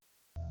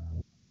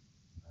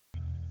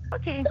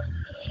Okay.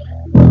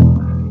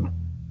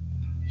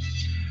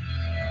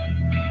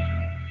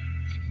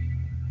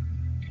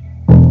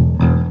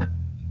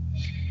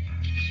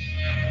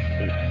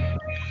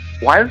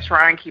 Why does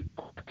Ryan keep?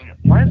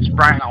 Why does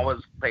Brian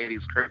always play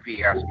these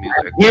creepy ass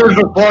music? Here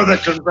before the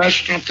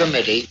Congressional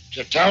Committee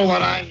to tell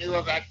what I knew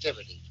of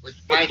activities which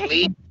might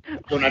lead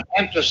to an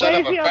attempt to Why set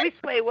up does a he always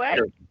play what?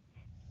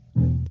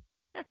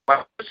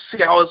 Why does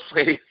he always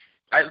play?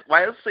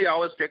 Why does he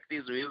always pick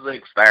these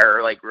musics that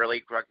are like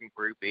really fucking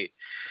creepy?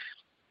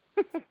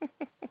 I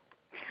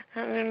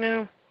don't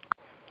know.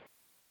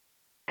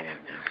 I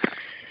don't know.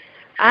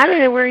 I don't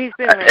know where he's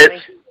been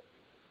lately.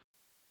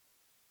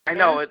 I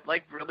know it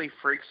like really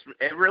freaks.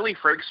 It really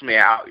freaks me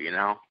out, you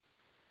know.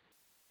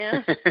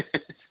 Yeah.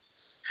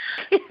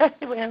 Yeah.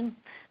 Well,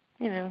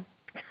 you know,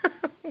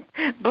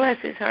 bless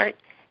his heart.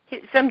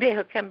 Someday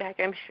he'll come back.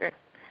 I'm sure.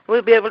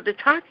 We'll be able to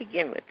talk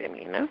again with him.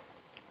 You know.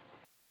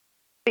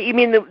 But you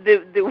mean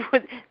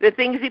the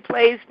things he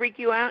plays freak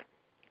you out?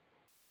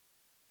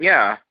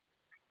 Yeah.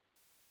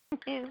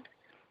 Yeah.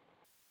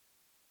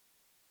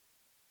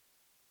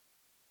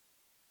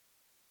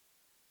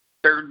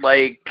 They're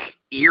like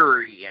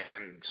eerie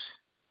and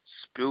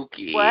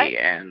spooky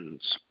and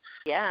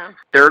yeah.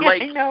 they're Yeah,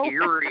 like I know.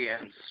 eerie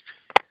and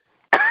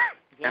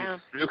yeah.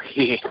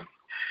 spooky.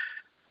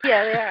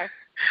 Yeah, they are.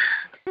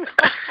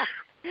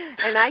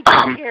 And I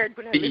get scared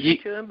when I listen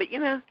to them, but you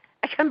know,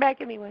 I come back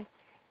anyway.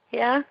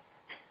 Yeah.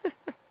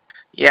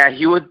 Yeah,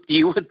 you would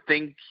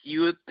think he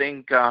would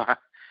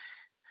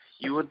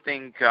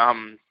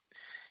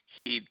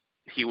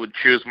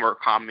choose more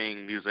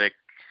calming music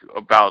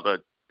about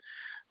it,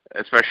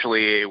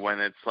 especially when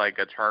it's like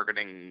a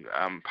targeting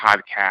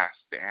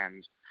podcast,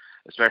 and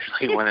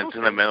especially when it's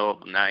in the middle of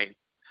the night.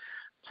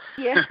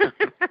 Yeah.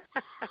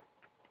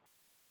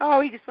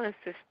 Oh, he just wants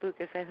to spook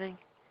us, I think.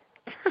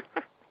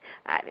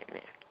 I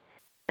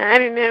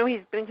don't know.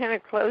 He's been kind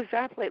of closed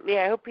off lately.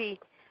 I hope he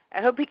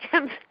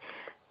comes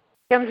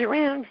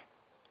around.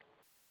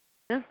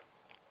 Huh?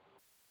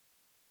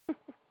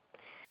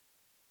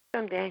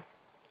 Someday.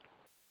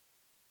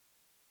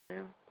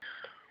 Yeah.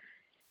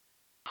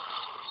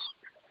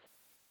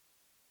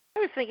 I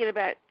was thinking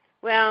about.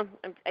 Well,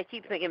 I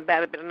keep thinking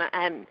about it, but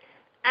I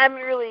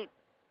haven't really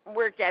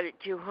worked at it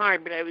too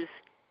hard. But I've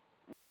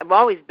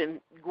always been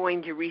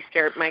going to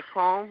restart my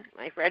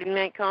Friday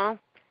night call,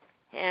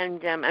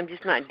 and I'm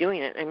just not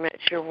doing it. I'm not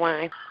sure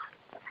why.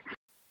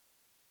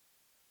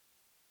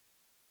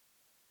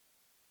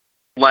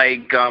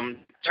 Like,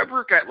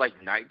 ever get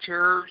like night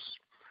terrors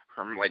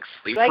from like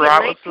sleep Do I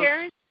paralysis? get night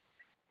terrors?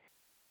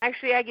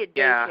 Actually, I get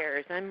day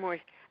terrors. I'm more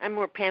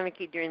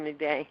panicky during the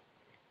day.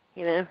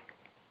 You know.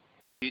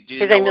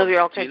 Because I know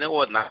they're all kinds. Do you know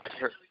what night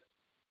terrors?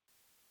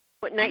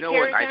 What night terrors are? You know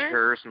what night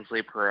terrors and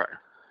sleep paralysis?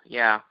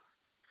 Yeah.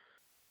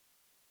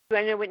 Do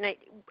I know what night?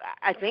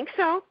 I think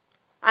so.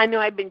 I know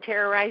I've been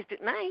terrorized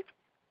at night.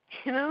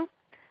 You know,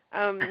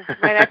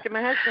 right after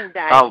my husband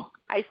died,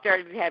 I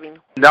started having.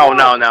 No.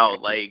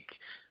 Like.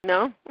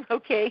 No.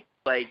 Okay.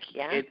 Like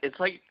yeah. It's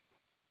like.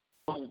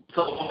 So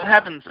what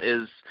happens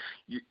is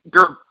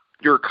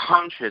you're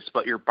conscious,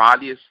 but your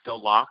body is still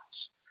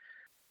locked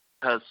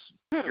because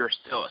you're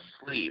still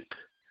asleep.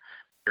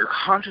 You're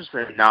conscious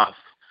enough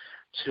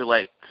to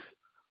like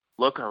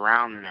look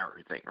around and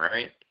everything,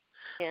 right?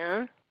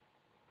 Yeah.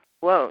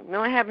 Whoa! No,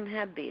 I haven't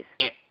had these.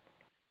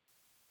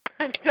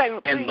 And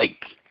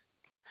like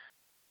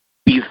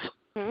these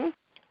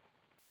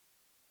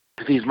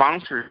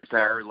monsters that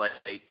are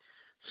like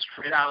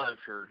straight out of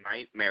your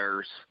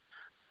nightmares,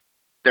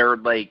 they're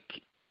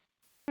like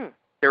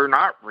they're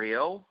not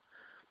real,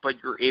 but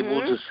you're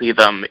able to see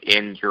them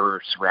in your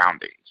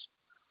surroundings.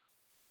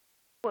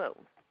 Whoa.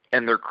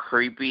 And they're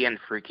creepy and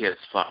freaky as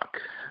fuck.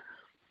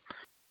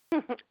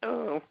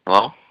 Oh.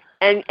 Hello?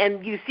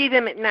 And you see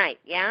them at night,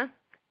 yeah?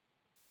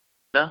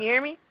 Can you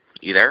hear me?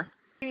 You there?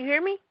 Can you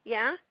hear me?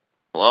 Yeah?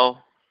 Hello?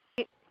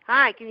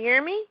 Hi, can you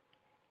hear me?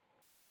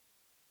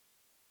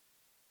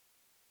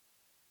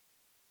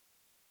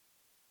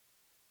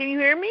 Can you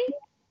hear me?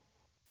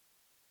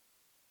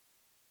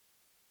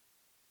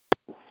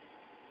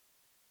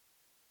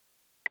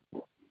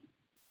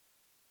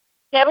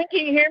 Kevin,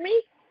 can you hear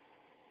me?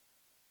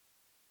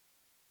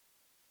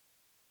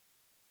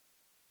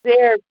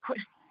 They're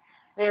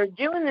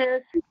doing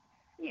this.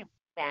 You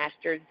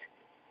bastards.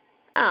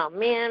 Oh,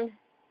 man.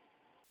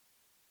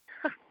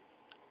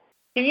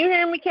 Can you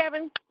hear me,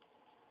 Kevin?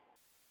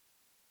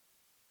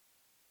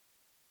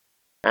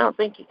 I don't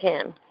think you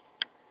can.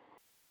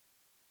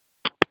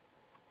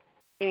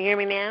 Can you hear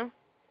me now?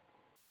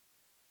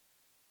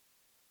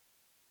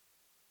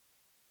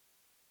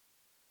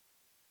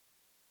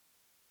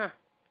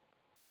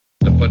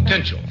 The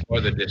potential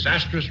for the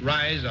disastrous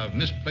rise of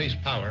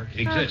misplaced power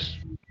exists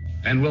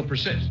and will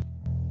persist.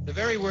 The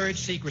very word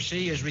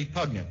secrecy is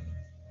repugnant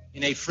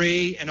in a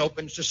free and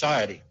open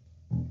society.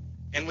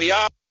 And we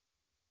are...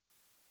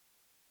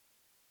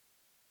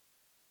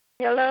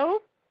 Hello?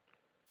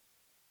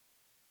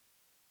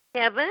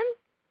 Kevin?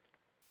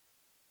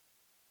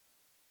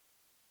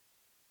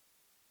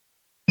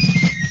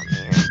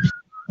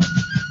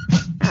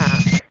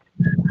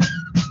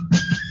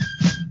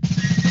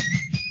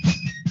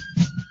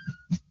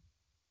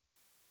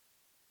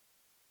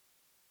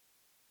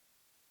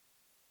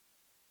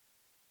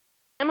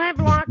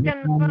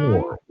 on the phone?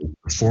 War,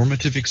 a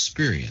formative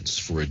experience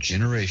for a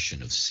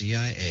generation of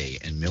CIA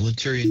and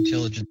military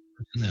intelligence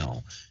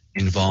personnel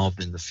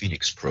involved in the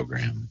Phoenix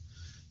program.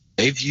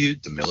 They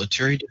viewed the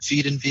military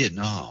defeat in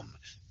Vietnam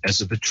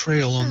as a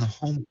betrayal on the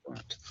home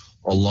front,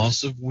 a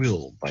loss of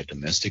will by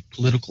domestic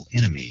political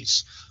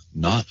enemies,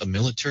 not a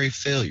military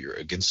failure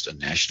against a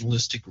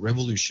nationalistic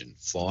revolution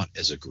fought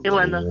as a Hey,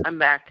 guerrilla Linda, war. I'm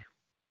back.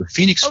 The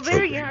Phoenix Oh,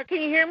 there you program are.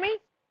 Can you hear me?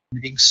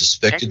 targeting I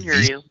suspected can hear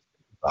visa you.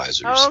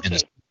 advisors Oh, in a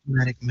okay.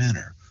 systematic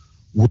manner.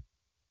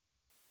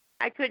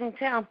 I couldn't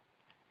tell.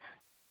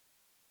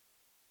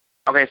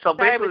 Okay, so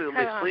Sorry, I was basically,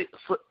 cut off. sleep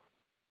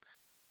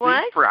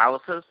What?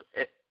 paralysis.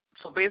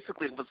 So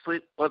basically,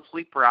 what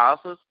sleep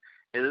paralysis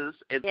is,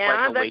 it's Yeah,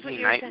 like a that's what waking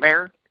you were saying.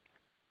 nightmare.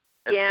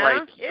 It's Yeah?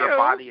 like your Ew.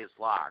 body is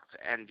locked,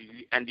 and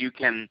you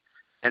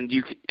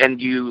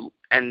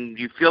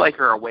feel like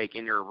you're awake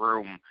in your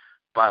room,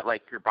 but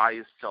like your body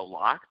is still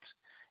locked,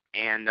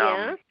 and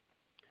Yeah?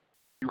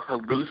 you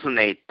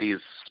hallucinate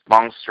these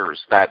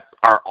monsters that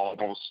are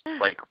almost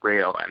like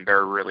real, and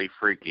they're really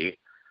freaky.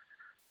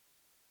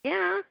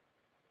 Yeah.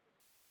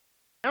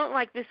 I don't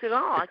like this at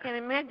all. I can't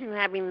imagine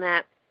having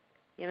that,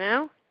 you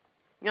know?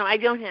 No, I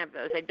don't have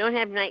those. I don't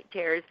have night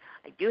terrors.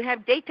 I do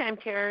have daytime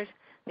terrors,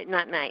 but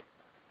not night.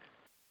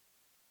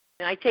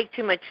 And I take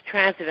too much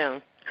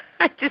trazodone.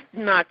 I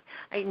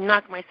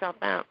knock myself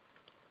out.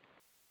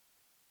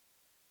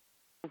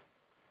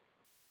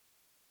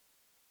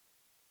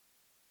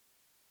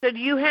 So do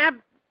you have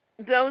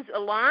those a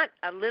lot?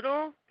 A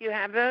little? Do you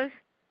have those?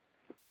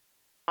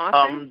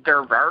 Often?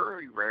 They're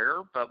very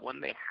rare, but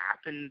when they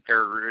happen,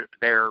 they're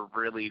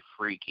really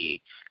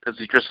freaky because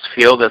you just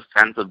feel this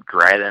sense of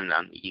dread and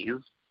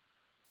unease,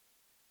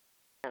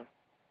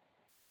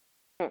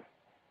 Hmm.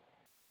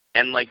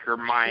 and like your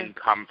mind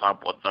comes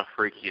up with the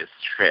freakiest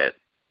shit.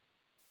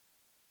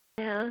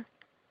 Yeah.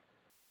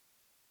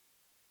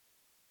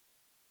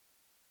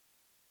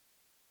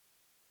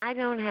 I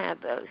don't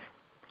have those.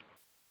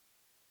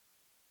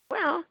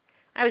 Well,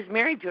 I was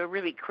married to a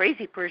really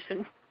crazy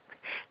person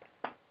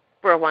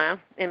for a while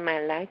in my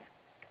life.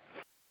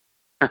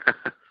 But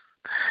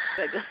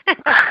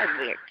I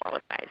think it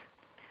qualifies.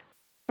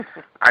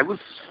 I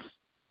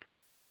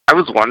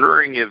was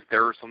wondering if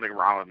there was something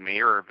wrong with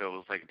me or if it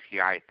was like a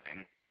TI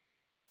thing,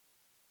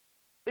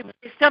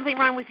 Is something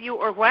wrong with you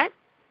or what?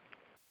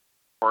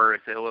 or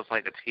if it was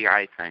like a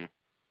TI thing.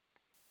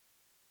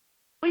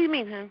 What do you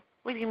mean, hon?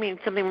 What do you mean,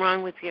 something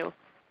wrong with you?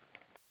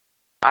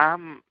 I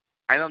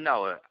don't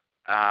know.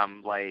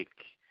 Like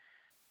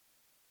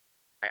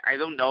I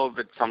don't know if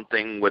it's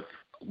something with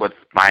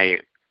my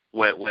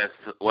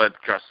with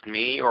just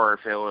me, or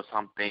if it was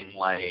something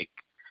like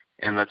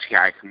in the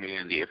TI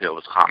community, if it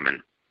was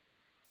common.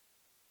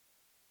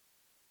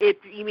 If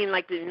you mean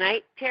like the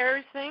night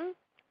terrors thing?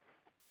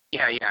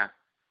 Yeah.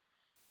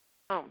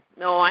 Oh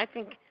no, I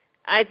think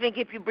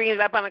if you bring it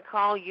up on a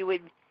call, you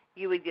would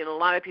get a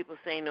lot of people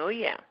saying, "Oh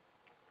yeah,"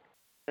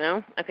 you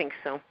know. I think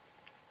so.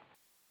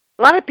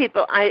 A lot of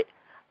people, I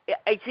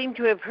seem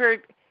to have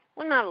heard,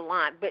 well, not a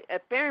lot, but a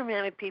fair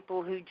amount of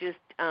people who just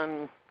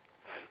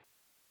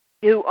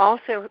who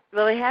also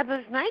they have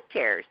those night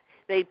terrors.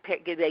 They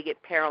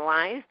get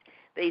paralyzed.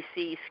 They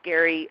see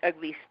scary,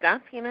 ugly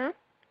stuff. You know.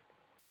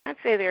 I'd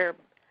say there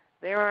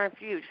are a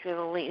few, to say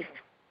the least.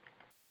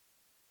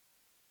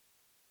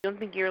 Don't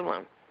think you're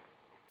alone.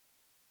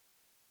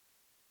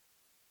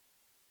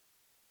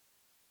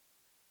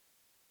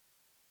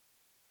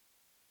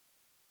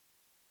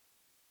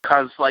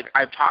 Because like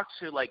I've talked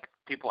to like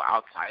people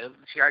outside of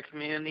the TI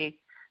community,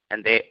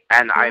 and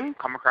I've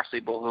come across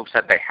people who've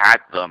said they had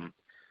them,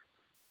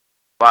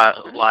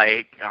 but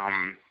like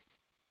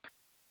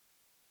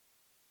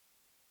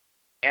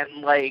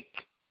and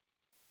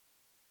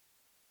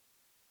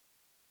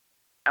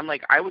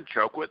like I would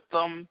joke with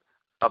them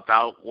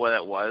about what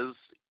it was,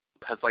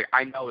 because like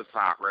I know it's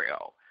not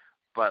real,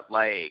 but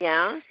like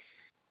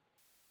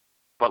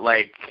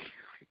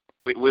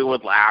we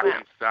would laugh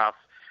and stuff.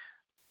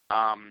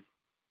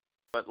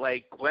 But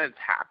like when it's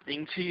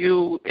happening to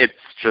you, it's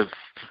just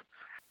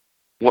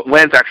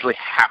when it's actually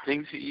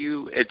happening to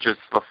you, it's just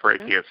the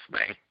freakiest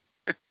thing.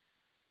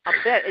 I'll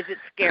bet. Is it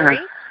scary?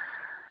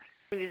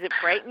 Does it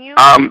frighten you?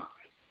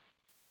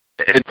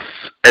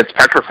 It's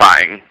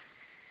petrifying.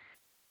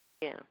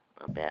 Yeah,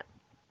 I'll bet.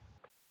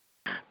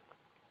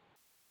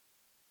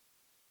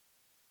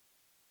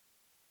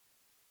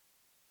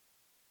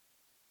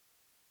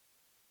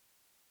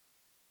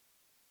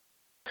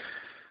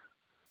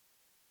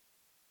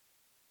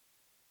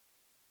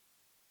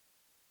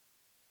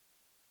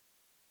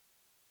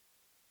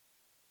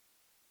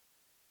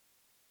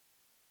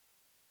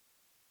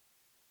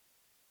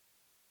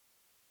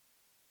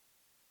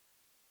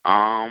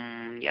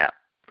 Yeah.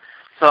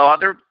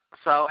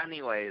 So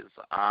anyways,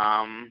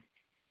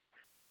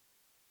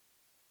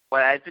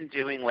 what I've been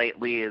doing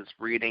lately is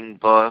reading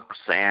books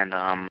and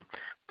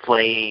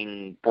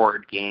playing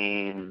board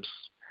games,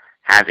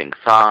 having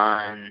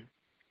fun.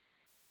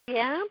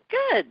 Yeah,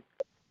 good.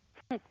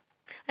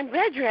 I'm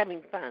glad you're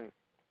having fun.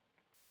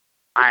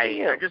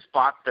 I just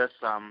bought this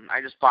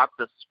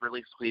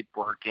really sweet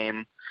board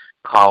game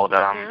called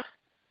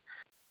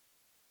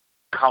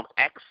called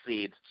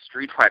X-Seed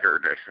Street Fighter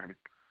Edition.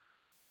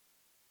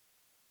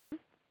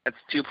 It's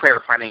a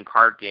 2-player fighting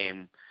card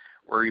game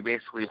where you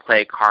basically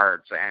play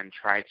cards and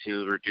try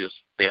to reduce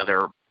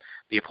the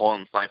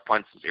opponent's life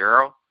points to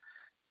 0.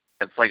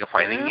 It's like a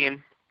fighting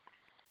game.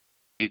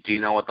 Do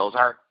you know what those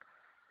are?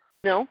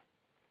 No.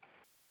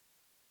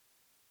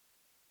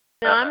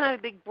 No, I'm not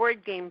a big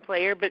board game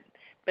player, but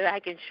I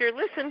can sure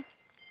listen.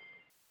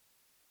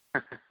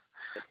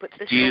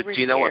 Do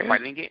you know what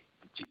fighting game?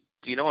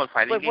 Do you know what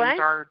fighting games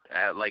are?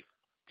 Do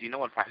you know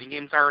what fighting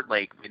games are?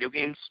 Like video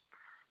games?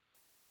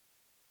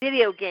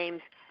 Video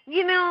games.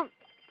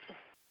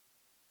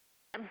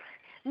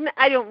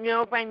 I don't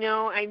know if I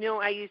know. I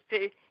know I used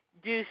to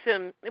do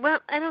some. Well,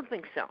 I don't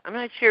think so. I'm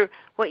not sure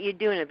what you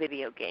do in a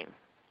video game.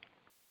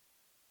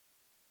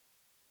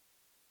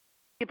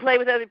 You play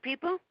with other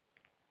people?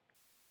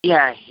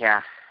 Yeah.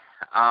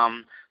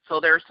 So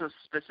there's a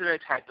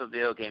specific type of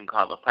video game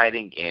called a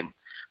fighting game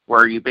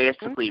where you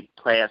basically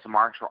play as a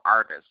martial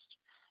artist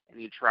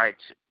and you try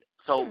to.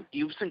 So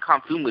you've seen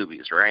kung fu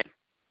movies, right?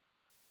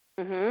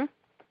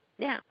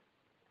 Yeah.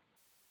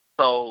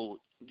 So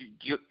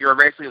you're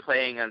basically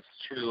playing as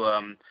two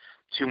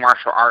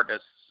martial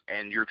artists,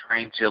 and you're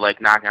trying to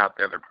knock out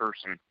the other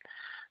person.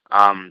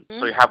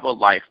 So you have a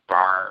life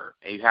bar,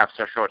 and you have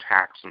special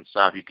attacks and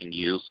stuff you can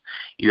use.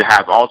 You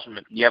have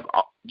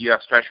you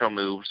have special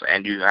moves,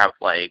 and you have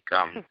ultra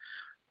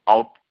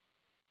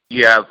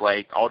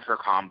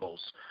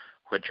combos,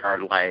 which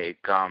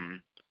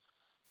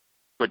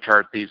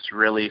are these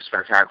really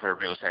spectacular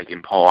moves that you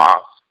can pull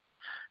off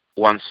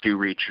once you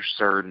reach a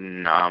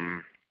certain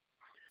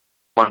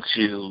once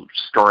you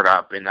stored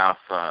up enough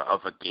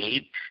of a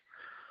gauge,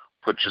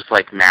 which is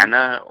like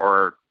mana,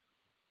 or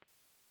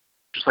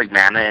just like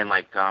mana in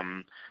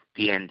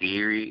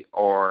D&D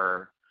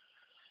or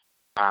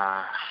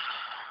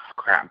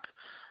crap.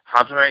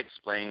 How do I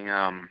explain?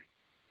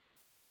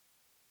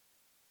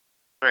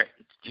 Right,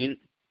 do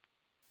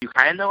you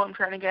kind of know what I'm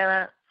trying to get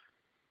at?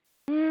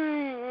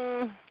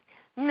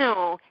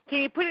 No. Can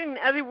you put it in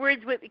other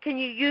words? Can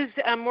you use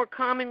more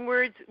common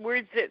words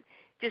that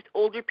just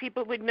older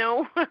people would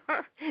know?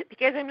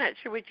 Because I'm not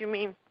sure what you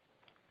mean.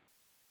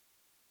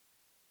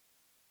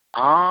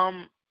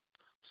 So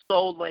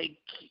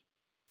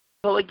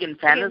in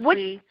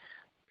fantasy.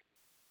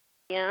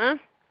 Yeah.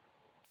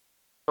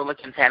 So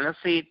in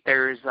fantasy,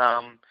 there's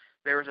a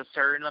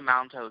certain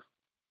amount of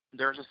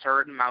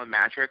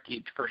magic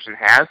each person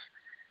has,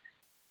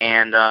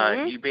 and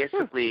you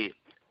basically.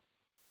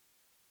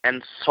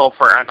 And so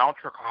for an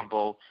ultra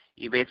combo,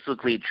 you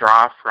basically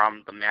draw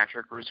from the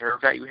magic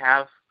reserve that you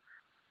have,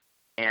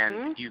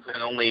 and you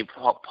can only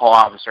pull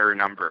off a certain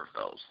number of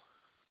those.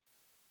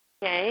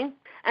 Okay.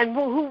 And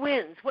who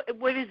wins?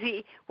 What is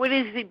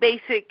the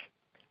basic?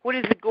 What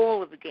is the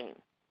goal of the game?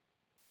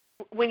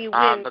 When you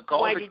win,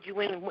 why did you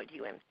win and what do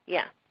you win?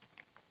 Yeah.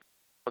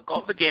 The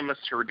goal of the game is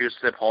to reduce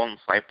the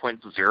opponent's life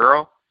point to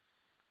 0,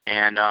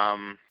 and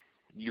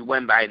you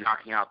win by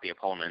knocking out the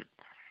opponent.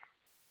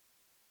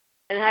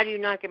 And how do you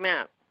knock him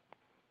out?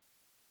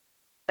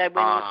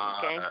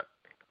 Okay.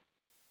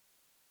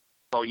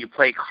 So you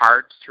play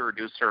cards to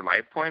reduce their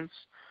life points,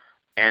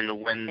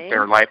 and when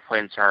their life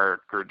points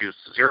are reduced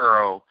to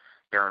 0,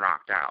 they're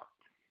knocked out.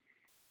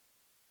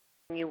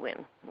 You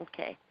win.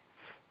 Okay.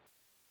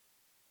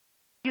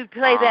 Do you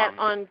play that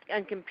on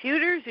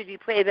computers, or do you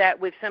play that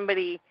with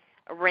somebody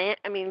around?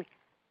 I mean,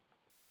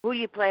 who do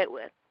you play it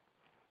with?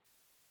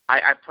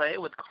 I play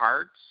it with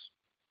cards,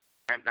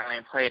 and then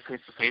I play it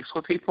face-to-face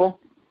with people.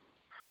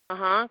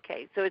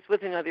 Okay. So it's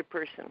with another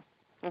person.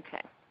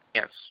 Okay.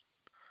 Yes.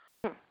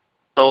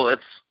 So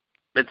it's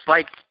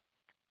like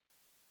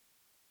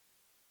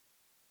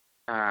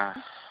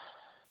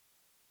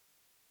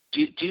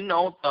do you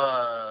know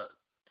the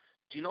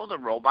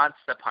robots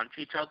that punch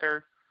each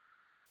other?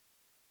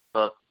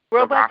 The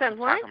robots on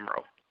what?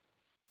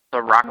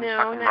 The rock and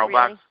talking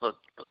robots.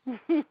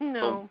 Really.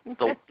 No.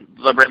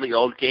 The really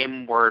old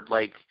game where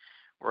you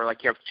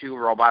have two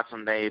robots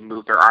and they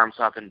move their arms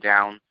up and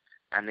down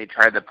and they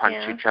try to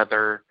punch each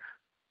other.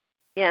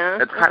 Yeah.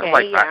 It's kind of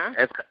like that.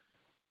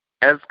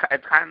 It's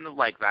kind of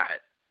like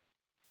that.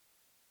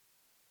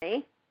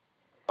 Okay.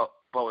 But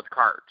with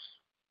cards.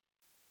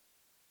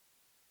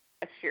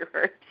 That sure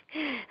hurts.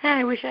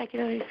 I wish I could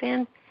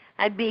understand.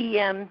 I'd be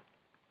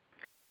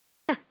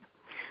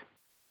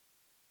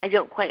I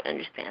don't quite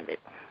understand it.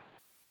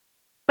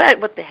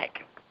 But what the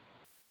heck?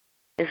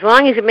 As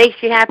long as it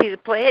makes you happy to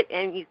play it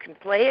and you can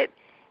play it,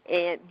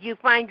 and do you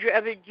play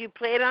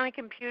it on a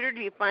computer?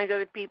 Do you find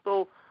other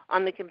people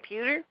on the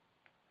computer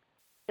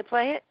to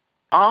play it?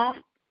 Well,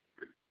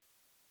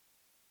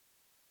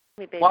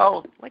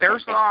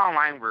 there's an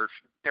online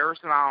version. There's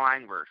an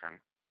online version.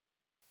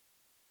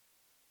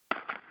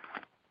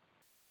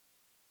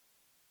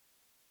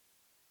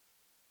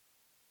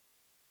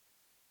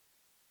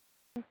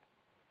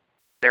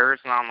 There is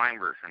an online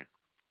version.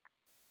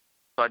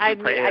 So I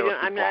do play it with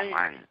people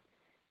online.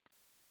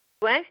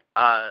 What?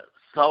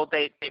 So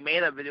they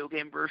made a video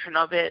game version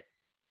of it.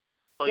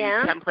 So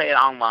Yeah? you can play it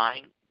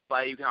online,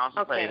 but you can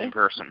also play it Okay. in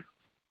person.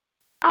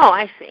 Oh,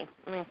 I see.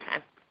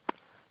 Okay.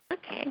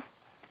 Okay.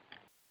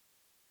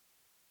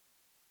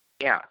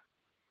 Yeah.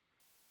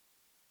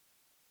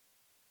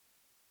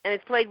 And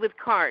it's played with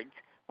cards.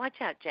 Watch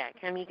out,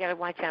 Jack. You got to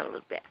watch out a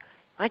little bit.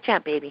 Watch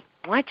out, baby.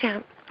 Watch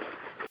out.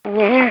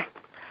 Yeah.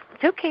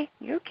 It's okay.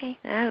 You're okay.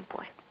 Ah,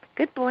 boy.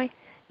 Good boy.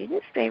 You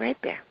can stay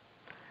right there.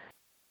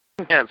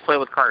 Yeah, it's played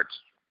with cards.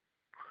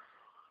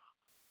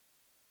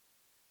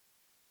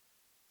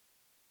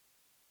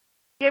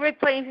 You ever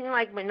play anything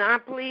like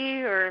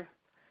Monopoly or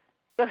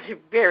those are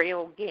very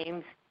old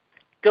games?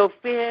 Go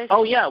Fish.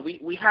 Oh yeah,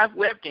 we have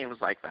games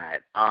like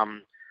that.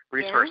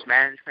 Resource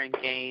management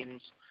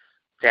games,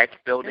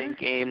 deck building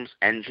games,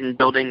 engine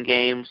building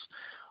games,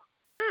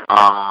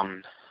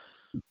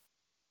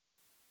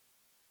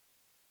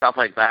 stuff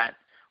like that.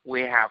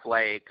 We have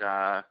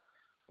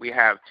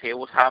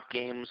tabletop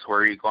games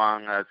where you go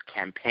on a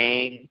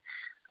campaign,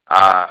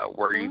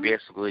 where you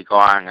basically go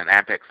on an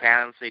epic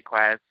fantasy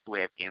quest. We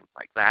have games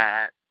like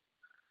that.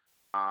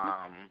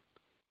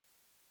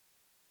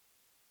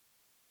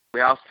 We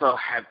also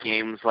have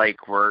games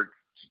like where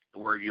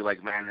you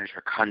like manage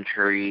a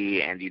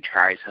country and you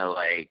try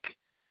to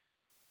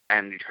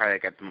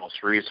get the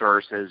most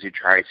resources. You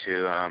try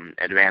to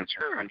advance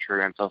your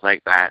country and stuff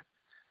like that.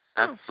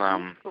 That's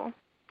cool.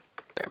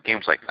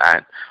 Games like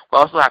that. We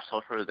also have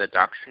social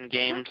deduction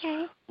games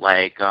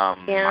like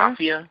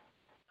Mafia.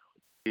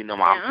 Do you know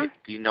Mafia? Yeah.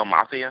 Do you know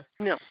Mafia?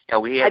 No. Yeah,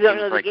 we have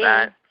games like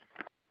that.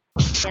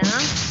 Yeah.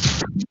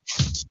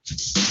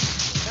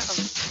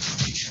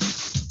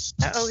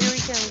 Uh-oh, here he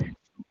comes.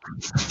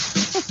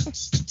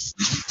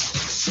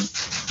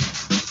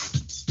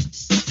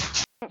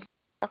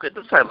 Okay,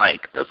 this I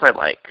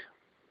like.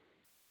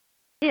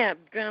 Yeah,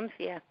 drums,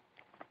 yeah.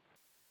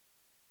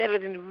 Better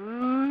than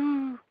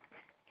woo.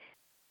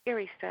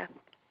 Scary stuff.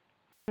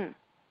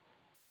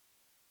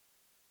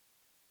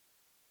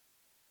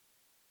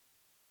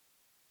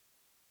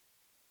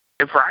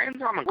 If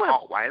Ryan's on the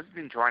call, why hasn't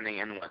he been joining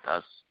in with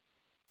us?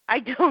 I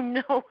don't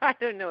know. I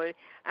don't know.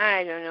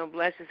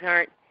 Bless his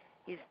heart.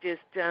 He's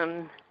just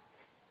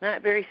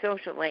not very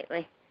social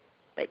lately.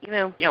 But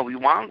Yeah, we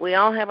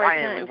all have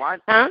Ryan, our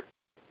time. Huh?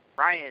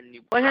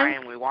 Ryan,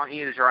 we want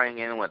you to join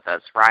in with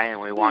us.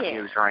 Ryan, we want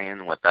you to join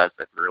in with us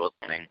if you're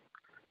listening.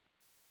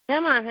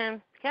 Come on,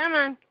 hon. Come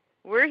on.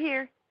 We're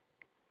here.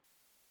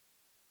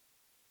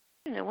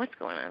 I don't know what's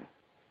going on.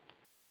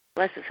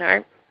 Bless his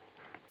heart.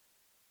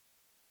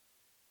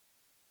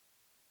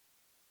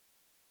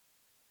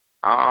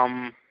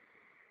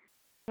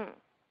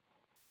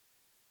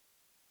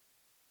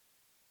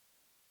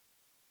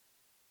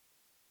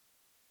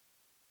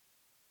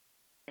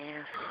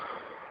 Yeah.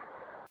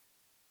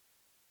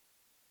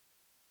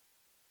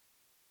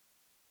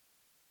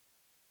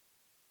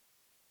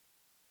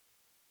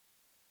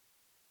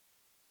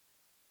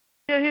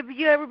 So have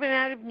you ever been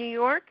out of New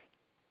York?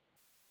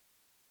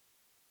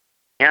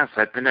 Yes,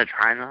 I've been to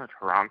China,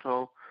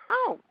 Toronto,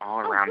 all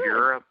around good.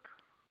 Europe.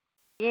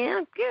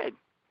 Yeah, good.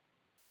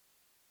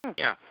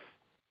 Yeah.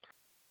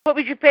 What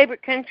was your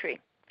favorite country?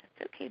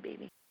 That's okay,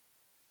 baby.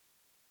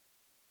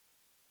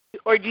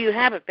 Or do you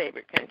have a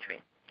favorite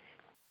country?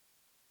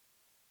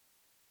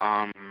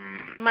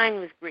 Mine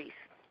was Greece.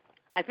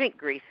 I think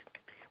Greece.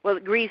 Well,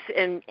 Greece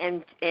and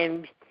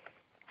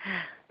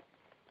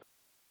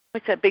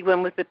what's that big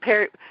one with the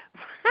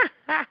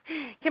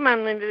Come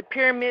on, Linda, the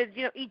pyramids.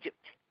 Egypt.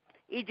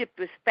 Egypt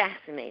was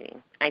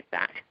fascinating. I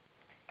thought.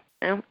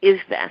 Is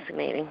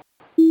fascinating.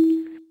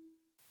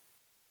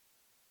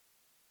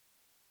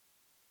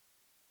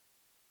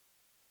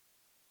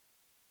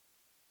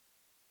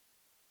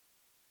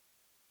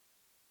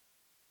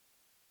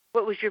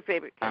 What was your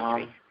favorite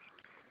country?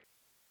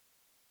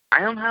 I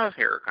don't have a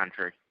favorite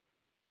country.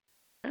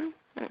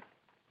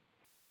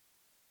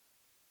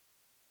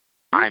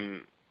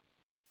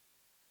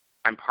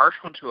 I'm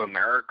partial to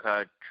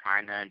America,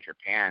 China, and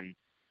Japan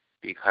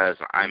because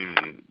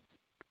I'm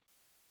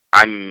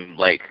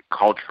like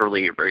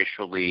culturally,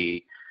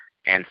 racially,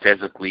 and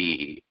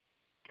physically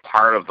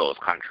part of those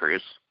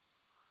countries.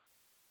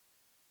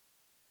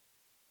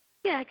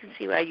 Yeah, I can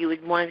see why you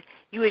would want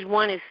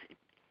to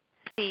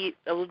see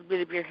a little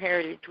bit of your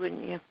heritage,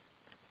 wouldn't you?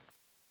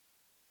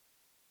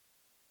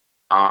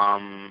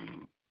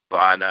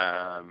 But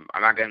I'm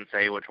not gonna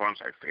say which one's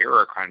my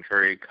favorite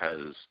country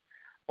because,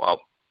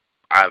 well,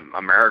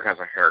 America's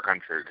a favorite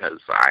country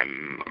because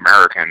I'm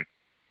American.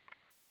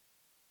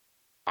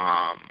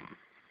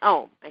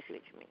 Oh, I see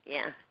what you mean.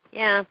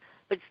 Yeah,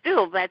 but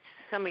still, that's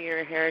some of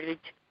your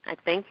heritage, I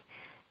think.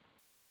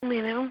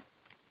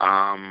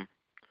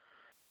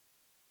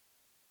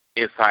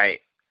 If I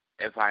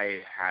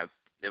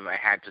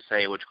had to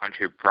say which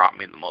country brought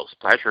me the most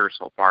pleasure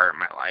so far in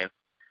my life,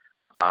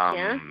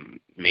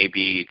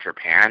 maybe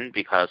Japan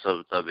because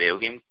of the video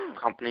game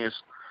companies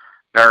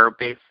that are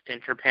based in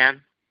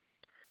Japan,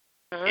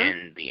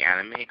 and the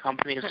anime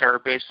companies that are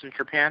based in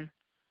Japan.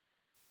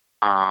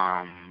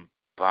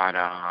 But.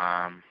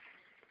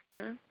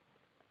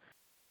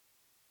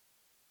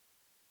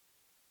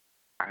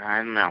 I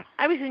don't know.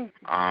 I was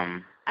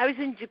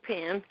in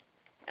Japan.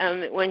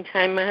 At one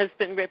time, my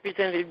husband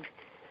represented.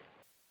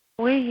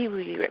 Where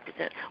would he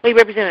represent? Well, he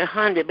represented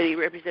Honda, but he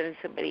represented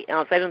somebody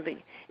else. I don't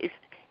think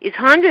is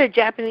Honda a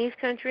Japanese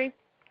country?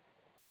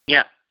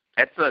 Yeah,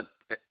 it's a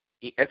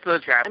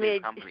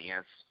Japanese company.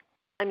 Yes.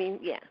 I mean,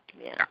 yeah.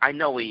 I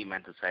know what you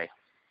meant to say.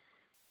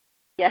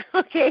 Yeah.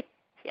 Okay.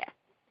 Yeah.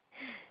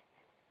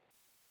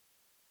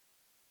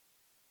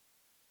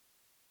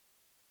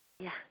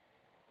 Yeah.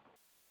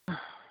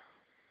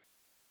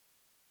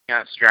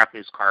 Yeah, it's a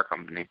Japanese car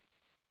company.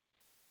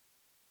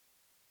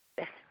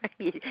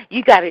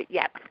 You got it.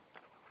 Yeah.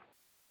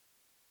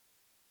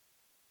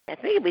 I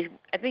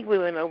think we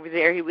went over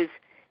there. He was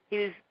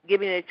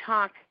giving a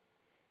talk.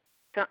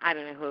 So I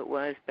don't know who it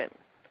was, but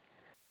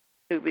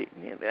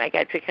I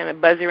got to kind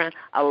of buzz around.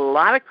 A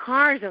lot of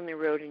cars on the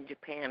road in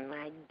Japan.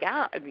 My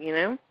God, at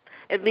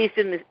least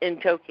in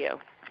Tokyo,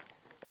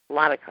 a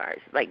lot of cars.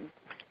 Like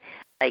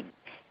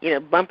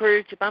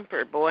bumper to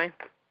bumper, boy.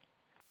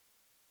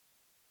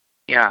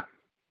 Yeah.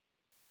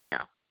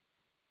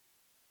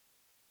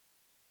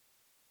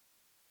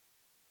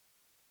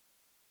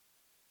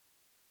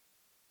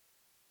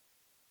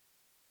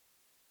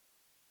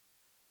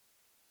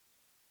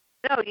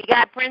 So you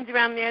got friends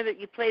around there that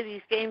you play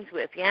these games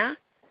with, yeah?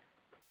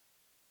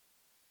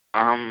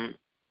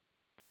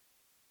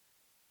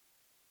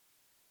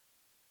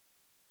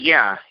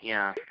 Yeah.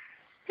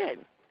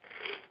 Good.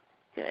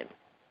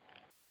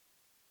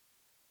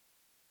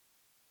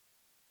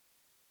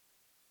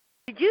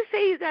 Did you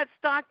say you got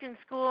stalked in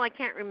school? I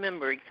can't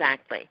remember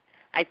exactly.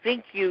 I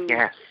think you...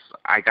 Yes,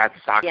 I got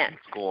stalked in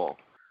school.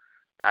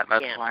 That's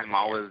why I'm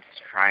always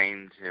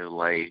trying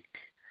to,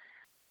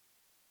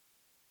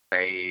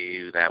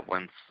 say that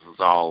once it's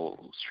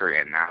all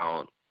straightened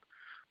out,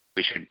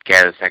 we should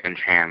get a second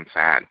chance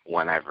at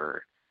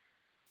whatever.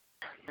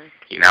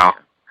 Yeah.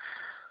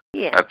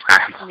 That's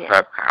kind of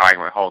like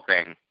my whole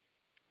thing.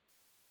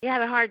 You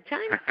had a hard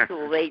time in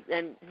school,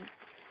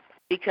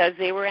 because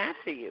they were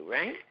after you,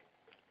 right?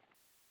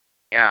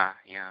 Yeah.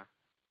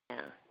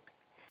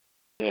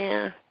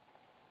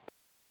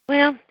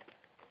 Well,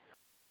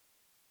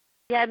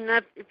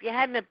 if you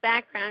had enough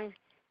background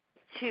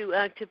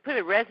to put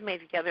a resume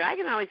together, I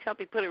can always help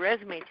you put a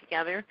resume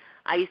together.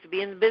 I used to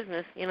be in the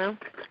business,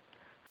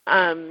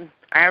 I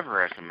have a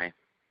resume.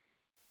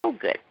 Oh,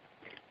 good.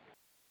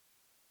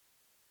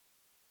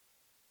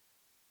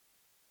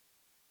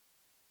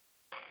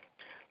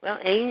 Well,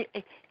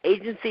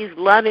 agencies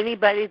love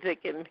anybody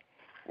that can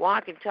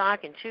walk and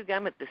talk and chew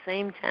gum at the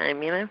same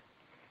time, Yep.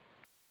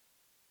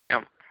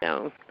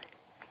 So,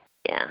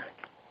 yeah.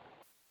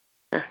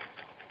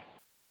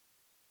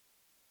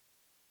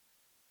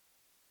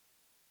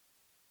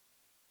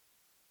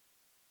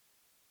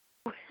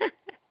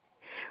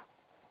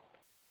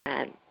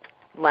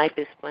 Life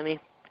is funny.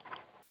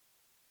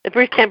 The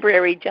first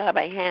temporary job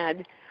I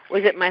had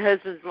was at my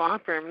husband's law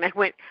firm. I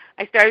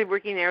started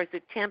working there as a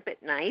temp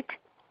at night.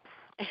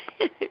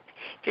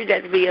 Turned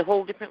out to be a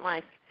whole different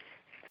life.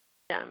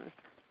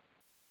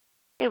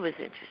 It was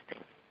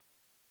interesting.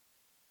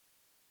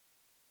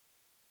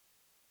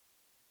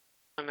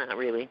 Well, not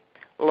really.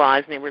 Law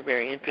is never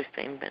very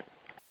interesting, but...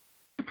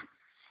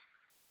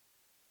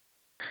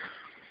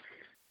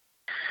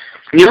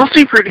 You must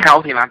be pretty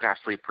healthy not to have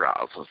sleep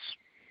paralysis.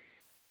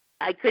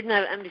 I could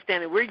not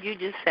understand a word you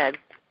just said.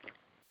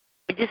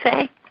 What did you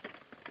say?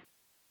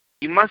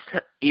 You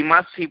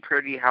must be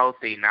pretty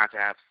healthy not to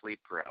have sleep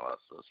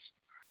paralysis.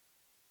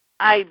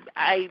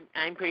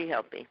 I'm pretty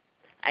healthy.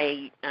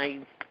 I've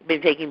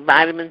been taking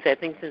vitamins, I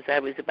think, since I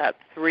was about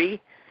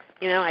 3.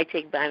 I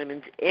take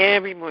vitamins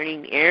every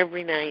morning,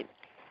 every night.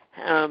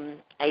 I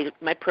eat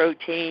my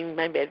protein,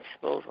 my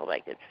vegetables, all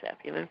that good stuff,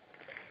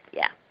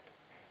 Yeah.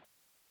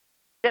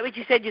 Is that what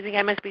you said? You think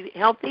I must be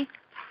healthy?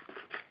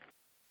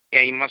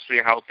 Yeah, you must be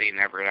healthy and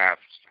never have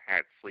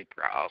had sleep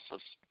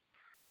paralysis.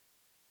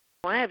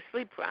 Well, I have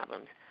sleep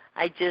problems.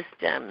 I just,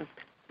 that's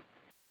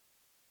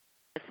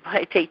why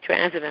I take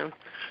trazodone.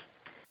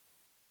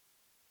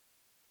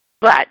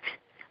 But,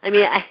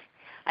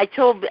 I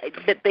told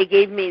that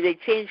they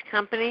changed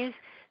companies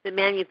that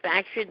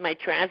manufactured my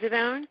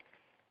trazodone,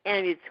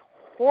 and it's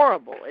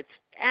horrible. It's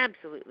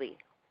absolutely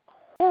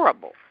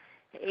horrible.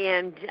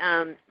 And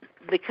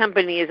the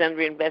company is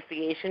under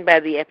investigation by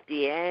the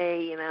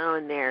FDA,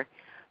 and they're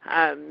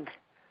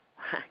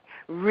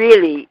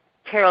really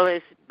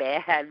careless,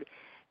 bad,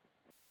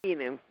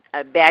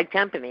 a bad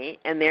company,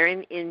 and they're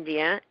in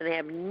India, and they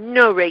have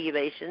no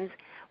regulations.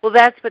 Well,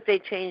 that's what they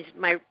changed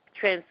my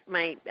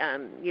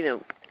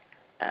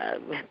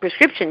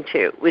prescription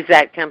to, was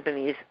that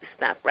company's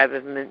stuff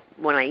rather than the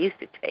one I used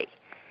to take.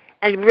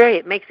 And really,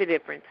 it makes a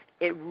difference.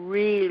 It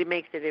really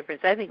makes a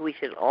difference. I think we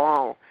should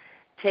all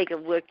take a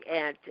look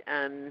at,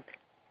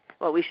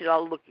 we should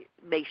all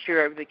make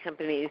sure the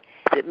company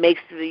that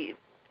makes the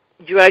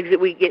drugs that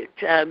we get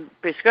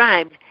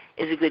prescribed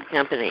is a good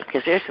company,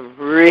 because there's some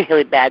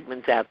really bad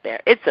ones out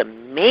there. It's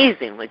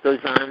amazing what goes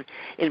on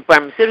in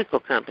pharmaceutical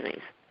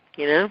companies,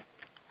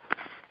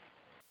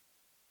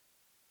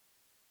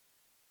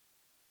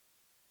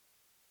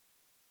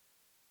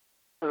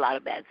 a lot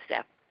of bad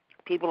stuff.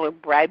 People are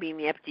bribing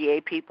the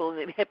FDA people,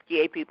 and the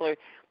FDA people are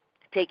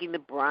taking the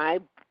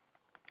bribe,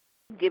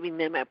 giving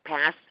them a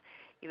pass,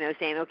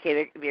 saying,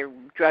 okay, their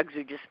drugs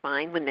are just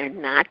fine when they're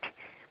not.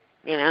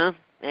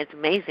 That's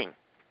amazing.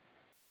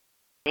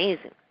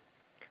 Amazing.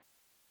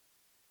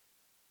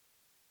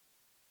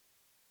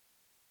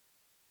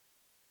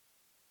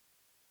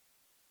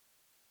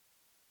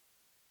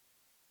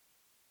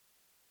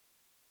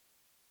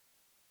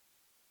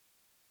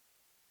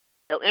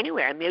 So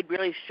anyway, I made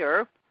really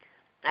sure.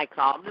 I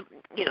called,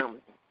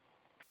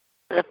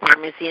 the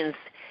pharmacy and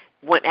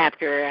went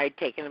after I'd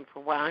taken them for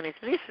a while, and I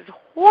said, this is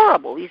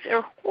horrible. These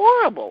are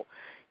horrible.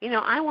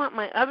 I want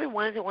my other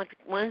ones. I want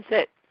the ones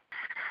that,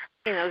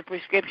 the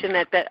prescription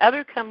that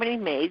other company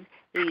made.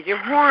 These are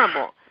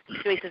horrible.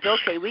 So he says,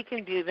 okay, we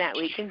can do that.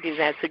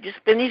 So just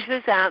finish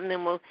this out, and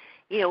then we'll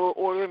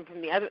order them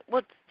from the other.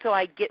 So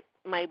I get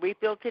my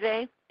refill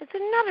today. It's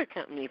another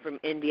company from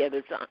India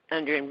that's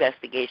under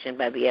investigation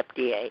by the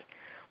FDA.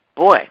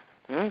 Boy,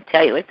 I'll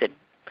tell you, it's a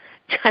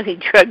Johnny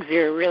drugs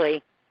are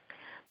really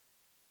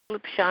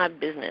slipshod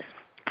business.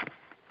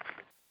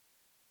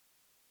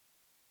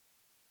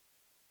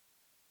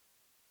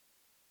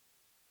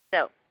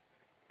 So,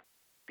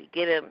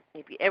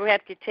 if you ever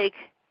have to take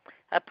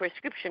a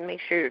prescription, make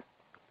sure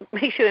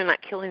they're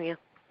not killing you.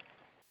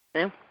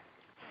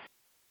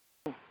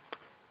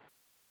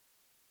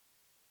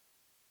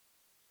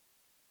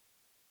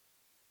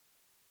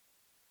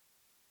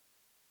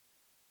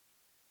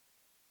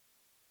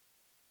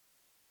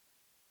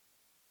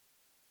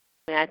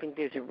 I think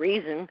there's a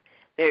reason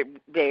they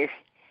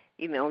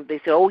say,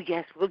 oh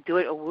yes, we'll do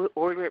it, or we'll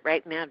order it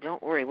right now.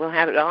 Don't worry, we'll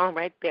have it all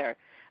right there.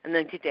 And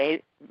then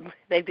today,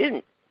 they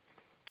didn't.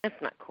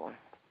 That's not cool.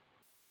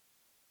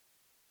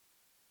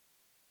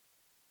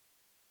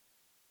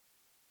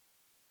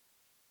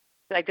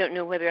 I don't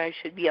know whether I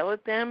should yell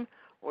at them,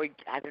 or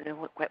I don't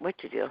know what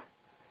to do.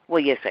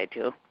 Well, yes, I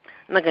do.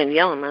 I'm not going to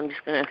yell at them. I'm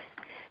just going to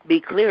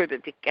be clear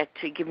that they get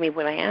to give me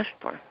what I asked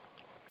for.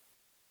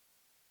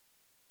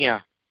 Yeah.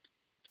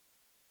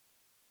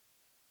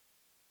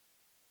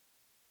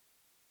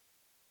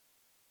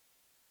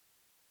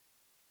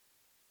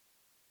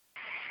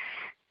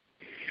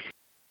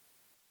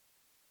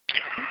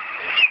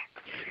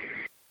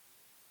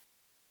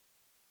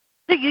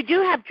 So you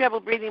do have trouble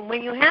breathing.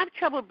 When you have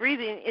trouble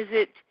breathing, is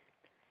it?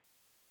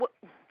 What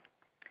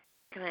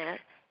can I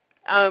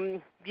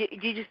ask?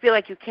 Do you just feel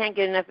like you can't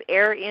get enough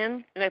air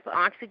in, enough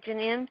oxygen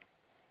in?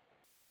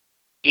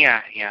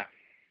 Yeah.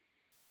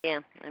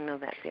 Yeah, I know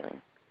that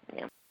feeling.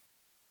 Yeah.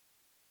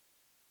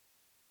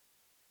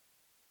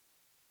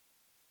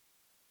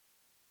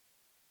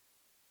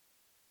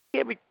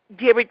 Do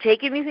you ever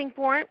take anything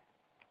for it?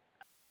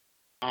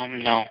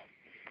 No.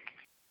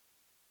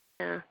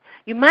 Yeah.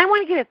 You might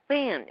want to get a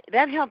fan.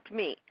 That helped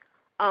me.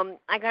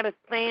 I got a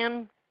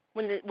fan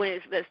when it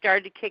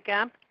started to kick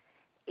up,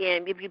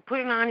 and if you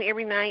put it on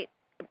every night,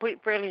 put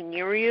it fairly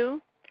near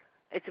you,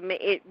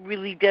 it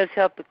really does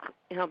help it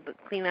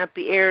clean out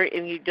the air,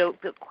 and you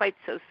don't feel quite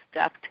so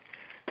stuffed.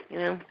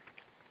 It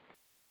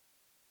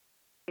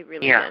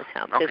really does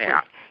help. Okay.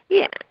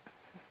 Yeah.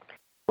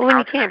 Well, when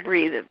you can't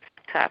breathe, it's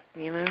tough.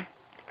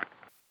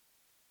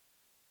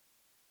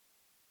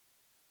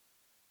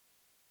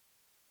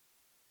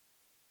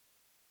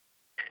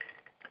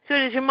 So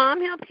does your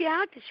mom help you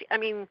out? I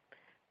don't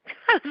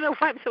know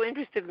why I'm so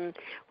interested in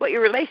what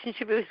your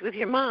relationship is with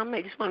your mom.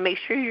 I just want to make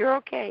sure you're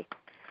okay.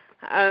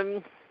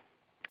 But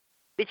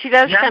she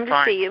does come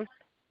to see you.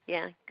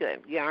 Yeah,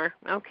 good. You are?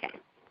 Okay.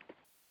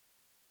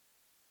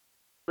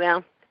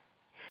 Well,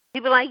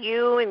 people like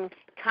you and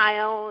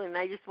Kyle, and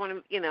I just want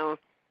to,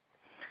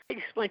 I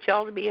just want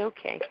y'all to be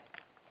okay.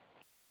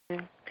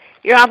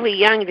 You're awfully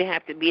young to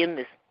have to be in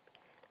this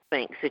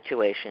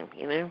situation,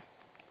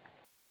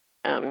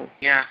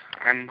 Yeah,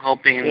 I'm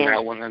hoping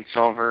that when it's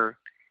over,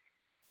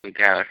 we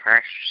got a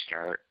fresh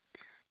start.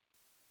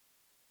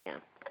 Yeah.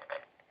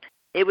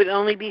 It would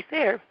only be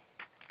fair.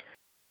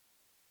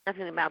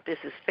 Nothing about this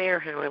is fair,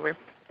 however.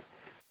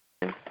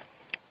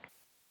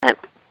 But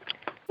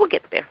we'll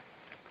get there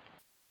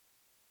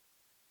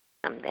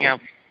someday. Yep.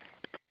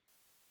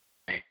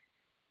 Do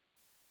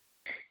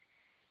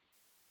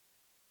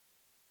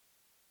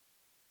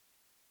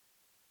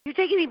you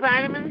take any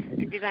vitamins,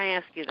 or did I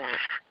ask you that?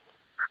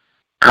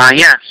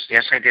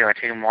 Yes, I do. I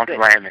take a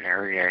multivitamin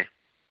every day.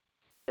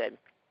 Good.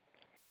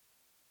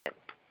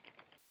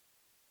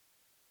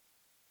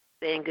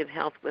 Stay in good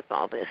health with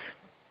all this,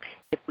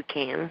 if we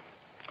can.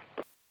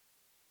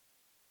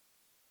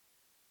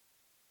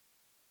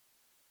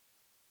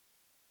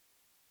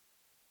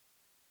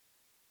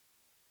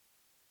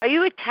 Are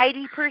you a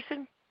tidy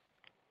person?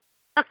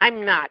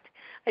 I'm not.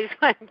 I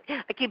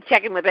keep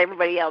checking with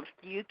everybody else.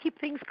 Do you keep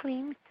things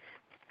clean?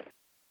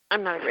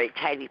 I'm not a very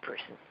tidy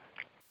person.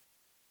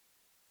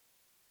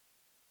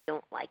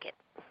 Don't like it.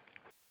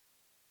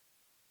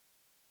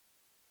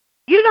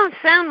 You don't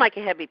sound like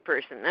a heavy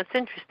person. That's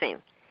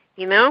interesting.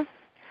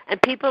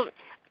 And people,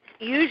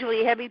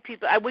 usually heavy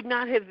people, I would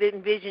not have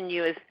envisioned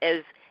you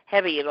as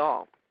heavy at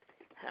all.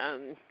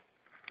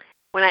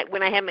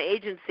 when I had my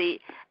agency,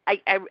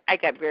 I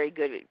got very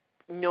good at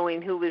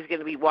knowing who was going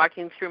to be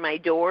walking through my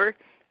door.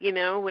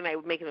 When I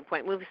would make an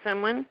appointment with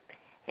someone,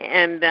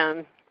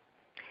 and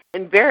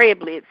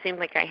invariably it seemed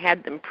like I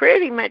had them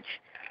pretty much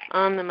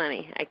on the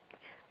money. I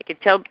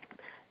could tell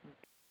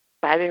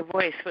by their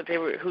voice who they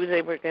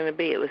were going to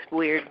be. It was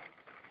weird.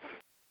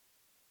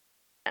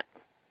 It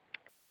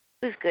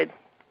was good.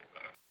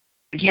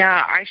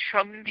 Yeah, I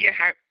shouldn't be a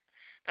happy.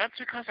 That's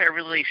because I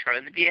really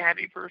shouldn't be a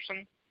happy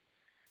person.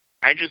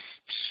 I just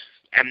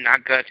am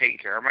not good at taking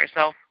care of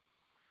myself.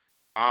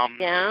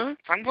 Yeah.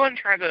 So I'm going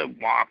to try to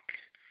walk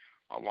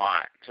a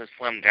lot to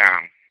slim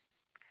down.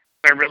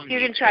 I really You're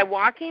need going to try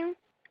walking?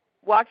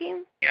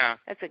 Walking? Yeah.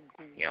 That's a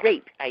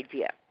great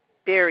idea.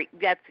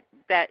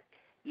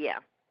 Yeah.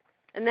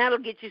 And that'll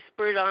get you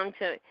spurred on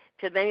to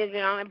then you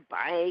get on a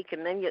bike,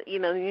 and then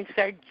you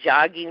start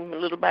jogging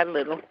little by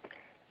little,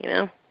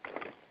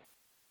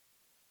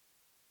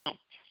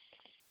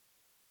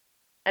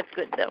 That's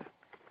good, though.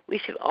 We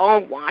should all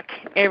walk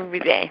every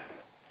day.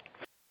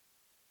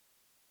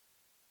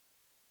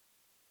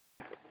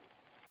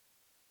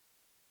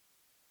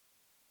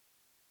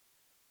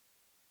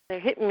 They're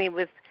hitting me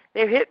with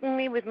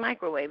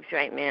microwaves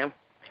right now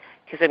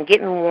because I'm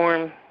getting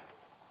warm.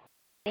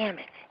 Damn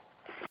it.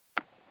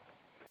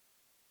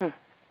 Oh,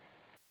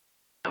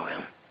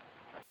 well.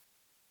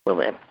 We'll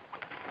live.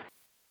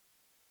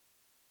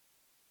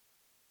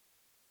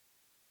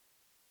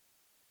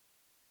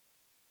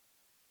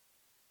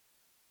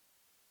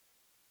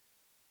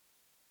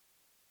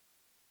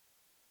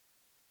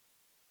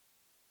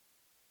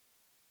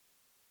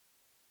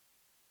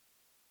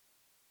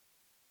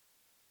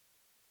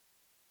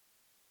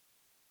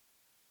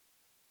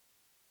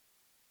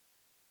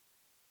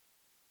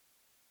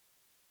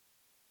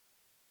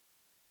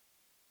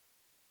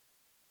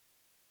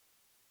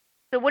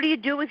 So what do you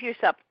do with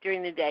yourself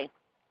during the day?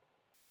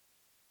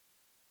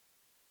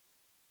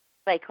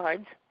 Play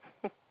cards?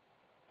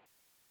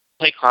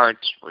 Play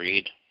cards,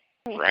 read,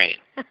 write.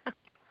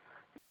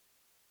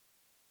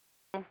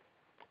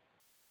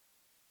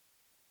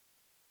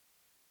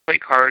 Play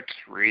cards,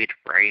 read,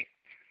 write.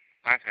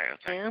 That kind of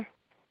thing. Yeah.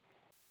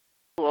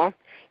 Cool.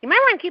 You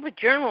might want to keep a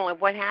journal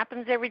of what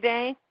happens every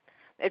day.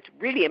 It's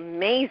really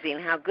amazing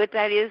how good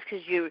that is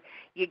because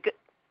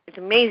it's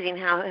amazing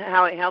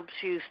how it helps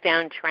you stay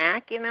on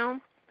track,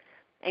 and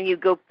you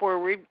go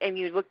forward and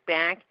you look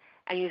back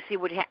and you see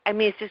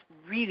it's just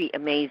really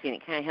amazing.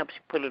 It kind of helps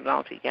you put it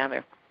all together.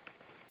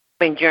 I've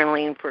been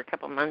journaling for a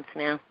couple months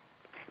now.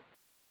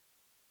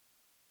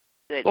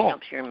 It Cool.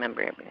 helps you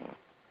remember everything.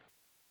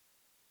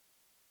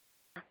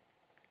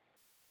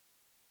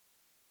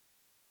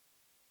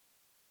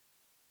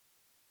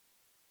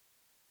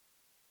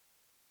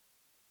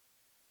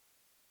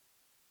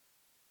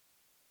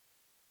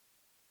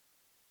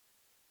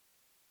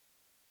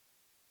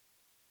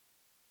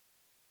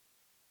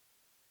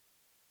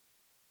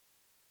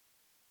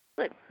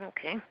 Good.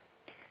 Okay.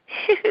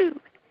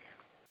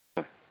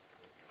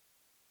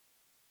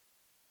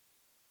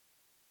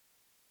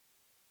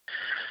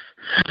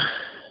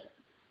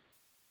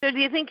 So do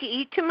you think you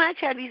eat too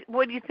much?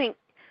 What do you think?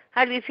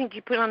 How do you think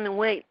you put on the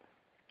weight?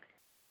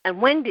 And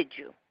when did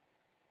you?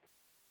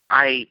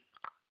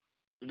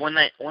 When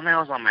I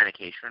was on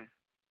medication.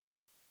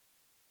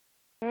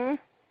 Hmm?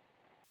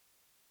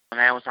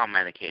 When I was on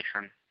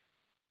medication.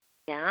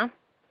 Yeah.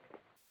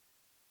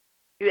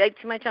 You ate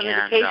too much on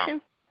And,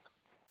 medication?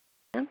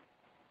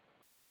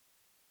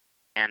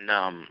 And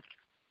I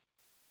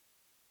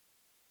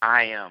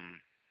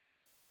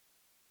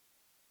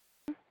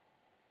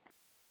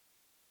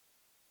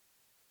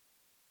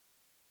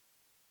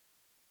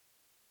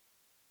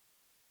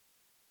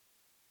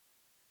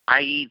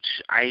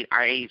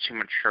ate too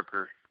much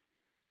sugar.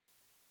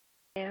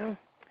 Yeah.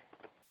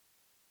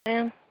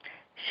 Yeah.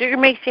 Sugar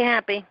makes you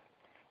happy.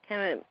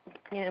 Kind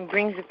of,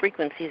 brings the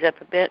frequencies up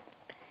a bit.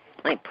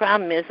 My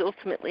problem is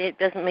ultimately it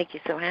doesn't make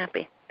you so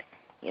happy.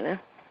 Yeah.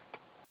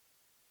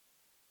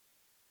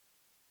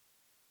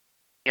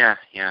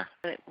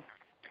 When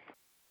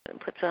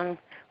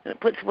it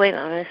puts weight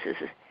on us, it's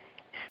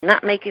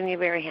not making you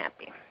very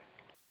happy.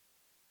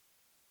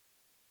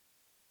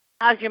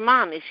 How's your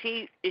mom? Is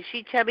she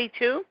chubby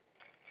too?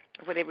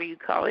 Or whatever you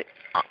call it.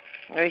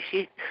 Or is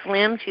she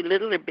slim? She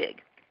little or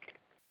big?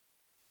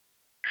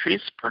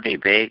 She's pretty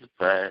big,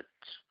 but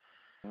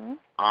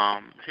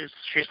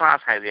she's not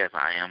as heavy as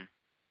I am.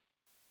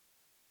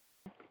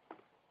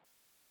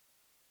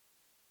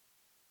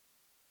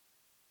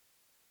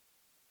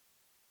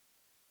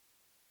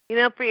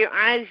 For your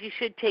eyes, you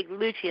should take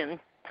lutein.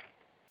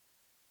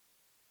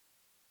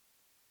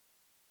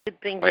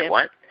 Good thing. Wait,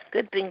 what?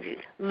 Good thing.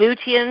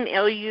 Lutein,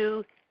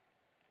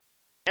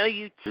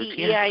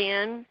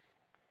 Lutein.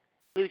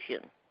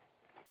 Lutein.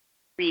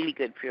 Really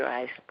good for your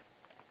eyes.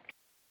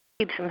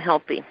 Keeps them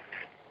healthy.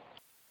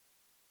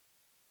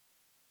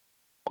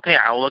 Okay,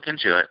 I'll look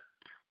into it.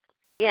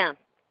 Yeah,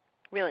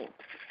 really.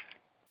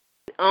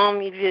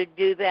 You should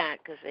do that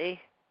because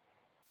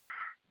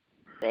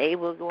they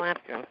will go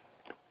after them.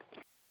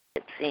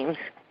 It seems.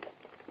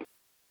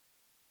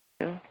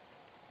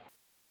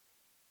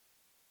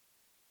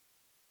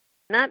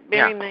 Not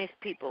very nice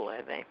people,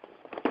 are they?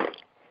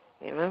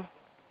 You know?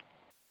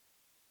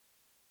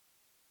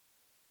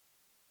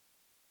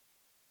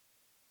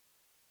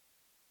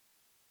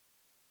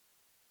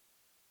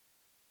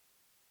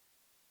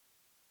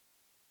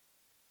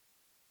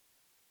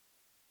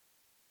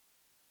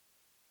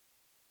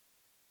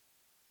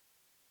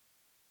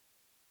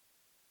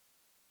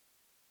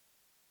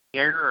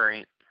 Yeah, you're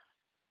right.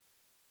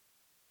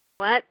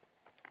 What?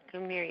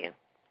 Come near you.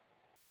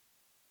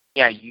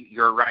 Yeah,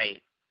 you're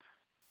right.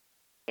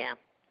 Yeah.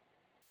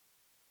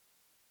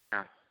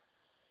 Yeah.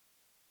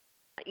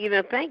 You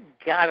know, thank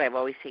God I've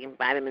always taken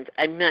vitamins.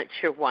 I'm not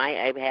sure why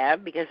I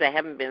have, because I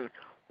haven't been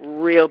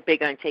real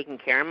big on taking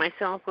care of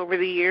myself over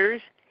the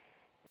years.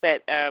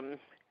 But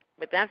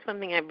that's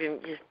something I've been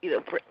just,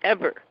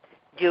 forever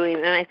doing,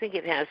 and I think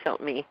it has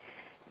helped me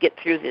get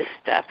through this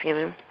stuff,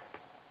 No.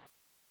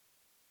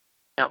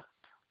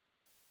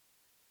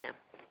 Yeah.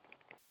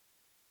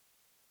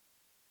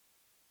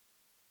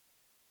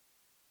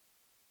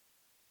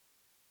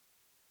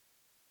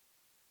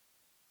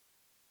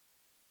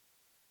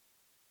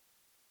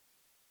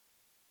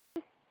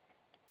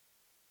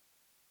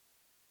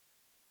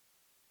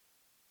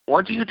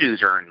 What do you do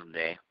during the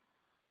day?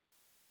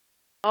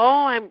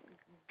 Oh,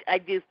 I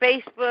do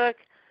Facebook.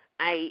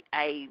 I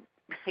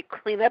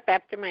clean up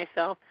after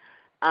myself.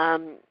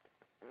 I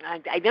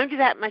don't do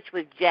that much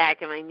with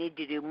Jack, and I need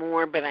to do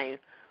more. But I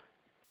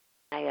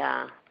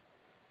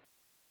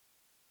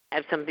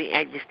have something.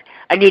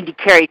 I need to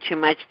carry too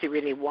much to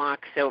really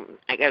walk, so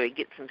I got to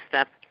get some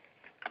stuff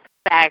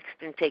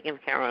faxed and taken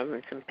care of,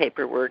 and some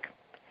paperwork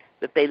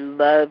that they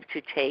love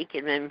to take.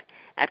 And then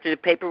after the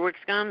paperwork's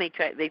gone, they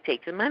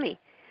take the money.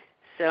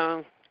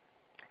 So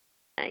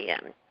I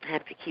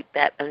have to keep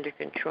that under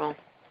control.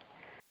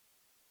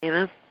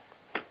 Yeah.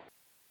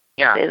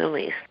 To say the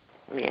least.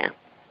 Yeah.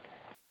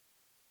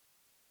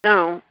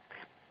 So,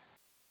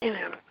 I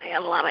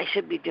got a lot I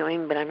should be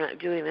doing, but I'm not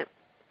doing it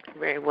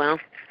very well.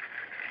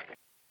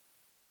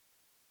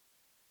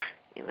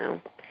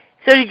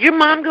 So did your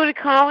mom go to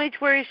college?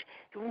 Where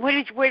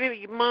did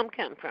your mom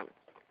come from?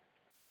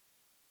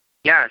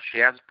 Yeah, she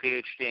has a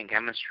PhD in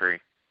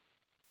chemistry.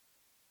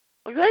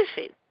 Where does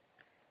she?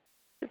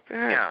 Good for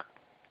her.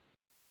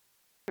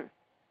 Yeah.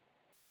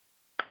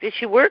 Did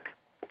she work?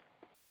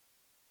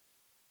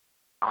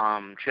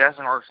 She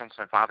hasn't worked since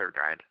my father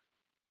died.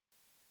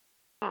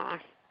 Aw.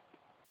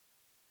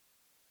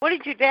 What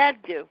did your dad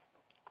do?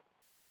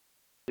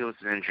 He was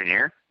an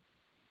engineer.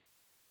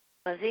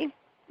 Was he?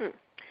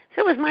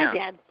 So was my Yeah.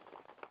 dad.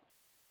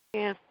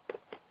 Yeah.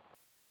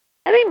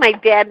 I think my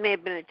dad may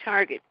have been a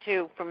target,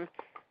 too, from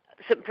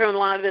a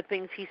lot of the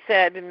things he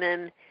said, and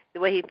then the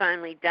way he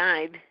finally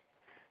died.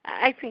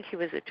 I think he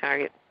was a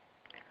target.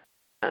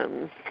 He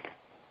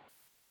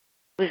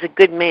was a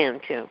good man,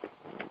 too.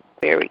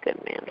 Very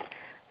good man.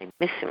 I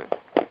miss him.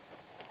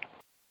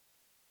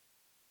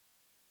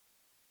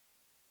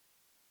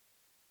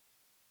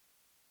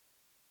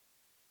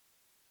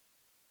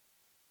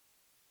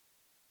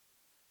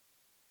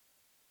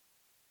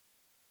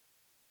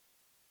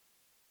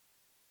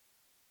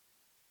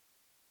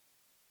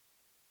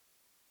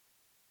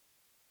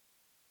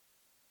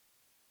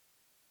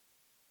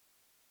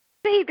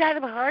 Did you say he died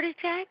of a heart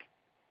attack?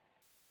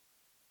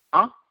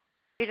 Huh?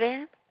 Your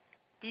dad?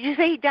 Did you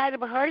say he died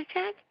of a heart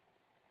attack?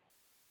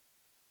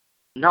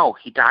 No,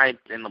 he died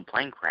in the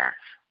plane crash.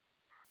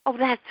 Oh,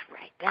 that's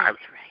right. That's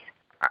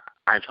right.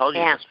 I told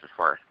you this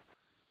before.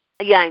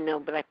 Yeah, I know,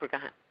 but I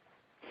forgot.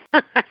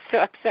 So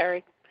I'm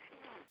sorry.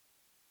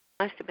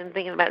 Must have been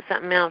thinking about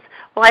something else.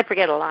 Well, I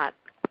forget a lot.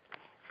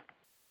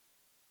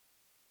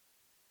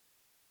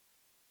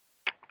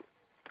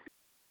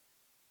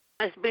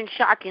 Must have been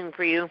shocking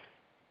for you.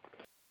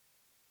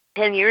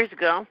 10 years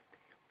ago.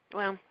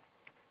 Well,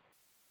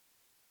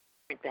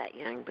 not that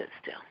young, but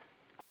still.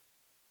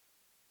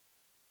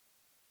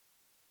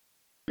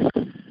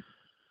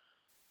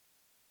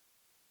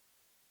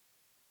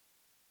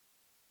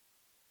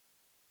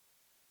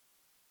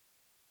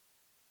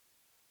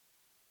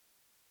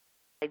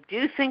 I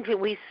do think that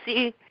we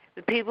see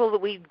the people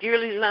that we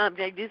dearly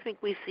loved. I do think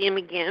we see them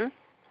again,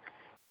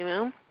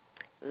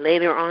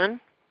 later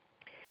on,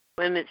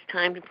 when it's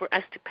time for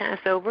us to pass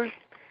over.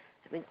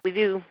 I think we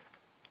do.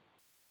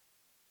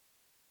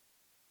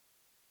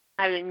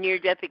 I had a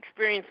near-death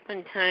experience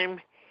one time,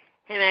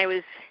 and I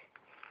was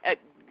this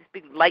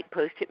big light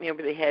post hit me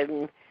over the head,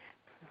 and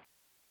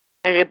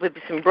I ended up with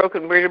some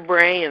broken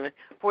vertebrae and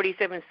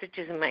 47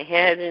 stitches in my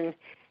head, and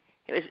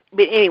it was.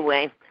 But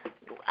anyway,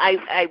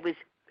 I was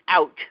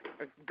out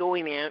or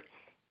going out,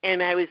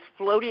 and I was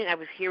floating. I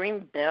was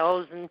hearing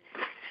bells and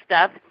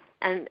stuff,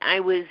 and I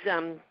was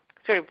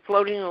sort of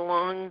floating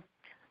along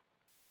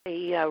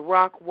a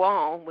rock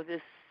wall with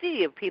a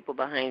sea of people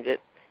behind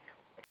it.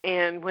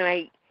 And when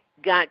I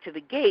got to the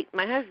gate,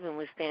 my husband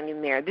was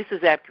standing there. This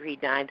was after he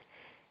died.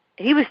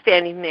 He was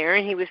standing there,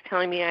 and he was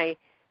telling me, I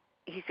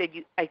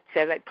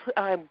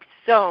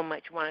so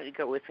much wanted to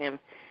go with him.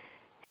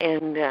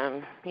 And,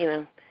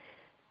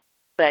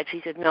 but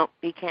he said, no,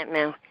 you can't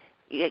now.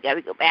 You got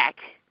to go back.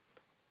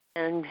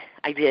 And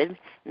I did.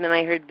 And then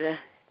I heard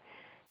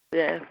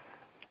the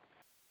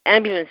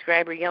ambulance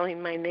driver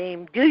yelling my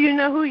name. Do you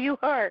know who you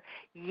are?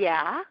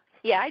 Yeah,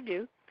 I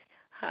do.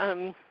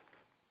 But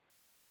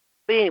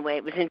anyway,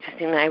 it was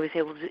interesting that I was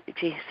able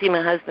to see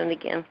my husband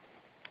again.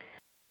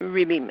 It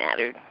really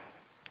mattered.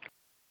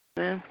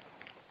 Well,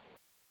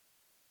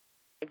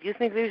 I do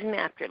think there's an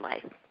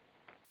afterlife.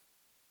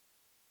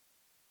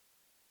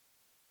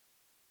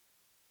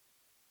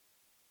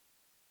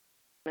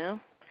 Well,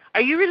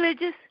 are you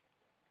religious?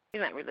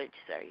 You're not religious,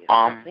 are you?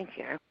 I don't think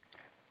you are.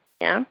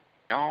 Yeah?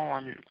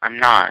 No, I'm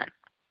not.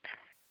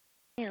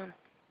 Yeah.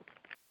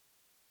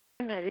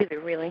 I'm not either,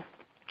 really.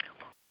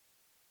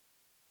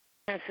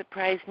 Kind of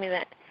surprised me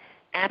that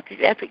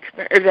after-death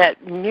experience, or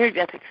that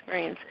near-death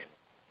experience.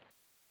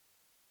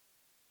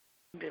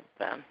 It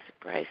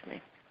surprised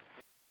me.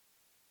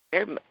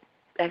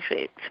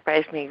 Actually, it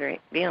surprised me a great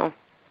deal.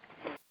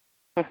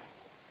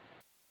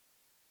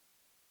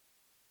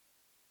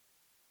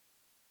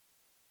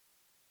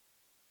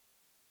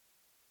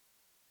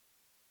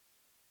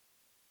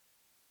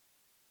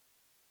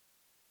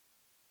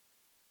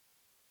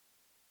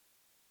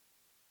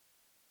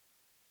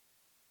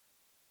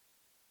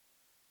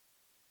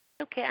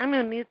 Okay, I'm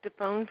going to mute the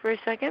phone for a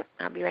second.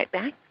 I'll be right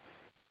back.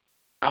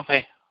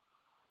 Okay.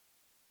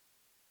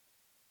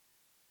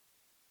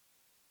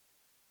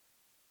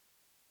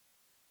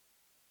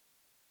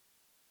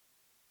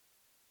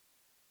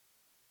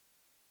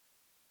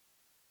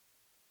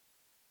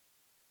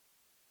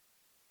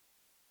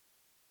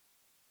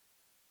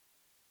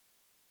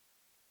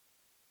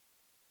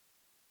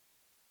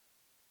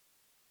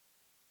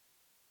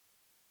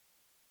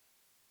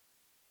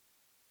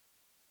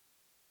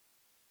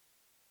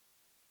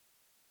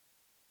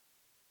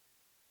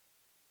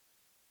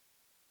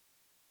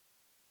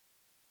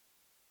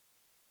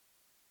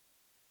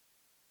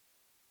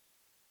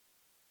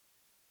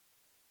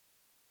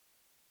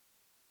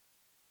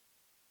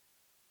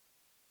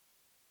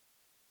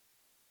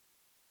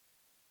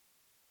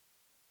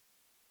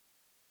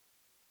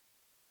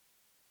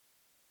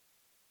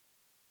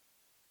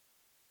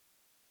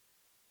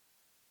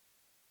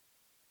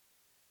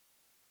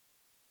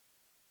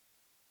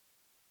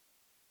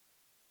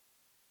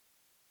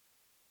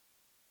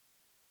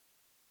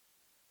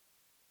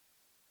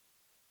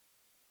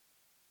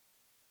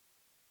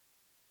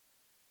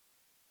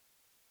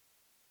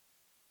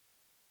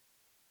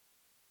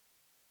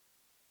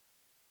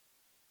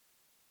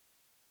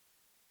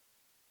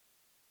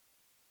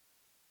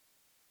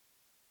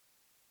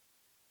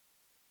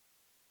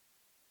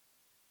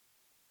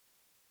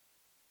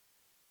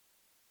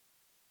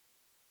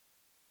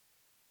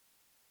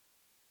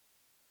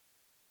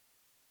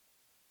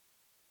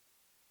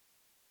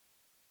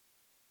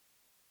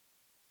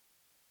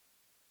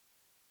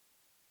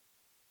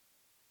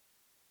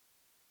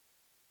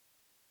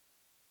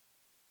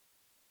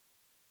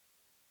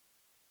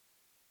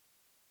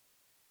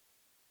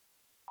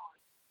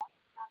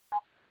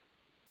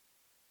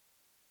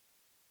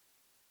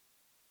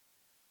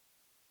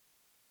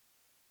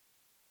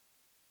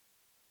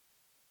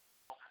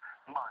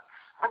 Months.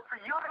 But for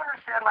you to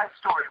understand my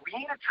story, we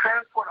need to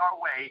transport our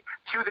way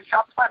to the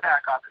Shopify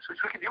back office, which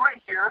we can do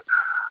right here.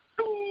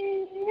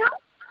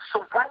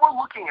 So what we're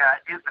looking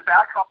at is the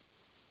back office.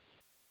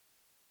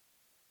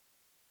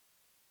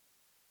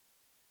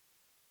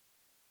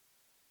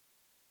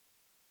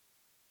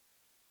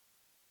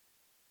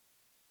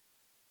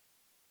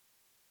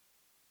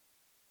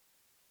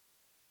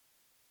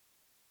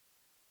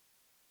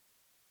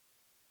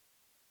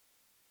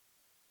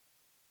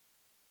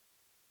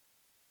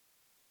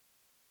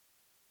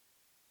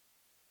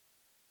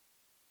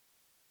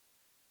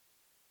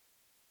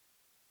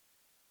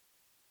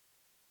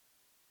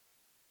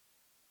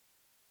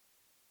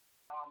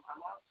 I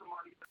lost some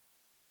money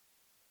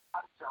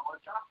on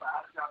Shopify.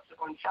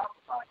 On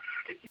Shopify.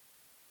 If you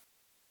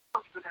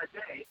look for that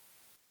day,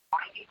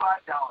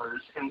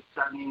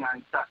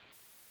 $95.79.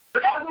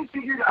 But as we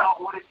figured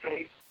out what it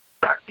takes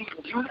to actually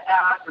do the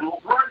ads and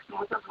what works and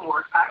what doesn't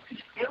work, I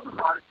actually scaled the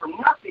product from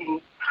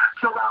nothing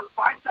to around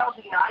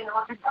 $5,900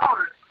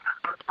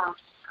 for the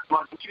first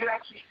month, which you can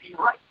actually see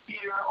right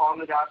here on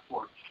the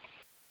dashboard.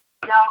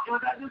 Now, it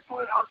was at this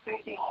point I was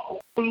thinking,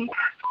 holy,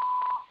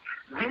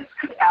 this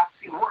could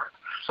actually work.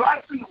 So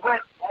I actually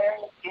went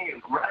all in,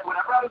 right?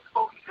 Whatever I was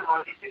focusing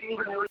on, it didn't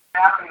even really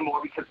matter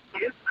anymore because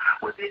this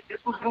was it.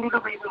 This was going to be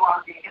the reason why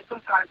I was going to get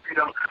some time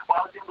freedom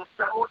while I was able to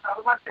spend more time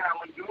with my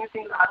family, doing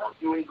things I love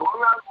doing, going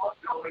around love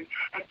going,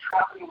 and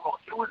traveling the world.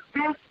 It was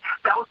this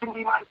that was going to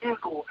be my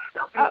vehicle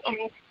that was going to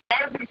change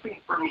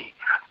everything for me.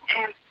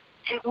 And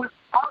it was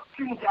ups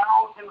and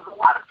downs. There was a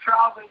lot of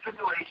trials and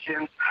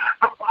tribulations.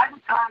 But by the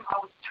time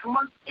I was 2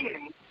 months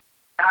in,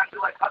 and I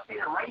could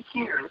update it right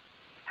here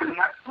to the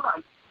next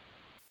month,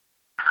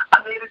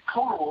 I made a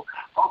total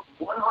of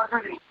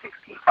 $165,000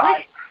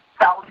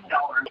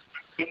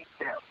 in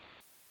sales.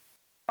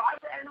 By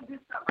the end of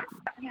December,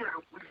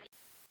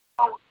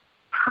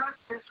 press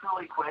this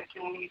really quick,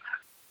 and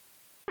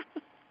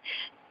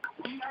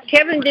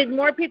Kevin, did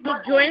more people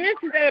join us?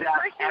 Is that a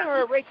person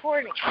or a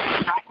recording?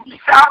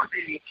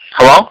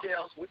 Hello?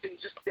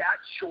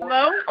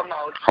 Hello?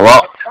 Hello?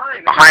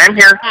 Hi, I'm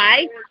here.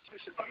 Hi.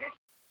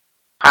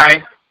 Hi.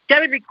 Is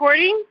that a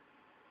recording?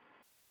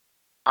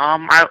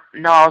 I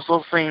was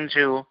listening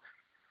to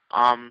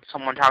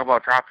someone talk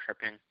about drop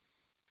shipping.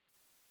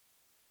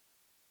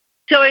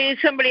 So is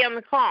somebody on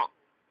the call?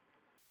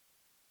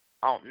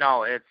 Oh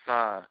no, it's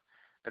a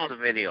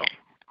video.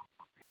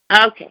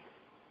 Okay.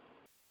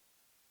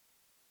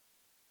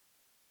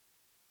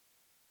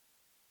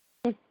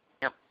 Yep.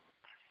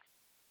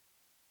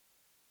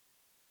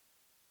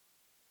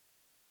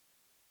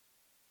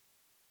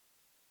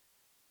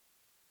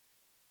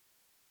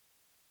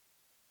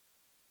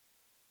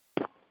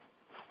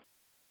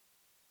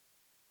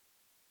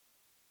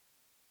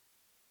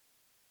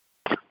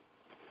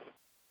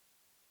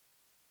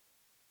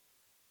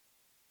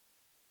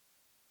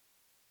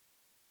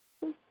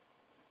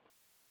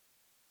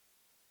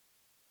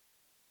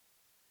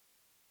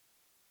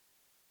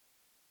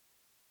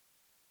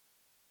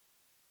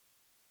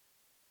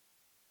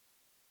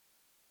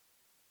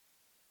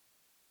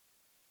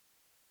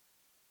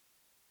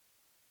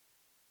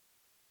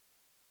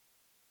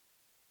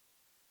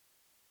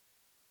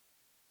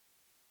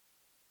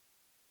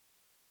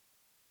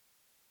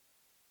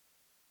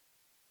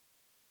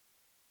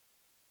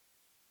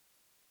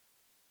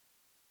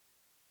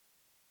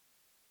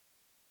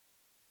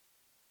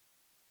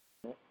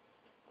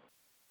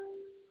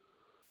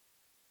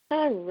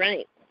 All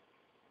right.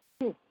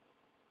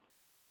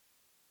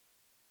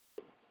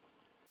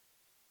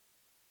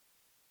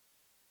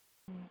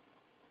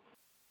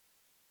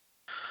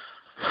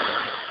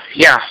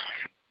 Yeah.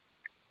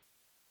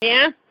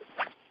 Yeah?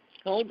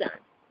 Hold on.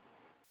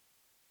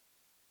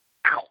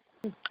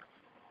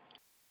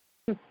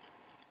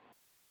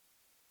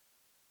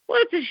 Well,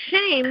 it's a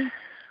shame.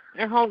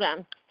 Or hold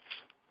on.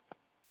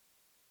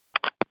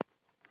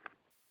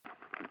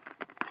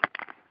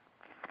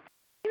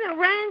 You know,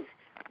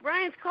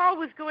 Ryan's call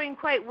was going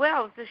quite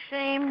well. It's a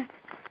shame.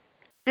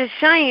 It's a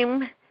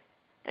shame.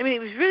 I mean, it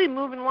was really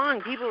moving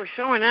along. People were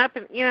showing up,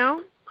 and it's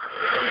a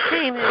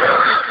shame that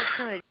it just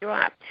kind of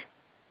dropped.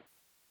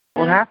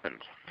 What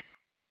happened?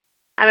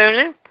 I don't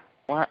know.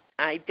 What?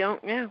 I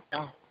don't know.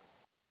 Oh.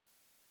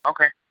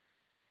 Okay.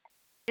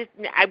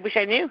 I wish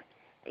I knew.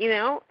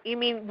 You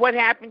mean what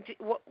happened?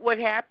 What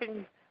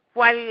happened?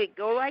 Why did it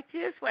go like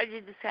this? Why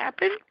did this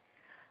happen?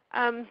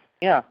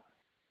 Yeah.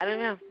 I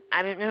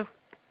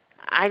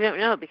don't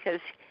know because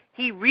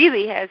he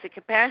really has the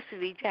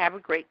capacity to have a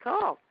great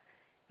call,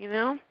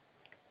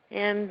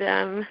 and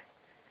I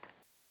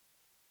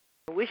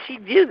wish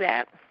he'd do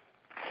that.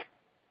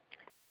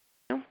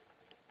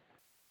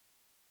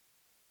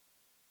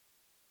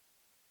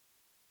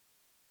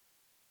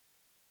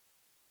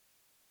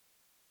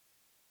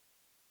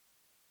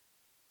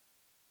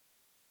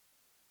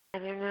 I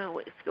don't know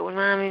what's going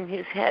on in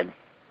his head.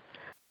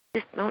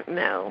 Just don't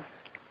know.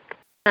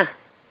 Huh.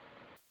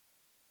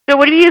 So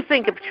what do you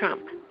think of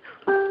Trump?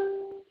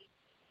 Well,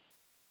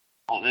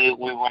 we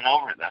went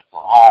over that a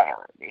lot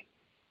already.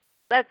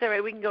 That's all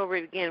right. We can go over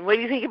it again. What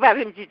do you think about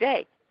him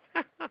today?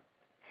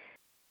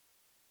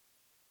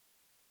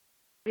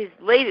 His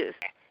latest.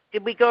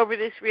 Did we go over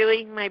this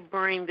really? My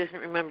brain doesn't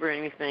remember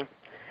anything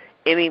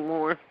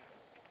anymore.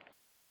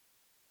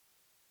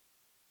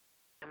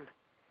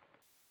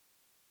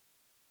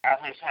 As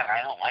I said,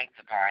 I don't like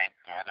the guy,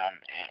 but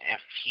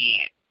if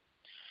he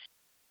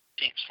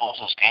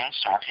exposes gang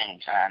stalking,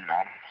 then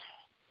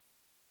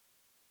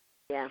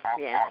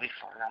I'll be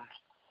for him.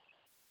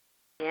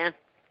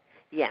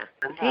 Yeah.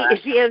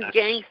 If he has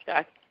gang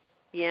stuff,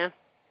 yeah,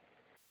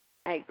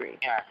 I agree.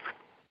 Yeah.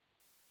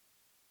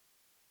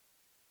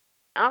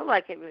 I'll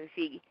like him if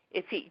he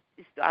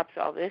stops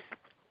all this.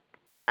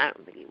 I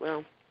don't think he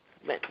will,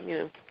 but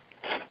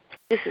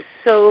this is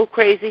so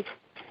crazy.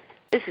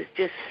 This is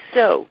just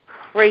so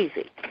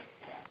crazy.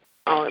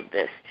 All of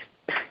this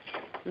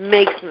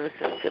makes no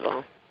sense at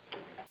all.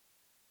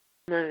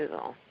 Not at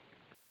all.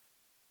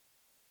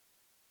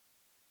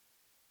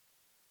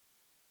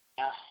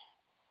 Yeah.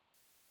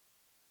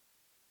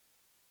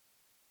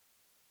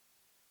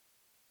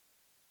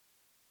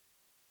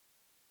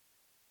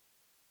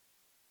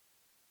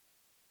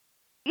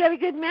 You have a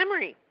good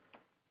memory.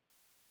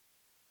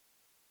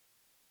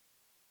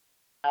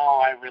 No,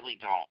 I really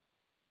don't.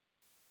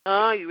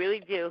 Oh, you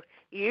really do.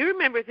 You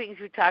remember things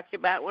we talked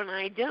about when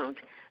I don't.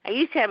 I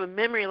used to have a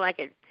memory like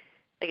a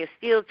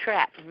steel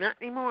trap. Not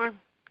anymore.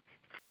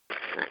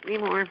 Not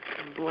anymore.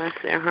 Bless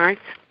their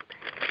hearts.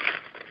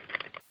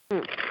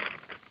 Okay.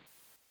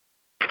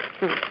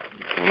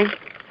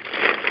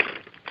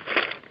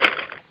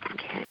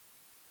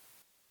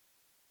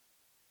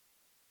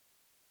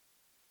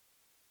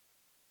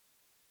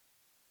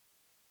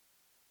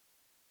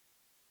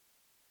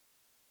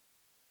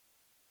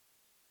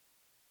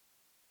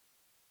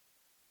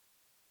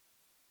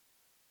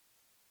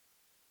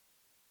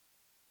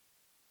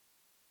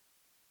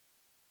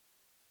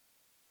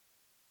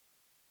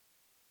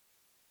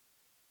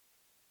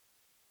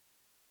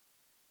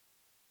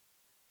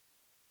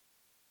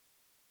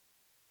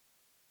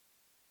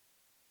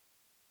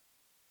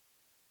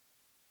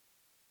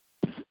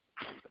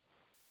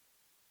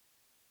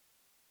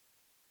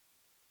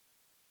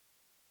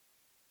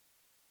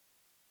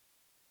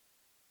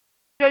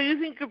 So you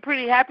think you're a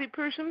pretty happy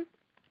person?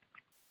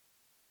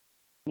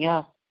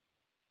 Yeah.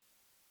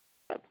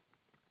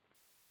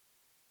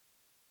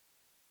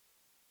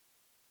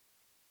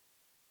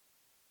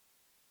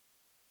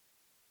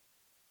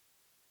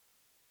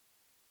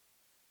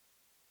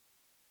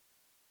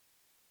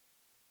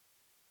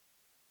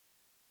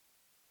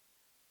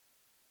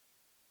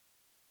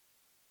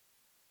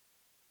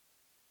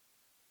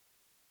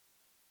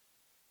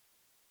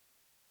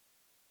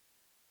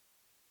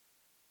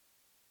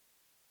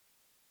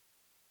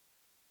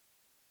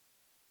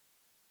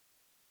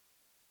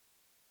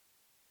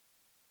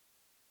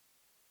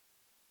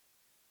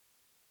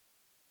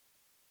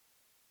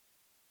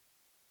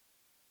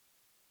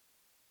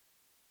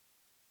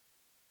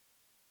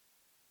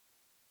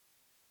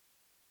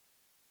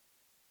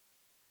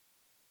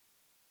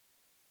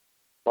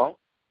 Well,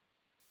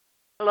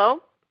 Hello?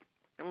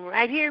 I'm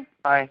right here.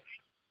 hi.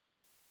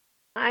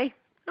 Hi.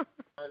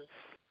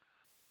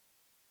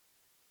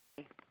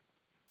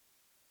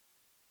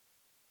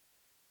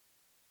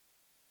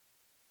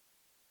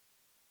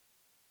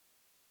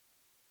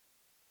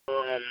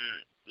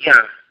 Yeah,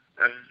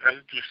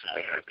 I'm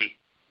decently happy.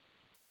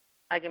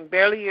 I can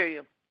barely hear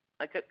you.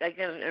 I can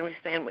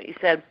understand what you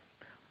said.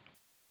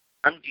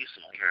 I'm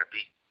decently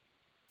happy.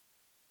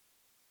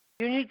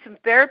 You need some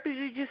therapy,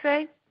 did you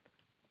say?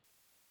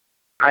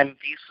 I'm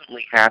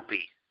decently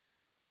happy.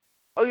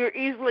 Oh, you're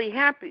easily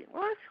happy.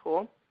 Well, that's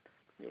cool.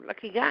 You're a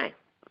lucky guy.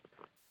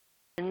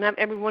 And not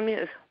everyone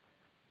is.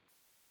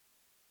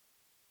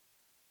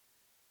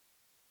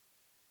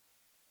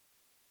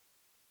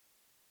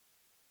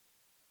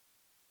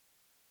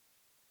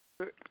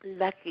 You're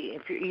lucky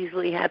if you're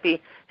easily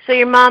happy. So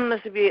your mom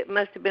must have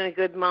been a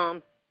good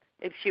mom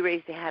if she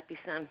raised a happy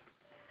son.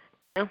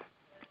 You know?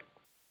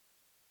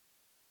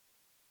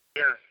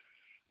 Yeah,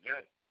 yeah.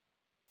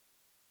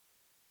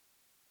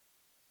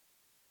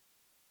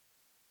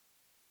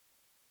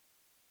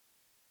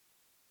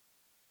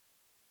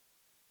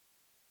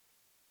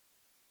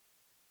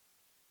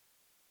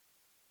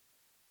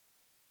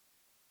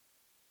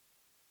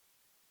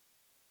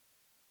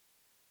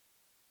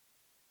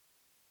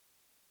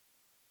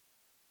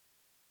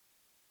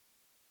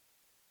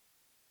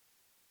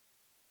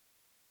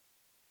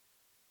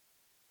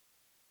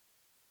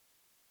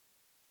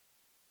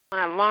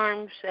 My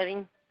alarm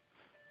setting.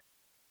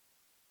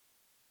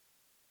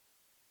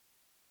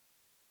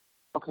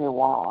 Okay,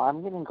 well,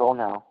 I'm gonna go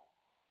now.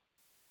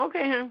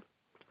 Okay, hon.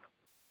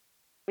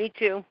 Me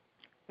too.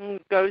 I'm gonna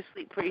go to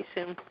sleep pretty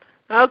soon.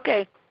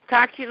 Okay.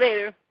 Talk to you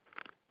later.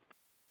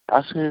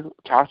 Talk to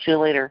you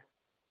later.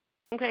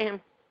 Okay,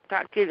 hon.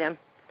 Talk to you then.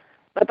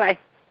 Bye-bye.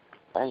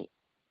 Bye.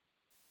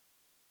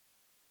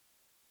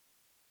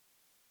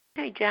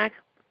 Hey, Jack.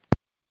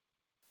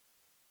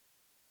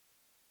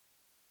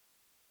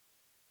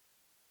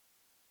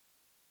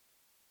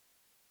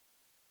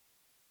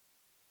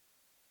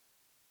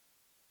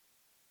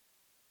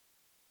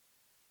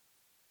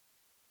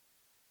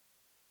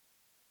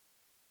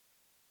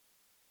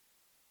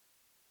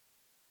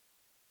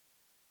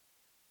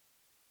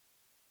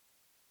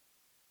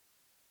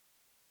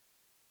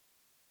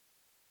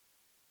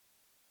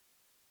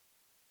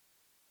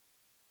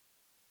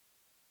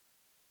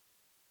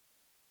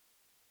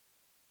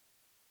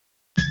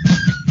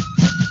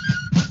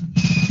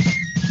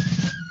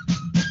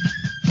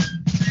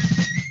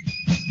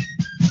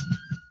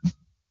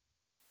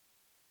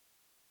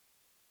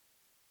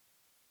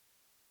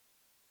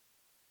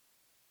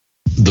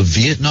 The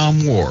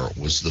Vietnam War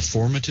was the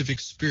formative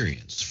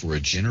experience for a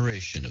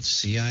generation of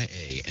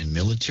CIA and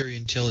military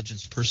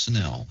intelligence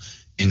personnel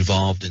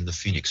involved in the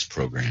Phoenix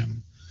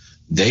program.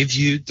 They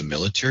viewed the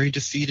military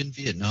defeat in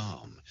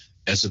Vietnam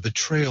as a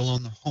betrayal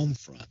on the home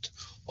front,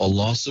 a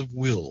loss of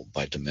will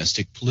by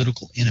domestic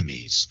political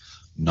enemies,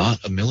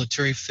 not a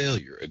military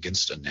failure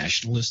against a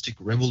nationalistic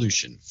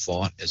revolution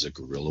fought as a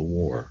guerrilla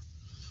war.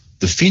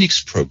 The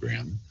Phoenix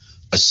program,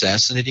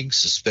 assassinating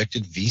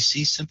suspected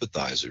VC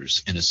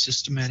sympathizers in a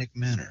systematic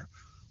manner,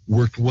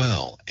 worked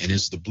well and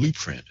is the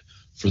blueprint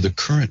for the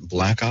current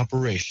black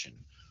operation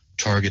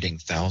targeting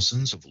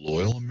thousands of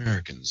loyal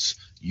Americans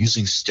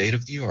using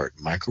state-of-the-art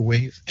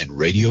microwave and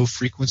radio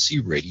frequency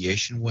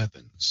radiation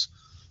weapons.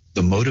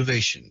 The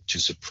motivation to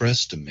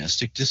suppress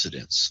domestic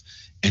dissidents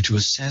and to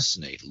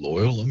assassinate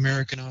loyal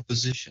American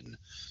opposition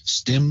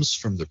stems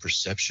from the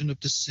perception of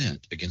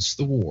dissent against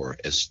the war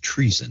as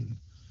treason.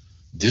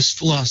 This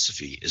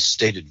philosophy is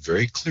stated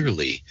very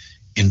clearly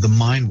in the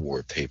Mind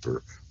War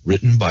paper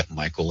written by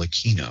Michael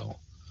Aquino.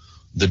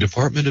 The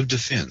Department of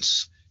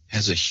Defense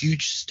has a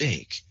huge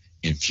stake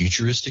in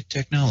futuristic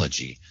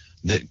technology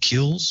that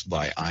kills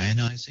by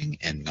ionizing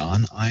and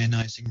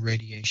non-ionizing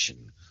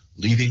radiation,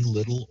 leaving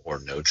little or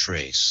no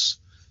trace.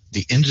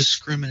 The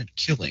indiscriminate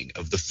killing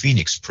of the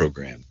Phoenix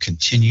program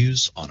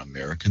continues on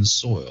American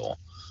soil.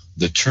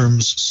 The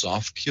terms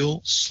soft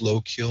kill, slow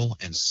kill,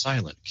 and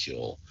silent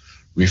kill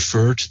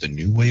refer to the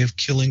new way of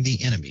killing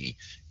the enemy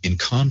in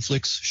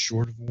conflicts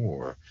short of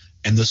war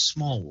and the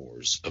small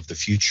wars of the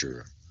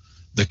future.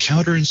 The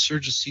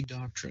counterinsurgency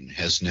doctrine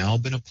has now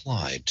been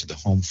applied to the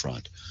home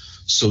front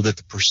so that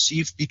the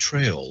perceived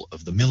betrayal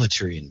of the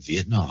military in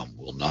Vietnam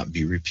will not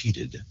be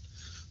repeated.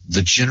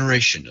 The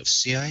generation of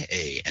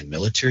CIA and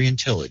military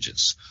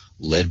intelligence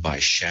led by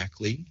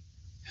Shackley,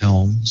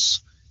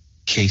 Helms,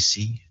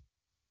 Casey,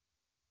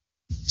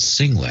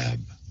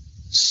 Singlab,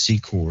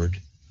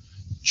 Secord,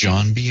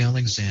 John B.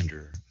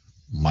 Alexander,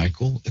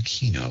 Michael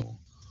Aquino,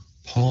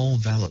 Paul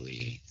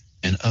Vallely,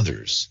 and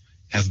others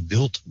have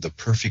built the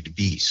perfect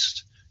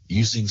beast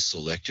using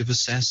selective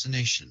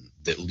assassination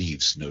that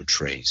leaves no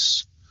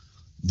trace.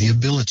 The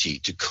ability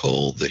to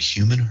cull the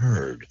human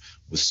herd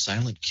with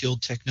silent kill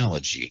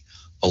technology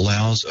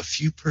allows a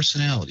few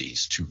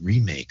personalities to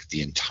remake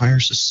the entire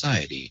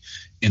society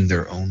in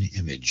their own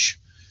image.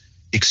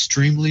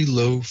 Extremely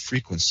low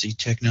frequency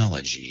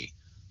technology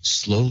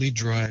slowly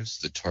drives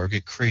the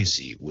target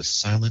crazy with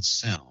silent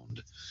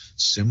sound,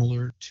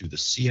 similar to the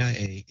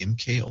CIA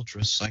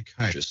MKUltra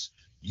psychiatrist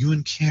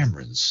Ewan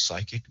Cameron's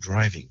psychic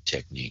driving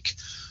technique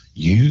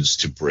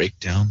used to break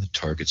down the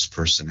target's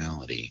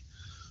personality.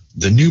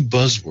 The new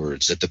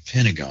buzzwords at the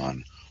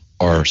Pentagon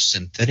are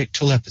synthetic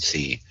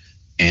telepathy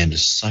and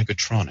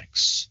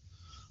psychotronics.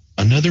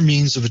 Another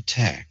means of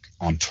attack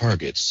on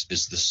targets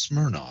is the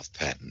Smirnov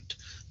patent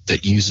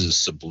that uses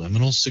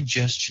subliminal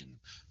suggestion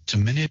to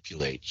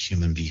manipulate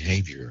human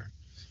behavior.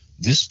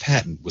 This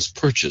patent was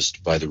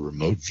purchased by the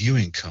remote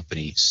viewing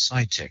company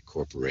SciTech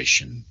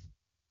Corporation.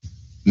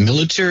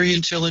 Military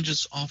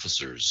intelligence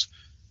officers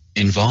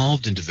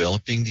involved in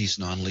developing these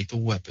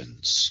non-lethal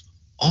weapons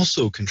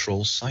also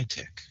control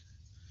SciTech.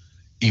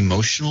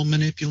 Emotional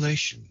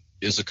manipulation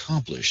is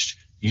accomplished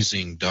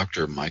using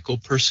Dr. Michael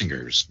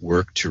Persinger's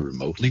work to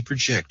remotely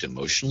project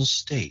emotional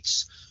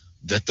states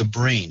that the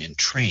brain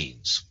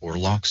entrains or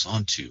locks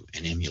onto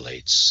and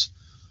emulates.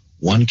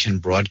 One can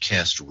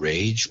broadcast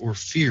rage or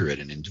fear at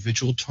an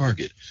individual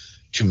target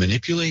to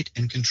manipulate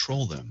and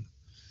control them.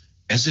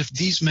 As if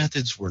these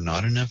methods were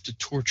not enough to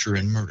torture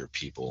and murder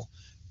people,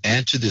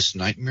 add to this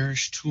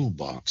nightmarish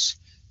toolbox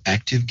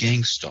active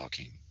gang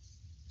stalking.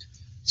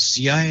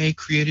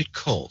 CIA-created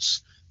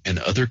cults and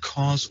other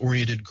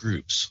cause-oriented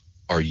groups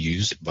are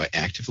used by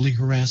actively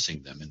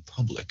harassing them in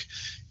public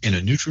in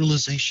a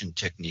neutralization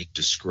technique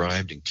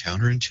described in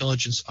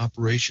counterintelligence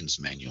operations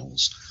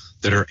manuals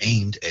that are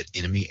aimed at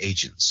enemy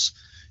agents.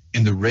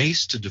 In the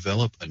race to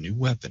develop a new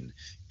weapon,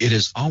 it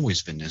has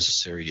always been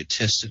necessary to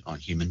test it on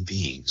human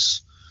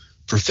beings.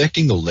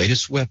 Perfecting the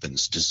latest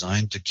weapons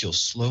designed to kill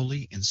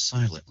slowly and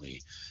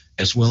silently,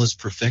 as well as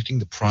perfecting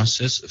the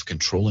process of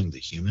controlling the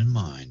human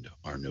mind,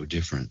 are no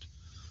different.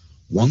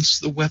 Once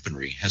the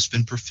weaponry has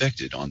been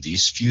perfected on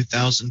these few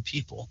thousand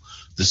people,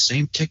 the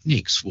same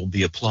techniques will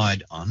be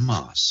applied en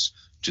masse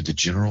to the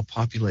general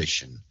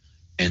population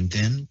and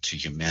then to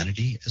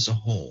humanity as a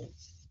whole.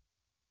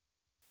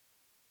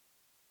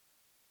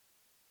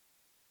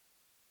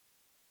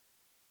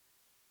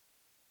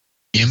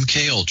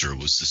 MKUltra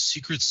was the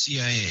secret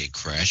CIA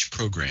crash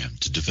program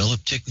to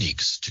develop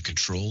techniques to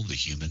control the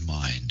human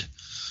mind.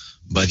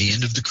 By the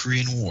end of the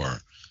Korean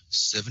War,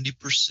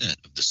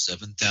 70% of the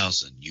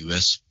 7,000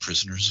 U.S.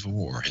 prisoners of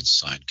war had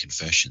signed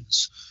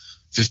confessions.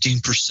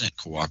 15%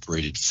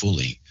 cooperated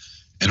fully,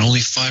 and only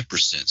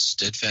 5%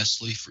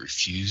 steadfastly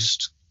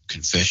refused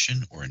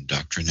confession or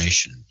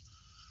indoctrination.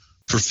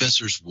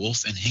 Professors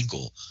Wolf and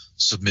Hinkle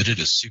submitted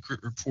a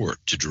secret report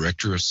to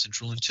Director of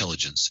Central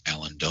Intelligence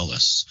Alan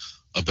Dulles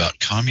about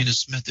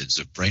communist methods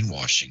of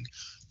brainwashing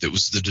that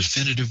was the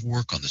definitive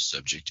work on the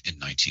subject in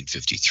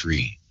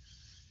 1953.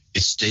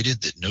 It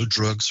stated that no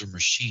drugs or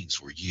machines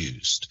were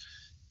used.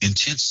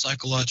 Intense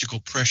psychological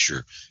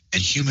pressure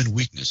and human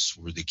weakness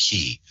were the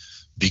key,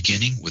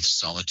 beginning with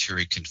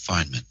solitary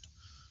confinement.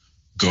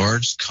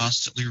 Guards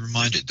constantly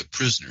reminded the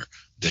prisoner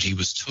that he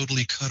was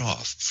totally cut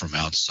off from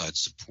outside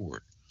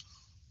support,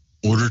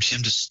 ordered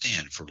him to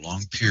stand for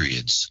long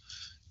periods,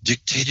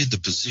 dictated the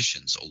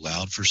positions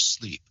allowed for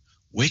sleep,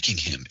 waking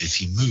him if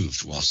he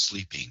moved while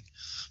sleeping,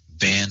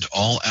 banned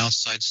all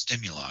outside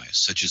stimuli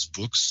such as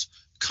books,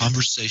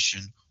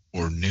 conversation,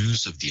 or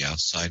news of the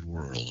outside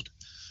world.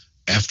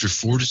 After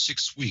 4 to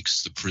 6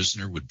 weeks, the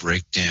prisoner would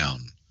break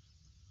down.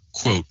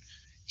 Quote,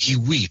 "He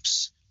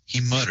weeps,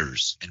 he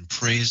mutters, and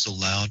prays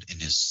aloud in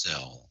his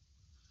cell."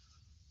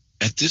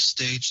 At this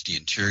stage, the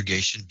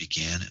interrogation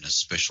began in a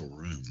special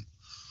room.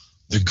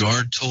 The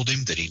guard told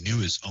him that he knew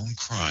his own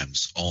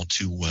crimes all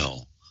too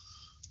well.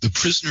 The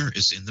prisoner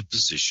is in the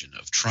position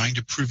of trying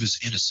to prove his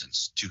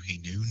innocence to he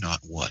knew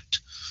not what.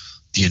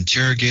 The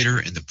interrogator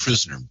and the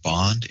prisoner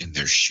bond in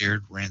their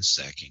shared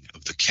ransacking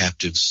of the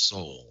captive's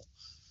soul.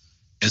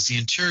 As the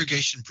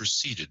interrogation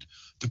proceeded,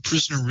 the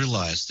prisoner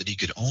realized that he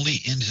could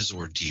only end his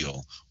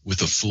ordeal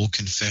with a full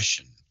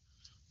confession.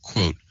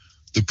 Quote,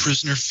 "The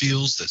prisoner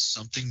feels that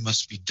something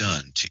must be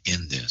done to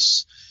end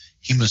this.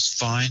 He must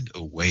find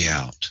a way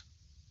out."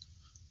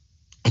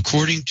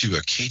 According to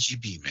a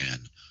KGB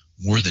man,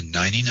 more than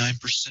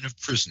 99% of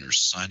prisoners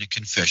sign a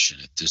confession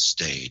at this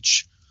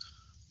stage.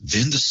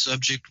 Then the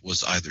subject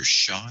was either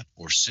shot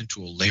or sent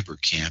to a labor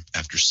camp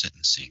after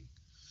sentencing.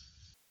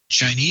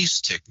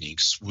 Chinese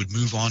techniques would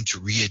move on to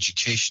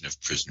re-education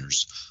of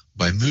prisoners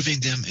by moving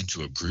them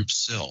into a group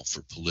cell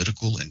for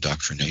political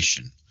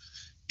indoctrination,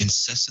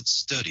 incessant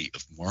study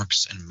of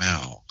Marx and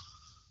Mao,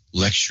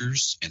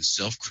 lectures and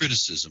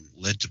self-criticism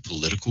led to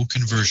political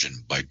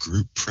conversion by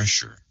group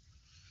pressure.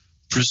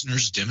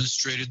 Prisoners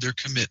demonstrated their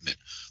commitment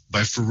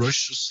by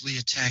ferociously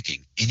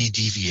attacking any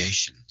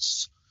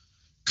deviations.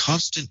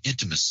 Constant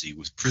intimacy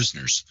with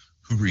prisoners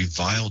who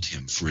reviled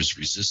him for his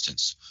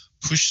resistance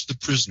pushed the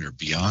prisoner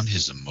beyond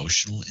his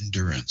emotional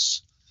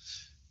endurance.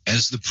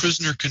 As the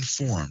prisoner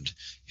conformed,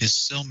 his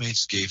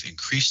cellmates gave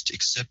increased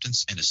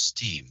acceptance and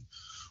esteem,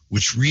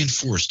 which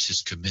reinforced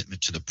his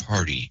commitment to the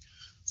party,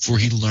 for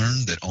he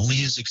learned that only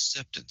his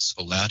acceptance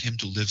allowed him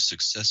to live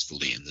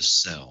successfully in the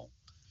cell.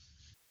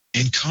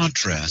 In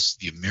contrast,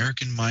 the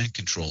American mind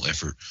control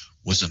effort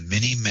was a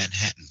mini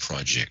Manhattan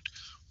Project,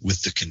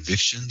 with the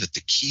conviction that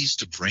the keys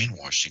to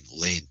brainwashing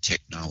lay in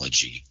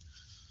technology.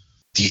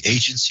 The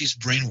agency's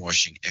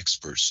brainwashing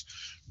experts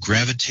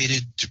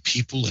gravitated to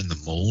people in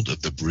the mold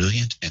of the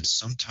brilliant and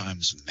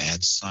sometimes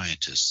mad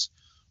scientists,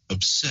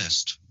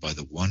 obsessed by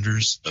the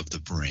wonders of the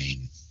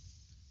brain.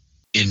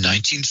 In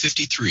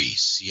 1953,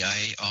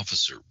 CIA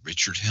officer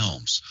Richard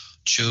Helms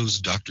chose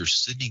Dr.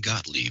 Sidney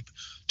Gottlieb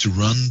to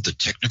run the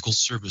technical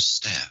service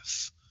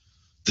staff.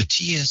 The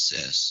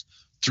TSS,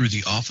 through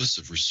the Office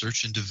of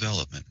Research and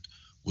Development,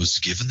 was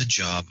given the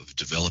job of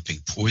developing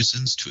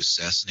poisons to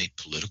assassinate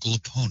political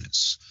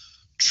opponents,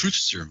 truth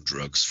serum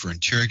drugs for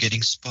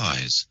interrogating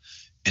spies,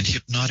 and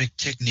hypnotic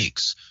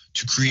techniques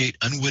to create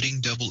unwitting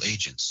double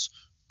agents,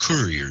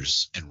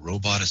 couriers, and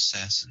robot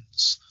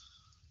assassins.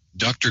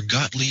 Dr.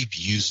 Gottlieb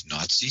used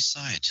Nazi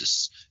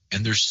scientists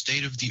and their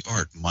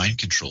state-of-the-art mind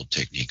control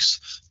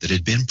techniques that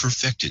had been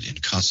perfected in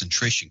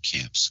concentration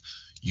camps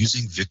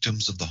using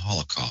victims of the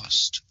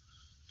Holocaust.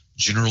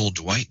 General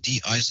Dwight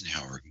D.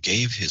 Eisenhower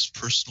gave his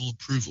personal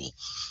approval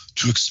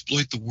to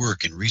exploit the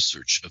work and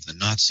research of the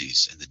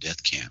Nazis in the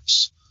death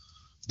camps.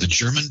 The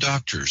German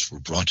doctors were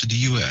brought to the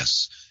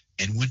U.S.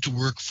 and went to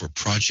work for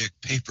Project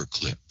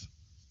Paperclip.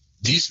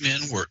 These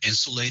men were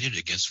insulated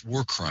against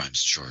war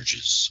crimes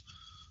charges.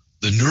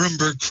 The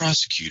Nuremberg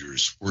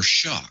prosecutors were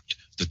shocked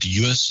that the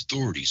U.S.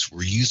 authorities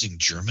were using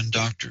German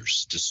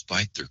doctors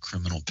despite their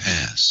criminal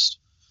past.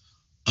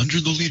 Under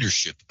the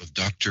leadership of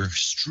Dr.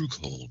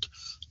 Struckhold,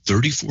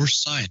 34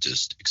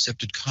 scientists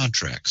accepted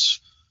contracts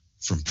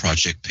from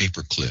Project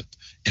Paperclip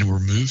and were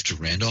moved to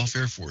Randolph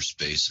Air Force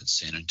Base in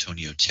San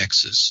Antonio,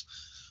 Texas.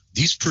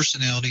 These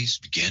personalities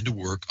began to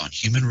work on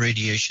human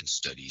radiation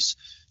studies,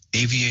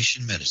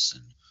 aviation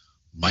medicine,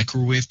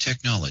 microwave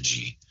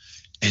technology,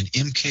 and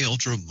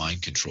MK-Ultra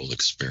mind control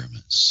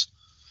experiments.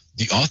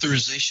 The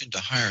authorization to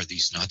hire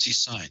these Nazi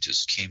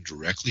scientists came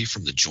directly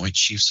from the Joint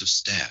Chiefs of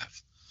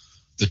Staff.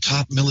 The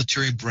top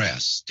military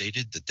brass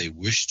stated that they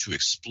wished to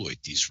exploit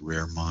these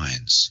rare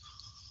minds.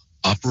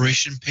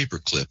 Operation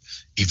Paperclip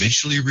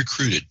eventually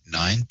recruited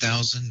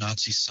 9,000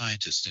 Nazi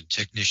scientists and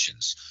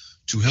technicians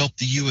to help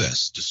the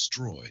U.S.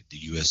 destroy the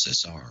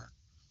USSR.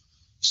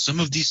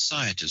 Some of these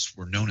scientists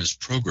were known as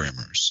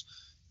programmers,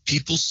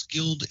 people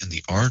skilled in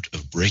the art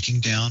of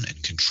breaking down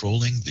and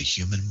controlling the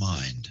human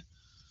mind.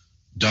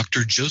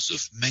 Dr.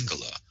 Joseph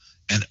Mengele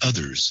and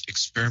others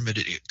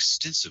experimented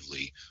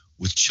extensively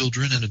with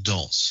children and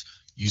adults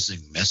using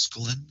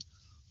mescaline,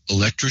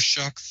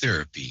 electroshock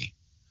therapy,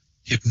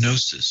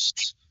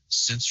 hypnosis,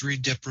 sensory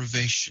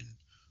deprivation,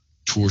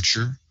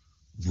 torture,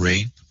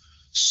 rape,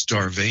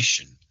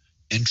 starvation,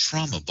 and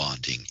trauma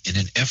bonding in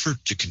an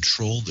effort to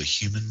control the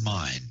human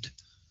mind.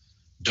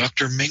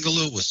 Dr.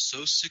 Mengele was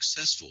so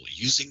successful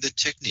using the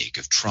technique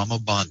of trauma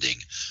bonding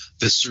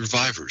that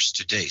survivors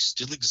today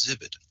still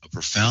exhibit a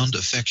profound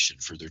affection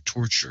for their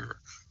torturer,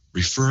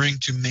 referring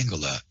to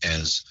Mengele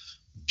as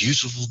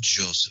Beautiful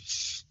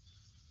Joseph.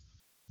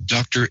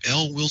 Dr.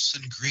 L.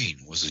 Wilson Green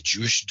was a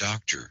Jewish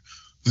doctor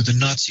who the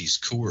Nazis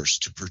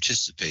coerced to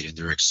participate in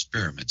their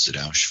experiments at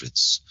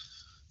Auschwitz.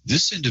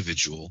 This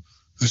individual,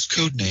 whose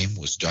code name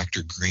was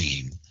Dr.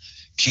 Green,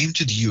 came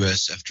to the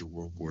U.S. after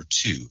World War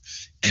II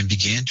and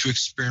began to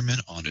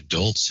experiment on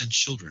adults and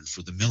children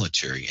for the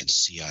military and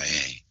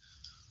CIA.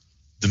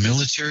 The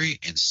military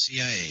and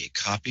CIA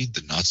copied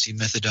the Nazi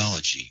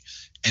methodology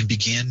and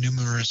began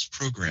numerous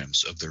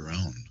programs of their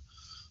own.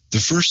 The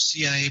first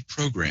CIA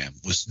program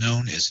was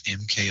known as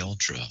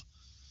MK-Ultra.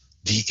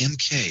 The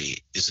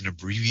MK is an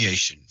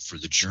abbreviation for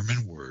the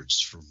German words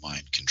for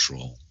mind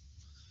control.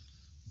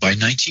 By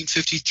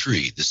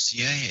 1953, the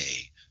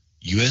CIA,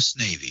 U.S.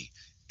 Navy,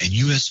 and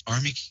U.S.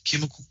 Army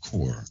Chemical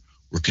Corps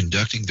were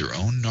conducting their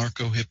own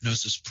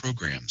narco-hypnosis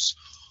programs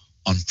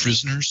on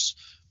prisoners,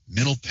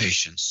 mental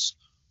patients,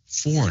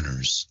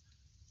 foreigners,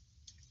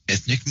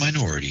 ethnic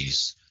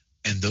minorities,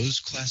 and those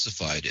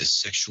classified as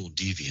sexual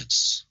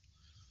deviants.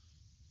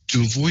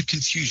 To avoid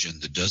confusion,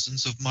 the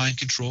dozens of mind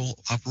control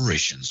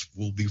operations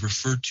will be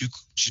referred to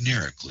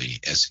generically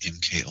as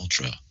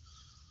MK-Ultra.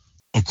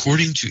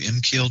 According to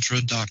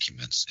MK-Ultra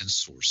documents and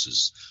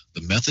sources,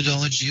 the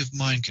methodology of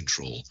mind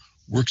control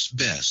works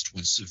best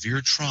when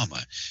severe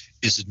trauma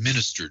is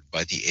administered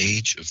by the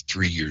age of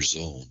 3 years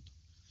old.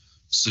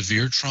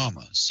 Severe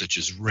trauma, such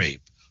as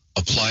rape,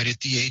 applied at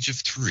the age of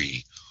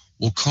 3,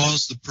 will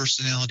cause the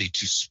personality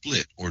to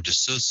split or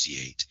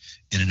dissociate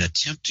in an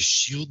attempt to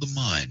shield the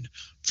mind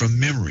from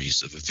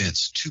memories of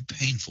events too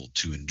painful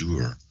to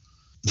endure.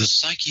 The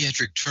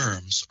psychiatric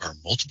terms are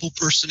multiple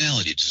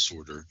personality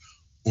disorder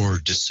or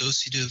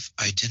dissociative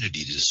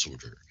identity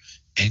disorder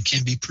and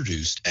can be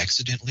produced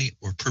accidentally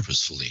or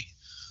purposefully.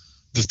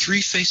 The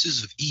Three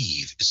Faces of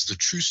Eve is the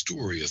true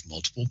story of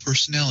multiple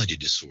personality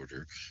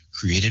disorder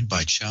created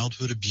by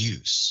childhood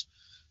abuse.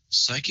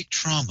 Psychic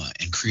trauma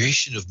and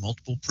creation of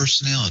multiple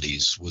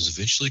personalities was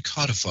eventually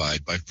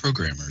codified by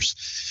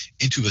programmers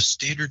into a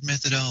standard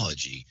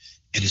methodology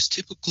and is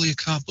typically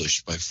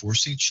accomplished by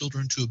forcing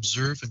children to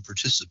observe and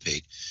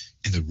participate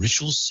in the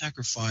ritual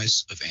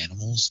sacrifice of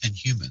animals and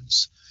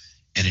humans,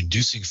 and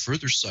inducing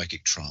further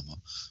psychic trauma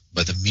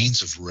by the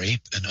means of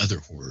rape and other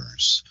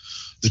horrors.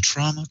 The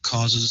trauma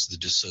causes the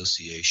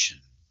dissociation.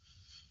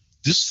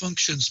 This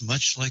functions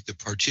much like the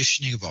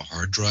partitioning of a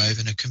hard drive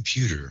in a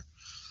computer.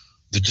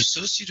 The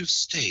dissociative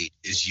state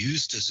is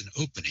used as an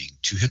opening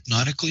to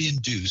hypnotically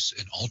induce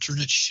an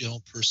alternate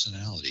shell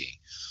personality.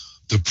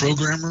 The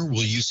programmer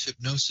will use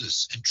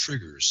hypnosis and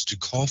triggers to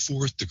call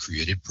forth the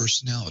created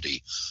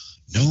personality,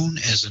 known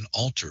as an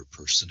alter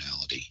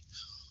personality.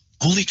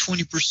 Only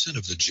 20%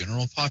 of the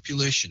general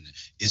population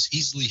is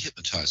easily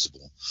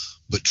hypnotizable,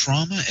 but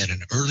trauma at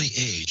an early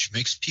age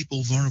makes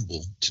people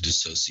vulnerable to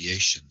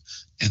dissociation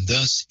and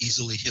thus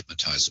easily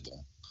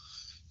hypnotizable.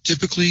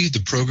 Typically,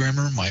 the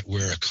programmer might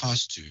wear a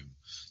costume,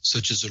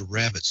 such as a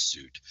rabbit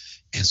suit,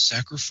 and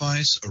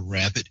sacrifice a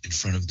rabbit in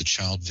front of the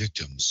child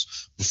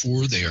victims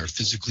before they are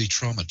physically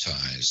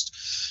traumatized.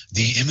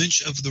 The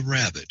image of the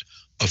rabbit,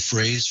 a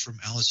phrase from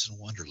Alice in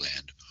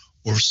Wonderland,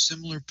 or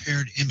similar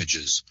paired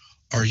images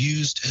are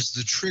used as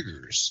the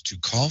triggers to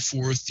call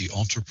forth the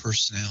alter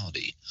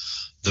personality.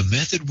 The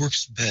method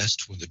works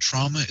best when the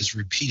trauma is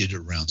repeated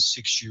around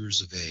 6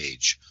 years of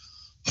age.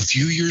 A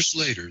few years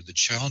later, the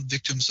child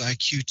victim's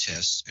IQ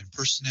tests and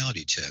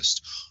personality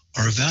test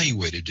are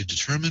evaluated to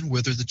determine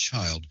whether the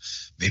child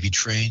may be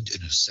trained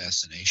in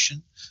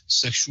assassination,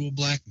 sexual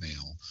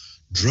blackmail,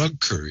 drug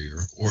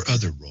courier, or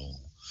other role.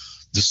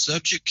 The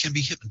subject can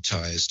be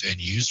hypnotized and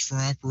used for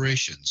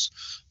operations,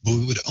 but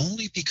would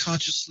only be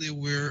consciously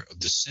aware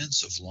of the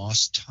sense of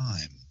lost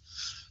time.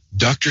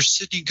 Dr.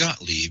 Sidney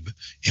Gottlieb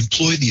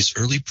employed these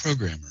early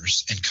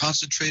programmers and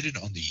concentrated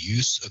on the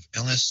use of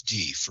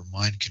LSD for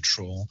mind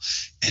control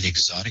and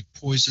exotic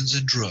poisons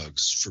and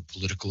drugs for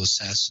political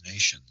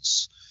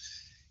assassinations.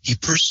 He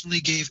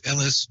personally gave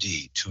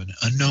LSD to an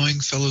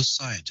unknowing fellow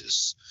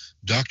scientist,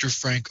 Dr.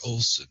 Frank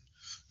Olson,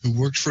 who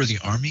worked for the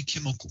Army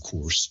Chemical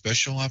Corps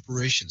Special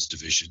Operations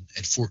Division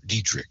at Fort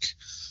Detrick.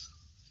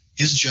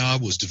 His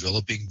job was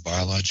developing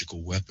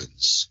biological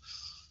weapons.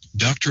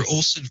 Dr.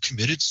 Olson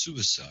committed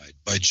suicide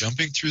by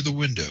jumping through the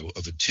window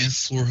of a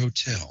 10th floor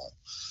hotel.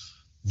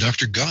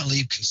 Dr.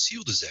 Gottlieb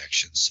concealed his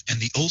actions, and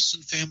the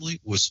Olson family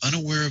was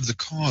unaware of the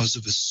cause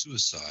of his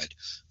suicide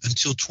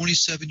until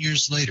 27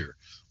 years later,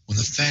 when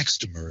the facts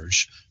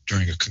emerged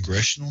during a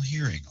congressional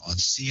hearing on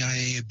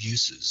CIA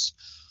abuses.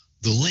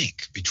 The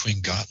link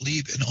between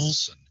Gottlieb and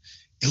Olson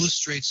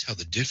illustrates how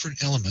the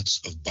different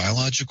elements of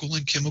biological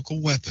and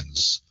chemical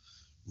weapons,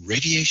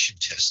 radiation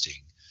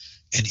testing,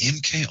 and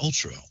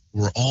MK-Ultra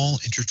were all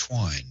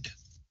intertwined.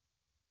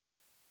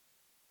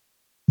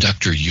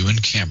 Dr. Ewan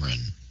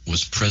Cameron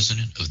was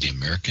president of the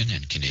American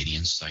and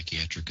Canadian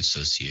Psychiatric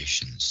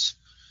Associations.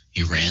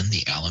 He ran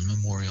the Allen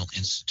Memorial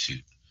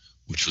Institute,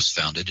 which was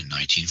founded in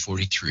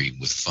 1943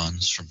 with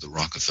funds from the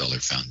Rockefeller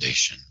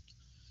Foundation.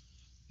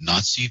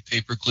 Nazi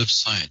paperclip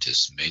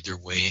scientists made their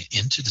way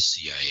into the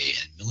CIA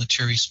and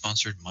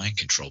military-sponsored mind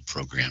control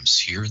programs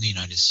here in the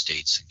United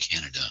States and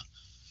Canada.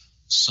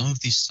 Some of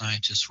these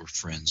scientists were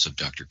friends of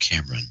Dr.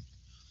 Cameron.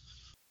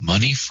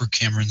 Money for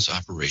Cameron's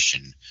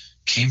operation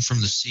came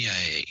from the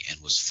CIA and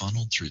was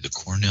funneled through the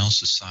Cornell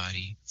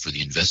Society for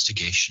the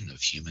Investigation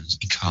of Human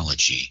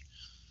Ecology.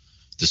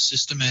 The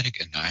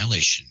systematic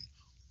annihilation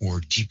or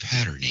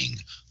depatterning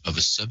of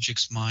a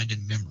subject's mind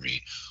and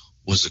memory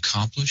was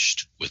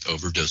accomplished with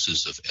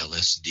overdoses of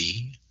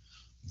LSD,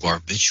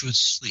 barbiturate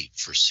sleep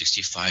for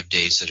 65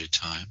 days at a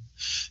time,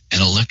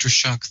 and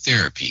electroshock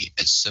therapy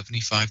at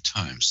 75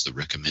 times the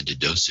recommended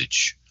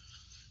dosage.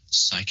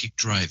 Psychic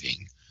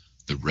driving,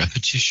 the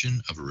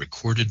repetition of a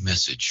recorded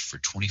message for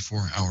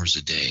 24 hours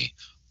a day,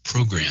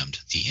 programmed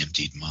the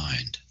emptied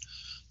mind.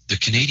 The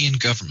Canadian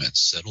government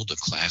settled a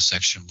class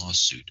action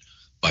lawsuit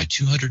by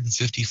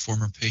 250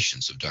 former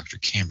patients of Dr.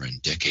 Cameron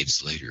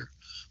decades later,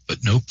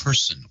 but no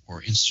person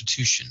or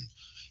institution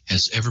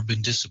has ever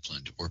been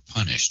disciplined or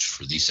punished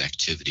for these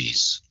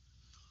activities.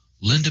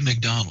 Linda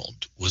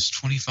McDonald was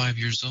 25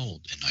 years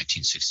old in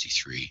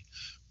 1963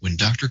 when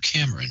Dr.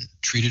 Cameron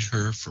treated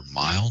her for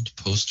mild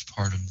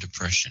postpartum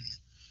depression.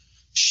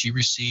 She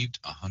received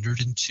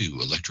 102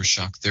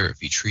 electroshock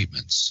therapy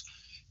treatments,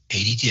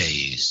 80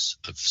 days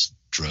of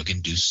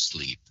drug-induced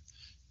sleep,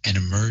 and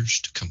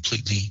emerged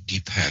completely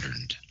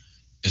depatterned,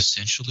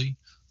 essentially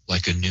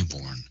like a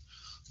newborn,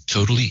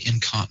 totally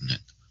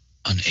incontinent,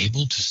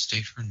 Unable to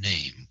state her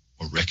name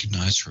or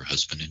recognize her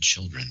husband and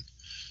children,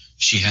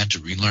 she had to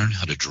relearn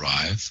how to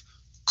drive,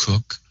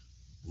 cook,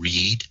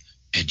 read,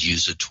 and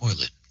use a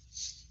toilet.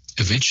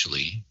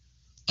 Eventually,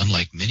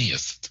 unlike many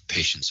of the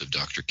patients of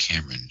Dr.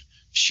 Cameron,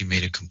 she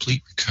made a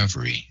complete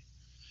recovery.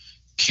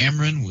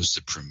 Cameron was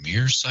the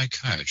premier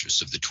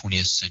psychiatrist of the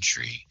 20th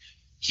century.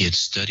 He had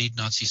studied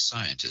Nazi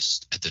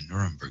scientists at the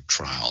Nuremberg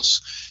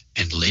trials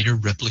and later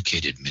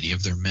replicated many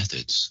of their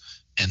methods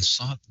and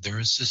sought their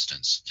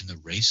assistance in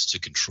the race to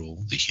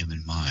control the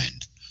human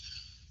mind.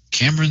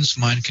 Cameron's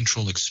mind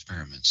control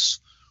experiments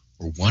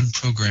were one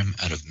program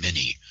out of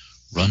many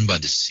run by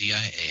the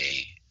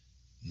CIA,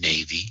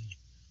 Navy,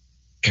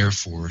 Air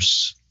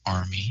Force,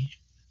 Army,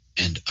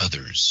 and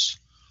others.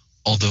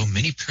 Although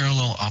many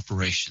parallel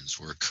operations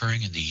were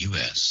occurring in the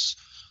U.S.,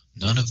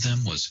 none of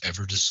them was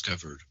ever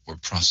discovered or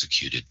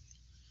prosecuted.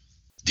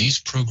 These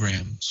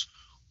programs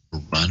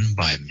were run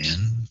by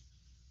men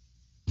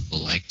the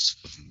likes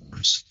of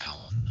Morris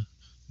Allen,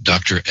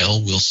 Dr.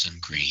 L. Wilson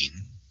Green,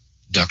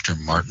 Dr.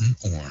 Martin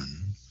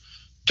Orne,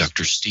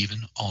 Dr.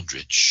 Stephen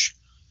Aldrich,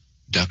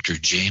 Dr.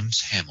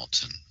 James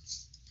Hamilton.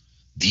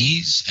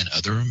 These and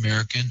other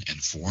American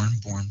and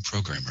foreign-born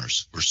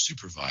programmers were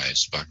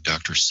supervised by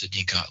Dr.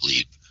 Sidney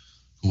Gottlieb,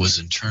 who was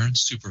in turn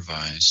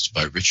supervised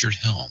by Richard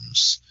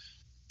Helms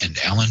and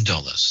Alan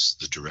Dulles,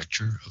 the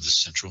director of the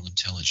Central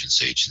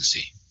Intelligence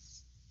Agency.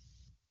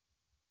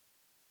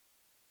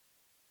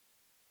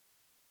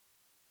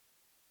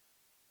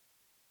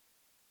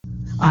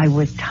 I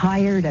was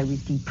tired, I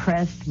was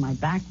depressed, my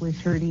back was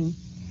hurting.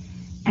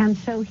 And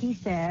so he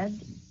said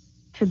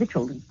to the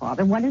children's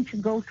father, why don't you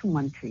go to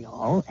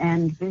Montreal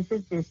and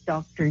visit this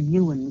Dr.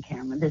 Ewan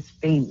Cameron, this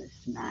famous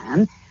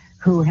man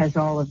who has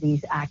all of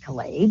these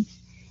accolades,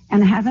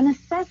 and have an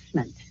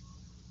assessment.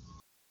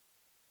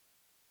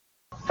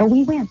 So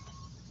we went.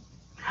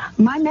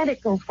 My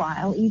medical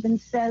file even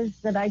says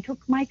that I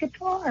took my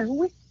guitar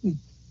with me.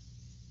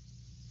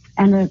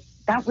 And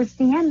that was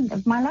the end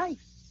of my life.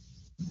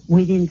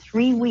 Within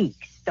 3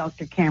 weeks,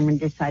 Dr. Cameron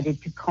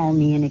decided to call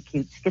me an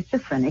acute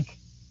schizophrenic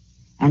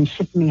and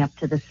ship me up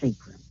to the sleep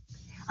room.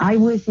 I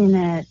was in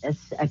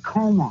a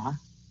coma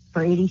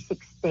for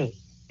 86 days.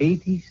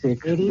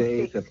 86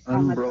 days of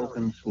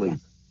unbroken sleep. Yeah.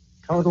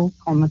 Total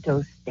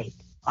comatose state.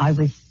 I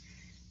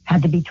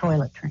had to be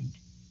toilet trained.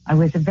 I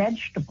was a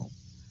vegetable.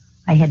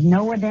 I had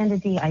no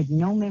identity. I had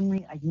no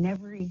memory. I'd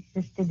never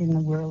existed in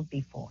the world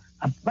before.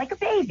 Like a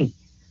baby.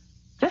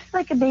 Just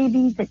like a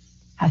baby that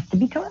has to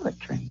be toilet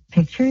trained.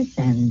 Pictures,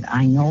 and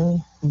I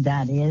know who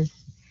that is,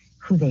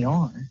 who they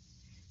are,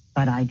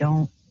 but I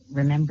don't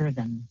remember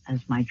them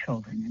as my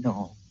children at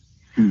all.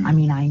 I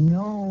mean, I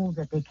know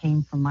that they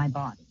came from my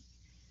body,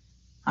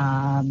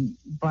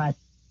 but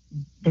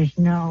there's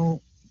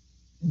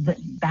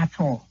that's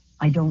all.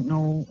 I don't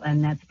know,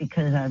 and that's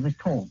because I was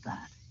told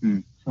that.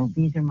 So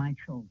these are my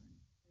children.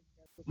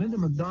 Linda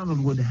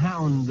McDonald would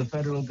hound the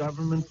federal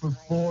government for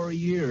 4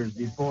 years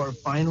before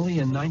finally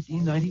in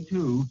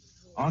 1992,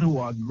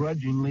 Ottawa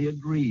grudgingly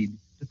agreed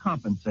to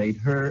compensate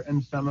her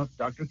and some of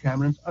Dr.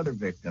 Cameron's other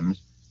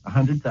victims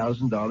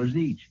 $100,000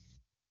 each.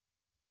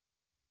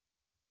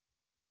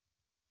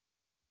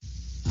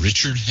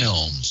 Richard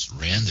Helms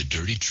ran the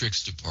Dirty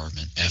Tricks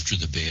Department after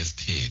the Bay of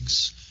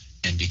Pigs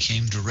and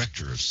became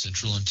Director of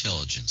Central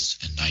Intelligence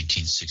in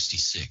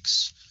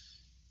 1966.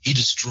 He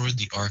destroyed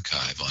the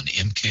archive on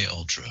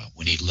MKUltra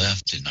when he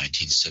left in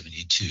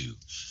 1972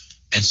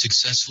 and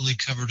successfully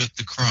covered up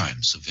the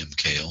crimes of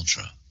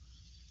MKUltra.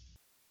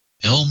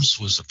 Helms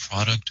was a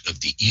product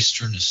of the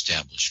Eastern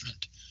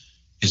Establishment.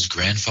 His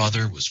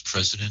grandfather was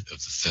president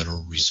of the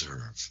Federal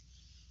Reserve.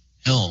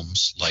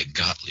 Helms, like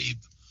Gottlieb,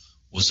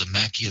 was a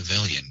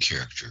Machiavellian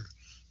character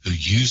who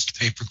used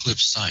paperclip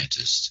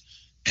scientists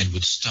and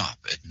would stop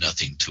at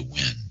nothing to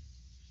win.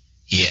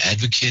 He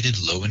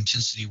advocated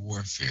low-intensity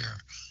warfare,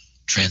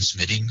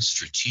 transmitting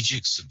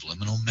strategic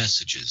subliminal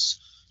messages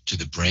to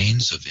the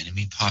brains of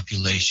enemy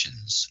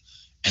populations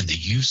and the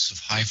use of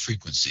high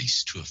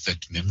frequencies to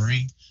affect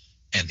memory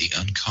and the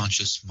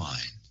unconscious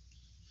mind.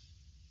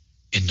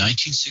 In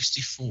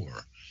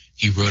 1964,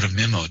 he wrote a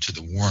memo to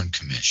the Warren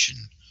Commission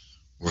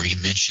where he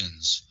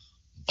mentions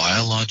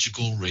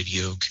biological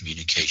radio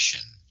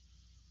communication.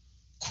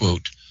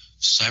 Quote,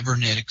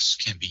 cybernetics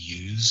can be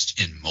used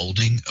in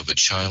molding of a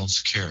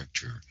child's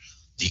character,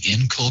 the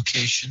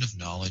inculcation of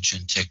knowledge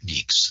and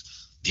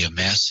techniques, the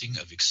amassing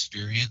of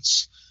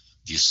experience,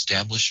 the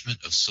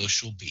establishment of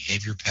social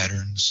behavior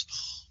patterns,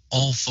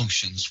 all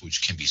functions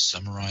which can be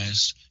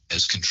summarized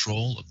as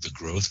control of the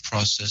growth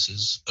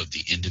processes of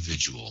the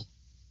individual.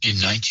 In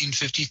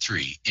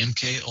 1953,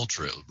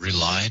 MKUltra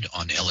relied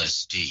on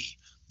LSD,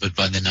 but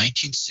by the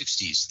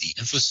 1960s, the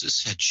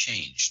emphasis had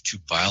changed to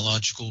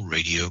biological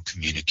radio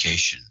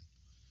communication.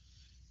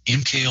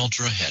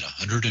 MKUltra had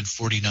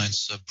 149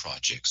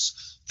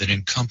 sub-projects that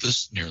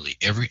encompassed nearly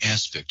every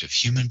aspect of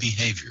human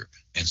behavior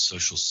and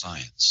social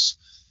science.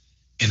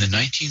 In the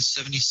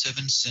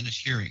 1977 Senate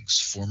hearings,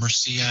 former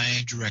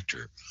CIA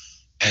Director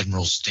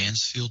Admiral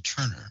Stansfield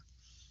Turner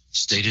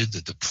stated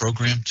that the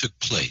program took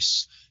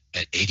place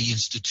at 80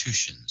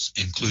 institutions,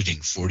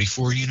 including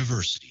 44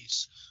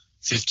 universities,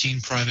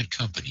 15 private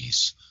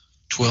companies,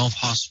 12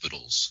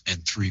 hospitals,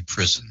 and 3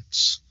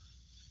 prisons.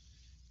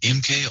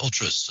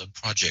 MK-Ultra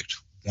Subproject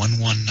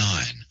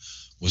 119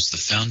 was the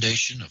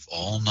foundation of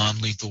all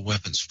non-lethal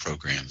weapons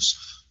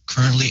programs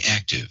currently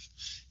active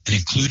and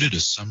included a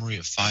summary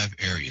of 5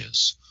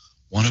 areas,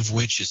 one of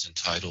which is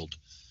entitled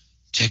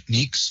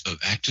Techniques of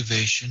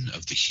Activation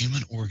of the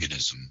Human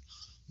Organism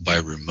by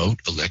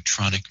Remote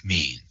Electronic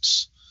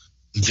Means.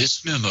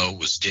 This memo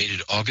was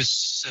dated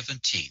August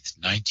 17,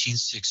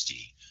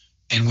 1960,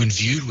 and when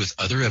viewed with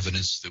other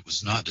evidence that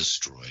was not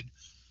destroyed,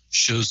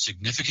 shows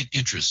significant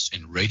interest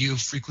in radio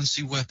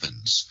frequency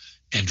weapons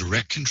and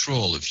direct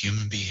control of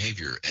human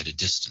behavior at a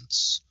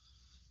distance.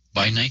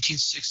 By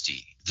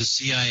 1960, the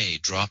CIA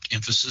dropped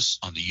emphasis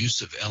on the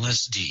use of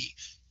LSD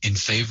in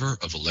favor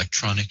of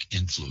electronic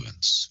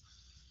influence.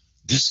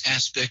 This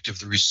aspect of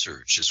the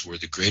research is where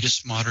the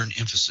greatest modern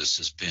emphasis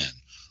has been,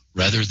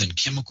 rather than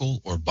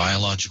chemical or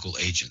biological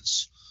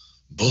agents,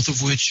 both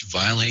of which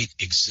violate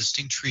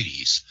existing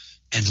treaties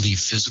and leave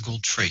physical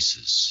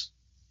traces.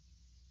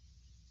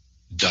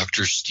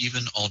 Dr.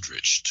 Stephen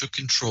Aldrich took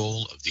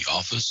control of the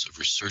Office of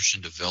Research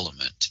and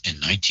Development in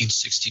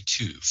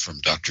 1962 from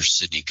Dr.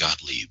 Sidney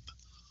Gottlieb.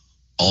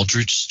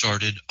 Aldrich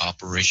started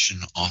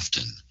Operation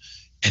Often,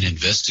 an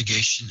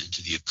investigation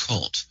into the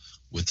occult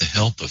with the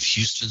help of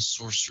Houston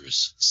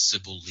sorceress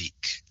Sybil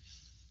Leek.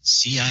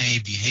 CIA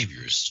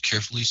behaviorists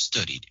carefully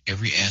studied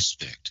every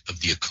aspect of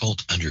the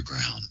occult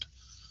underground.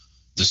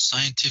 The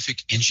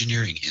Scientific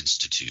Engineering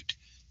Institute,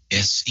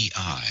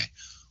 SEI,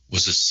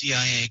 was a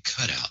CIA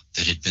cutout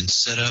that had been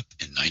set up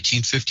in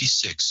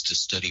 1956 to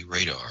study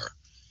radar.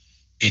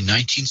 In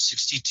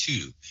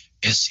 1962,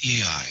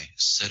 SEI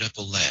set up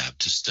a lab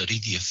to study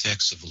the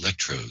effects of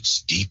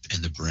electrodes deep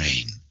in the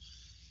brain.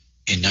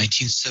 In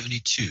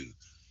 1972,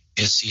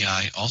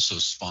 SEI also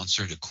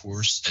sponsored a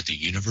course at the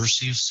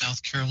University of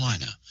South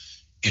Carolina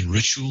in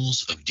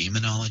rituals of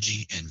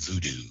demonology and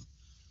voodoo.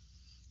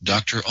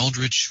 Dr.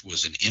 Aldrich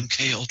was an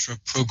MK-Ultra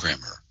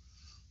programmer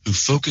who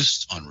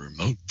focused on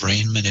remote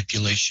brain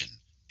manipulation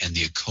and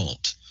the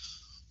occult,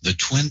 the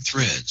twin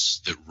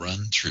threads that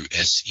run through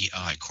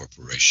SEI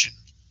Corporation.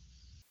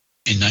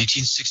 In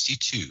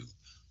 1962,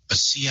 a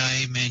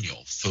CIA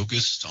manual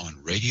focused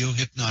on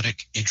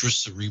radiohypnotic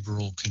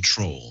intracerebral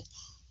control,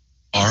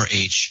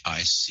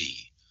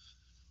 RHIC,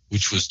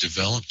 which was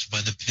developed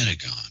by the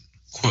Pentagon.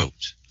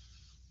 Quote,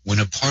 when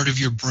a part of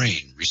your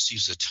brain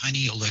receives a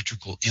tiny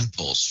electrical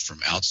impulse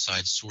from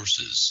outside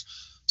sources,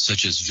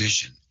 such as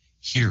vision,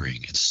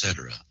 hearing,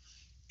 etc.,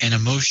 an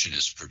emotion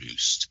is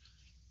produced.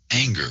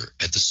 Anger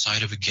at the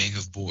sight of a gang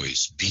of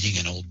boys beating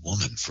an old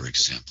woman, for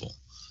example.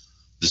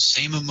 The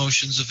same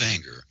emotions of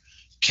anger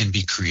can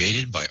be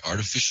created by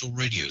artificial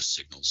radio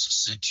signals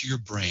sent to your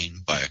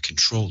brain by a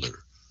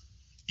controller.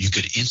 You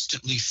could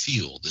instantly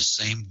feel the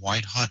same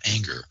white-hot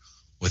anger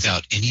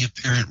without any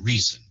apparent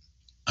reason,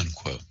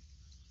 unquote.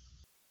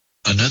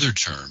 Another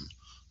term,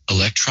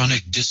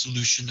 electronic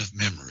dissolution of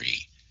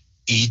memory,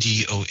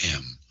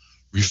 EDOM,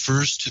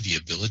 refers to the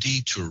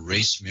ability to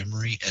erase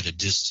memory at a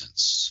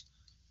distance.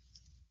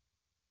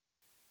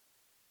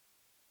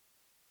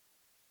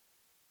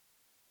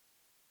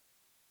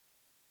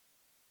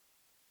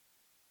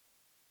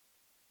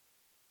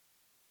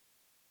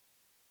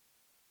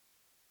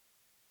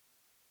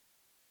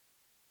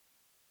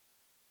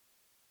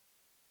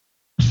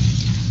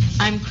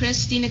 I'm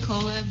Christy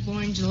Nicola,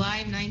 born July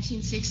of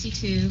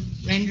 1962,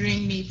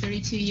 rendering me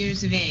 32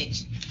 years of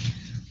age.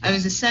 I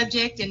was a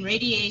subject in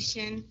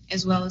radiation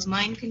as well as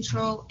mind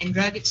control and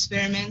drug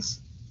experiments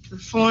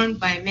performed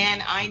by a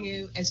man I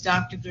knew as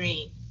Dr.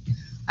 Green.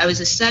 I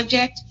was a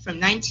subject from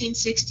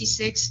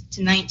 1966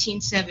 to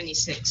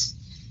 1976.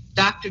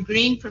 Dr.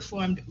 Green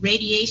performed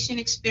radiation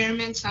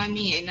experiments on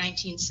me in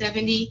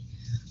 1970,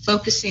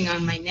 focusing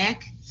on my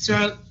neck,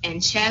 throat,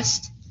 and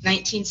chest,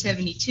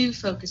 1972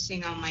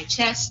 focusing on my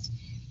chest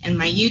and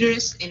my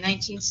uterus in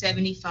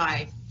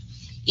 1975.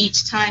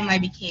 Each time I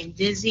became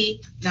dizzy,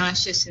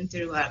 nauseous, and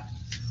threw up.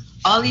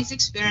 All these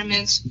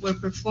experiments were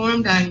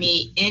performed on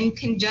me in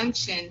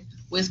conjunction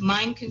with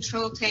mind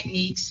control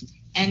techniques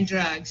and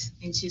drugs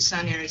in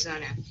Tucson,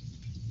 Arizona.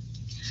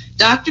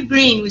 Dr.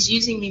 Green was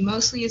using me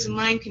mostly as a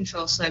mind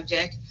control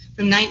subject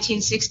from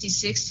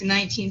 1966 to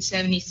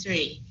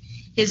 1973.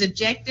 His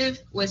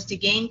objective was to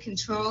gain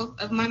control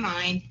of my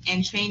mind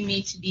and train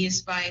me to be a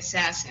spy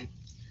assassin.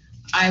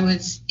 I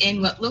was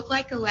in what looked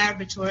like a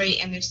laboratory,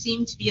 and there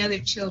seemed to be other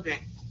children.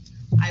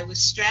 I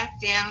was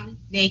strapped down,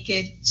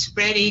 naked,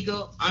 spread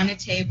eagle, on a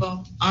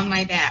table, on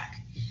my back.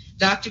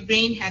 Dr.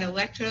 Green had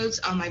electrodes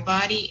on my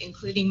body,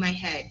 including my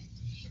head.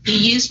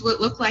 He used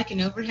what looked like an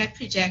overhead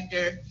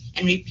projector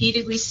and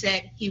repeatedly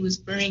said he was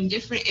burning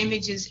different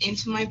images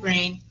into my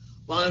brain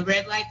while a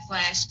red light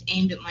flashed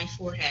aimed at my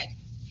forehead.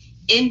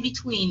 In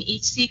between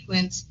each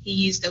sequence, he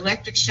used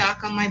electric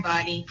shock on my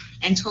body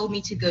and told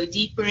me to go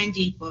deeper and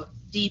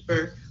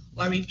deeper,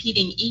 while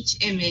repeating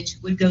each image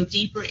would go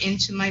deeper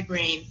into my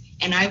brain,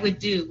 and I would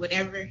do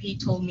whatever he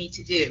told me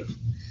to do.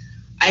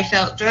 I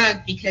felt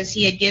drugged because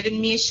he had given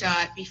me a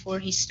shot before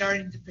he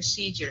started the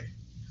procedure.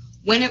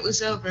 When it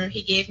was over,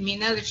 he gave me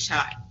another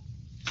shot.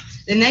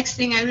 The next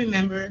thing I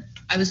remember,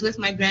 I was with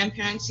my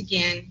grandparents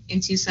again in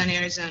Tucson,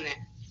 Arizona.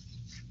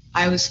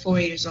 I was 4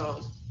 years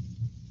old.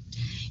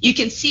 You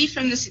can see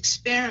from this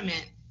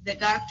experiment that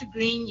Dr.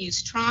 Green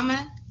used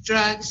trauma,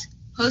 drugs,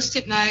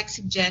 post-hypnotic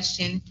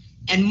suggestion,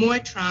 and more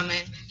trauma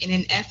in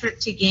an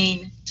effort to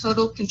gain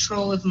total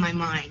control of my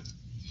mind.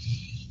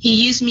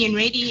 He used me in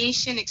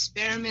radiation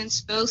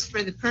experiments both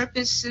for the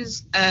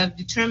purposes of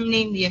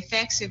determining the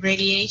effects of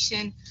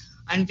radiation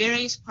on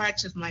various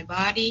parts of my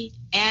body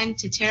and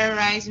to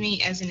terrorize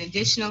me as an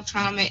additional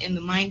trauma in the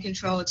mind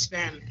control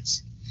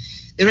experiments.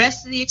 The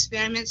rest of the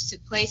experiments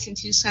took place in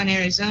Tucson,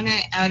 Arizona,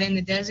 out in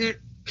the desert.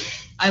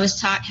 I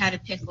was taught how to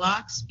pick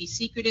locks, be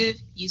secretive,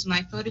 use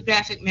my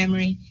photographic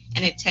memory,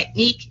 and a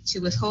technique to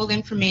withhold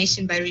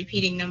information by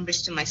repeating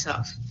numbers to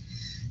myself.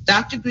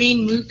 Dr.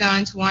 Green moved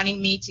on to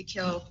wanting me to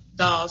kill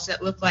dolls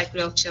that looked like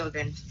real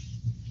children.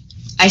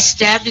 I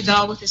stabbed a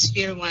doll with a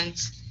spear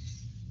once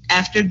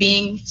after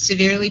being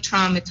severely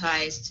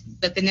traumatized,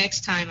 but the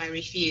next time I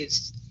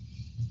refused.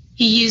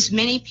 He used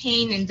many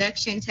pain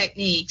induction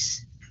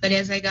techniques, but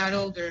as I got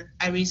older,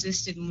 I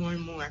resisted more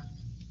and more.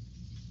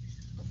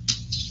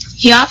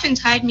 He often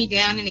tied me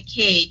down in a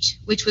cage,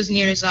 which was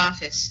near his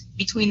office.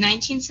 Between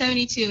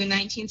 1972 and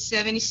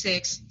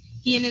 1976,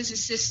 he and his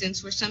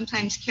assistants were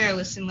sometimes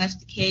careless and left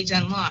the cage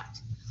unlocked.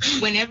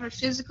 Whenever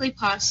physically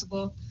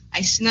possible,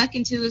 I snuck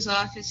into his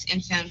office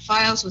and found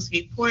files with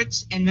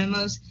reports and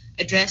memos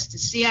addressed to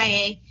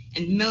CIA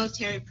and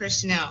military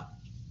personnel.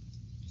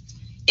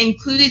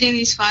 Included in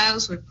these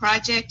files were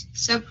project,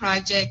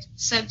 subproject,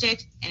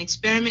 subject, and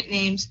experiment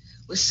names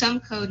with some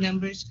code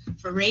numbers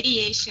for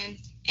radiation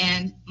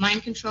and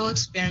mind control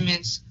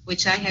experiments,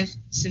 which I have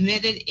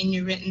submitted in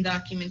your written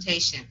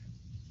documentation.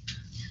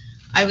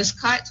 I was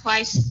caught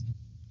twice,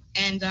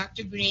 and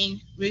Dr.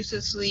 Green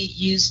ruthlessly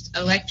used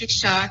electric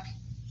shock,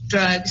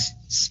 drugs,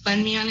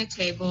 spun me on a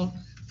table,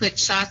 put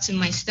shots in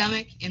my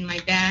stomach, in my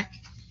back,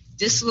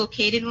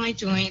 dislocated my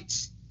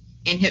joints,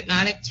 and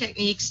hypnotic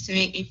techniques to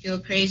make me feel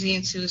crazy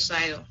and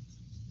suicidal.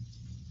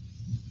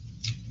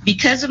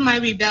 Because of my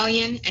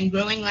rebellion and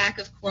growing lack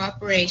of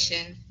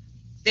cooperation,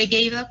 they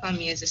gave up on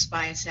me as a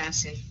spy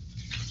assassin.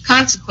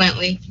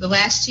 Consequently, the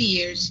last 2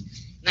 years,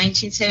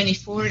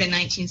 1974 to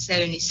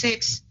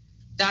 1976,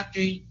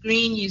 Dr.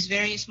 Green used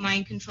various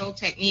mind control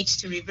techniques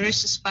to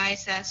reverse the spy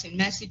assassin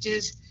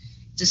messages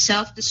to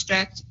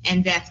self-destruct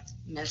and death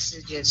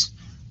messages.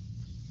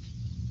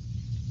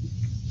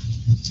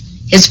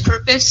 His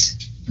purpose?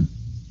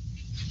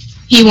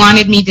 He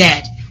wanted me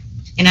dead,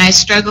 and I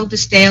struggled to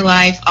stay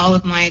alive all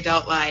of my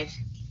adult life.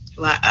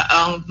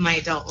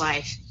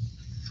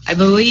 I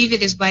believe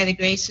it is by the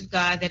grace of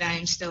God that I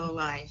am still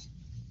alive.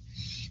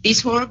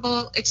 These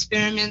horrible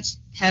experiments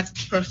have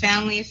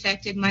profoundly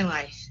affected my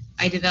life.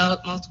 I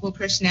developed multiple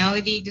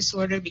personality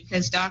disorder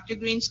because Dr.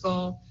 Green's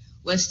goal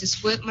was to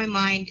split my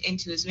mind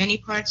into as many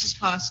parts as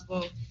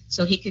possible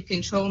so he could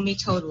control me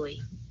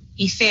totally.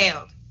 He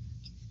failed,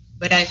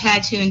 but I've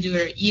had to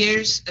endure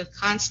years of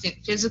constant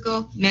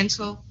physical,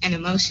 mental, and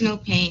emotional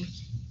pain,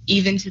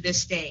 even to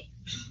this day.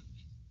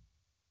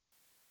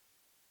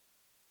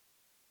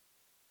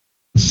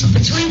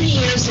 Between the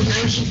years of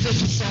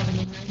 1957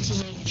 and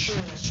 1982,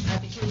 I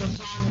became a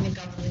pawn in a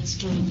government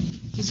scheme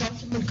whose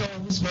ultimate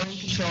goal was mind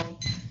control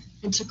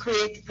and to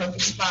create the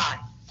perfect spy,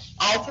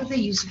 all through the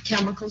use of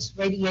chemicals,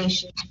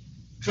 radiation,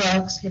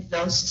 drugs,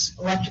 hypnosis,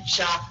 electric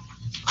shock,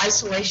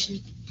 isolation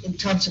in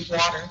tubs of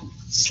water,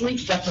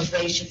 sleep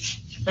deprivation,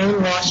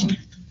 brainwashing,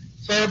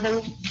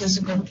 verbal,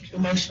 physical,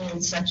 emotional,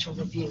 and sexual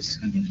abuse.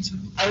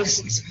 I was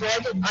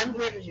exploited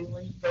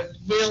unwittingly for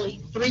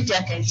nearly 3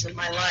 decades of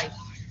my life,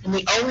 and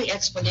the only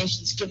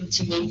explanations given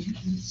to me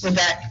were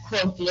that,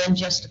 quote, the end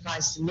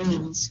justifies the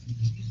means,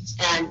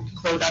 and,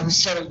 quote, I was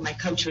serving my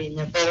country in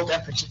their bold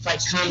effort to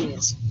fight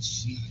communism.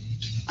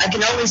 I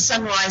can only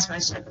summarize my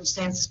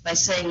circumstances by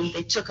saying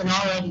they took an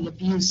already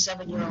abused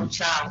 7-year-old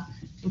child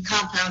and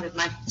compounded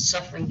my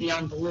suffering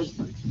beyond belief.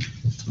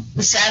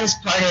 The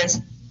saddest part is,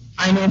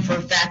 I know for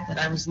a fact that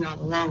I was not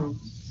alone.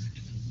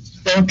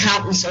 There were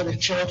countless other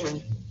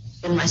children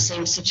in my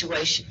same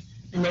situation,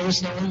 and there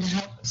was no one to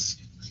help us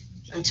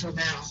until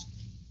now.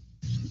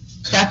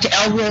 Dr.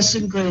 L.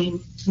 Wilson Green,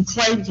 who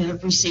claimed to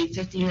have received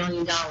 $50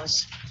 million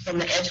from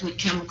the Edgewood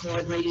Chemical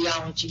and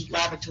Radiology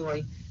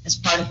Laboratory as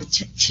part of the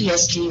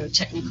TSD, or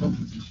Technical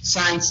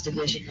Science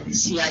Division of the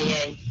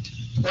CIA,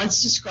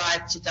 once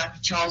described to Dr.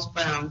 Charles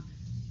Brown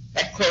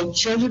that, quote,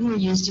 children were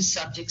used as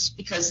subjects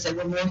because they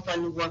were more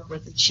fun to work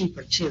with and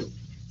cheaper, too.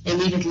 They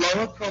needed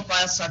lower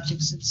profile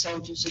subjects than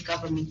soldiers or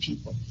government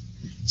people,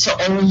 so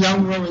only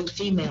young, willing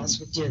females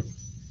would do.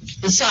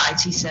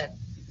 Besides, he said,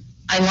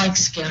 I like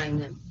scaring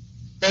them.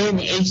 They in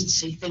the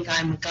agency think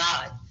I'm a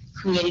god,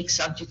 creating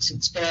subjects and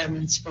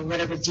experiments for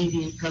whatever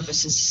deviant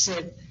purposes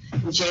Sid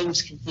and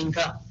James can think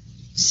up.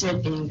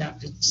 Sid being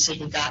Dr.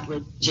 Sidney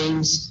Gottlieb,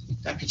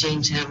 Dr.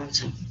 James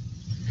Hamilton.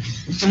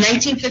 In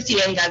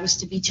 1958, I was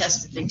to be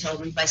tested, they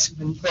told me, by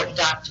some important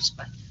doctors,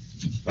 but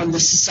from the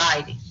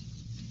society,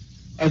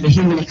 or the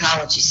Human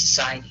Ecology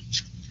Society,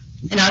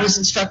 and I was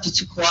instructed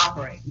to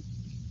cooperate.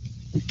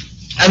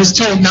 I was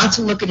told not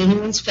to look at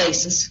anyone's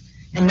faces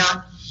and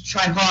not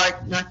try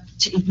hard not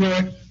to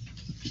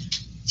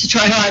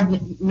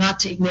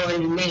ignore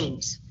any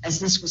names, as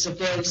this was a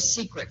very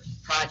secret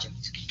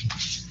project.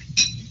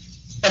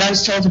 But I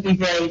was told to be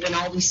brave, and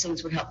all these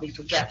things would help me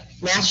forget.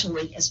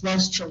 Naturally, as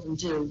most children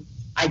do,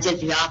 I did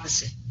the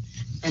opposite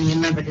and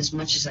remembered as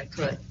much as I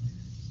could.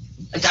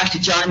 Dr.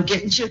 John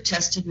Gittinger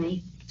tested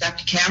me,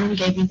 Dr. Cameron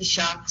gave me the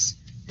shocks,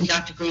 and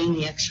Dr. Green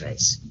the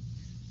x-rays.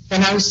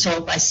 Then I was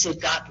told by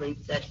Sid Gottlieb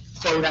that,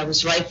 quote, I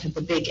was right for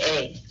the big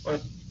A, or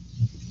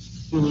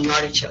meaning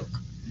artichoke.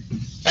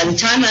 By the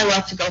time I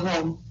left to go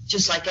home,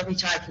 just like every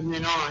time from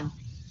then on,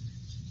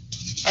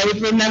 I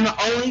would remember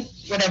only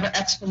whatever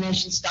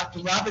explanations Dr.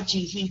 Robert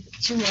G. Heath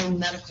at Tulane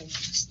Medical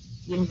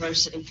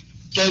University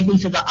gave me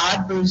for the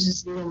odd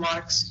bruises, needle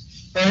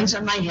marks, burns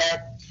on my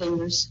head,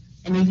 fingers,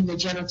 and even the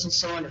genital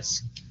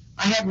soreness.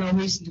 I had no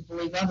reason to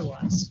believe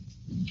otherwise.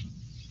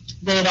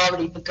 They had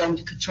already begun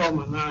to control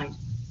my mind.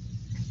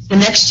 The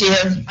next year,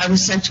 I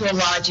was sent to a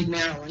lodge in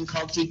Maryland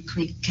called Deep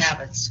Creek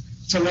Cabins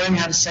to learn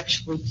how to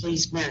sexually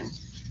please men.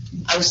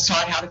 I was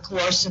taught how to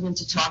coerce them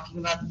into talking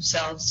about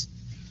themselves,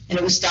 and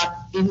it was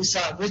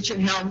Richard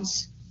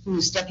Helms, who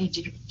was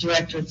deputy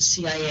director of the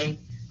CIA,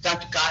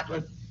 Dr.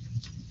 Gottlieb,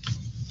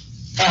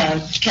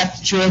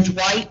 Captain George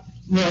White,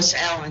 Morris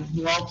Allen,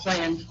 who all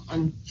planned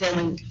on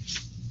filming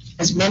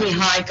as many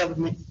high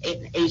government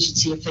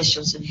agency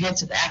officials and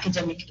heads of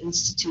academic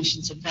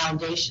institutions and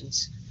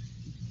foundations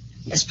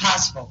as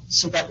possible,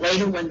 so that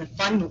later when the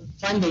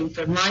funding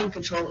for mind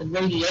control and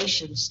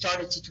radiation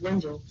started to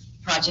dwindle,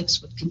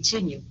 projects would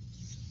continue.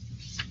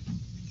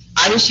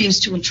 I was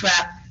used to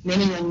entrap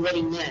many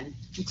unwitting men,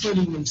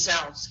 including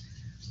themselves,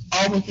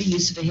 all with the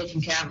use of a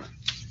hidden camera.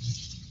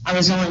 I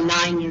was only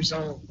 9 years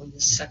old when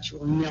this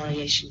sexual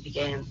humiliation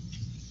began.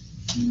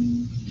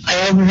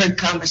 I overheard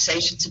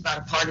conversations about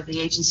a part of the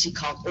agency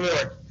called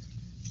ORD,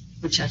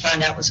 which I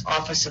found out was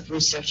Office of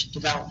Research and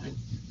Development.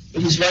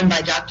 It was run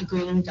by Dr.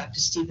 Green, Dr.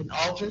 Stephen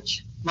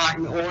Aldrich,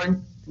 Martin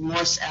Orne, and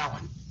Morris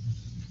Allen.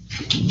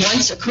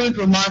 Once a crude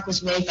remark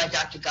was made by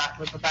Dr.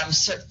 Gottlieb about a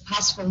certain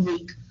possible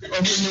leak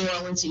over New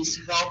Orleans East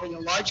involving a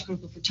large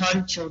group of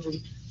retarded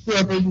children who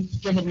are being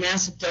given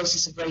massive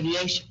doses of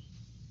radiation.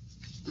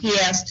 He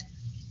asked,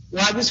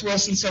 why was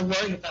Wilson so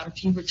worried about a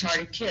few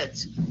retarded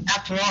kids?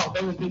 After all,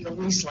 they would be the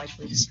least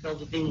likely to spill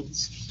the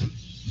beans.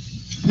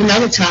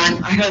 Another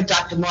time, I heard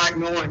Dr.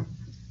 Martin Orne,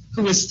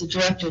 who was the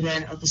director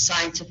then of the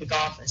scientific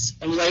office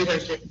and later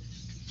the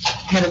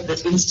head of the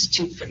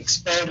Institute for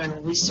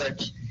Experimental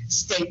Research,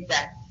 state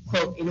that,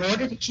 quote, in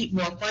order to keep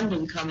more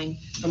funding coming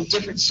from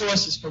different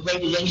sources for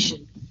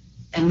radiation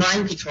and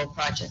mind control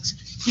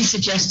projects, he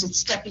suggested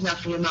stepping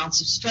up the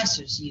amounts of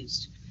stressors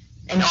used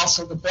and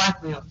also the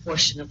blackmail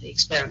portion of the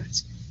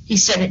experiments. He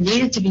said it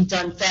needed to be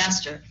done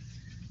faster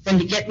than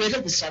to get rid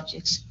of the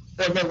subjects,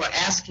 or they were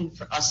asking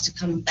for us to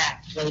come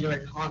back later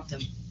and haunt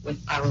them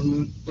with our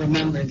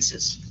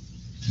remembrances.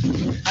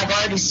 I've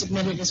already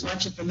submitted as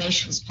much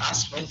information as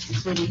possible,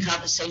 including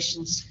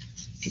conversations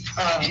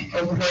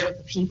overheard of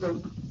the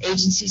people,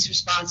 agencies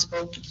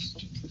responsible.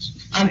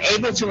 I'm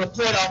able to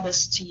report all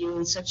this to you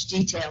in such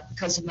detail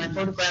because of my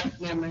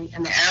photographic memory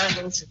and the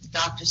arrogance of the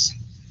doctors,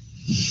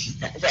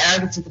 the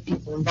arrogance of the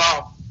people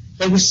involved.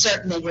 They were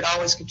certain they would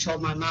always control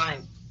my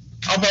mind.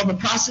 Although the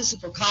process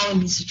of recalling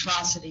these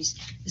atrocities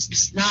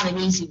is not an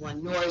easy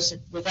one, nor is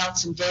it without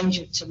some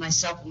danger to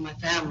myself and my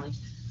family,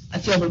 I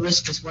feel the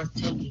risk is worth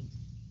taking.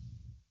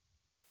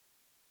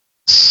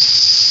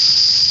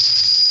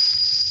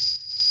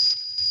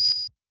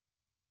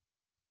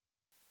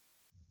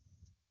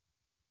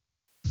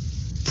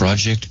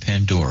 Project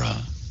Pandora.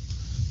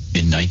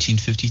 In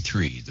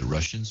 1953, the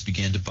Russians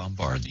began to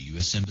bombard the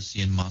U.S.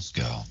 Embassy in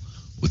Moscow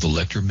with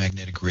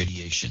electromagnetic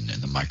radiation and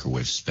the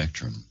microwave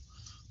spectrum,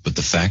 but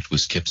the fact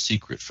was kept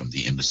secret from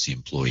the embassy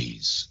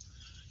employees.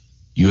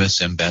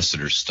 U.S.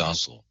 Ambassador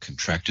Stossel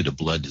contracted a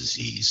blood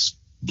disease,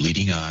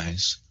 bleeding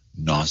eyes,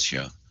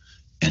 nausea,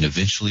 and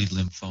eventually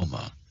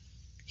lymphoma.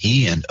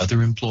 He and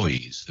other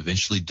employees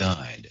eventually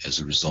died as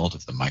a result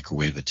of the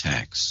microwave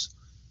attacks.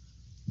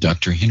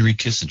 Dr. Henry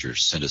Kissinger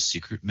sent a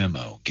secret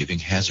memo giving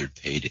hazard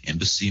pay to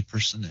embassy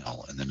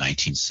personnel in the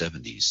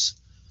 1970s.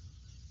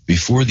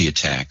 Before the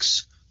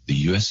attacks,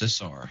 the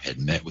USSR had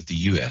met with the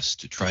U.S.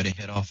 to try to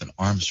head off an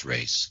arms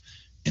race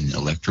in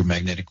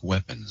electromagnetic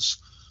weapons,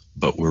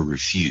 but were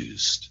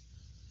refused.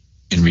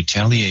 In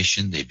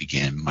retaliation, they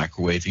began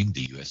microwaving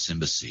the U.S.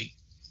 Embassy.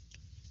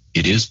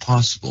 It is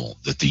possible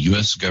that the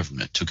U.S.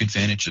 government took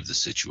advantage of the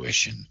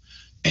situation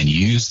and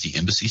used the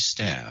embassy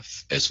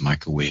staff as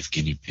microwave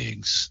guinea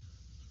pigs.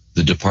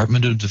 The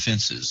Department of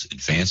Defense's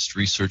Advanced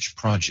Research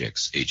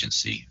Projects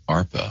Agency,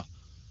 ARPA,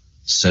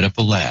 set up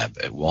a lab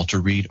at Walter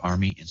Reed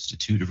Army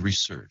Institute of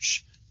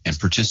Research and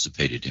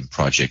participated in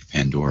Project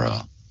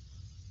Pandora.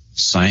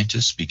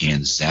 Scientists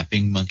began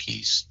zapping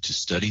monkeys to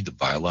study the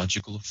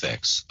biological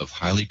effects of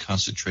highly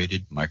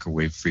concentrated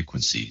microwave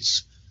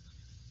frequencies.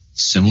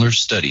 Similar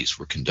studies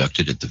were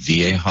conducted at the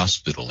VA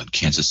hospital in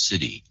Kansas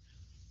City,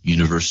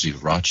 University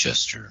of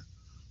Rochester,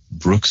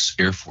 Brooks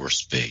Air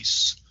Force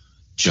Base,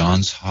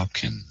 Johns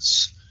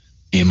Hopkins,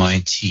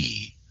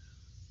 MIT,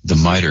 the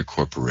MITRE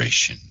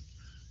Corporation,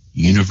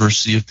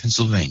 University of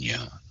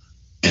Pennsylvania,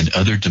 and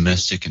other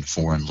domestic and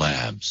foreign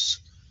labs.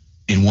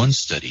 In one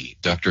study,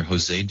 Dr.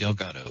 Jose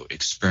Delgado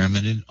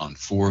experimented on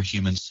 4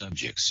 human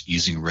subjects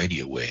using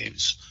radio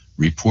waves,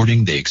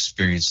 reporting they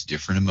experienced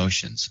different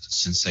emotions,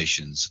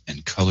 sensations,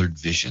 and colored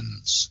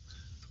visions.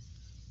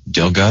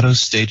 Delgado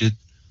stated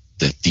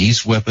that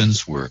these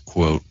weapons were,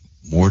 quote,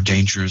 more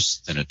dangerous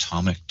than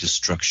atomic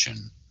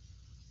destruction.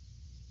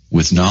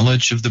 With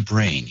knowledge of the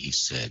brain, he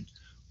said,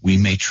 we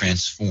may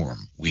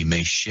transform, we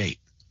may shape,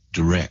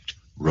 direct,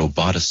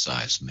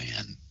 roboticize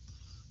man.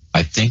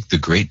 I think the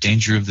great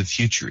danger of the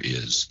future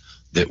is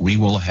that we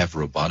will have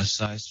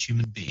roboticized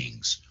human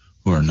beings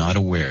who are not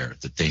aware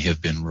that they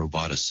have been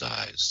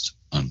roboticized,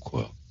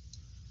 unquote.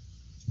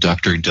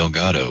 Dr.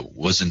 Delgado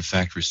was in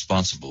fact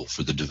responsible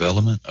for the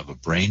development of a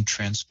brain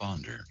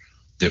transponder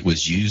that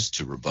was used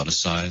to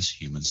roboticize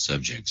human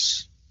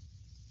subjects.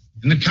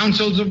 In the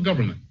councils of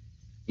government,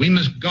 we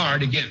must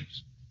guard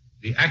against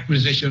the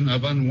acquisition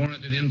of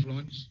unwarranted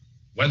influence,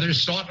 whether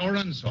sought or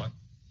unsought,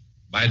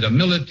 by the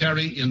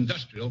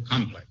military-industrial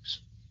complex.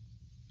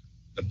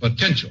 The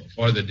potential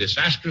for the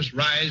disastrous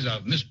rise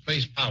of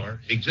misplaced power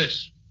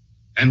exists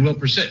and will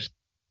persist.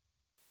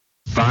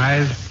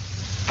 5,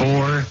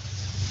 4,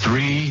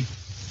 3,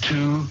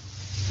 2,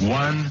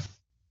 1.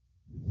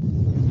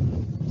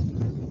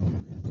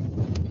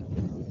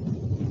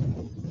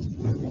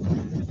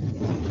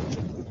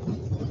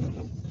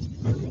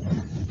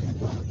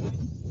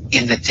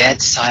 In the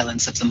dead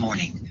silence of the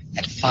morning,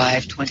 at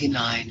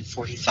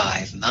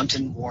 5:29:45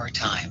 Mountain War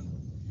time,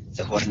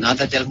 the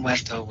Jornada del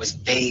Muerto was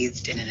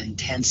bathed in an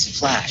intense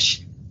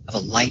flash of a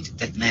light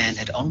that man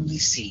had only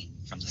seen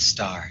from the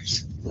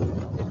stars.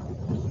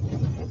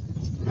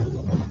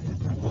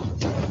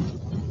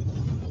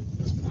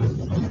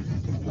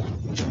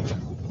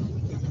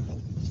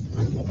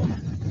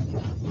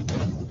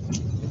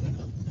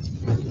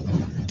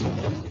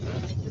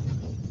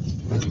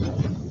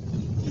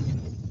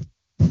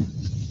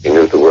 He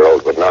knew the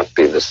world would not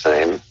be the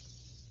same.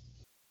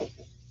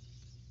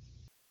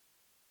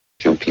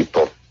 Few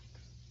people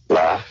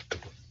laughed.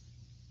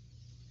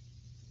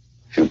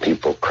 Few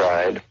people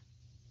cried.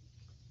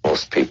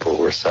 Most people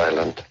were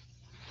silent.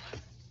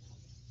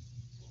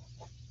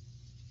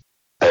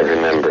 I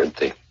remembered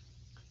the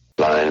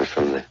line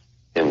from the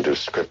Hindu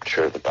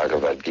scripture, the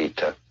Bhagavad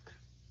Gita.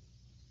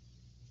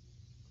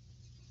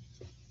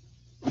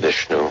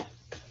 Vishnu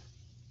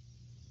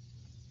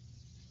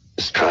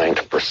is trying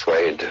to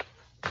persuade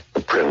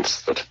the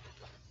prince that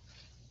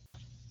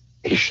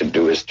he should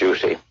do his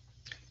duty,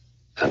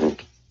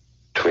 and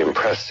to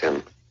impress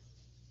him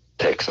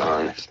takes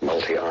on his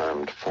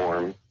multi-armed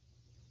form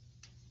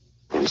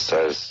and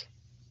says,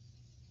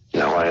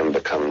 now I am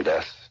become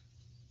death,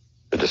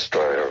 the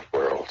destroyer of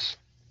worlds.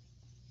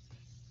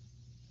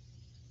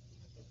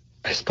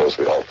 I suppose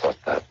we all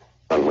thought that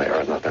one way or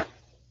another.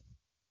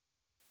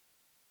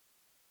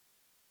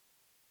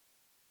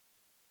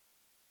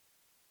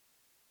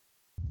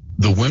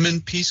 The women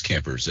peace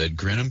campers at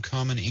Grenham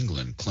Common,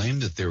 England,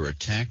 claimed that they were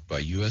attacked by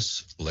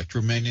U.S.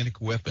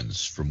 electromagnetic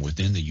weapons from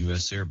within the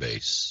U.S. Air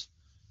Base.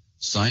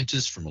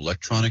 Scientists from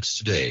Electronics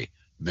Today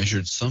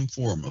measured some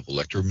form of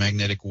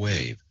electromagnetic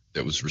wave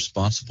that was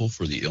responsible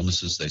for the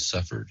illnesses they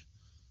suffered.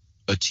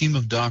 A team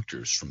of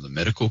doctors from the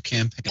Medical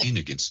Campaign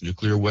Against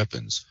Nuclear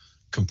Weapons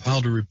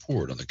compiled a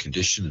report on the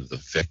condition of the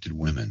affected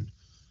women.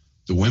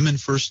 The women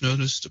first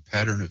noticed a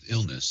pattern of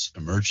illness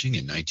emerging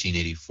in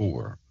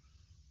 1984.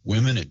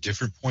 Women at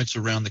different points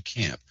around the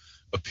camp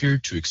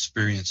appeared to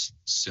experience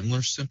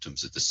similar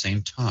symptoms at the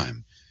same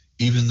time,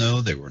 even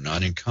though they were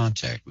not in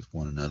contact with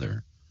one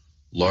another.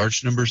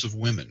 Large numbers of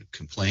women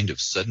complained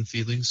of sudden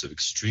feelings of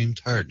extreme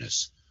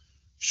tiredness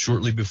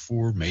shortly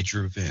before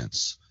major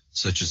events,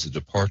 such as the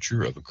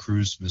departure of a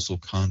cruise missile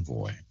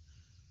convoy.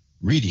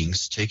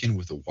 Readings taken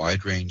with a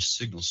wide-range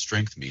signal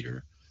strength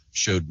meter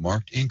showed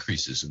marked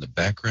increases in the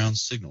background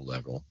signal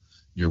level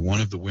near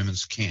one of the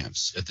women's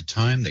camps at the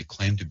time they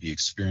claimed to be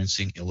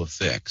experiencing ill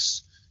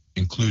effects,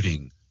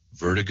 including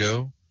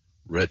vertigo,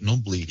 retinal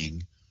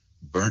bleeding,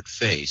 burnt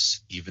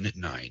face even at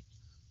night,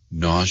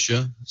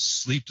 nausea,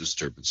 sleep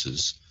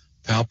disturbances,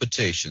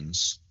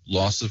 palpitations,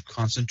 loss of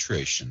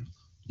concentration,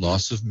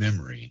 loss of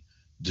memory,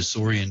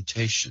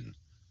 disorientation,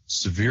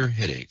 severe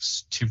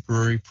headaches,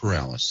 temporary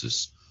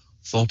paralysis,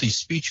 faulty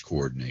speech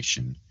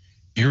coordination,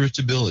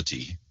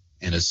 irritability,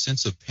 and a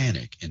sense of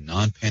panic in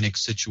non-panic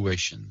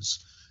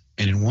situations,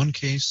 and in one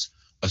case,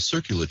 a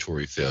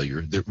circulatory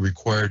failure that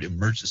required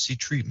emergency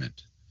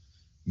treatment.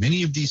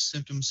 Many of these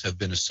symptoms have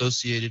been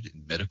associated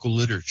in medical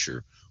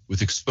literature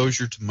with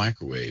exposure to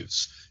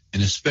microwaves,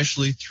 and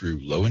especially through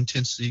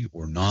low-intensity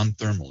or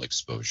non-thermal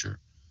exposure.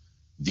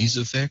 These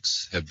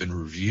effects have been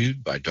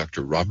reviewed by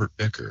Dr. Robert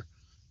Becker,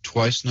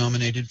 twice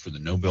nominated for the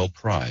Nobel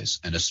Prize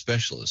and a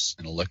specialist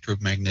in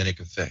electromagnetic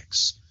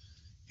effects.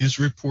 His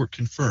report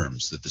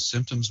confirms that the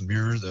symptoms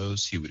mirror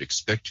those he would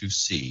expect to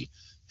see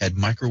had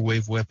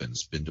microwave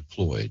weapons been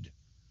deployed.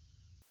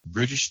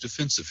 British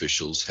defense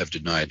officials have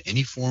denied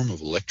any form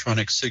of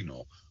electronic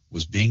signal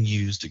was being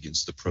used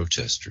against the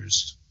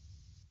protesters.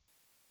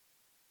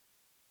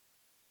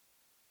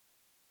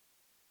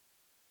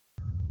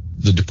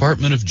 The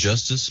Department of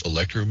Justice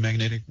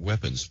Electromagnetic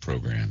Weapons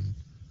Program.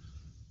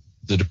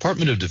 The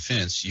Department of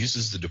Defense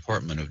uses the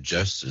Department of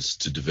Justice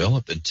to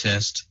develop and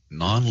test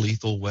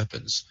non-lethal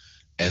weapons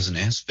as an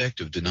aspect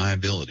of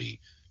deniability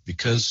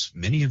because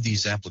many of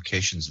these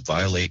applications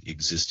violate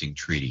existing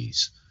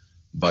treaties.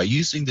 By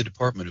using the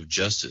Department of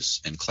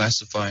Justice and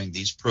classifying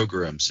these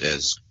programs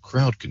as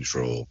crowd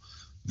control,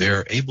 they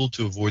are able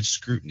to avoid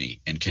scrutiny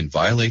and can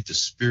violate the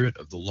spirit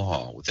of the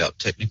law without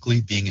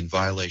technically being in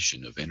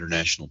violation of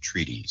international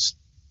treaties.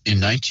 In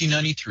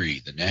 1993,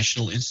 the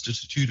National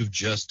Institute of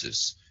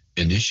Justice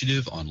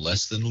Initiative on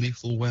Less Than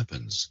Lethal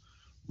Weapons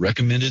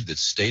recommended that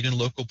state and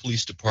local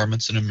police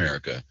departments in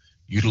America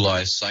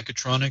utilize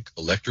psychotronic,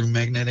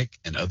 electromagnetic,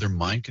 and other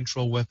mind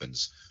control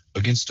weapons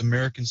against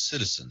American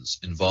citizens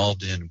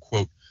involved in,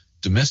 quote,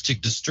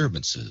 domestic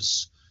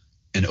disturbances,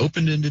 an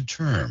open-ended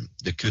term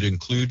that could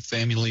include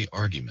family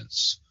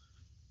arguments.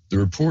 The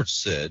report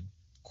said,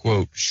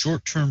 quote,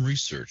 short-term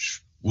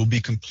research will be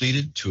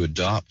completed to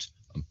adopt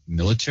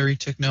military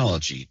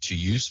technology to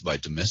use by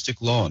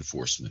domestic law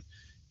enforcement,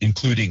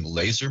 including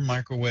laser,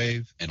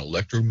 microwave, and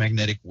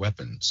electromagnetic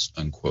weapons,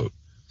 unquote.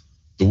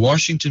 The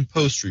Washington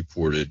Post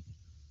reported,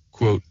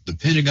 quote, the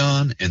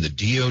Pentagon and the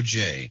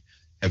DOJ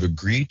have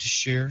agreed to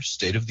share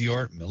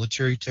state-of-the-art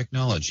military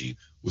technology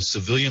with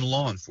civilian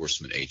law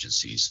enforcement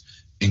agencies,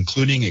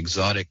 including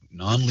exotic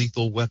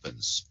non-lethal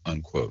weapons,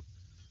 unquote.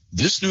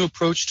 This new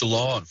approach to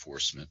law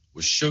enforcement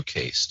was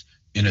showcased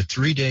in a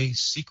 3-day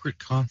secret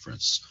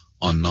conference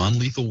on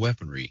non-lethal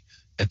weaponry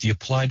at the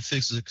Applied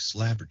Physics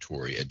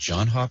Laboratory at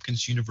Johns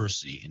Hopkins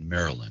University in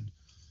Maryland.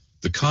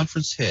 The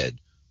conference head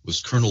was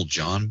Colonel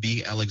John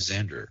B.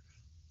 Alexander,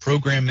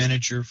 Program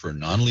Manager for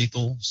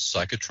Non-Lethal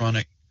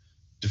Psychotronic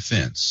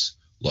Defense,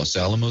 Los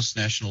Alamos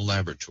National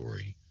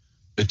Laboratory.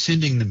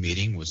 Attending the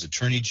meeting was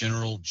Attorney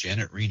General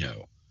Janet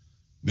Reno,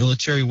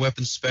 military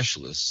weapons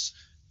specialists,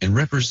 and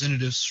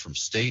representatives from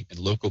state and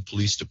local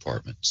police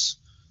departments.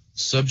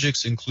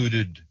 Subjects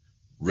included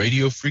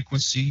radio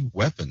frequency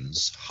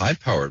weapons,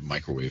 high-powered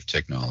microwave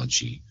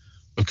technology,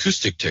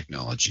 acoustic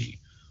technology,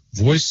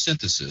 voice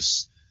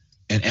synthesis,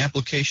 and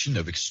application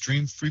of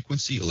extreme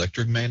frequency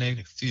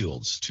electromagnetic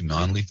fields to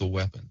non-lethal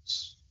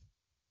weapons.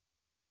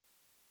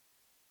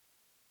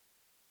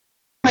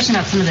 Question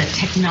about some of the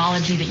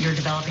technology that you're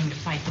developing to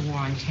fight the war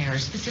on terror,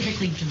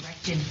 specifically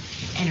directed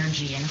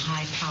energy and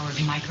high-powered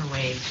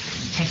microwave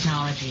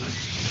technology.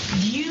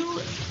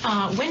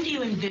 When do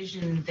you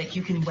envision that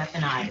you can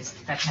weaponize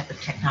that type of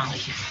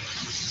technology?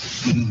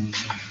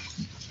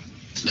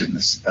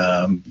 Goodness,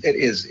 it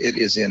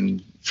is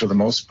in, for the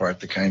most part,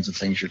 the kinds of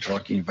things you're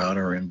talking about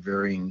are in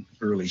varying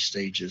early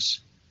stages.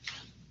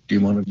 Do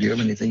you have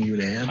anything you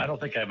would add? I don't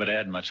think I would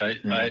add much.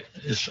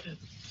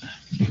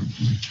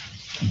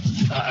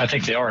 I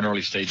think they are in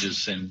early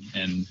stages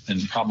and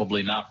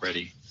probably not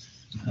ready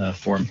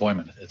for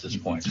employment at this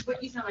point.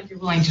 But you sound like you're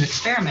willing to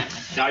experiment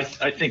with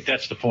it. I think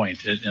that's the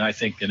point, and I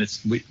think, and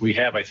it's we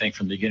have, I think,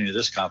 from the beginning of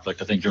this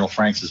conflict, I think General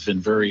Franks has been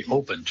very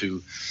open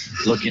to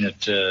looking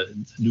at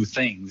new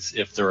things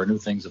if there are new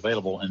things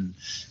available, and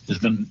has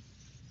been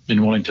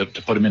willing to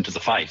put them into the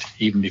fight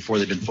even before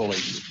they've been fully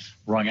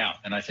wrung out.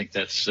 And I think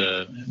that's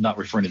not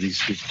referring to these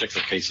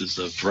particular cases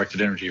of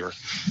directed energy or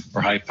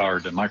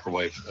high-powered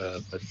microwave,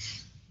 but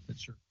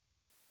sure.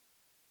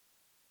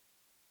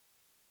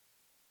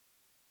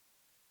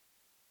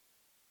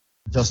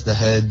 Just the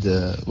head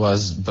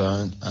was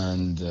burned,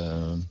 and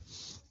the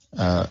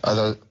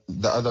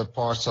other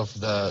parts of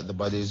the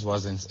bodies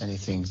wasn't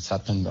anything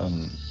happened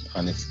on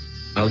it.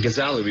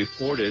 Al-Ghazali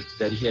reported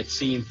that he had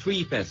seen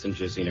 3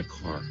 passengers in a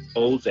car,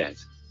 all dead,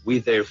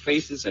 with their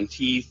faces and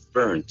teeth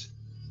burnt,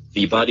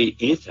 the body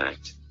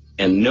intact,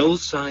 and no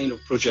sign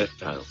of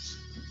projectiles.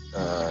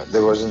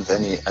 There wasn't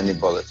any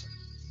bullet.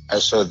 I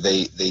saw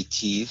they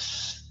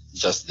teeth,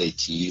 just their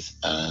teeth,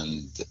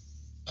 and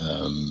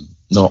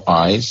no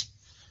eyes.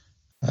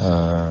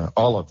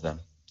 All of them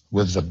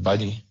with the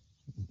body,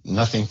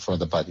 nothing for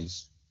the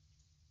bodies,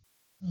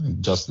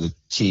 just the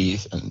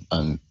teeth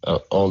and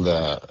all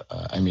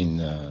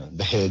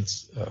the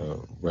heads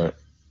were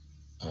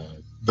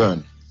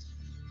burned.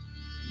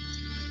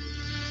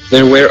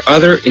 There were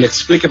other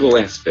inexplicable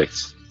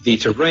aspects. The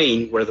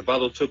terrain where the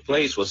battle took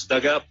place was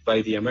dug up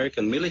by the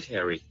American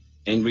military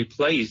and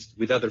replaced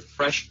with other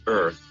fresh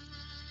earth.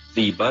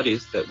 The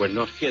bodies that were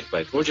not hit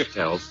by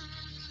projectiles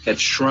had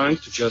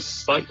shrunk to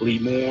just slightly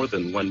more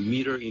than 1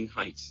 meter in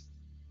height.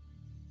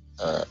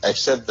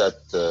 Except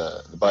that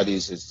the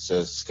bodies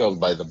is killed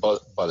by the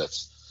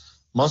bullets.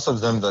 Most of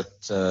them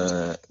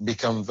that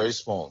become very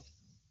small.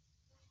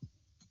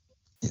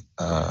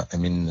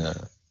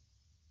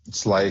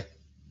 It's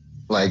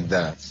like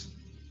that,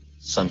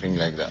 something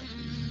like that.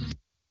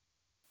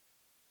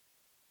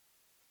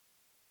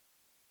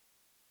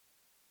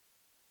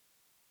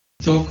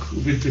 talk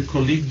with the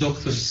colleague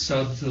Dr.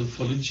 Saad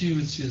Al-Faluji,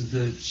 which is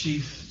the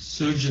chief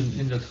surgeon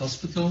in that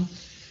hospital.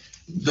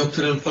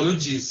 Dr.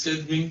 Al-Faluji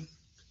said me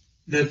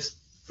that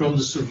from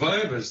the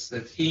survivors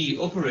that he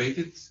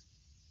operated,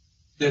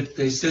 that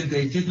they said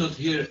they did not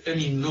hear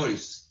any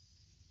noise.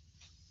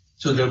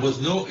 So there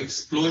was no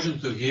explosion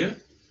to hear,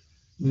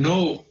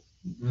 no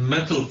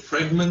metal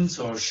fragments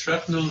or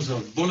shrapnels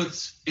or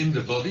bullets in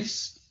the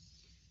bodies.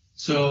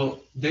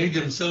 So they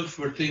themselves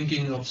were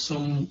thinking of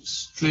some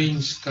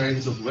strange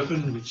kinds of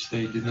weapon which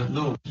they did not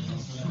know.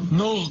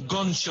 No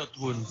gunshot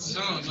wounds.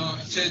 No.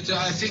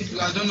 I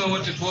think, I don't know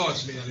what it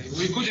was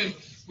really.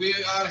 We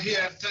are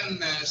here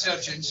 10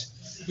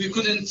 surgeons. We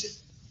couldn't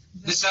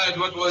decide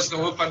what was the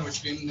weapon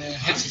which been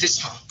hit this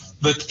time.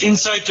 But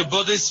inside the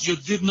bodies, you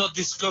did not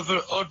discover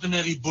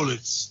ordinary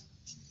bullets.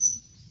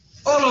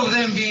 All of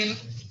them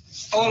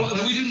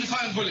we didn't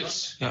find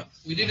bullets. Yeah.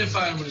 We didn't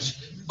find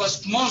bullets.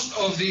 But most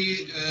of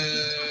the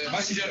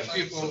passenger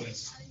people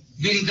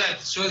being dead.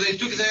 So they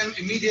took them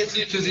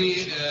immediately to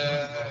the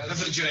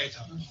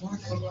refrigerator.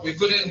 We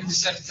couldn't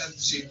dissect and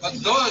see. But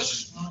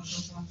those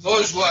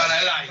who are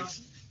alive,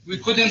 we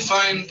couldn't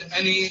find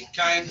any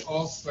kind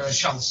of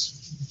shells.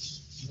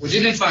 We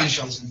didn't find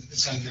shells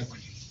inside their body.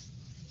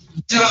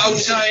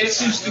 Outside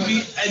seems to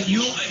be a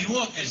new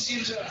weapon. It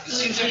seems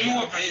a new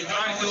weapon. You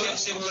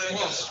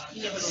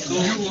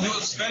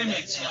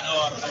experiment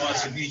our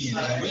civilian.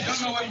 We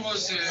don't know what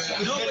was.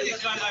 Nobody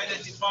can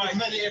identify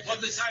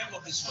what the type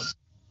of this was.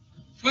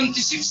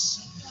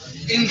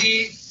 26 in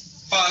the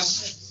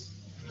past.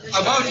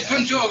 About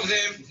 20 of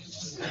them.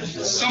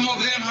 Some of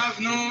them have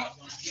no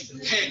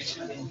head.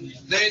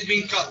 They had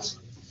been cut.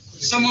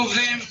 Some of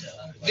them,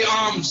 the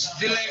arms,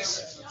 the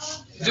legs.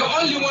 The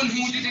only one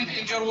who didn't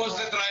injure was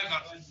the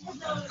driver.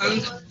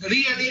 And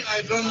really,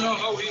 I don't know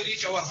how he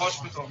reached our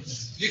hospital.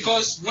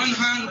 Because one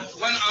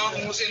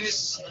arm was in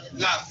his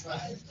lap.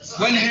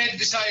 One head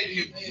beside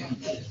him.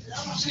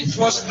 It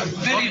was a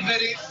very,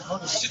 very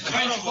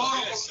strange,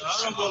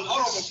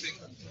 horrible thing.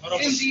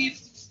 In the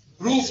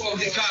roof of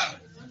the car,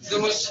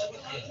 there was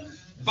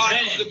part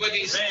of the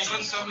body,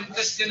 frontal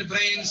intestine,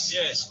 brains.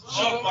 Yes,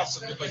 all parts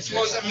of the body. It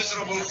was a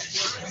miserable,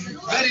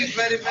 very,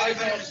 very, very,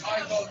 very. I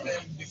told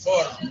them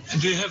before.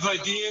 Do you have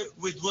idea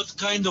with what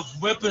kind of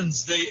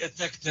weapons they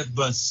attacked that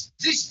bus?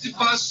 The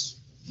bus,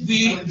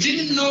 we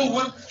didn't know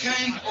what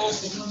kind of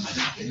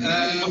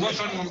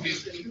weapon would be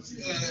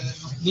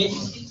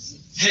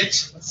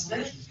hit.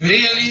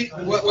 Really,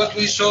 what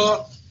we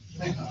saw,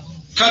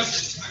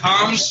 cut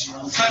arms,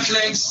 cut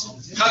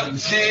legs,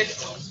 cut head,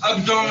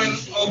 abdomen,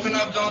 open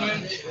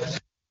abdomen.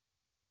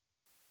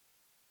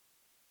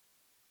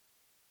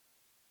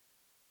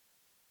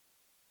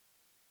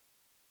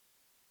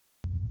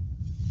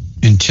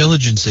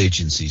 Intelligence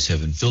agencies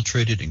have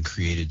infiltrated and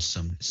created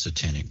some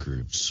satanic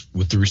groups,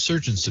 with the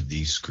resurgence of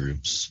these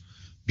groups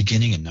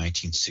beginning in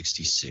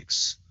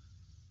 1966,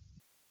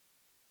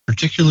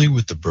 particularly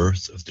with the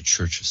birth of the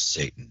Church of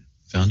Satan,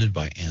 founded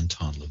by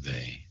Anton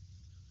LaVey.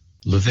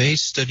 LaVey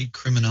studied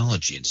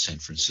criminology in San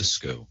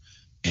Francisco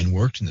and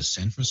worked in the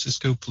San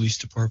Francisco Police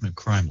Department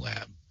Crime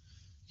Lab.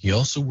 He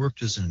also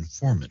worked as an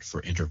informant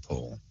for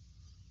Interpol.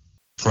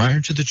 Prior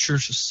to the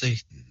Church of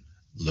Satan,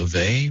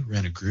 LaVey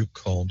ran a group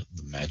called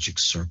the Magic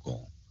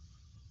Circle.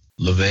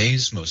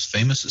 LaVey's most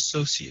famous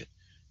associate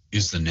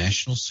is the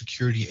National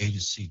Security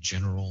Agency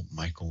General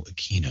Michael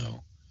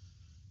Aquino.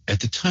 At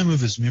the time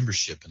of his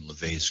membership in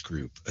LaVey's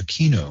group,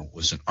 Aquino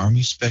was an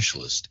Army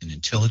specialist in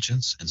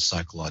intelligence and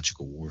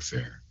psychological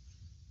warfare.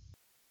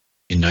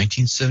 In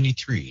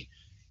 1973,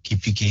 he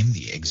became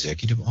the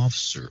executive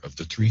officer of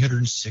the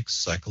 306th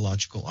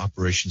Psychological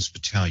Operations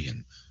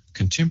Battalion,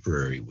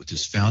 contemporary with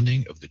his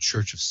founding of the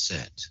Church of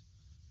Set.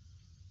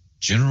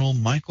 General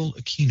Michael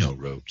Aquino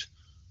wrote,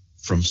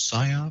 "From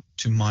PSYOP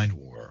to Mind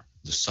War,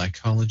 the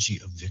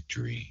Psychology of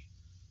Victory."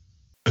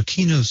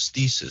 Aquino's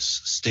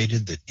thesis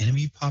stated that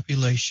enemy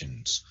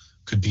populations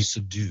could be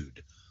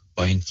subdued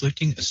by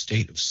inflicting a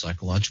state of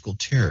psychological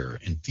terror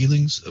and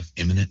feelings of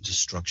imminent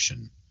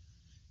destruction.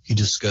 He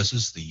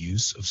discusses the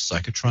use of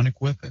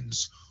psychotronic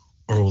weapons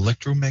or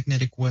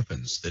electromagnetic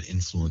weapons that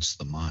influence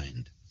the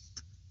mind.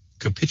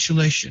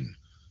 Capitulation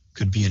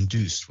could be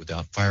induced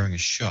without firing a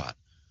shot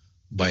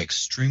by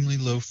extremely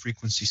low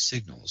frequency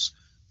signals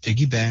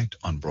piggybacked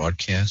on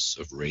broadcasts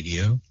of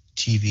radio,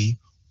 TV,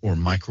 or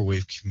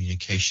microwave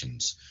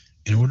communications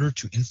in order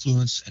to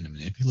influence and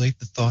manipulate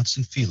the thoughts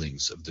and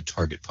feelings of the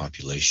target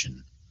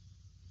population.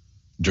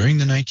 During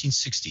the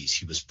 1960s,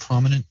 he was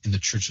prominent in the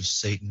Church of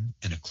Satan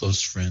and a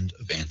close friend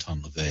of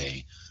Anton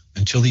LaVey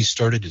until he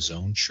started his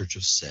own Church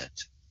of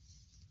Set.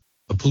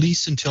 A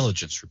police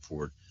intelligence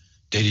report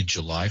dated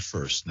July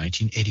 1st,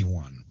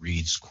 1981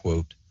 reads,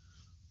 quote,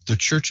 "The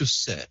Church of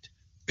Set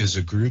is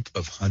a group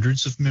of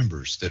hundreds of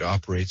members that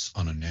operates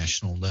on a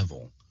national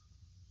level.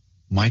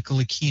 Michael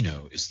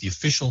Aquino is the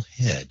official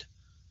head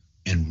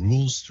and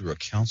rules through a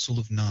council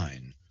of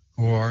 9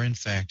 who are in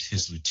fact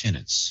his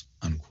lieutenants,"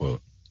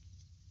 unquote.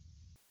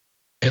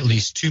 At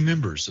least 2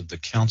 members of the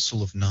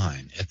Council of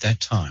 9 at that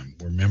time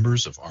were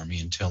members of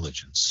Army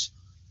intelligence.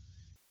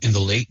 In the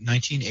late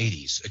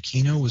 1980s,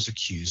 Aquino was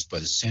accused by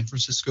the San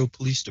Francisco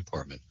Police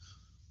Department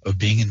of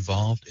being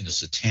involved in a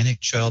satanic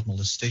child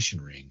molestation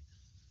ring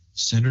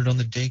centered on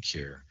the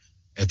daycare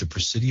at the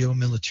Presidio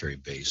military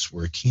base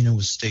where Aquino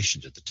was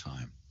stationed at the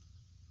time.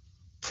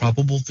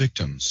 Probable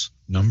victims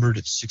numbered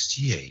at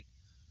 68,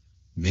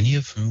 many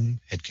of whom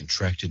had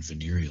contracted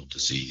venereal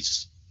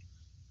disease.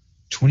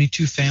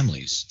 22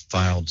 families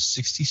filed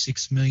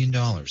 $66 million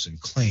in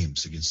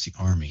claims against the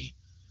Army,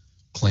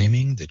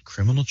 claiming that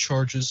criminal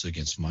charges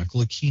against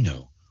Michael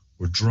Aquino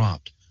were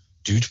dropped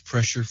due to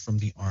pressure from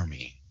the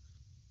Army.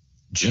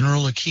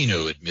 General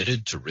Aquino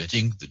admitted to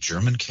renting the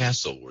German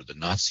castle where the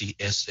Nazi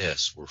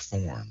SS were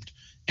formed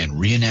and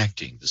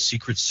reenacting the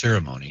secret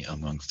ceremony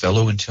among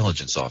fellow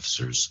intelligence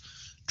officers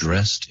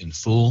dressed in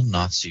full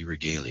Nazi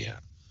regalia.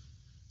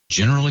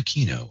 General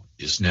Aquino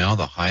is now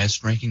the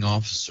highest-ranking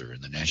officer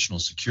in the National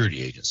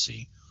Security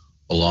Agency,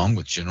 along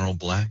with General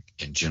Black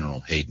and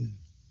General Hayden.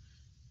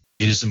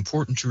 It is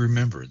important to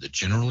remember that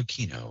General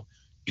Aquino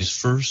is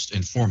first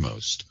and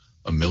foremost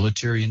a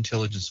military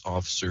intelligence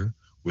officer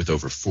with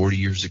over 40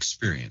 years'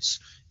 experience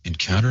in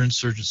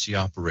counterinsurgency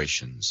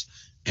operations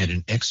and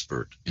an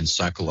expert in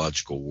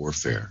psychological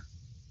warfare.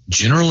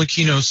 General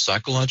Aquino's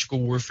psychological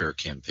warfare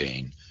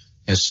campaign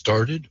has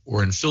started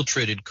or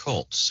infiltrated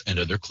cults and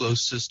other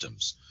closed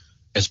systems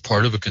as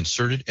part of a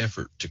concerted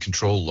effort to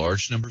control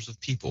large numbers of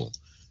people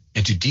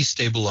and to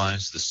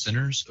destabilize the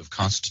centers of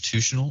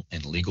constitutional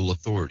and legal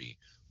authority,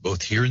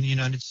 both here in the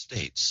United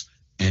States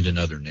and in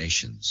other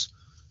nations.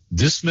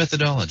 This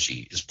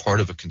methodology is part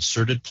of a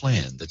concerted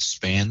plan that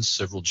spans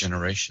several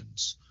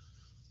generations.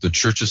 The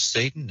Church of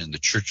Satan and the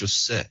Church of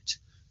Set,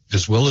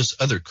 as well as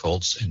other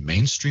cults and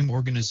mainstream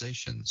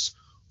organizations,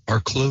 are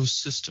closed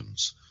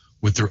systems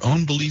with their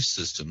own belief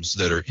systems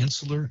that are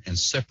insular and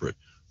separate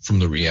from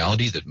the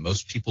reality that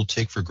most people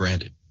take for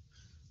granted.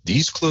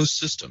 These closed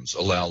systems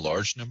allow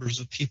large numbers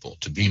of people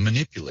to be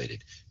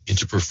manipulated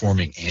into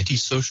performing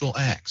antisocial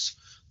acts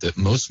that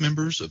most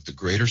members of the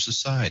greater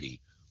society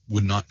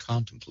would not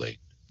contemplate.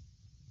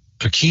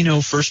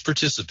 Aquino first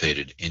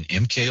participated in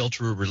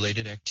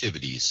MKUltra-related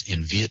activities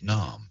in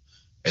Vietnam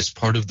as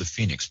part of the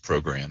Phoenix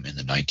program in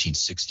the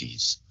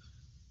 1960s.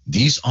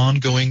 These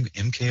ongoing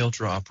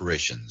MKUltra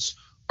operations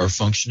are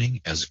functioning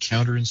as a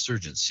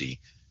counterinsurgency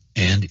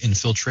and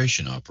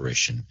infiltration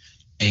operation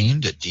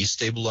aimed at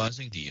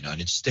destabilizing the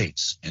United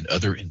States and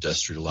other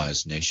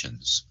industrialized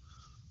nations.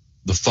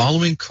 The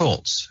following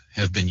cults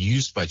have been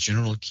used by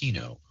General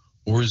Aquino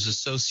or his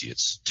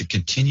associates to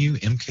continue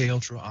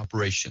MKUltra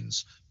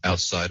operations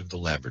outside of the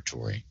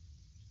laboratory.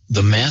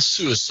 The mass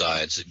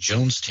suicides at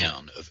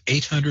Jonestown of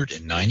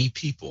 890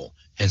 people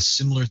had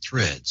similar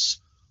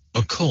threads,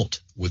 a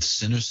cult with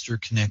sinister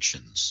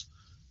connections.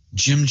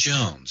 Jim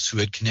Jones, who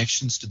had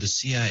connections to the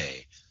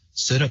CIA,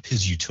 set up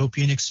his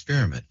utopian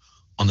experiment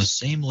on the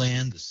same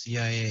land the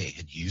CIA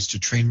had used to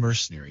train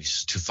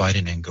mercenaries to fight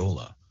in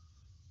Angola.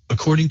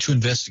 According to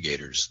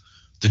investigators,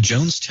 the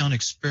Jonestown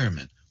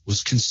experiment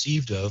was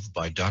conceived of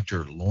by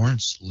Dr.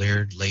 Lawrence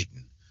Laird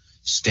Layton,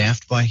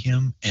 staffed by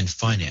him and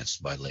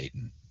financed by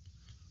Layton.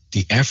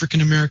 The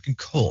African-American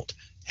cult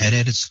had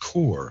at its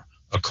core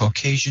a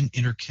Caucasian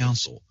inner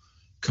council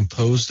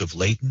composed of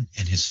Layton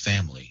and his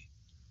family.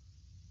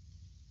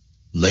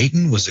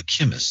 Layton was a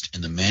chemist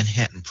in the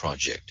Manhattan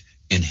Project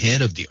and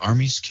head of the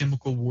Army's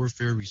Chemical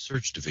Warfare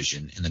Research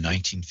Division in the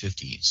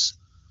 1950s.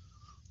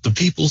 The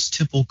People's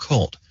Temple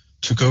cult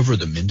took over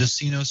the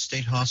Mendocino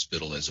State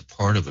Hospital as a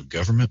part of a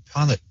government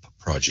pilot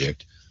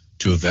project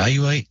to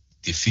evaluate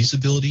the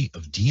feasibility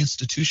of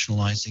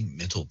deinstitutionalizing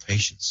mental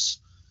patients.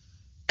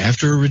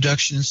 After a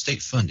reduction in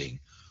state funding,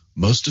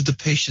 most of the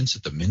patients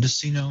at the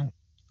Mendocino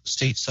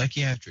State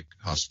Psychiatric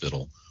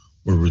Hospital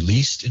were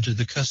released into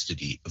the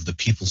custody of the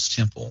People's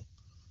Temple.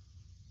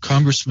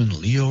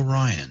 Congressman Leo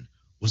Ryan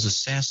was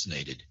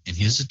assassinated in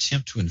his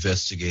attempt to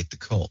investigate the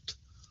cult.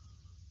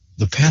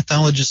 The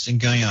pathologist in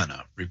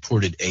Guyana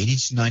reported 80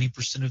 to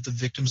 90% of the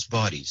victims'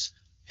 bodies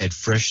had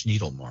fresh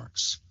needle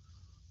marks.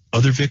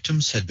 Other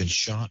victims had been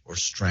shot or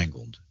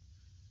strangled.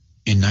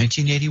 In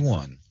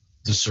 1981,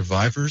 the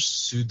survivors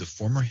sued the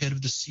former head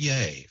of the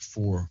CIA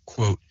for,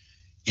 quote,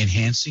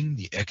 enhancing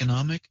the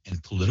economic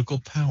and political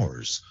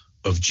powers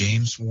of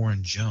James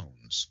Warren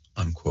Jones,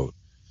 unquote,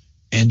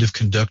 and of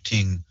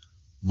conducting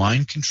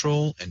mind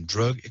control and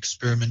drug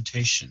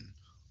experimentation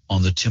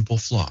on the Temple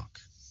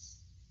flock.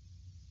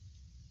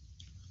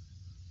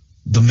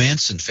 The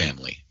Manson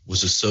family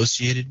was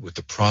associated with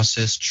the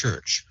Process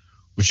Church,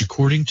 which,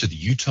 according to the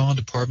Utah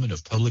Department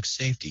of Public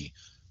Safety,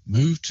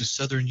 moved to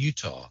southern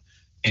Utah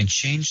and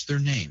changed their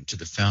name to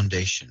the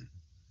Foundation.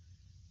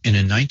 In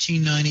a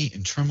 1990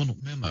 internal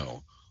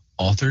memo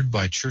authored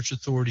by church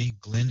authority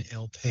Glenn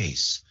L.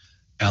 Pace,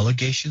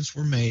 allegations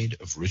were made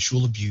of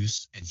ritual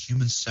abuse and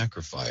human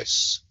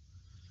sacrifice.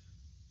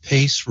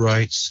 Pace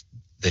writes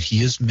that he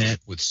has met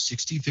with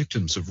 60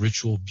 victims of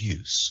ritual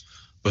abuse,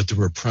 but there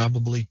were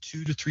probably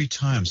 2 to 3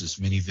 times as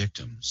many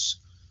victims.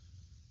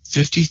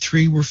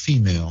 53 were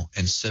female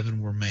and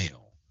 7 were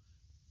male,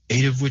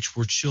 8 of which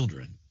were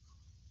children.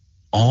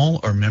 All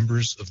are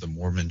members of the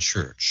Mormon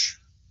Church.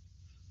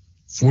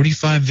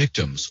 45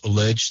 victims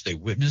alleged they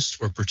witnessed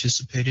or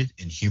participated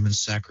in human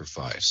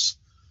sacrifice.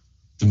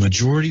 The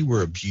majority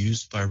were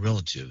abused by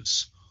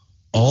relatives.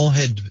 All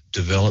had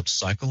developed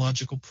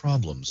psychological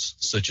problems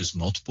such as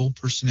multiple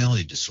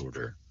personality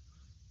disorder.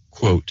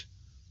 Quote,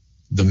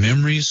 "The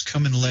memories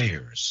come in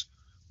layers.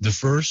 The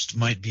first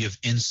might be of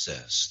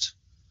incest.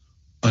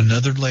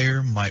 Another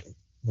layer might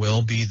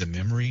well be the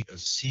memory of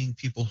seeing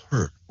people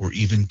hurt or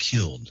even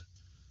killed.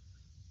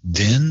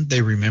 Then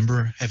they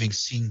remember having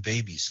seen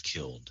babies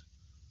killed.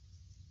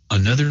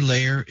 Another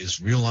layer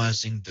is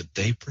realizing that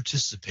they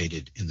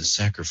participated in the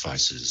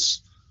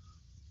sacrifices.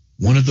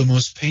 One of the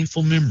most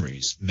painful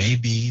memories may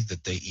be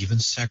that they even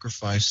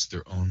sacrificed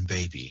their own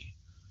baby.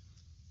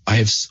 I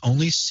have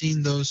only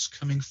seen those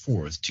coming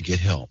forth to get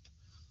help.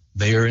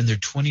 They are in their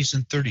 20s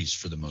and 30s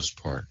for the most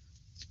part.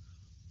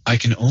 I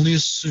can only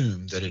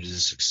assume that it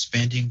is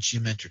expanding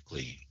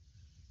geometrically,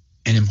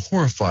 and am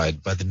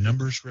horrified by the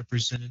numbers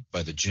represented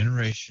by the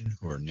generation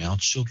who are now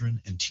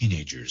children and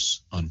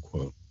teenagers,"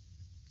 unquote.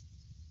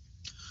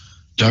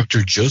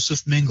 Dr.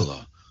 Joseph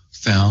Mengele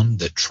found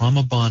that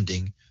trauma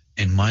bonding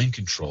and mind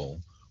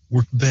control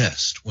work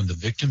best when the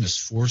victim is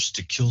forced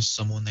to kill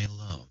someone they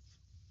love,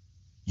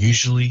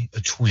 usually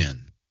a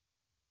twin.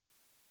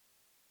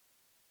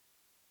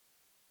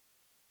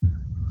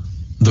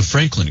 The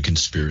Franklin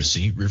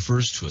conspiracy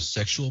refers to a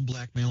sexual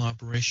blackmail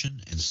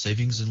operation and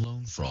savings and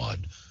loan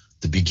fraud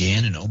that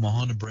began in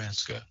Omaha,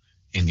 Nebraska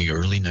in the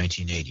early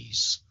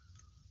 1980s.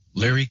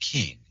 Larry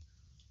King,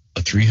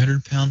 a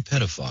 300-pound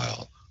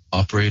pedophile,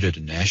 operated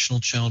a national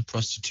child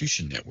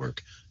prostitution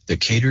network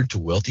that catered to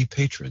wealthy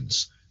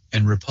patrons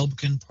and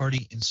Republican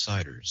Party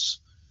insiders.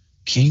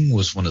 King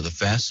was one of the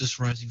fastest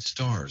rising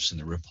stars in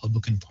the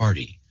Republican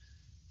Party.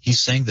 He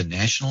sang the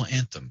national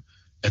anthem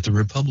at the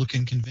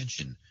Republican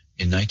convention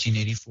in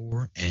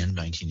 1984 and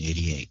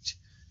 1988.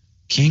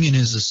 King and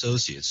his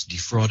associates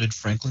defrauded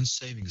Franklin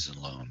Savings and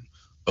Loan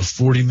of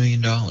 $40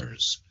 million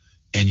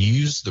and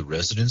used the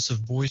residents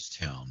of Boys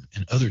Town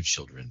and other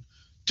children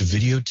to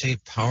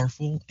videotape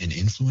powerful and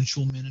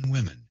influential men and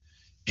women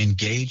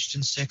engaged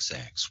in sex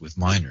acts with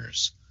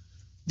minors.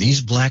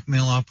 These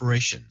blackmail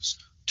operations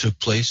took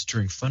place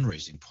during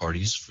fundraising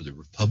parties for the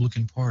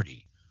Republican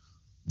Party.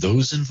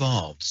 Those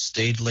involved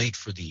stayed late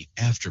for the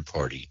after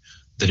party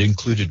that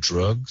included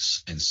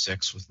drugs and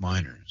sex with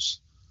minors.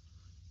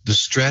 The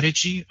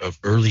strategy of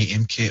early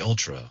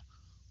MKUltra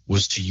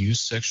was to use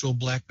sexual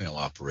blackmail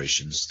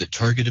operations that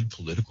targeted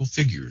political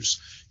figures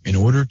in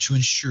order to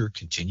ensure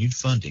continued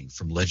funding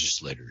from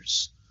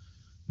legislators.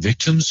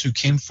 Victims who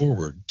came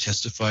forward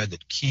testified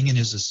that King and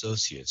his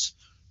associates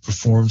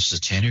performed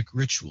satanic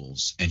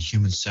rituals and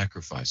human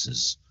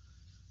sacrifices.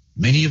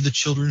 Many of the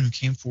children who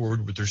came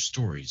forward with their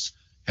stories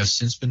have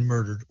since been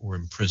murdered or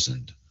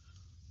imprisoned.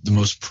 The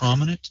most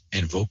prominent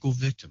and vocal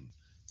victim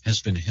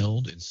has been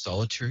held in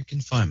solitary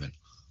confinement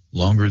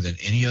longer than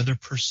any other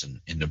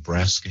person in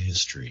Nebraska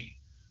history.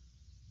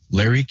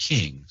 Larry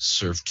King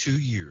served 2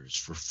 years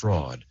for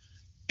fraud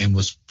and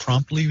was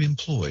promptly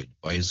employed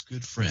by his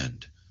good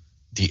friend,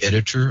 the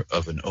editor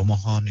of an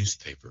Omaha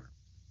newspaper.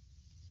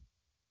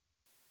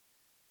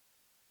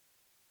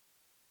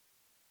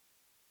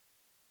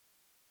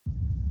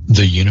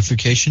 The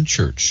Unification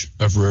Church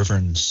of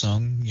Reverend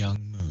Sung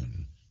Myung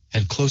Moon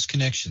had close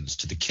connections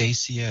to the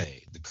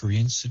KCA, the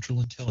Korean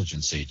Central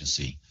Intelligence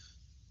Agency,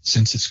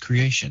 since its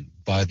creation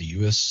by the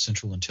U.S.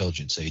 Central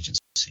Intelligence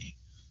Agency.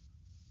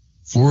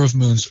 4 of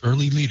Moon's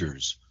early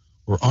leaders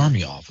were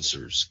Army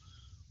officers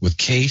with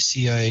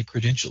KCIA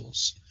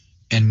credentials,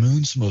 and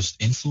Moon's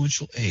most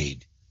influential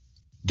aide,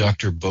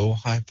 Dr. Bo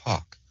Hai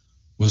Pak,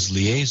 was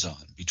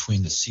liaison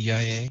between the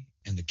CIA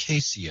and the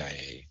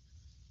KCIA,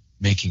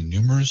 making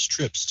numerous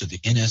trips to the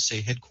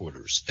NSA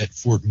headquarters at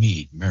Fort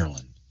Meade,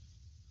 Maryland.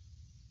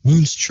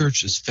 Moon's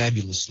church is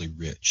fabulously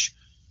rich,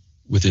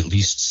 with at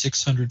least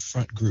 600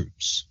 front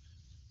groups.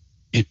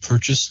 It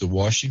purchased the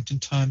Washington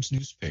Times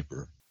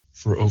newspaper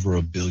for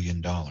over $1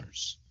 billion.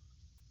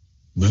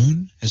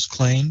 Moon has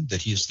claimed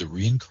that he is the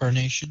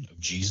reincarnation of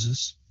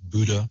Jesus,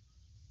 Buddha,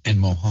 and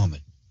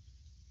Mohammed.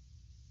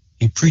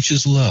 He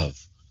preaches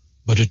love,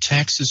 but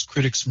attacks his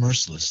critics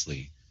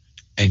mercilessly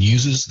and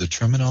uses the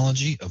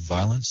terminology of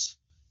violence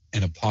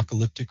and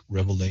apocalyptic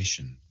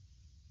revelation.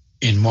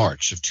 In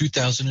March of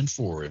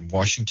 2004 in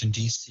Washington,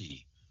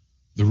 D.C.,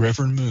 the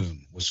Reverend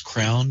Moon was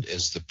crowned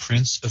as the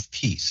Prince of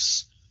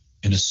Peace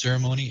in a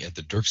ceremony at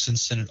the Dirksen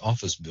Senate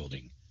Office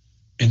Building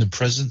in the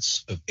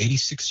presence of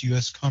 86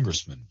 U.S.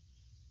 congressmen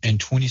and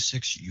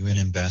 26 UN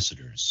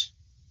ambassadors.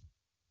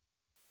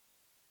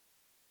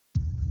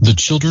 The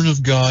Children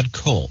of God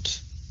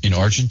cult in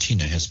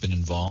Argentina has been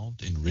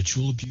involved in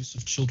ritual abuse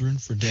of children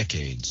for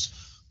decades,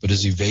 but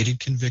has evaded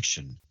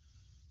conviction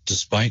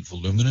despite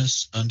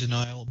voluminous,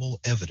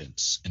 undeniable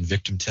evidence and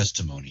victim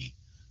testimony.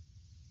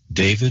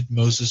 David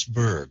Moses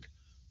Berg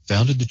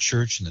founded the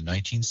church in the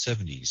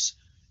 1970s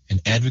and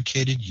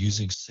advocated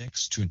using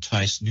sex to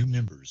entice new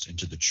members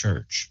into the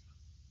church.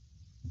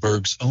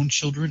 Berg's own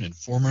children and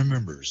former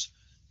members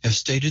have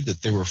stated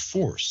that they were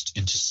forced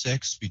into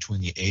sex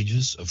between the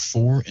ages of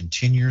 4 and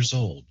 10 years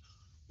old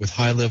with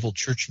high-level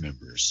church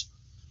members.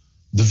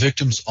 The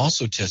victims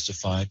also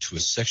testified to a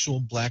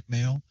sexual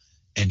blackmail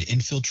and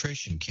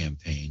infiltration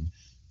campaign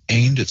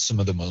aimed at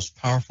some of the most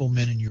powerful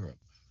men in Europe,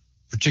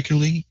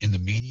 particularly in the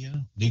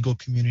media, legal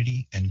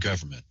community, and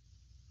government.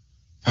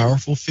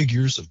 Powerful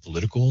figures of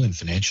political and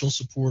financial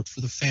support for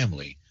the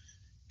family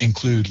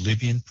include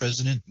Libyan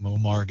President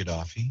Muammar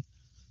Gaddafi,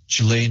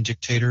 Chilean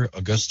dictator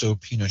Augusto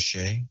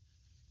Pinochet,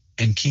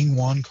 and King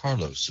Juan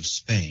Carlos of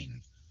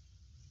Spain.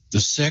 The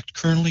sect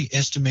currently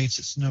estimates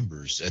its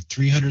numbers at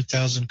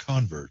 300,000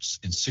 converts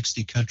in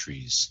 60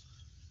 countries.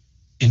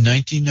 In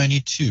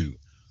 1992,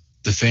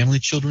 the Family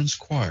Children's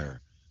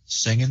Choir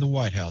sang in the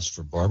White House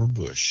for Barbara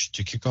Bush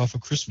to kick off a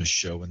Christmas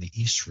show in the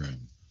East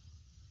Room.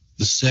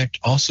 The sect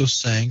also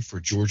sang for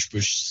George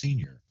Bush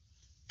Sr.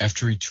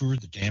 after he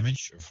toured the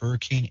damage of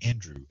Hurricane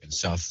Andrew in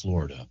South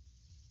Florida.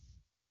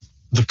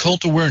 The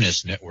Cult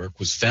Awareness Network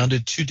was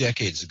founded 2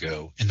 decades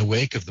ago in the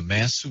wake of the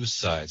mass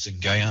suicides in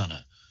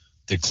Guyana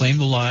that claimed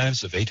the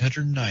lives of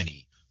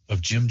 890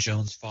 of Jim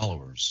Jones'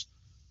 followers.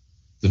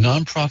 The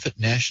nonprofit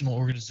national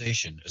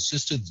organization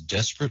assisted the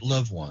desperate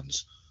loved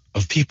ones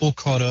of people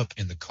caught up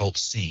in the cult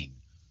scene.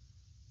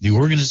 The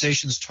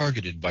organizations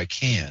targeted by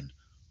CAN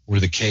were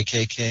the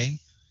KKK,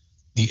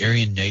 the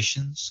Aryan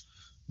Nations,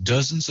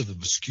 dozens of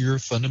obscure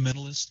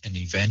fundamentalist and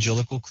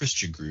evangelical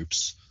Christian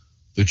groups,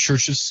 the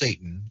Church of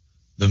Satan,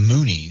 the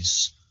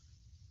Moonies,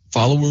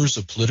 followers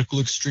of political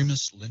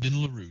extremist Lyndon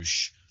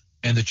LaRouche,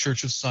 and the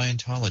Church of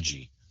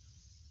Scientology.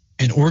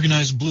 An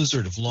organized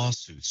blizzard of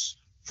lawsuits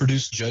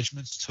produced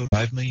judgments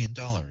totaling $5 million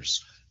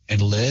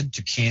and led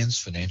to CAN's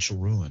financial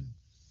ruin.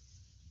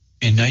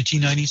 In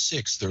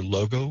 1996, their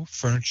logo,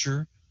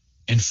 furniture,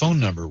 and phone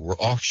number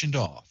were auctioned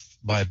off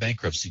by a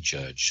bankruptcy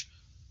judge.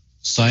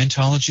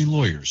 Scientology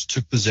lawyers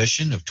took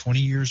possession of 20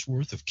 years'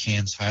 worth of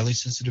CAN's highly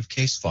sensitive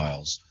case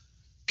files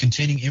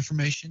containing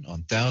information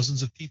on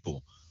thousands of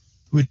people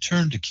who had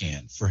turned to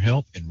CAN for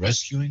help in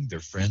rescuing their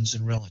friends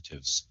and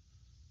relatives.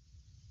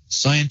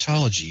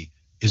 Scientology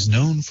is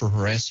known for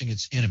harassing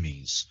its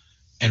enemies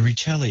and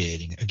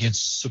retaliating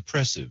against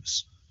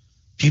suppressives,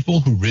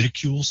 people who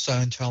ridicule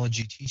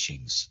Scientology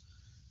teachings.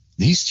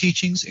 These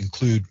teachings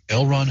include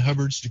L. Ron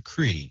Hubbard's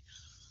decree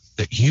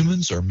that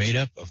humans are made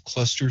up of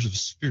clusters of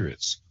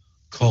spirits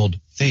called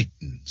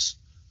Thetans,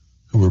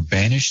 who were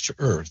banished to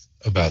Earth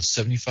about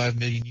 75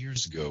 million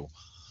years ago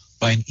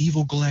by an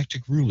evil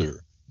galactic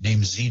ruler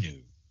named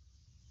Xenu.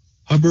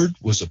 Hubbard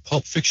was a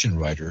pulp fiction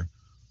writer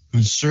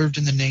who served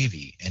in the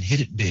Navy and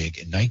hit it big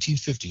in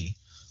 1950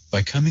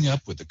 by coming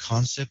up with the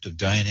concept of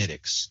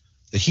Dianetics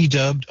that he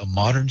dubbed a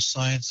modern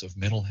science of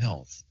mental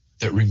health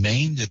that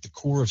remained at the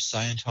core of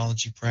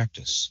Scientology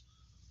practice.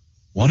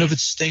 One of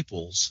its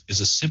staples is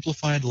a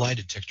simplified lie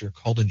detector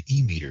called an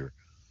E-meter,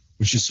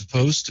 which is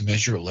supposed to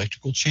measure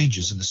electrical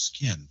changes in the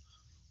skin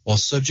while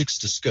subjects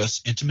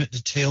discuss intimate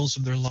details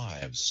of their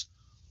lives.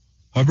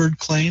 Hubbard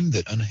claimed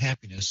that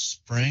unhappiness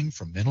sprang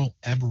from mental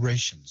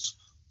aberrations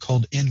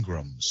called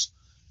engrams,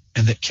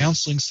 and that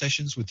counseling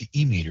sessions with the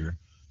E-meter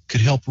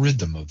could help rid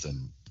them of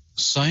them.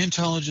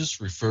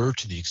 Scientologists refer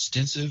to the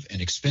extensive and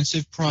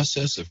expensive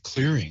process of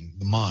clearing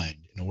the mind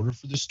in order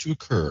for this to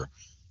occur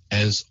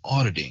as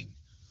auditing.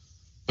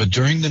 But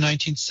during the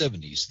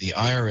 1970s, the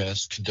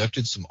IRS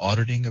conducted some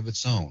auditing of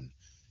its own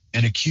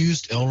and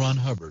accused L. Ron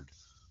Hubbard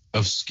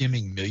of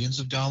skimming millions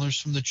of dollars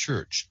from the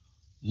church,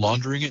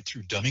 laundering it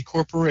through dummy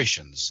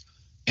corporations,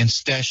 and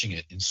stashing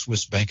it in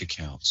Swiss bank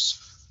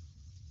accounts.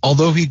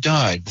 Although he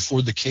died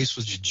before the case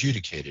was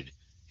adjudicated,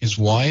 his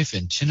wife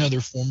and 10 other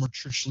former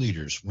church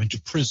leaders went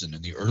to prison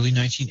in the early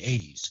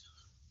 1980s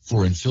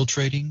for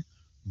infiltrating,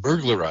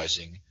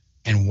 burglarizing,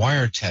 and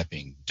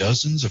wiretapping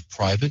dozens of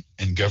private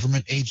and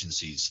government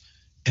agencies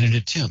in an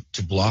attempt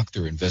to block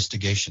their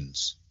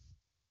investigations.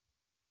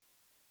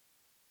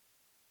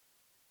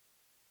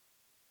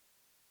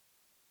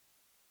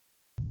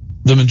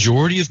 The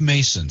majority of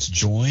Masons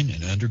join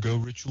and undergo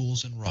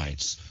rituals and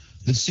rites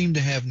that seem to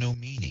have no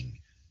meaning.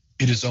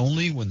 It is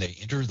only when they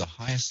enter the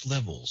highest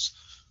levels,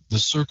 the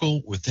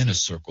circle within a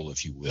circle,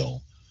 if you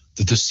will,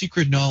 that the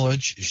secret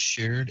knowledge is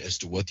shared as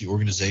to what the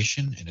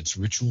organization and its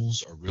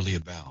rituals are really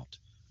about.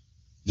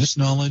 This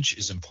knowledge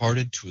is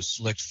imparted to a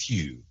select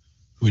few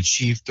who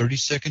achieve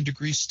 32nd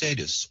degree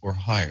status or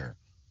higher.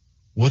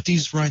 What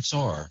these rites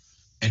are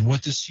and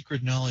what this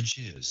secret knowledge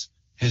is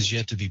has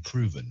yet to be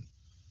proven.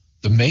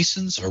 The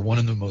Masons are one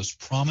of the most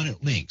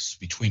prominent links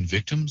between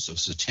victims of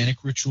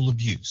satanic ritual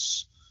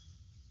abuse.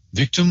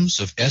 Victims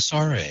of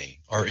SRA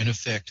are in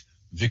effect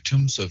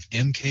victims of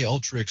MK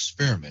Ultra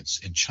experiments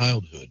in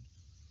childhood.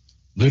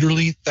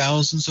 Literally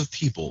thousands of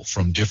people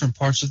from different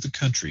parts of the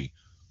country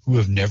who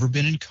have never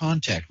been in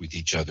contact with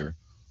each other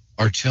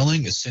are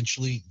telling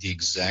essentially the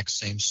exact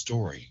same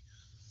story.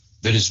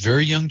 That as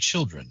very young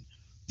children,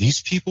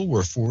 these people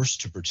were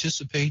forced to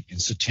participate in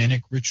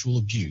satanic ritual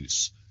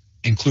abuse,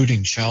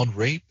 including child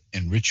rape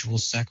and ritual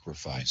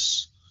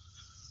sacrifice.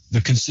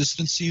 The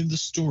consistency of the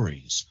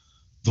stories,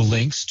 the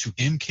links to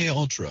MK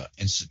Ultra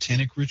and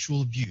satanic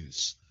ritual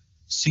abuse,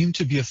 seemed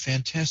to be a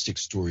fantastic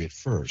story at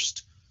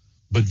first,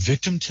 but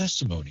victim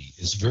testimony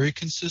is very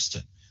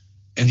consistent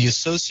and the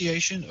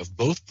association of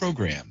both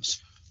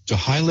programs to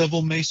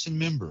high-level Mason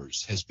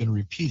members has been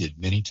repeated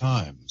many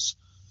times.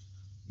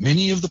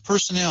 Many of the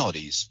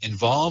personalities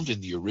involved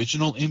in the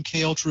original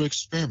MKUltra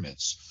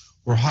experiments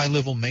were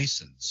high-level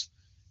Masons,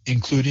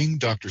 including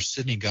Dr.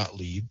 Sidney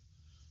Gottlieb,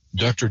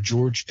 Dr.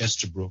 George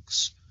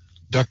Estabrooks,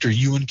 Dr.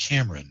 Ewan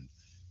Cameron,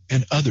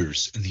 and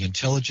others in the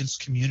intelligence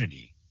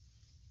community.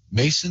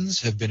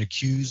 Masons have been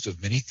accused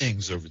of many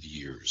things over the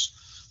years,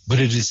 but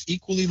it is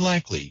equally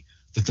likely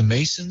that the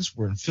Masons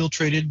were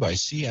infiltrated by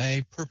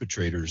CIA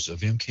perpetrators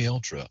of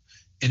MKUltra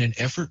in an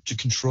effort to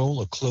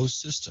control a closed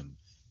system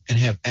and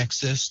have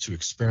access to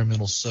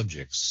experimental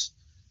subjects.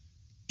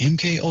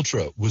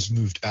 MKUltra was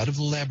moved out of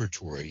the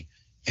laboratory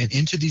and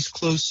into these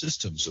closed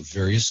systems of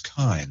various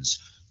kinds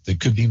that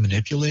could be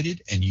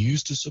manipulated and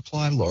used to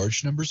supply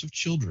large numbers of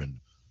children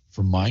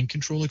for mind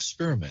control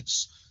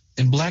experiments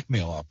and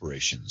blackmail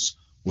operations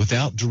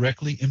without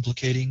directly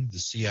implicating the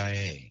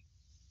CIA.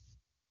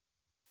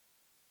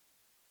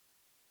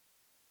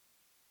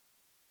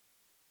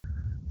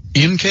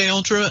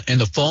 MKUltra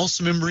and the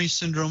False Memory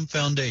Syndrome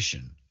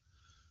Foundation.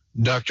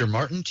 Dr.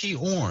 Martin T.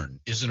 Orn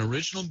is an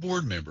original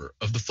board member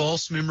of the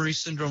False Memory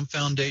Syndrome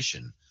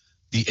Foundation,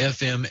 the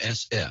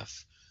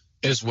FMSF,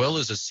 as well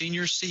as a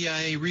senior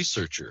CIA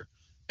researcher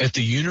at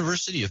the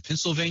University of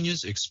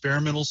Pennsylvania's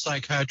Experimental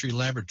Psychiatry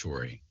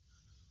Laboratory.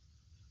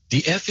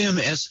 The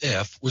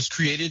FMSF was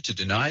created to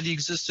deny the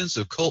existence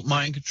of cult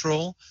mind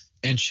control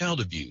and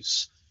child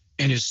abuse,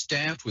 and is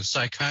staffed with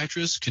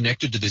psychiatrists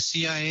connected to the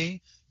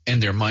CIA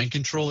and their mind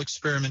control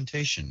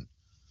experimentation.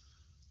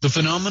 The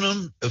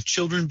phenomenon of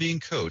children being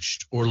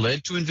coached or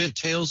led to invent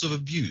tales of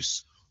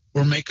abuse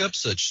or make up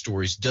such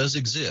stories does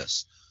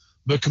exist,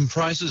 but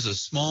comprises a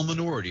small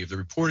minority of the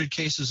reported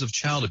cases of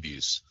child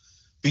abuse,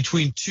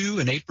 between 2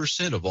 and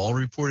 8% of all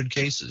reported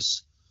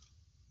cases.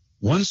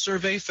 One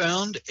survey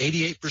found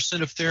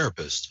 88% of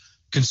therapists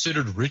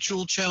considered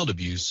ritual child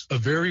abuse a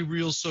very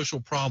real social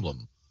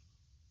problem.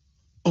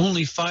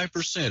 Only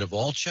 5% of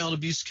all child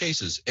abuse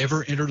cases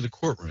ever enter the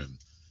courtroom.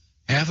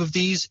 Half of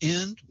these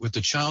end with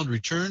the child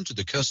returned to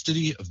the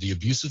custody of the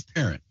abusive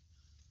parent.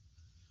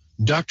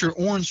 Dr.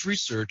 Orn's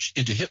research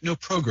into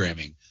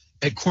hypnoprogramming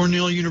at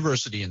Cornell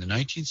University in the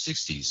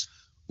 1960s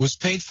was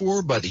paid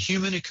for by the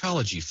Human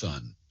Ecology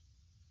Fund,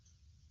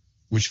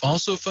 which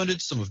also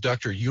funded some of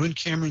Dr. Ewan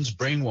Cameron's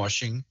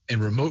brainwashing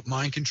and remote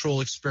mind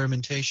control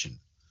experimentation.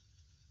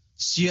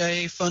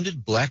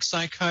 CIA-funded black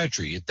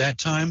psychiatry at that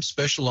time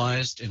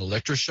specialized in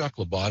electroshock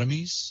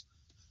lobotomies,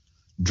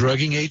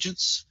 drugging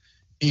agents,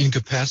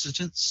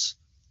 incapacitants,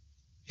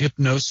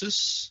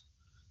 hypnosis,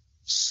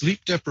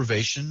 sleep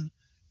deprivation,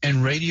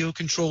 and radio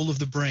control of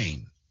the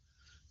brain.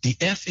 The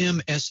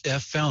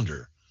FMSF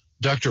founder,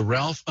 Dr.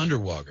 Ralph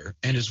Underwager,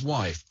 and his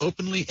wife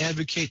openly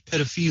advocate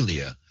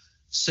pedophilia,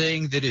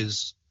 saying that it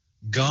is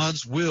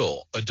God's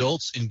will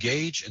adults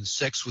engage in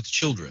sex with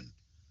children.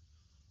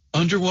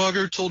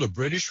 Underwager told a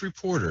British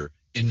reporter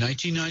in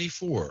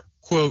 1994,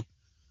 quote,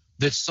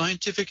 that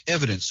scientific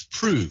evidence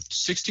proved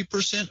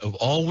 60% of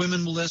all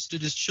women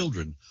molested as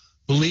children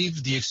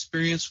believed the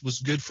experience was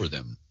good for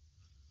them.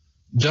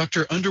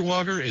 Dr.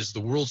 Underwager is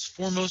the world's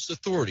foremost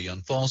authority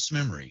on false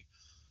memory,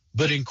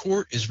 but in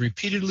court is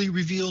repeatedly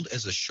revealed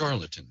as a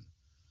charlatan.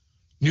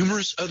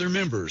 Numerous other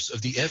members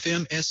of the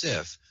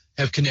FMSF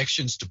have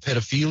connections to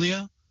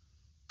pedophilia,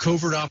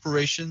 covert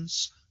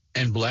operations,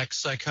 and black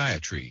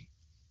psychiatry.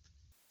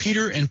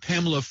 Peter and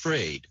Pamela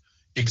Freyd,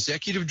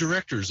 executive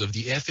directors of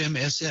the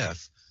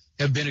FMSF,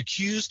 have been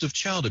accused of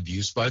child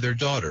abuse by their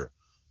daughter,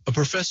 a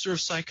professor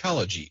of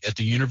psychology at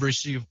the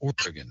University of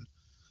Oregon.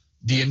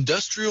 The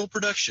industrial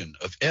production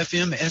of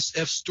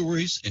FMSF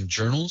stories in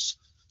journals,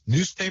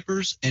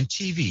 newspapers, and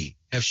TV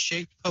have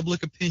shaped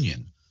public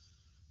opinion.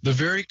 The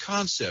very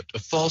concept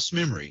of false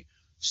memory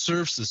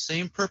serves the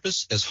same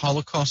purpose as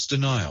Holocaust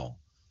denial.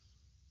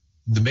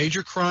 The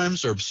major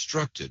crimes are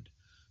obstructed.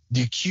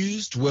 The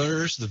accused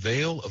wears the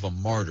veil of a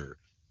martyr,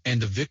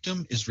 and the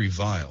victim is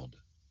reviled.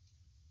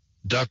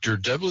 Dr.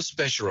 Douglas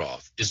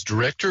Besheroff is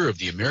director of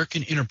the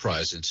American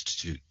Enterprise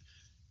Institute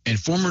and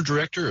former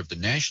director of the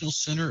National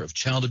Center of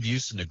Child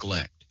Abuse and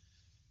Neglect.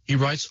 He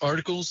writes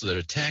articles that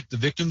attack the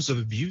victims of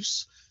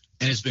abuse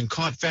and has been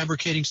caught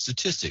fabricating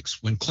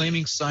statistics when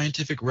claiming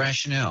scientific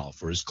rationale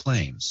for his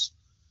claims.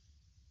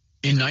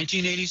 In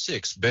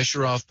 1986,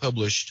 Besheroff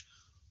published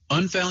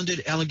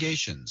Unfounded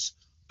Allegations,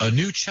 A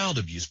New Child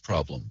Abuse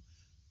Problem,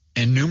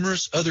 and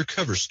numerous other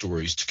cover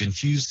stories to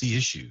confuse the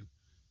issue.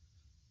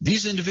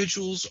 These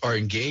individuals are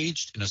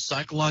engaged in a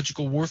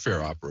psychological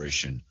warfare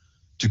operation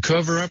to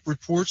cover up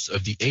reports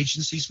of the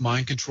agency's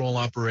mind control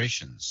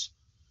operations.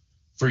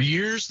 For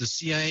years, the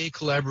CIA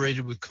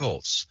collaborated with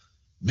cults,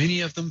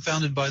 many of them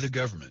founded by the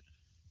government,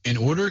 in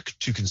order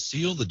to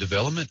conceal the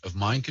development of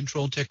mind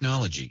control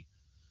technology.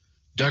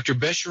 Dr.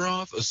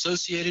 Besheroff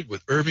associated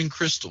with Irving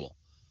Kristol,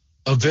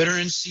 a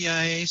veteran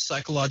CIA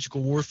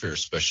psychological warfare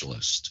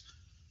specialist.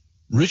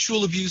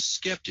 Ritual abuse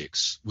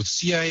skeptics with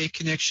CIA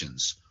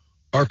connections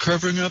are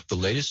covering up the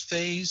latest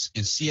phase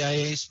in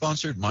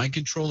CIA-sponsored mind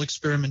control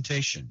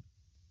experimentation.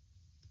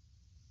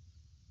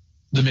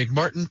 The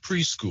McMartin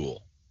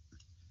Preschool.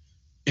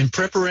 In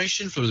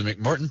preparation for the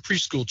McMartin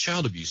Preschool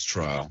child abuse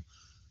trial,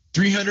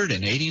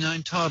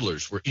 389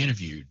 toddlers were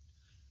interviewed.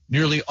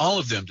 Nearly all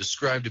of them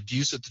described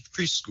abuse at the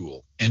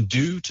preschool and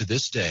do to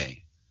this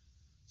day.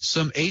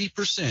 Some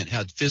 80%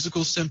 had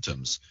physical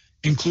symptoms,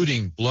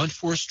 including blunt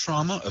force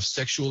trauma of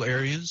sexual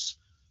areas,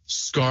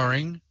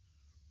 scarring,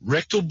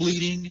 rectal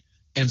bleeding,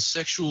 and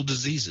sexual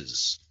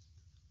diseases.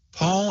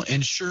 Paul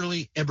and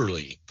Shirley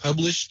Eberly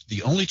published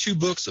the only 2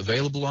 books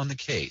available on the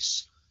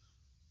case.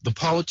 The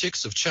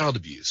Politics of Child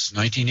Abuse,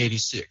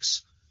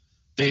 1986.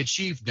 They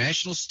achieved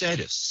national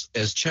status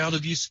as child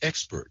abuse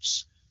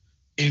experts.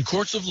 In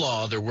courts of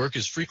law, their work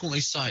is frequently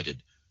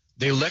cited.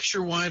 They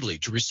lecture widely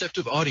to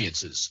receptive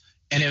audiences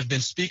and have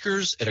been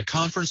speakers at a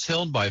conference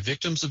held by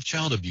victims of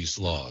child abuse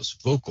laws,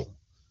 VOCAL.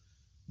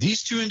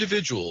 These 2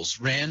 individuals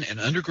ran an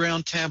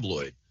underground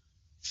tabloid,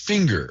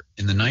 Finger,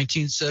 in the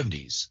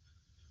 1970s.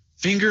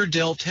 Finger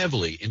delved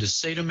heavily into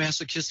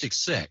sadomasochistic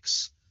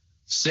sex,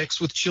 sex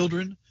with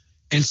children,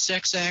 and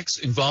sex acts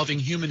involving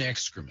human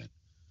excrement.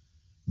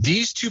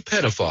 These 2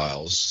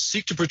 pedophiles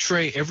seek to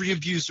portray every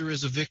abuser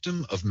as a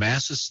victim of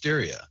mass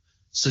hysteria,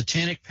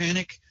 satanic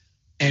panic,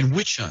 and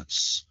witch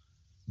hunts.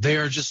 They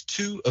are just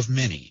 2 of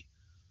many.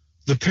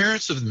 The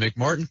parents of the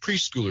McMartin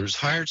preschoolers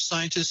hired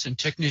scientists and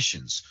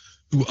technicians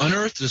who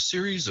unearthed a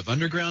series of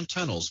underground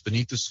tunnels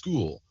beneath the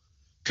school,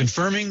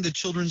 confirming the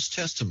children's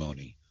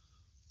testimony.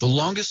 The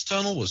longest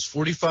tunnel was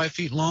 45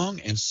 feet long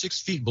and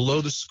 6 feet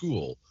below the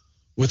school,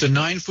 with a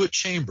 9-foot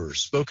chamber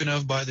spoken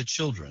of by the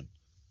children.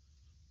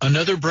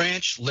 Another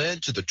branch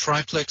led to the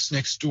triplex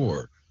next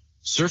door,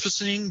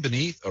 surfacing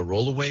beneath a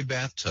rollaway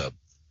bathtub.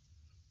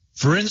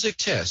 Forensic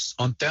tests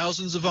on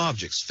thousands of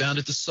objects found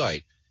at the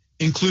site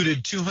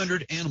included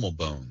 200 animal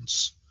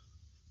bones.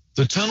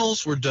 The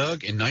tunnels were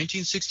dug in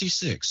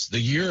 1966, the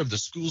year of the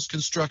school's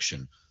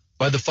construction,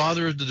 by the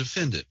father of the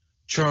defendant,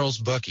 Charles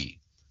Buckey.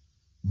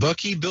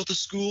 Buckey built the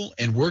school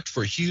and worked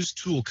for Hughes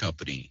Tool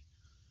Company.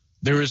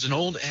 There is an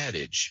old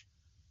adage,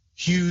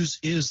 Hughes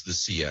is the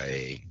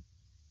CIA.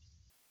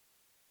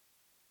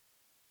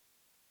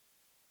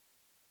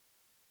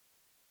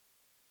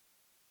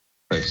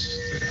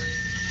 Place there.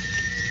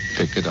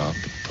 Pick it up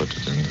and put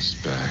it in this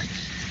bag.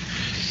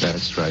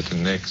 That's right. The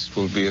next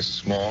will be a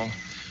small,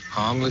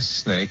 harmless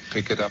snake.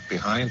 Pick it up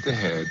behind the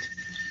head.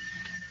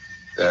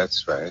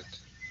 That's right.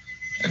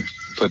 And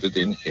put it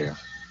in here.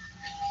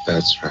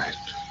 That's right.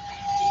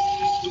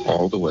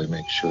 All the way,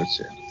 make sure it's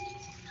in.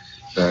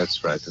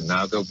 That's right. And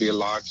now there'll be a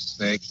large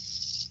snake,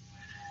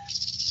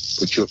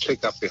 which you'll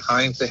pick up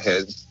behind the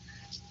head.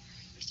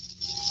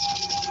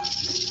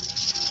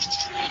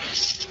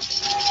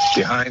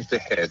 Behind the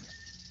head.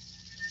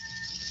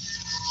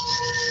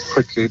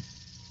 Quickly.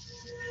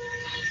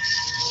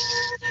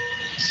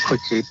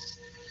 Quickly.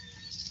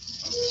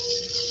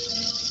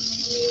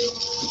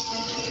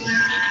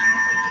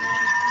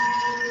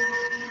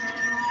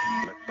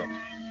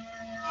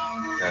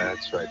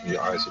 That's right.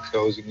 Your eyes are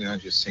closing now,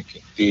 just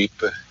sinking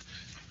deeper.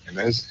 And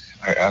as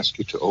I ask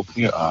you to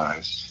open your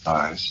eyes,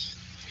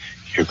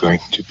 you're going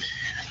to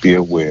be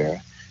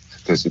aware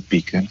that there's a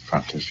beaker in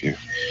front of you.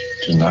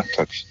 Do not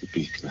touch the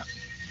beaker.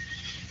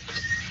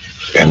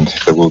 And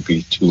there will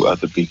be 2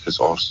 other beakers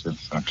also in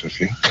front of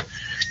you.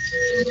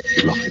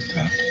 You look at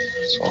them.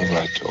 It's all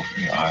right to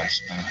open your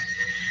eyes now.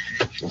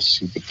 You'll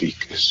see the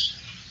beakers.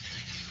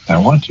 Now,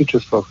 I want you to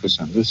focus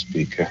on this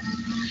beaker,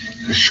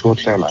 because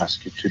shortly I'll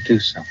ask you to do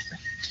something.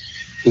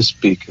 This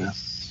beaker,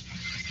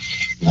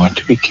 you want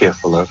to be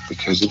careful of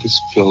because it is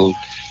filled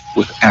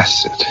with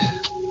acid.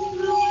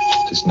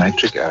 There's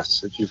nitric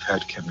acid. You've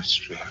had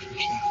chemistry, haven't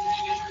you?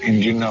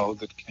 And you know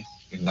that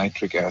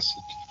nitric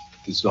acid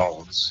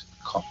dissolves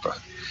copper.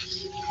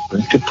 I'm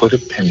going to put a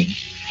penny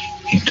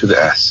into the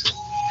acid.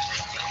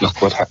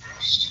 Look what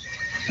happens.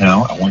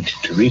 Now I want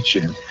you to reach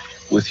in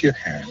with your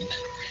hand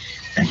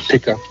and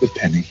pick up the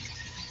penny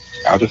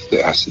out of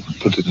the acid and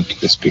put it into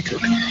this beaker.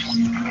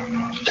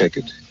 Take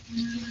it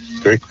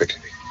very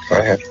quickly. Go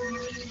ahead.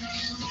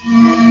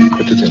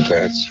 Put it in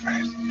there. That's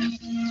right.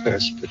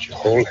 Just put your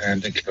whole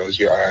hand and close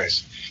your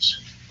eyes.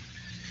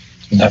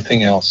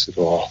 Nothing else at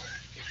all.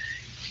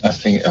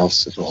 Nothing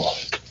else at all.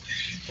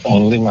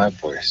 Only my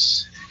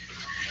voice.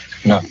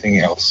 Nothing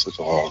else at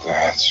all.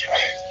 That's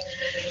right.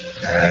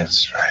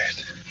 That's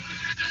right.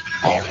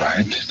 All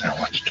right. Now I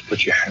want you to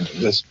put your hand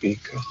in this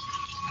beaker.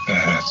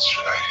 That's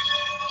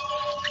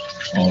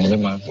right. Only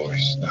my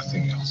voice.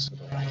 Nothing else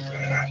at all.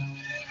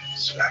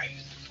 That's right.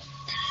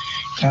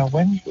 Now,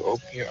 when you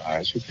open your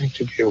eyes, you're going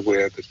to be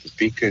aware that the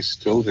beaker is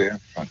still there in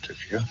front of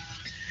you.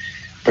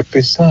 But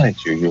beside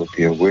you, you'll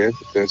be aware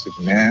that there's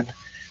a man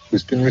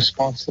who's been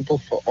responsible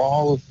for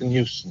all of the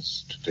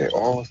nuisance today,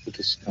 all of the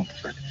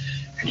discomfort.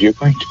 And you're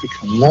going to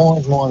become more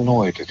and more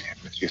annoyed at him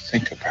as you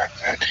think about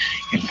that.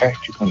 In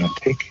fact, you're going to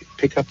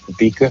pick up the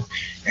beaker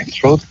and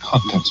throw the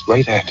contents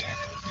right at him.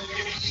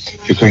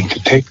 You're going to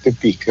take the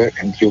beaker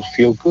and you'll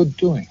feel good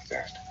doing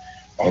that.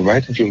 All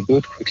right, and you'll do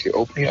it quickly.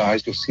 Open your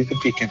eyes, you'll see the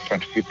beaker in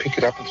front of you. Pick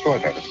it up and throw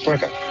it at him. Throw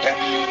it at him.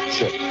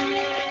 That's it.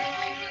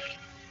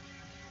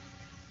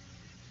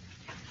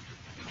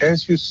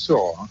 As you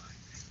saw,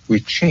 we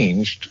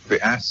changed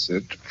the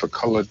acid for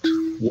colored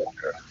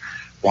water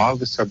while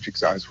the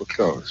subject's eyes were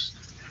closed.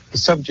 The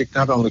subject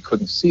not only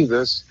couldn't see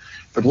this,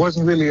 but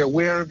wasn't really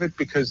aware of it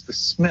because the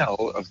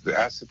smell of the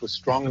acid was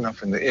strong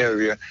enough in the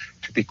area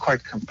to be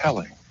quite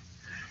compelling.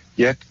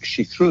 Yet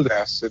she threw the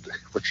acid,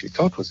 what she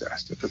thought was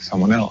acid, at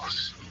someone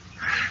else.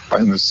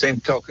 By the same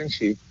token,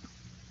 she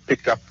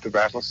picked up the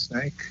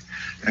rattlesnake,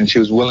 and she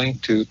was willing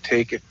to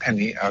take a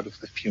penny out of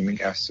the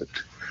fuming acid.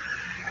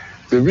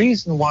 The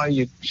reason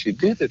why she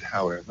did it,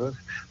 however,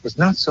 was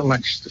not so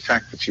much the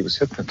fact that she was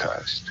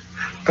hypnotized,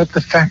 but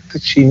the fact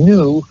that she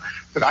knew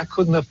that I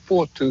couldn't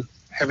afford to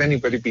have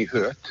anybody be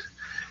hurt,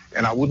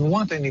 and I wouldn't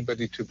want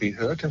anybody to be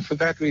hurt, and for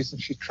that reason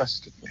she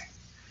trusted me.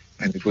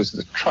 And it was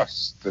the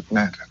trust that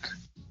mattered.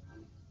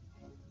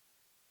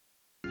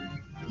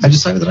 I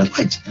decided that I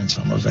liked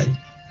Anton LaVey.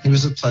 He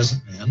was a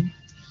pleasant man.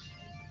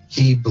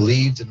 He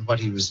believed in what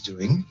he was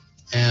doing.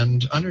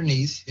 And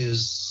underneath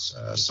his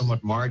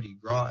somewhat Mardi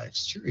Gras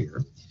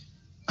exterior,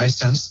 I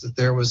sensed that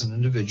there was an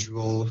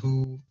individual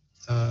who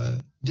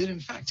did in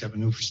fact have a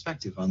new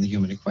perspective on the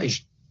human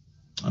equation,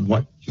 on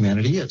what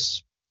humanity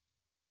is.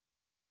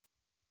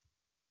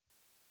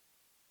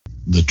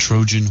 The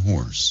Trojan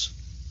Horse.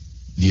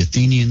 The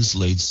Athenians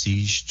laid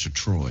siege to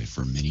Troy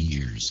for many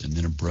years and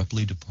then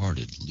abruptly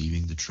departed,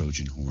 leaving the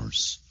Trojan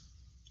horse.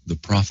 The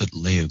prophet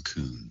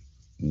Laocoon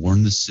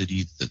warned the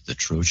city that the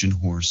Trojan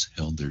horse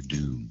held their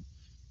doom.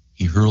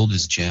 He hurled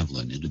his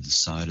javelin into the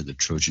side of the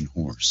Trojan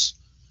horse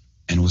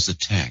and was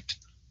attacked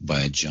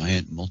by a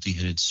giant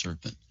multi-headed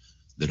serpent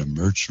that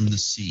emerged from the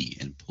sea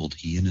and pulled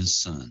he and his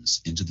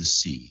sons into the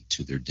sea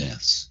to their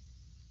deaths.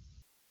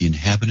 The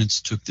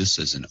inhabitants took this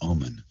as an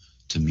omen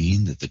to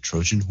mean that the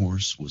Trojan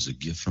horse was a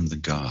gift from the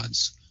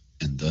gods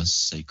and thus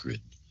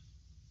sacred.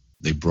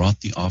 They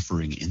brought the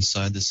offering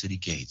inside the city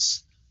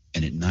gates,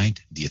 and at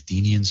night the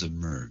Athenians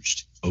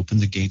emerged, opened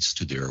the gates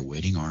to their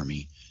awaiting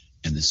army,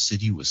 and the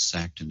city was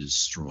sacked and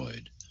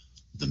destroyed,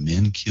 the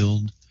men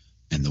killed,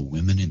 and the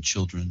women and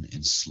children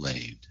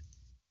enslaved.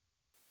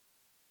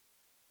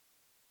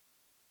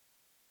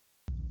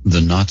 The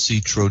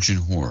Nazi Trojan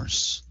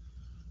Horse.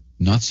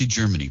 Nazi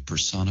Germany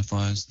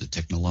personifies the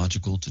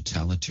technological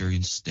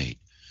totalitarian state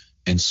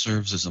and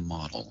serves as a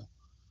model.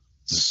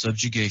 The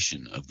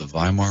subjugation of the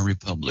Weimar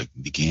Republic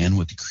began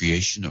with the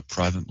creation of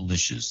private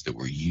militias that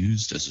were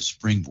used as a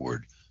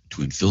springboard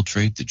to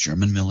infiltrate the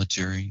German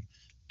military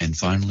and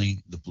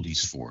finally the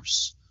police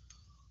force.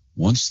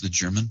 Once the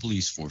German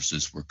police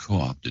forces were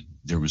co-opted,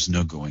 there was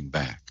no going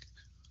back.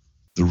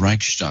 The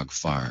Reichstag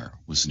fire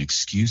was an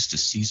excuse to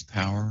seize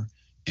power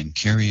and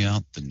carry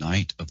out the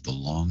Night of the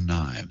Long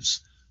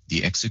Knives,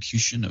 the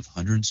execution of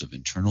hundreds of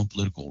internal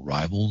political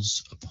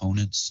rivals,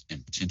 opponents,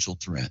 and potential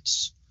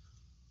threats.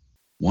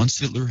 Once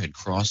Hitler had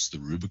crossed the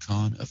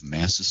Rubicon of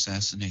mass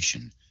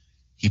assassination,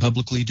 he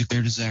publicly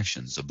declared his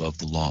actions above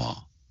the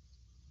law.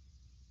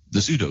 The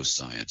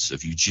pseudoscience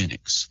of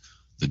eugenics,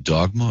 the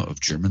dogma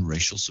of German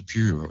racial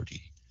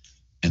superiority,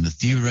 and the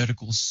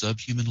theoretical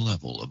subhuman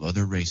level of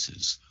other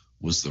races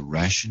was the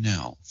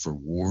rationale for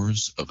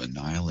wars of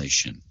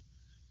annihilation.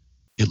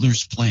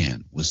 Hitler's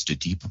plan was to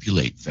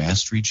depopulate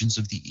vast regions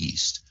of the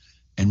East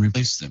and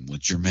replace them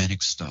with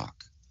Germanic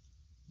stock.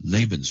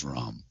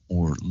 Lebensraum,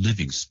 or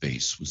living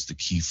space, was the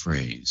key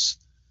phrase.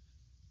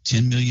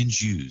 10 million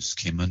Jews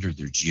came under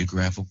their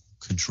geographical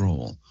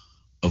control,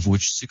 of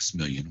which 6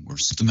 million were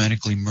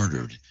systematically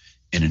murdered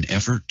in an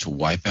effort to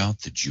wipe out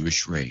the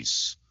Jewish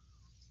race.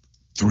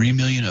 3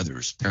 million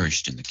others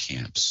perished in the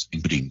camps,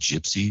 including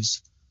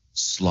Gypsies,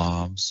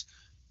 Slavs,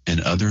 and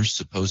other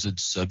supposed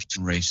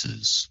subhuman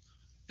races,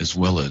 as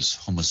well as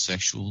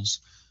homosexuals,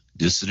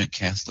 dissident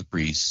Catholic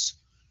priests,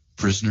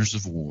 prisoners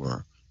of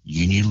war,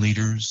 union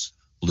leaders,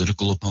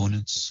 political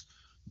opponents,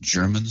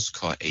 Germans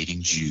caught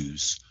aiding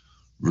Jews,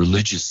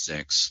 religious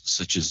sects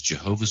such as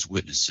Jehovah's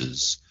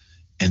Witnesses,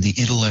 and the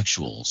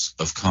intellectuals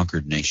of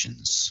conquered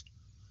nations.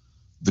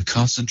 The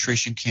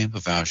concentration camp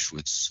of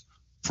Auschwitz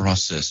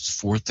processed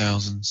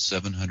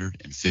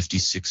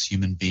 4,756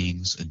 human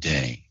beings a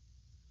day.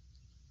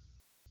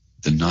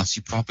 The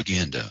Nazi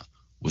propaganda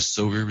was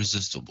so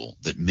irresistible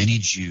that many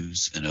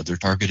Jews and other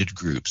targeted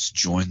groups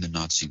joined the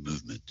Nazi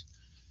movement.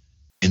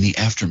 In the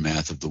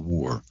aftermath of the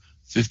war,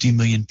 50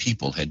 million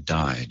people had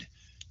died,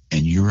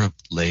 and Europe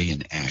lay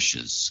in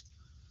ashes.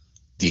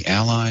 The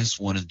Allies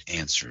wanted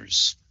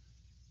answers.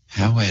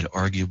 How had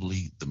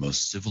arguably the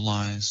most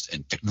civilized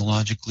and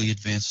technologically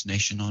advanced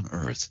nation on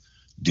Earth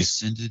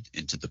descended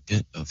into the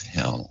pit of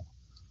hell?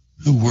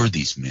 Who were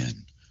these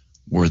men?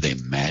 Were they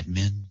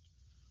madmen?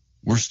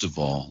 Worst of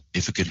all,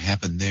 if it could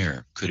happen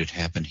there, could it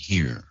happen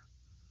here?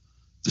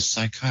 The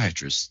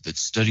psychiatrists that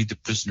studied the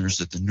prisoners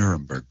at the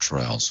Nuremberg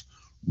trials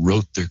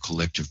wrote their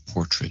collective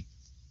portrait.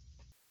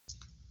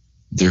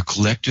 Their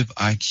collective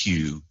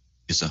IQ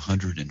is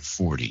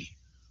 140.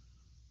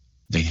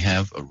 They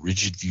have a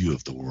rigid view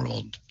of the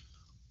world,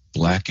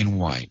 black and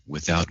white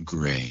without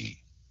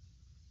gray.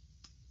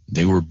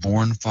 They were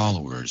born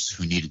followers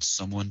who needed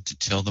someone to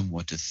tell them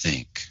what to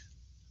think.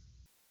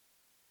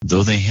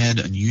 Though they had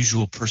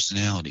unusual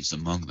personalities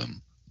among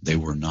them, They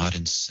were not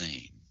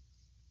insane.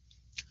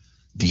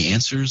 The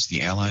answers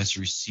the Allies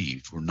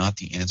received were not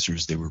the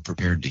answers they were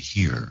prepared to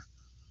hear.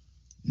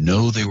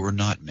 No, they were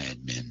not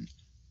madmen.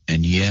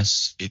 And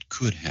yes, it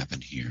could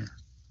happen here.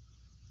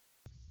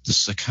 The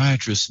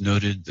psychiatrists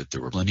noted that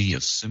there were plenty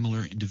of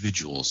similar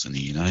individuals in the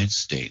United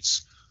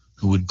States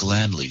who would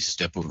gladly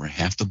step over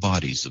half the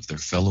bodies of their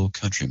fellow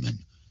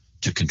countrymen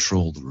to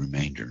control the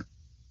remainder.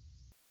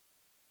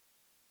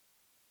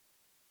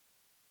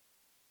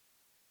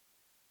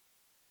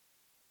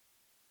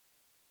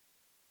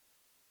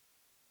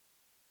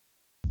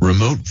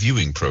 Remote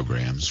viewing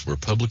programs were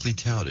publicly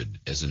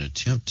touted as an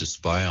attempt to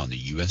spy on the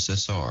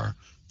USSR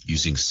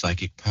using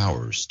psychic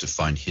powers to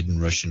find hidden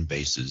Russian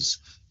bases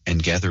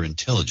and gather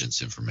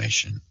intelligence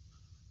information.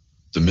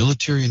 The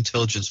military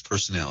intelligence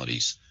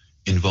personalities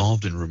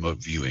involved in remote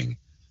viewing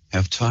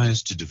have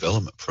ties to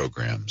development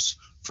programs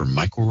for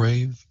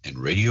microwave and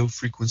radio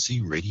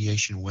frequency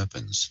radiation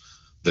weapons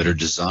that are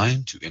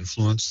designed to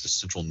influence the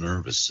central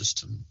nervous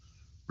system,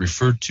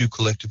 referred to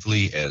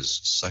collectively as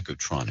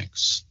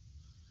psychotronics.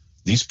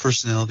 These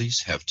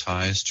personalities have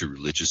ties to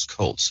religious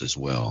cults as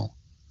well.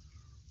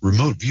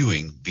 Remote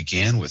viewing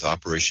began with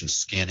Operation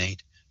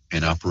Scanate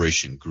and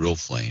Operation Grill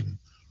Flame,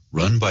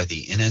 run by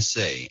the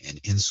NSA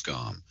and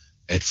INSCOM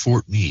at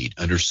Fort Meade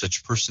under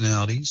such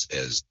personalities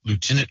as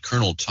Lieutenant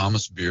Colonel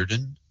Thomas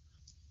Bearden,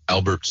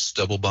 Albert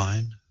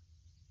Stubblebine,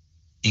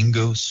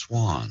 Ingo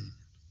Swann,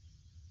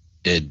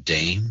 Ed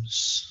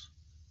Dames,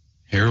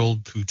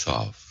 Harold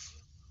Putoff,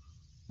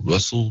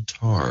 Russell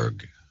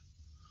Targ,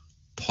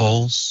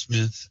 Paul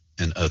Smith,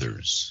 and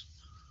others.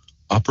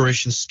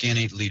 Operation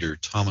Scanate leader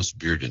Thomas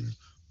Bearden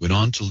went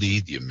on to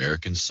lead the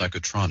American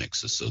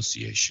Psychotronics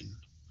Association.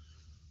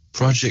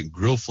 Project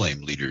Grill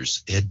Flame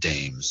leaders Ed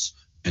Dames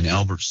and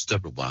Albert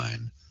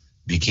Stubblebine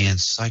began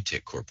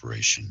Scitech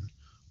Corporation,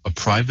 a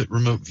private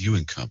remote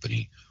viewing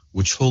company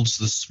which holds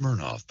the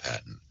Smirnov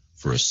patent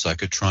for a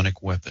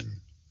psychotronic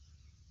weapon.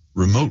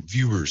 Remote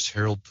viewers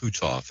Harold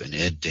Putoff and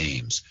Ed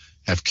Dames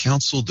have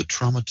counseled the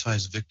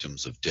traumatized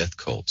victims of death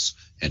cults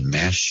and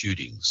mass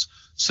shootings,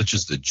 such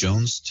as the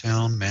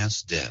Jonestown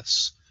mass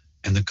deaths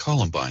and the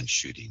Columbine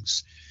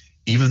shootings,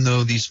 even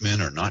though these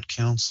men are not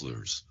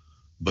counselors,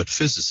 but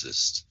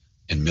physicists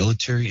and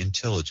military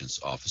intelligence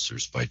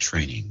officers by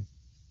training.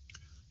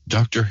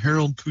 Dr.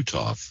 Harold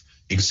Putoff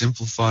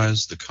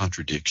exemplifies the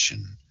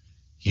contradiction.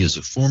 He is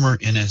a former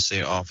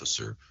NSA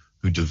officer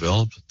who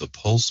developed the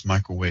pulse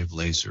microwave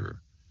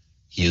laser.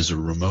 He is a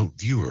remote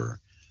viewer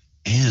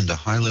and a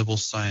high-level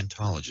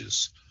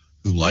Scientologist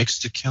who likes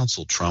to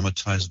counsel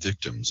traumatized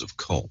victims of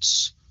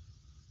cults.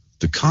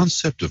 The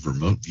concept of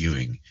remote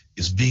viewing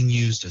is being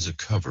used as a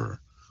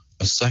cover,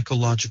 a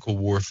psychological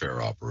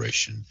warfare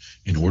operation,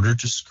 in order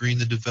to screen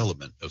the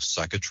development of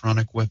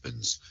psychotronic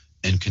weapons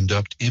and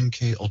conduct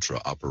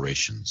MK-Ultra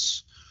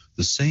operations.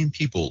 The same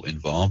people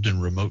involved in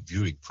remote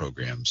viewing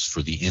programs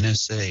for the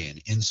NSA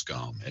and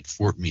INSCOM at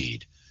Fort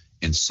Meade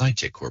and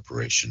Scitech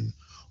Corporation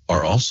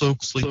are also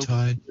closely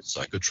tied to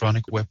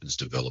psychotronic weapons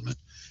development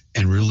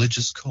and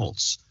religious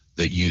cults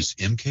that use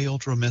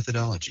MK-Ultra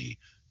methodology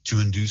to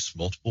induce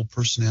multiple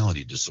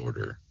personality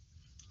disorder.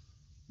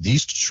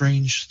 These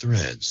strange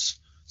threads,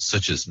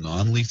 such as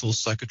non-lethal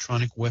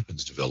psychotronic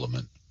weapons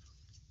development,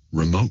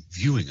 remote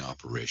viewing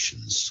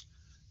operations,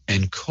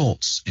 and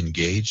cults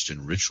engaged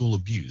in ritual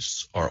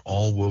abuse are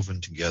all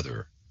woven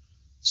together,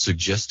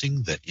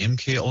 suggesting that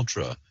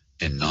MK-Ultra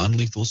and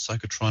non-lethal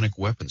psychotronic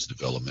weapons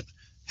development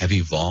have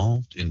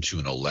evolved into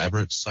an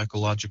elaborate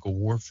psychological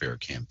warfare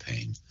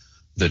campaign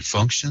that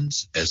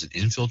functions as an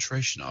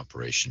infiltration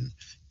operation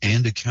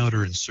and a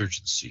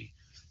counterinsurgency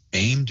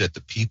aimed at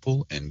the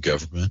people and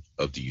government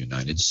of the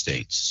United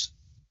States.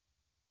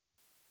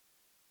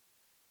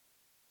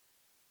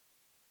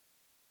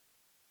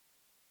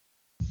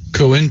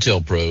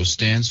 COINTELPRO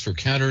stands for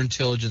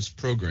Counterintelligence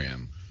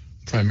Program,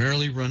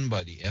 primarily run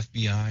by the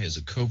FBI as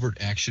a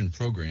covert action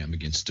program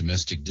against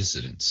domestic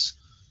dissidents.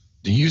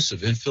 The use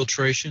of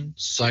infiltration,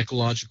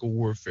 psychological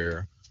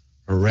warfare,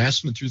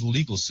 harassment through the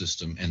legal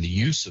system, and the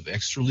use of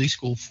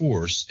extralegal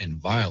force and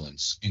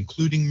violence,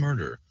 including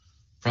murder,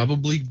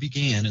 probably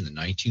began in the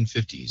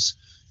 1950s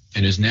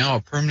and is now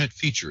a permanent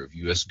feature of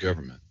U.S.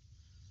 government.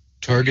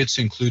 Targets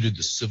included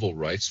the civil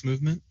rights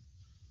movement,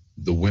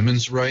 the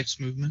women's rights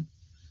movement,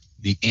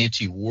 the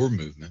anti-war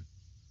movement,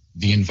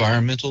 the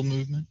environmental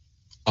movement,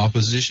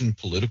 opposition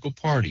political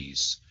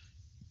parties,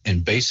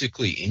 and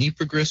basically any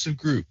progressive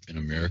group in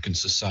American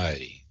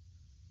society.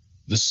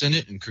 The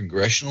Senate and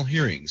congressional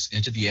hearings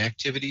into the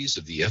activities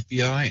of the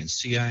FBI and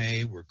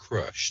CIA were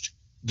crushed.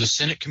 The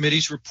Senate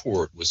committee's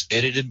report was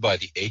edited by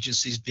the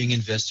agencies being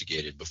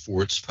investigated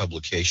before its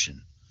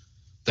publication.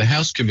 The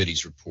House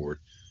committee's report,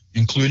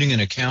 including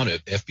an account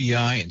of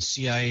FBI and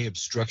CIA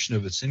obstruction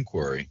of its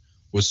inquiry,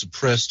 was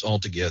suppressed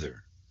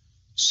altogether.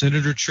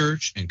 Senator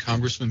Church and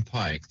Congressman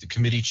Pike, the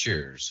committee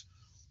chairs,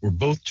 were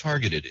both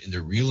targeted in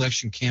their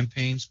re-election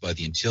campaigns by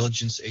the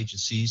intelligence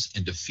agencies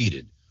and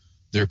defeated,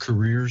 their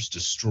careers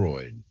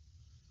destroyed.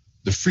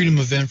 The Freedom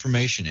of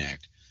Information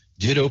Act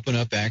did open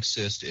up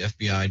access to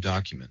FBI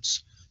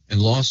documents,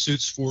 and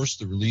lawsuits forced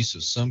the release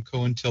of some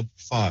COINTEL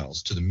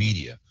files to the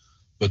media,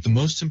 but the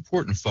most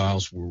important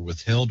files were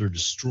withheld or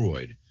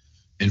destroyed,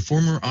 and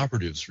former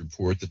operatives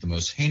report that the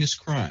most heinous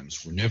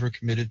crimes were never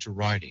committed to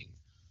writing.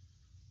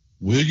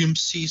 William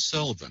C.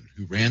 Sullivan,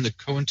 who ran the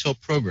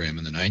COINTEL program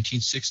in the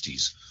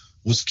 1960s,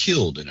 was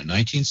killed in a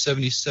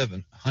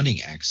 1977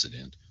 hunting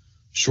accident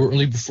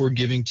shortly before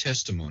giving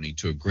testimony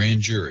to a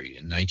grand jury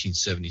in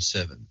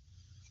 1977.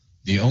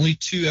 The only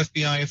two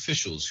FBI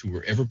officials who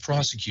were ever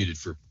prosecuted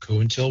for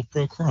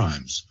COINTELPRO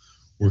crimes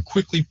were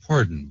quickly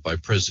pardoned by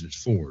President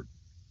Ford.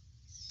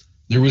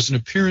 There was an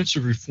appearance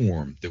of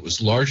reform that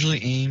was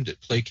largely aimed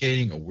at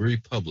placating a weary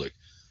public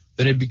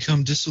that had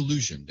become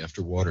disillusioned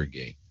after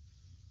Watergate.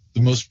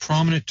 The most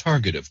prominent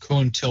target of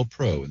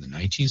COINTELPRO in the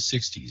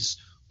 1960s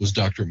was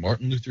Dr.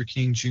 Martin Luther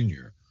King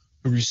Jr.,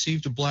 who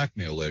received a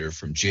blackmail letter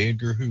from J.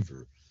 Edgar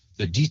Hoover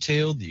that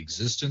detailed the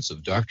existence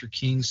of Dr.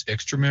 King's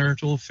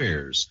extramarital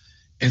affairs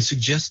and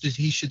suggested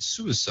he should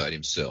suicide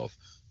himself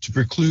to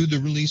preclude the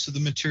release of the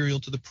material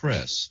to the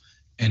press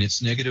and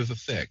its negative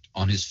effect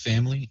on his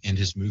family and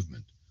his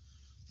movement.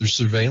 The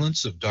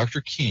surveillance of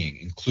Dr. King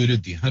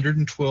included the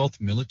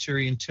 112th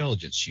Military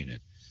Intelligence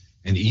Unit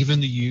and even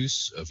the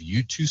use of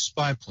U-2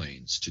 spy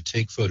planes to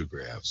take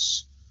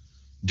photographs.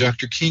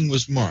 Dr. King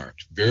was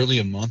marked, barely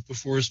a month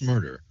before his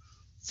murder,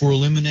 for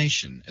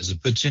elimination as a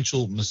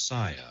potential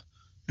messiah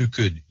who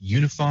could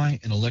unify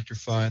and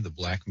electrify the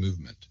black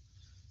movement.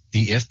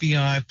 The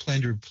FBI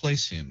planned to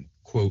replace him,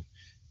 quote,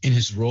 in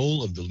his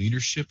role of the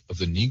leadership of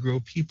the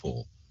Negro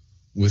people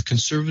with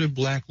conservative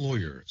black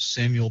lawyer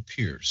Samuel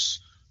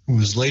Pierce, who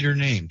was later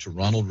named to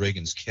Ronald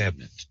Reagan's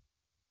cabinet.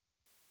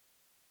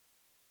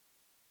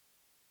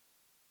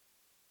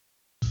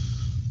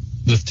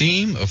 The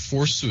theme of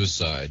forced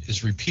suicide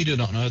is repeated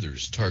on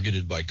others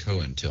targeted by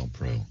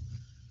COINTELPRO.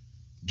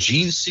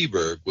 Jean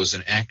Seberg was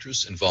an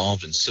actress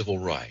involved in civil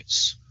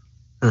rights.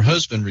 Her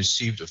husband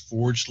received a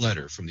forged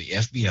letter from the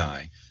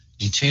FBI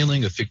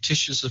detailing a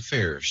fictitious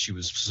affair she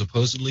was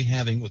supposedly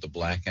having with a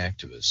black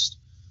activist.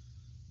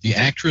 The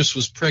actress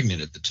was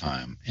pregnant at the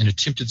time and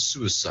attempted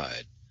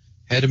suicide,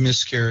 had a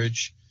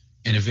miscarriage,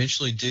 and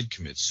eventually did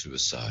commit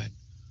suicide.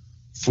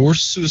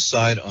 Forced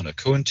suicide on a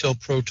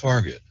COINTELPRO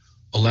target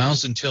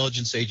allows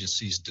intelligence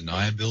agencies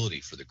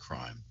deniability for the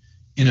crime.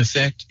 In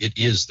effect, it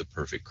is the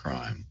perfect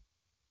crime.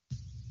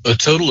 A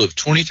total of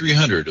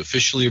 2,300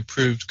 officially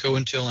approved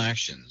COINTEL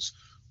actions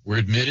were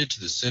admitted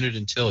to the Senate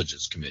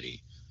Intelligence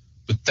Committee,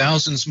 but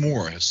thousands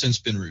more have since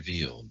been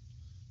revealed.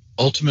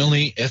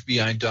 Ultimately,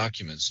 FBI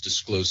documents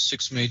disclose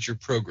 6 major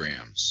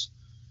programs.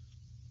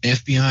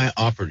 FBI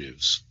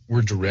operatives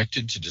were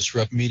directed to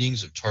disrupt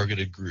meetings of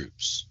targeted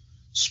groups,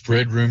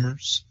 spread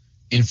rumors,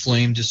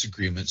 inflame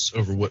disagreements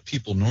over what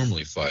people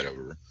normally fight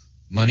over,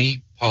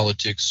 money,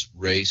 politics,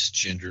 race,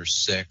 gender,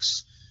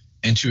 sex,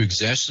 and to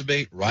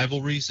exacerbate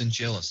rivalries and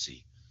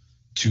jealousy,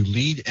 to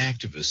lead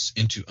activists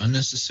into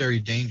unnecessary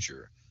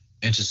danger,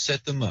 and to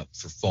set them up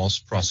for false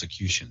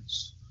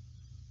prosecutions.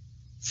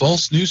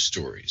 False news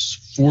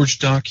stories,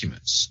 forged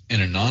documents,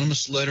 and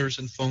anonymous letters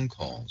and phone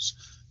calls,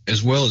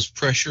 as well as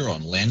pressure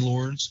on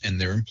landlords and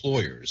their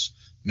employers,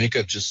 make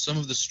up just some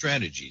of the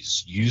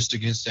strategies used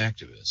against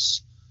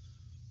activists.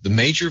 The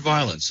major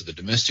violence of the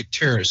domestic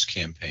terrorist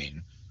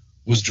campaign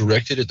was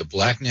directed at the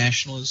black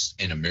nationalist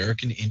and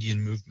American Indian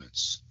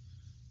movements.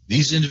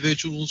 These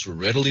individuals were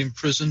readily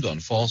imprisoned on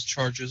false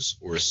charges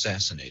or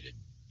assassinated.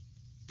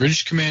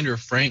 British Commander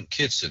Frank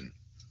Kitson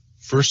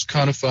first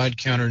codified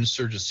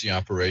counterinsurgency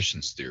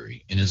operations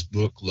theory in his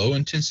book Low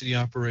Intensity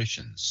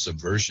Operations,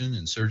 Subversion,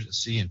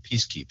 Insurgency, and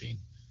Peacekeeping.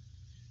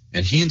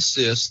 And he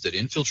insists that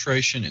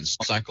infiltration and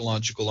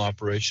psychological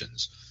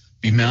operations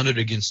be mounted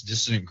against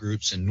dissident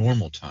groups in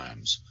normal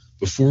times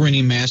before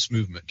any mass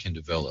movement can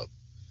develop.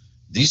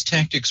 These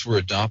tactics were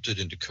adopted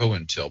into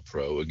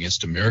COINTELPRO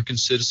against American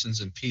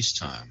citizens in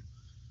peacetime,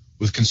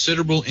 with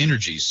considerable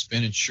energy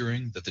spent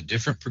ensuring that the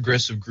different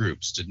progressive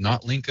groups did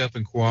not link up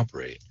and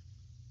cooperate,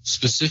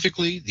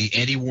 specifically the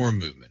anti-war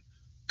movement,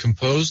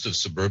 composed of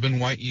suburban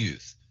white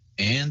youth,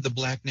 and the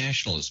black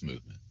nationalist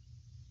movement.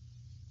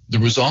 There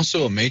was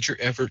also a major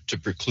effort to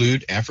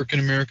preclude African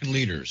American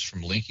leaders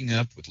from linking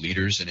up with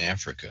leaders in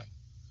Africa.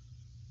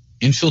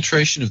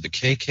 Infiltration of the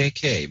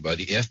KKK by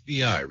the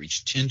FBI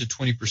reached 10 to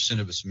 20%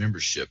 of its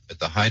membership at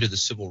the height of the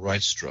civil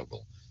rights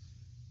struggle,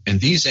 and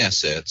these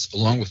assets,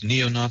 along with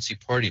neo-Nazi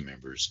party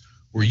members,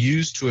 were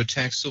used to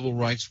attack civil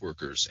rights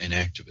workers and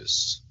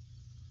activists.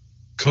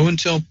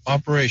 COINTEL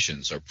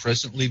operations are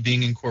presently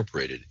being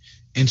incorporated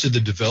into the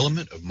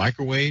development of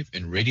microwave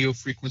and radio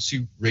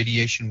frequency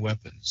radiation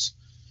weapons.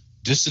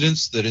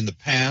 Dissidents that in the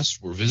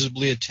past were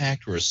visibly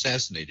attacked or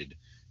assassinated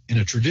in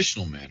a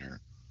traditional manner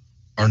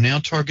are now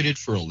targeted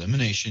for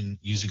elimination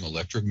using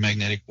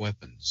electromagnetic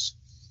weapons.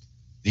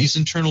 These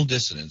internal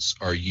dissidents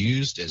are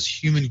used as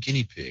human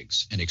guinea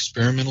pigs and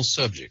experimental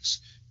subjects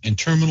in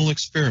terminal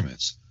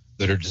experiments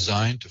that are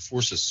designed to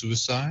force a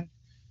suicide,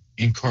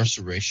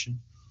 incarceration,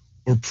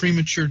 or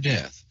premature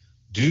death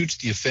due to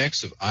the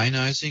effects of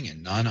ionizing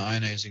and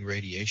non-ionizing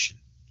radiation.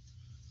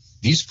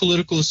 These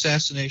political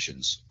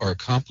assassinations are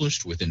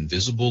accomplished with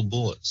invisible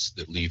bullets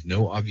that leave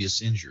no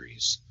obvious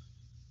injuries.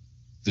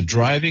 The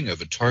driving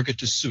of a target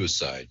to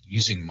suicide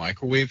using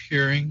microwave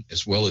hearing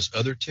as well as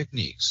other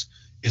techniques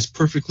is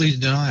perfectly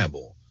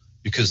deniable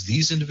because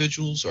these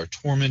individuals are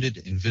tormented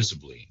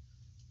invisibly,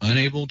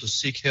 unable to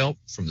seek help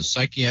from the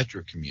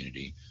psychiatric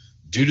community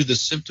due to the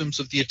symptoms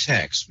of the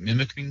attacks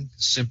mimicking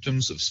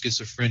symptoms of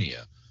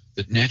schizophrenia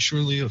that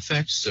naturally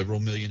affect several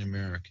million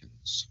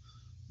Americans.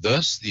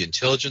 Thus, the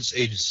intelligence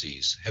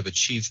agencies have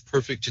achieved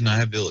perfect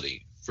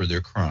deniability for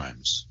their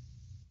crimes.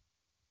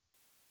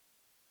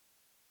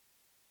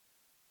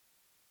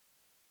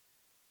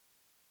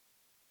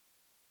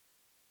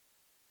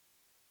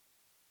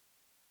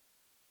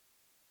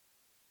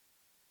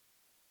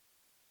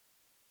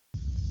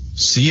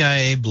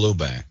 CIA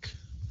blowback.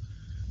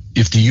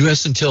 If the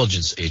U.S.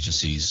 intelligence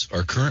agencies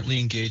are currently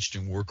engaged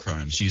in war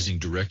crimes using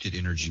directed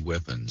energy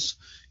weapons,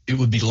 it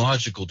would be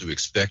logical to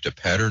expect a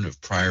pattern of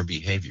prior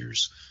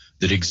behaviors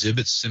that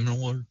exhibit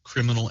similar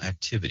criminal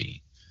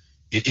activity.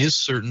 It is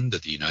certain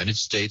that the United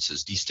States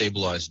has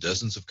destabilized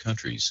dozens of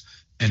countries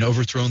and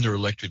overthrown their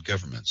elected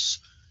governments.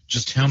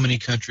 Just how many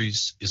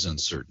countries is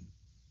uncertain.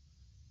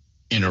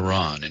 In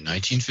Iran in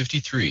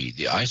 1953,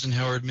 the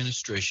Eisenhower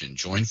administration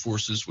joined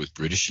forces with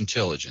British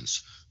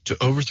intelligence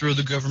to overthrow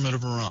the government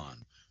of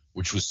Iran,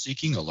 which was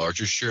seeking a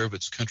larger share of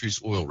its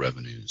country's oil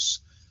revenues.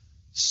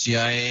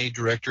 CIA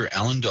Director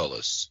Allen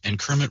Dulles and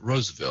Kermit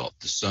Roosevelt,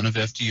 the son of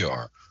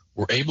FDR,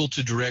 were able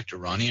to direct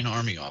Iranian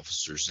army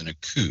officers in a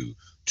coup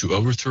to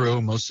overthrow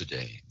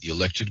Mossadegh, the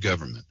elected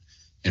government,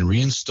 and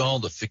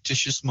reinstall the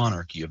fictitious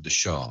monarchy of the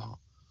Shah.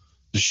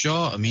 The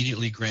Shah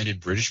immediately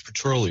granted British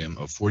Petroleum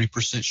a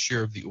 40%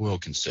 share of the oil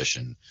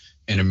concession,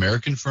 and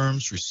American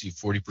firms received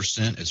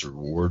 40% as a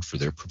reward for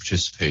their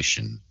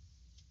participation.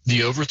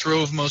 The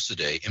overthrow of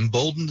Mossadegh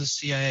emboldened the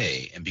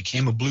CIA and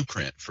became a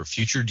blueprint for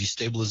future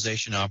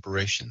destabilization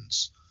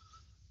operations.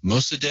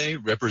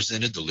 Mossadegh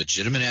represented the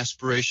legitimate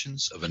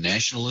aspirations of a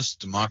nationalist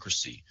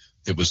democracy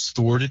that was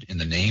thwarted in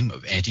the name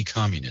of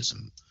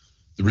anti-communism.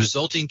 The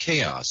resulting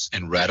chaos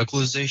and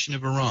radicalization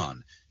of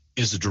Iran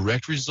is a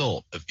direct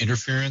result of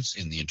interference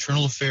in the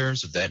internal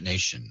affairs of that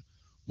nation,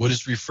 what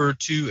is referred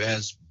to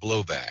as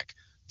blowback,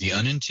 the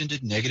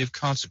unintended negative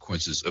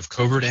consequences of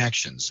covert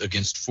actions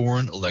against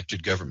foreign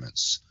elected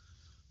governments.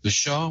 The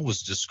Shah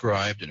was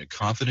described in a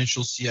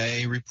confidential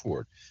CIA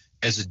report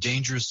as a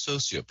dangerous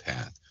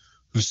sociopath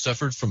who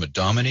suffered from a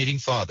dominating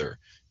father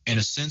and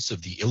a sense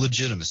of the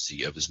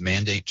illegitimacy of his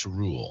mandate to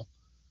rule.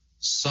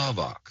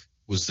 Savak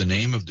was the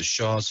name of the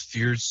Shah's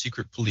feared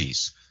secret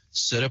police,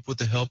 set up with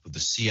the help of the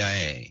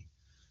CIA.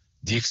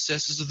 The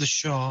excesses of the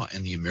Shah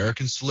and the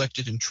American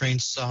selected and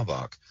trained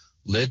Savak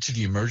led to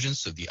the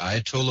emergence of the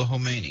Ayatollah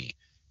Khomeini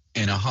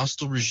and a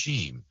hostile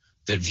regime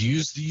that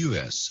views the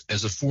U.S.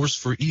 as a force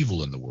for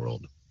evil in the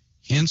world.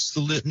 Hence the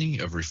litany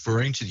of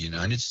referring to the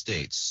United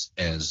States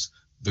as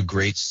the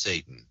Great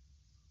Satan.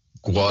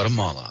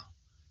 Guatemala.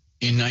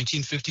 In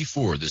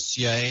 1954, the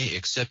CIA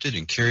accepted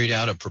and carried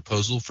out a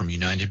proposal from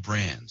United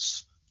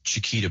Brands,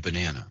 Chiquita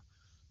Banana,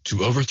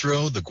 to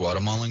overthrow the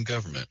Guatemalan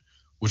government,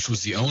 which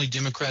was the only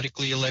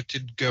democratically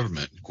elected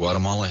government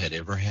Guatemala had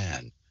ever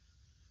had.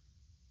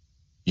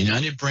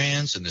 United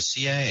Brands and the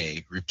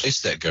CIA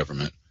replaced that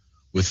government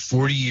with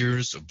 40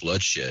 years of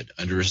bloodshed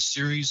under a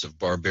series of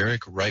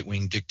barbaric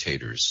right-wing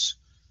dictators.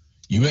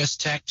 U.S.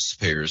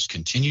 taxpayers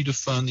continue to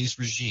fund these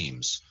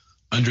regimes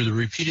under the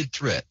repeated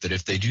threat that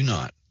if they do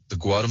not, the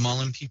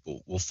Guatemalan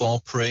people will fall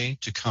prey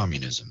to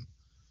communism.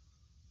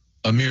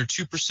 A mere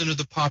 2% of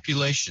the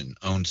population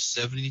owned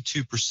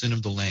 72%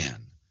 of the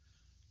land.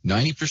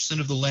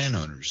 90% of the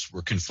landowners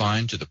were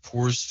confined to the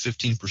poorest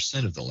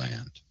 15% of the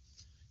land.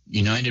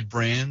 United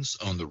Brands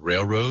owned the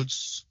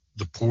railroads,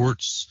 the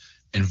ports,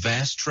 and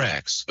vast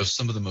tracts of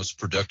some of the most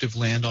productive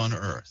land on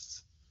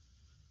earth.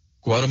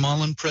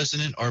 Guatemalan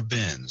President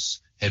Arbenz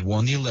had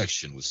won the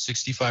election with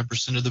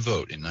 65% of the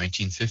vote in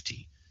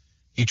 1950.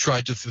 He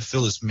tried to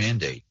fulfill his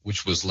mandate,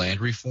 which was land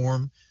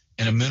reform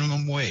and a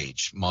minimum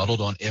wage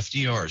modeled on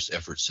FDR's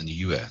efforts in the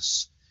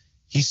U.S.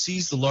 He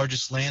seized the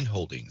largest land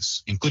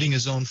holdings, including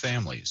his own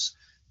family's,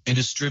 and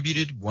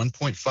distributed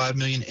 1.5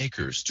 million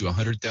acres to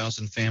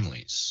 100,000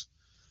 families.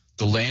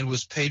 The land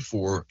was paid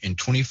for in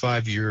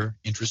 25-year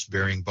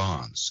interest-bearing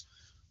bonds,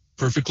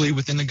 perfectly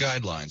within the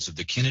guidelines of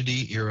the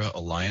Kennedy-era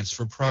Alliance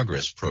for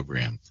Progress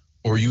program,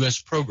 or U.S.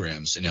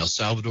 programs in El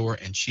Salvador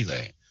and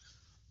Chile.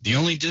 The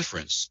only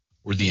difference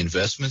were the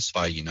investments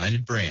by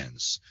United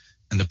Brands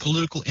and the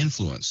political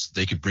influence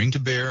they could bring to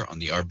bear on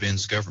the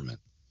Arbenz government.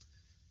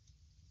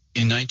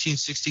 In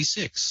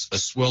 1966, a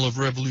swell of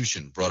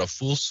revolution brought a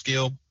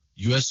full-scale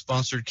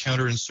U.S.-sponsored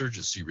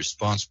counterinsurgency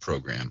response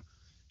program,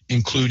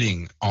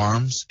 including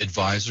arms,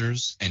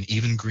 advisors, and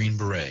even Green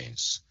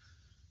Berets.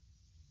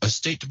 A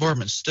State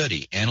Department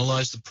study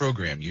analyzed the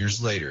program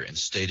years later and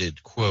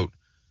stated, quote,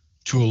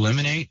 "To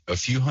eliminate a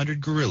few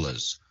hundred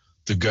guerrillas,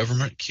 the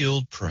government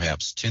killed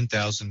perhaps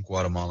 10,000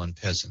 Guatemalan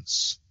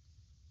peasants."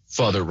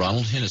 Father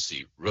Ronald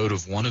Hennessy wrote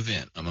of one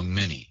event among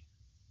many.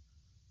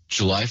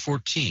 July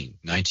 14,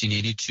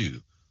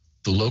 1982,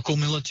 The local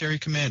military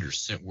commander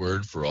sent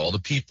word for all the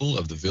people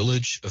of the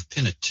village of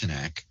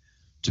Pinatinak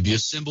to be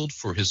assembled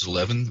for his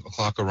 11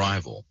 o'clock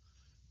arrival.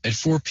 At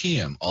 4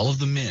 p.m., all of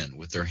the men,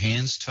 with their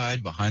hands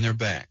tied behind their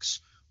backs,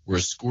 were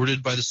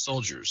escorted by the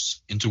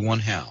soldiers into one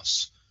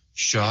house,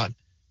 shot,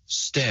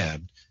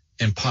 stabbed,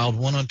 and piled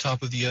one on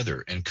top of the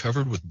other and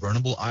covered with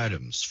burnable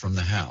items from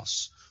the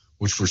house,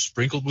 which were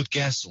sprinkled with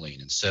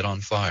gasoline and set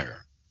on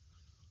fire.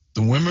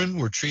 The women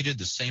were treated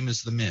the same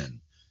as the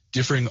men,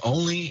 differing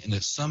only in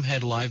that some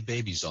had live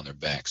babies on their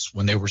backs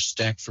when they were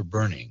stacked for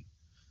burning.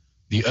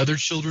 The other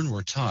children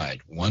were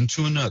tied, one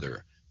to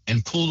another,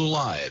 and pulled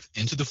alive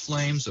into the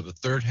flames of a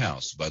third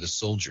house by the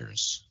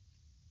soldiers.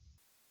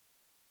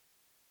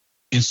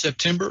 In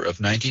September of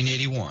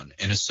 1981,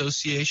 an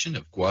association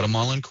of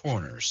Guatemalan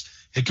coroners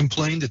had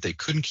complained that they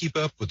couldn't keep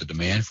up with the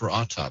demand for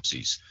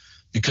autopsies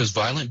because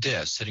violent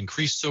deaths had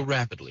increased so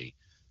rapidly,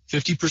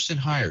 50%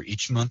 higher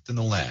each month than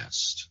the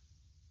last.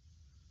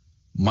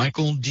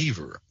 Michael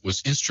Deaver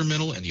was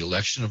instrumental in the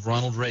election of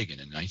Ronald Reagan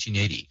in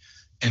 1980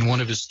 and one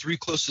of his three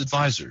close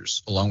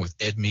advisors, along with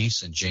Ed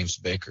Meese and James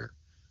Baker.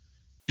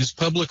 His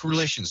public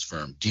relations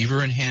firm,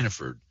 Deaver and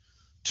Hannaford,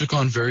 took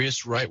on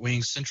various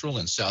right-wing Central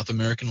and South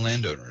American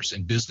landowners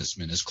and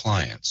businessmen as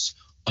clients,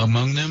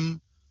 among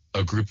them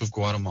a group of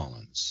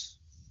Guatemalans.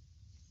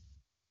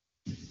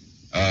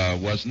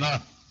 Was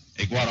not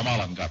a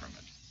Guatemalan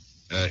government.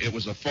 It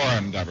was a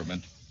foreign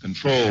government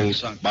controlled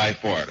by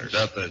foreigners.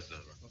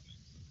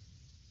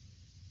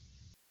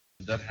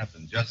 That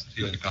happened just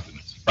here in the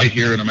continent, right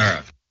here in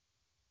America.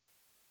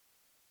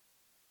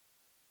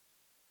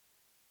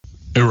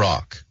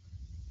 Iraq.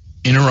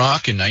 In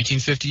Iraq in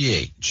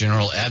 1958,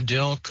 General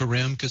Abdel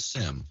Karim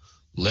Qasem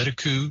led a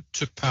coup,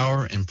 took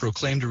power, and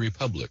proclaimed a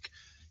republic.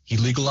 He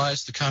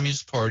legalized the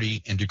Communist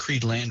Party and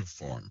decreed land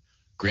reform,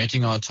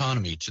 granting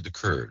autonomy to the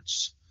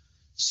Kurds.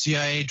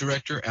 CIA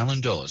Director Alan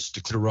Dulles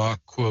declared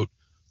Iraq, quote,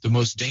 the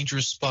most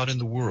dangerous spot in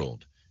the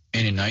world,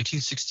 and in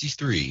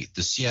 1963,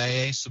 the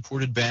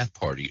CIA-supported Ba'ath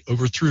Party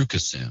overthrew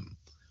Qasem.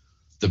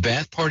 The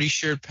Ba'ath Party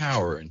shared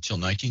power until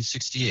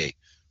 1968,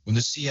 when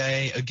the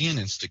CIA again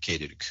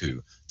instigated a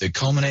coup that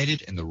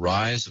culminated in the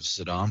rise of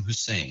Saddam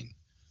Hussein.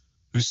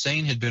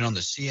 Hussein had been on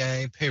the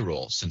CIA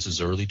payroll since his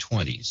early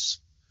 20s.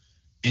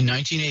 In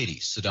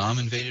 1980, Saddam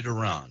invaded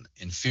Iran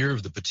in fear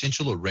of the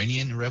potential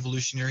Iranian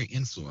revolutionary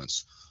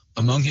influence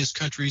among his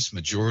country's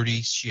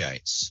majority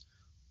Shiites.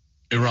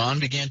 Iran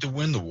began to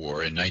win the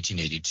war in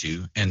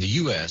 1982, and the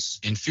U.S.,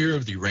 in fear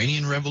of the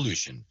Iranian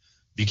Revolution,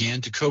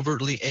 began to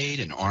covertly aid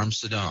and arm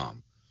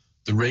Saddam.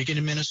 The Reagan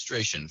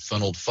administration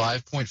funneled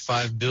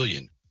 $5.5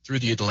 billion through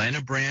the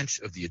Atlanta branch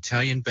of the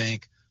Italian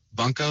bank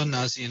Banca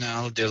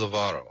Nazionale del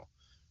Lavoro,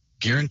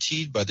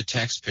 guaranteed by the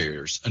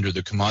taxpayers under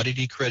the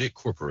Commodity Credit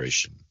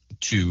Corporation,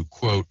 to,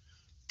 quote,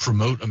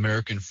 promote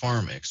American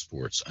farm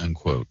exports,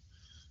 unquote.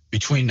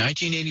 Between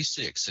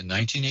 1986 and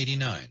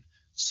 1989,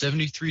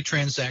 73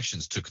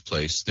 transactions took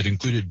place that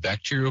included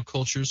bacterial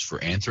cultures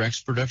for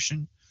anthrax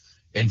production,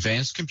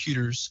 advanced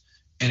computers,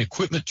 and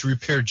equipment to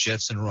repair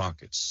jets and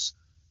rockets.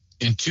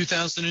 In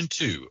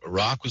 2002,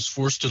 Iraq was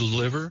forced to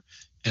deliver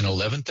an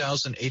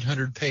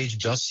 11,800-page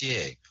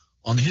dossier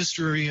on the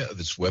history of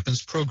its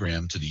weapons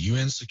program to the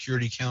UN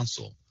Security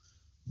Council.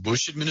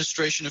 Bush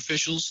administration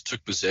officials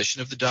took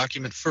possession of the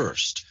document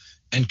first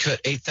and cut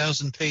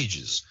 8,000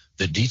 pages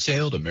that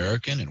detailed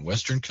American and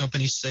Western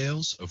company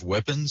sales of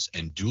weapons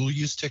and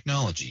dual-use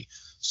technology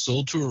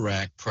sold to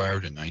Iraq prior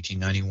to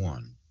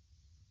 1991.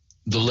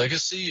 The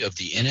legacy of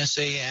the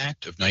NSA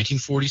Act of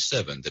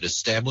 1947 that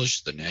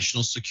established the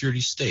national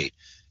security state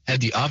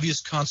had the obvious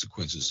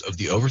consequences of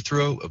the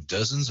overthrow of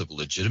dozens of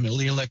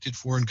legitimately elected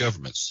foreign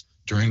governments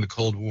during the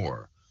Cold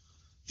War.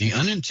 The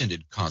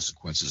unintended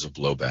consequences of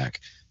blowback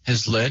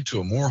has led to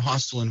a more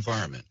hostile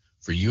environment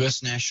for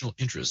U.S. national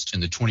interest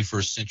in the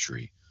 21st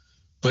century,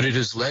 but it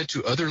has led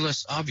to other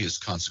less obvious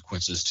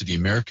consequences to the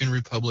American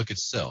Republic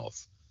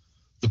itself.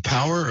 The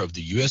power of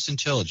the U.S.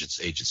 intelligence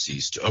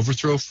agencies to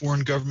overthrow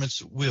foreign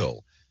governments at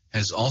will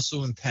has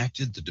also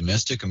impacted the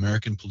domestic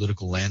American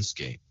political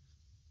landscape.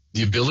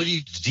 The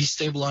ability to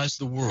destabilize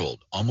the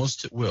world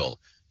almost at will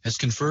has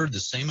conferred the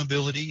same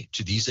ability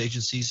to these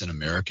agencies in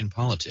American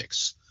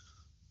politics.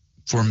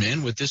 For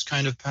men with this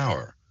kind of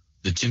power,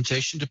 the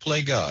temptation to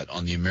play God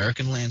on the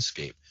American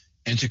landscape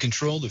and to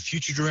control the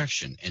future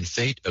direction and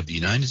fate of the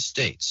United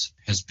States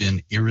has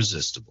been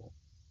irresistible.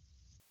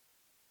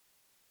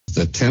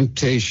 The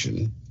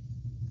temptation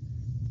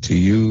to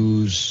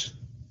use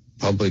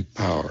public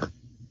power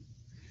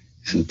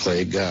and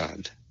play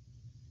God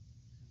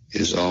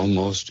is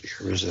almost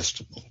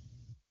irresistible.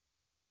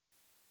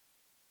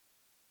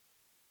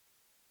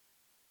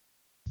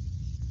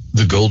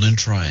 The Golden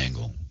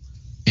Triangle.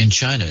 In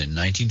China in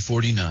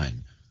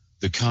 1949,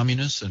 the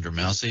communists under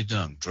Mao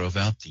Zedong drove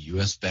out the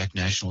U.S.-backed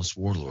nationalist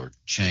warlord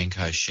Chiang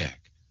Kai-shek.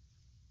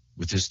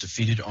 With his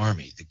defeated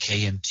army, the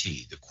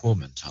KMT, the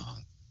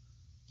Kuomintang,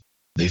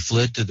 they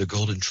fled to the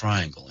Golden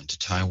Triangle and to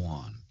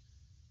Taiwan.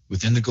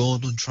 Within the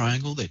Golden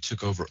Triangle, they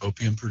took over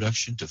opium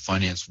production to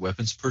finance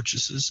weapons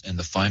purchases and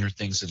the finer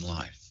things in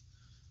life.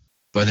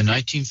 By the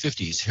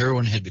 1950s,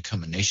 heroin had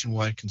become a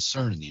nationwide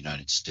concern in the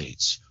United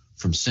States.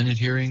 From Senate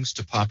hearings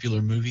to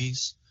popular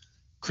movies,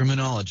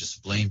 criminologists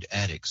blamed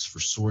addicts for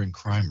soaring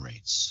crime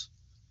rates.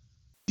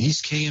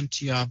 These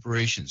KMT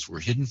operations were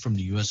hidden from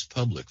the U.S.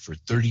 public for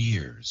 30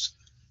 years,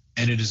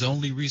 and it is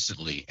only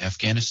recently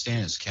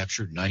Afghanistan has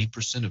captured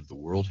 90% of the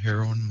world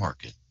heroin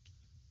market.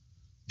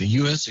 The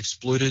U.S.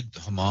 exploited the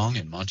Hmong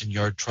and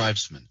Montagnard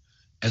tribesmen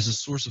as a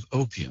source of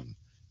opium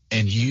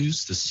and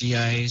used the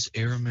CIA's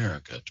Air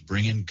America to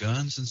bring in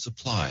guns and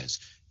supplies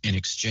in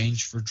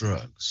exchange for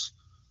drugs.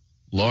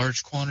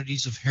 Large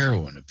quantities of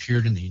heroin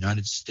appeared in the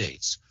United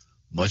States,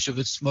 much of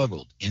it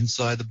smuggled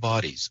inside the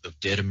bodies of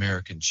dead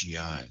American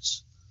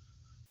GIs.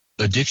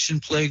 Addiction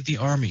plagued the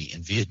Army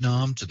in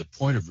Vietnam to the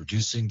point of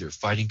reducing their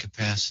fighting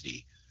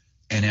capacity,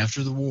 and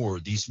after the war,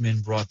 these men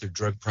brought their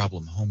drug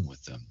problem home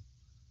with them.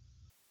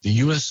 The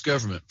U.S.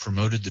 government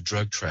promoted the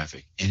drug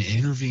traffic and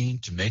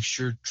intervened to make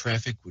sure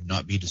traffic would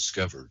not be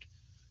discovered.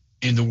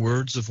 In the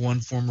words of one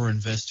former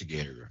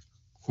investigator,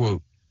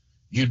 quote,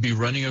 "You'd be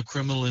running a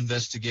criminal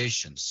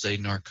investigation, say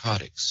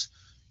narcotics.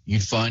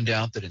 You'd find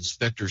out that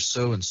Inspector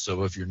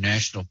so-and-so of your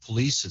national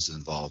police is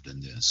involved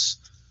in this.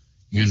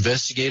 You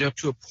investigate up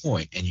to a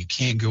point and you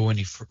can't go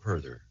any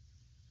further.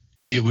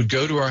 It would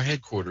go to our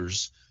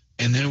headquarters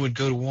and then it would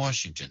go to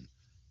Washington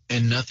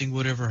and nothing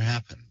would ever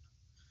happen.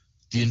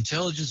 The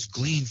intelligence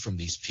gleaned from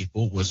these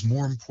people was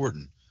more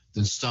important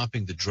than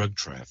stopping the drug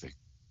traffic."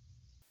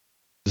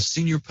 The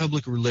senior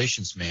public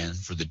relations man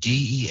for the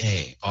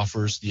DEA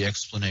offers the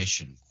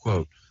explanation,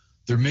 quote,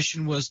 "Their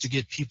mission was to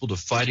get people to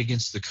fight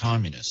against the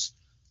communists,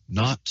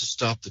 not to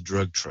stop the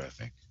drug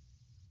traffic."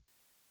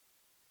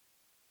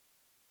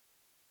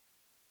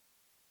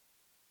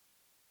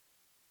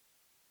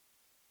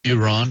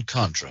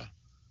 Iran-Contra.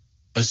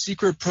 A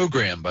secret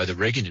program by the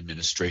Reagan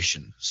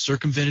administration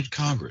circumvented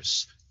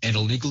Congress and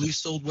illegally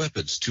sold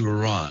weapons to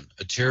Iran,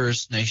 a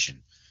terrorist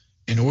nation,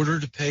 in order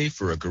to pay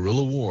for a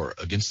guerrilla war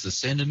against the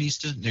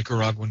Sandinista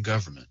Nicaraguan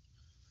government.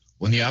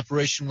 When the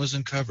operation was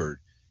uncovered,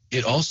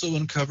 it also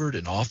uncovered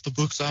an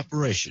off-the-books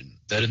operation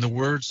that, in the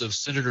words of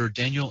Senator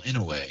Daniel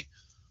Inouye,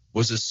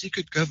 was a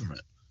secret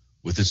government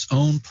with its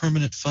own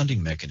permanent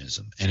funding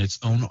mechanism and its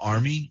own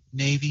Army,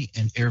 Navy,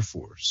 and Air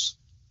Force.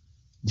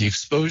 The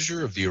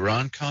exposure of the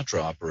Iran-Contra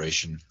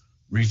operation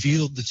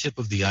revealed the tip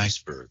of the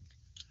iceberg.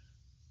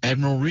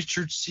 Admiral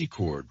Richard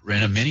Secord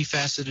ran a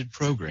many-faceted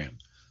program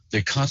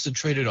that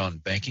concentrated on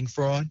banking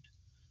fraud,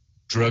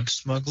 drug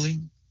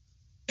smuggling,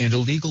 and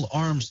illegal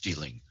arms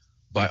dealing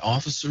by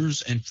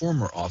officers and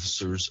former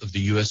officers of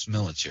the U.S.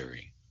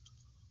 military.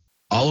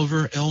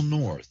 Oliver L.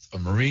 North, a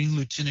Marine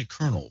lieutenant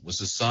colonel,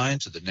 was assigned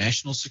to the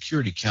National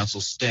Security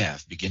Council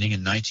staff beginning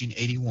in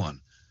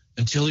 1981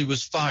 until he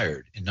was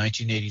fired in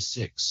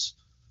 1986.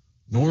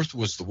 North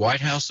was the White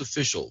House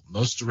official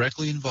most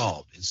directly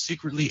involved in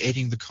secretly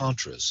aiding the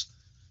Contras,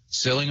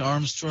 selling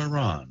arms to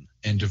Iran,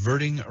 and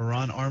diverting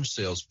Iran arms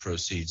sales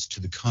proceeds to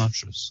the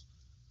Contras.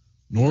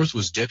 North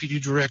was Deputy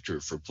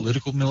Director for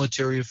Political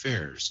Military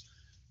Affairs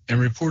and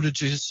reported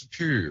to his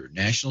superior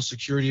National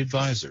Security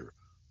Advisor,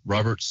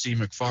 Robert C.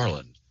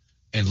 McFarland,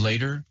 and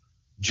later,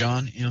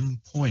 John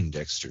M.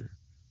 Poindexter.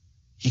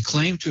 He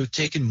claimed to have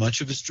taken much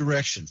of his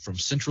direction from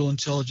Central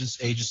Intelligence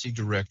Agency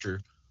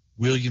Director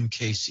William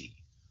Casey.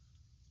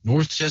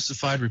 North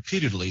testified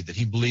repeatedly that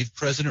he believed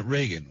President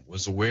Reagan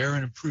was aware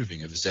and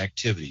approving of his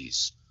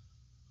activities.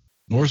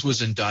 North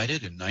was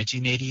indicted in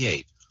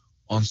 1988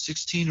 on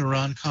 16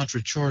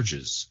 Iran-Contra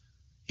charges.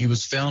 He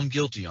was found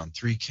guilty on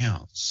 3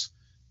 counts.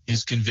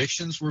 His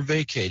convictions were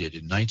vacated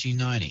in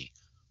 1990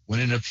 when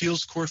an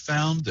appeals court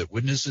found that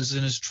witnesses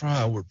in his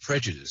trial were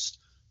prejudiced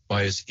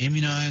by his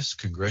immunized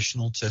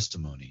congressional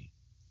testimony.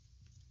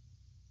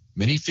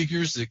 Many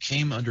figures that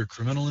came under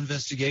criminal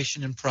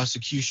investigation and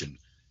prosecution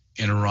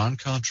in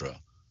Iran-Contra,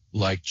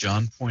 like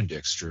John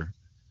Poindexter,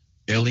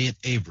 Elliot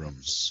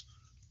Abrams,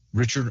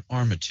 Richard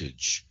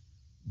Armitage,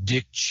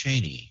 Dick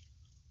Cheney,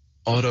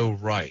 Otto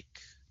Reich,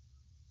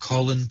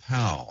 Colin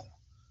Powell,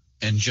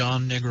 and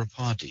John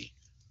Negroponte,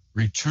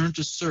 returned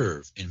to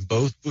serve in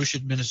both Bush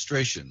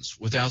administrations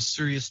without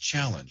serious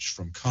challenge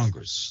from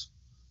Congress.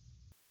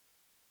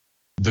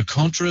 The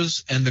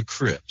Contras and the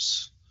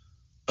Crips.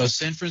 A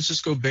San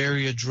Francisco Bay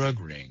Area drug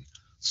ring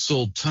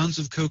sold tons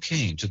of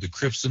cocaine to the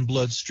Crips and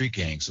Blood street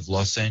gangs of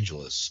Los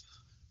Angeles,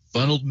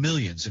 funneled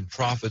millions in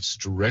profits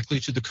directly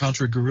to the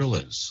Contra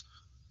guerrillas,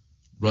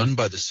 run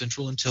by the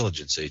Central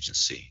Intelligence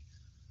Agency.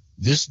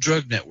 This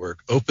drug network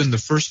opened the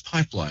first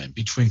pipeline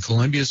between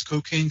Colombia's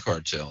cocaine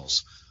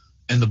cartels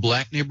and the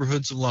black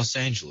neighborhoods of Los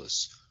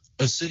Angeles,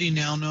 a city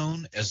now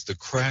known as the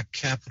crack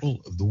capital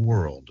of the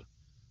world.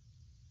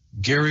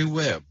 Gary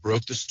Webb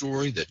broke the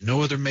story that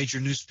no other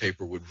major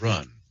newspaper would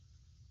run,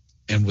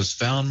 and was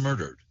found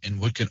murdered in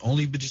what can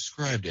only be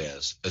described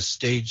as a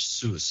staged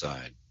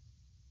suicide.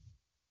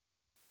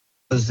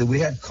 We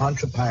had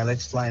Contra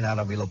pilots flying out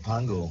of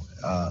Ilopango,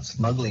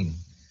 smuggling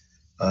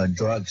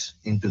drugs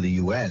into the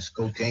U.S.,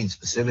 cocaine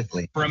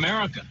specifically. For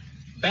America,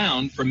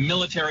 bound from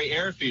military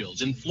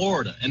airfields in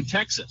Florida and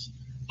Texas,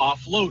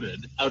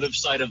 offloaded out of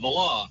sight of the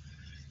law.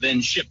 then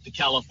shipped to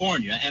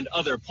California and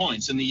other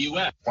points in the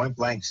U.S. Point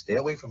blank, stay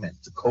away from it.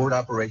 It's a covert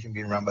operation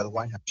being run by the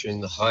White House. In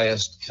the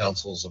highest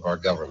councils of our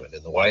government,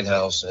 in the White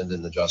House and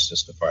in the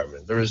Justice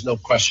Department. There is no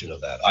question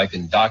of that. I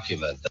can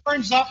document that.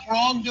 Turns up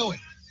wrongdoing.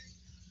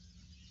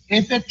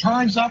 If it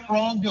turns up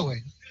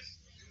wrongdoing,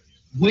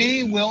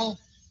 we will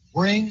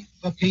bring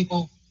the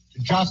people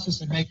to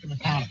justice and make them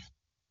accountable.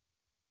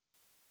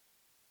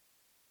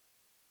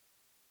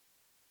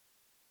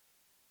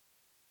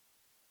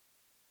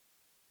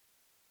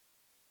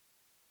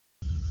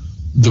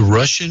 The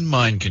Russian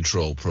Mind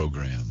Control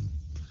Program,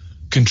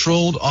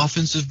 Controlled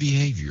Offensive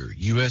Behavior,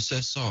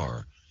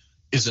 USSR,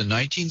 is a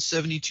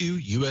 1972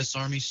 U.S.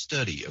 Army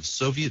study of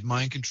Soviet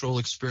mind control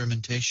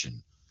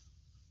experimentation.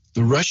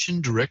 The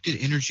Russian Directed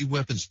Energy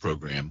Weapons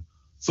Program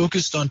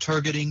focused on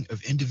targeting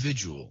of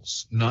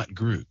individuals, not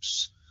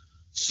groups.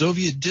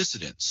 Soviet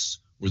dissidents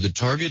were the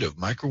target of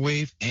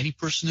microwave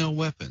anti-personnel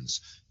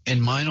weapons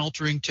and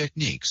mind-altering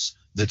techniques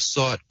that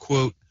sought,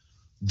 quote,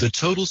 the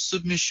total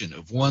submission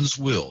of one's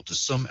will to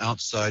some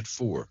outside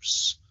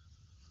force.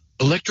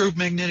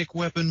 Electromagnetic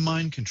weapon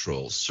mind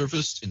control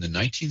surfaced in the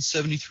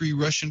 1973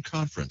 Russian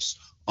Conference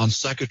on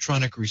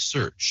Psychotronic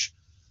Research.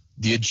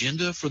 The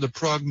agenda for the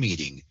Prague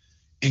meeting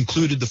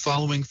included the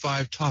following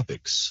 5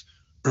 topics: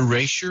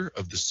 erasure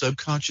of the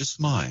subconscious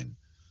mind,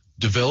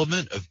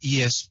 development of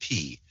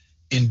ESP,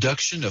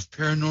 induction of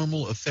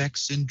paranormal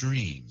effects in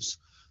dreams,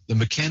 the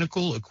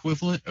mechanical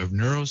equivalent of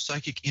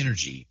neuropsychic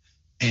energy,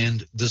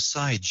 and the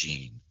psi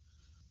gene.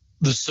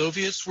 The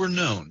Soviets were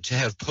known to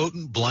have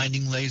potent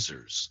blinding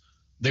lasers.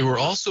 They were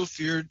also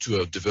feared to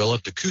have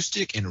developed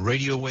acoustic and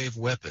radio wave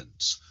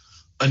weapons.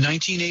 A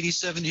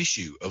 1987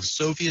 issue of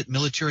Soviet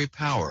Military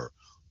Power,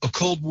 a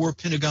Cold War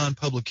Pentagon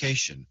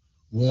publication,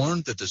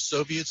 warned that the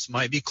Soviets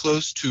might be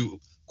close to,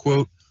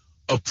 quote,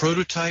 a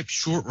prototype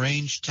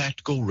short-range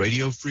tactical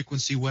radio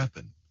frequency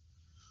weapon.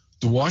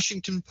 The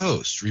Washington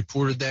Post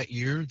reported that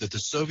year that the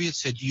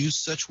Soviets had used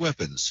such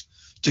weapons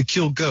to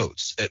kill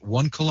goats at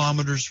 1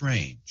 kilometer's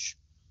range.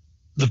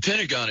 The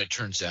Pentagon, it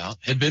turns out,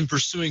 had been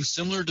pursuing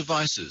similar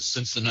devices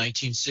since the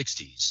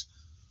 1960s.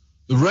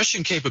 The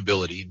Russian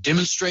capability,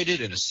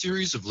 demonstrated in a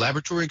series of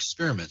laboratory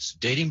experiments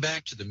dating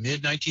back to the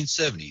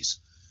mid-1970s,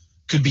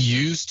 could be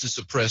used to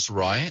suppress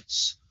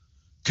riots,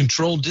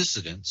 control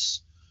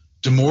dissidents,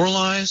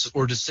 demoralize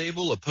or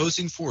disable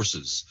opposing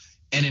forces,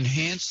 and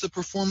enhance the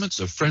performance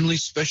of friendly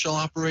special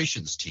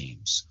operations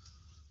teams.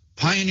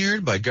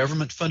 Pioneered by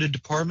government-funded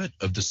department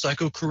of the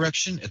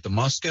psychocorrection at the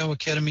Moscow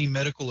Academy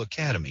Medical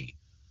Academy,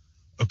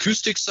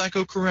 acoustic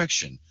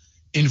psychocorrection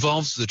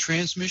involves the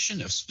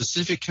transmission of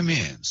specific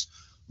commands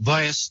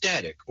via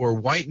static or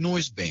white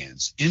noise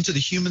bands into the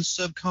human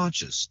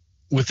subconscious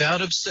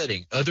without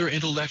upsetting other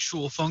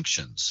intellectual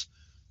functions.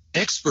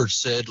 Experts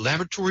said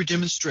laboratory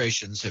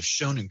demonstrations have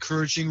shown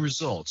encouraging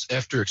results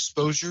after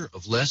exposure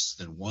of less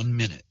than 1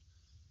 minute.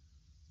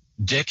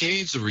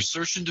 Decades of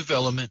research and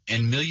development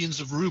and millions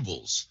of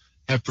rubles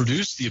have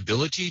produced the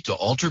ability to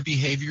alter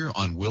behavior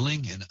on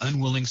willing and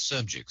unwilling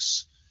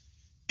subjects.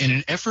 In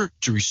an effort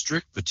to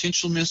restrict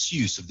potential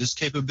misuse of this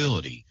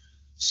capability,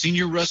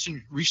 senior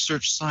Russian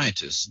research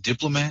scientists,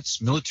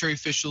 diplomats, military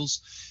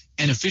officials,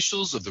 and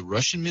officials of the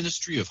Russian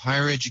Ministry of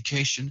Higher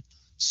Education,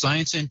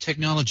 Science and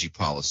Technology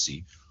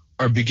Policy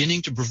are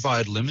beginning to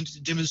provide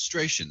limited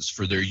demonstrations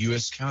for their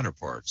U.S.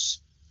 counterparts.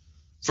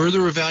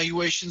 Further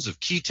evaluations of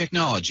key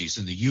technologies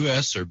in the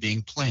U.S. are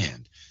being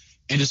planned,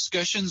 and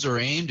discussions are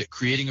aimed at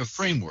creating a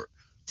framework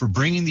for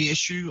bringing the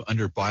issue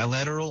under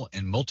bilateral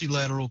and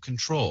multilateral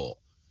control.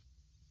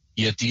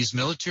 Yet these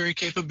military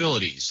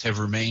capabilities have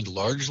remained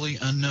largely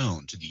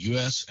unknown to the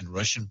U.S. and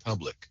Russian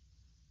public.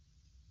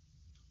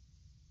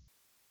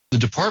 The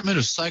Department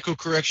of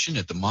Psychocorrection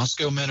at the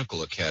Moscow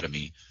Medical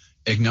Academy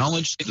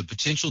acknowledged the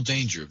potential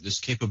danger of this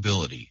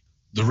capability.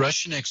 The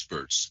Russian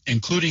experts,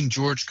 including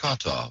George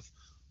Kotov,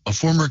 a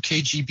former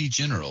KGB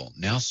general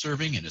now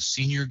serving in a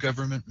senior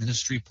government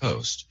ministry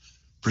post,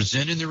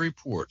 present in their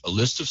report a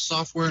list of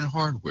software and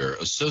hardware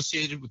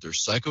associated with their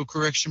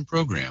psychocorrection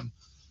program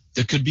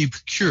that could be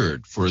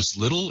procured for as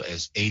little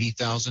as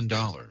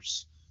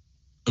 $80,000.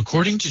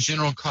 According to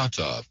General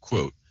Kotov,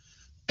 quote,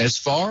 as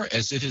far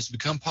as it has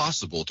become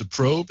possible to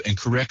probe and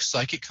correct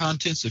psychic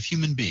contents of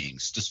human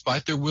beings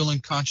despite their will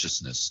and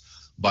consciousness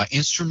by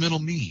instrumental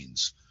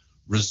means,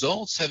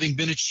 results having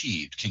been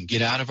achieved can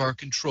get out of our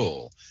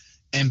control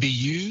and be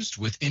used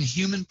with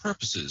inhuman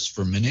purposes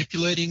for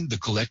manipulating the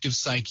collective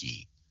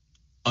psyche,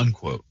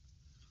 unquote.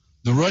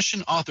 The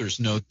Russian authors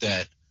note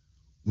that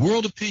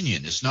world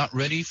opinion is not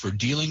ready for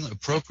dealing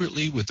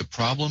appropriately with the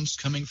problems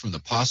coming from the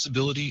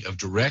possibility of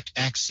direct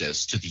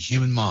access to the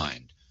human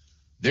mind.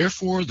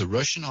 Therefore, the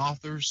Russian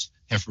authors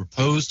have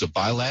proposed a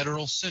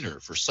bilateral center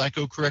for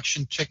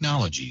psychocorrection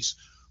technologies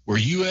where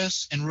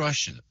U.S. and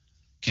Russia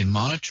can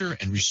monitor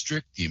and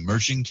restrict the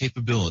emerging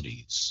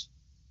capabilities.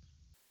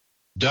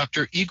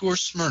 Dr. Igor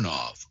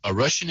Smirnov, a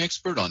Russian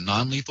expert on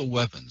non-lethal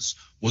weapons,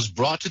 was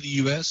brought to the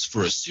U.S.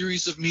 for a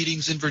series of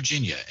meetings in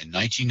Virginia in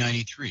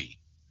 1993.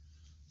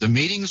 The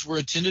meetings were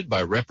attended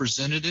by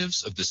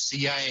representatives of the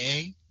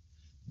CIA,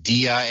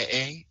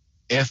 DIA,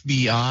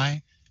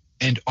 FBI,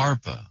 and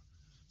ARPA.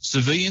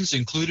 Civilians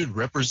included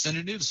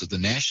representatives of the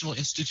National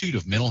Institute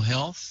of Mental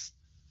Health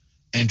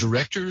and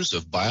directors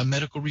of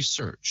biomedical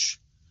research.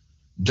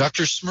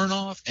 Dr.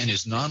 Smirnov and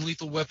his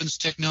non-lethal weapons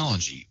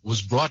technology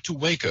was brought to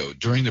Waco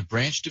during the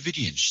Branch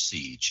Davidian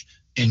siege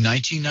in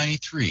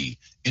 1993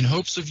 in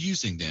hopes of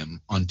using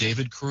them on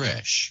David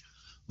Koresh.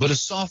 But a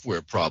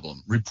software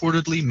problem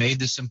reportedly made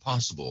this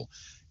impossible,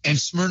 and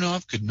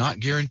Smirnov could not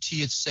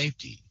guarantee its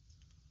safety.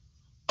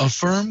 A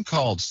firm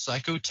called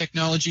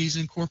Psychotechnologies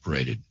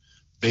Incorporated,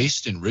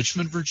 based in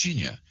Richmond,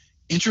 Virginia,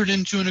 entered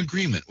into an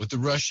agreement with the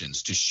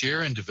Russians to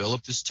share and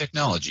develop this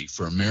technology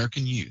for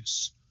American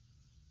use.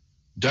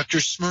 Dr.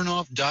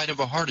 Smirnov died of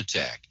a heart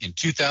attack in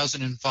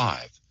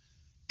 2005,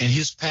 and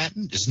his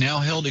patent is now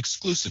held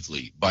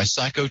exclusively by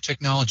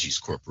Psychotechnologies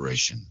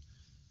Corporation.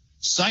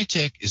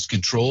 Psytech is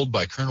controlled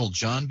by Colonel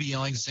John B.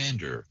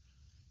 Alexander,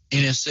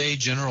 NSA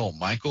General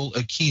Michael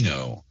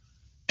Aquino,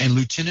 and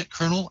Lieutenant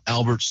Colonel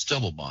Albert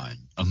Stubblebine,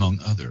 among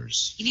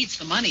others. He needs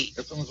the money.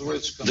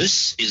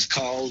 This is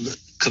called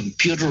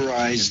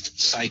computerized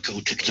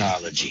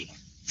psychotechnology.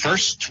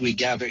 First, we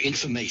gather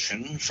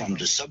information from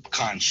the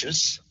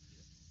subconscious.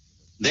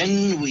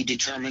 Then we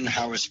determine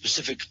how a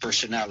specific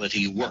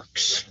personality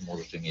works.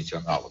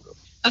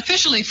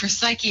 Officially for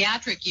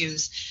psychiatric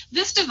use,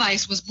 this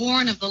device was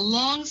born of the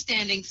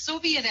long-standing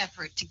Soviet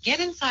effort to get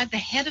inside the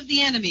head of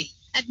the enemy.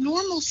 At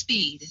normal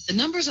speed, the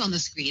numbers on the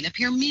screen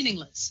appear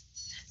meaningless.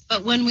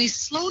 But when we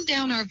slowed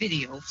down our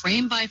video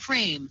frame by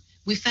frame,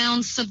 we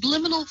found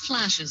subliminal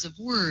flashes of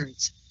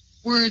words.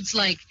 Words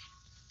like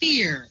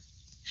fear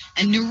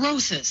and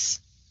neurosis.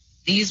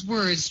 These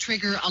words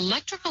trigger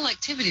electrical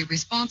activity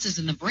responses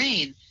in the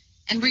brain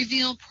and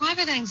reveal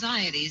private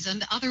anxieties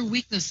and other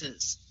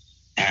weaknesses.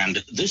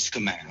 And this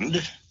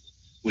command,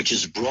 which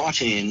is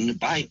brought in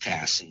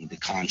bypassing the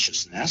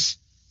consciousness,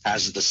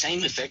 has the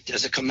same effect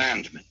as a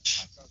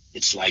commandment.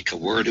 It's like a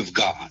word of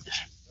God.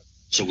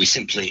 So we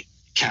simply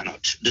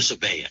cannot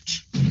disobey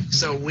it.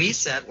 So we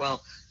said,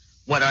 well,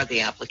 what are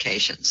the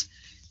applications?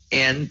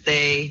 And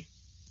they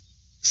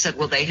said,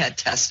 well, they had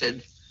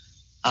tested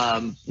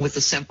with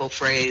the simple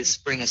phrase,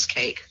 bring us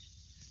cake,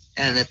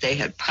 and that they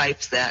had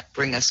piped that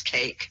bring us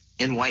cake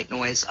in white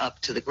noise up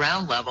to the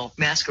ground level,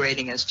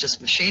 masquerading as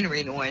just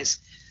machinery noise.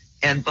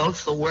 And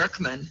both the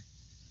workmen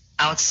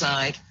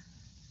outside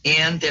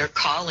and their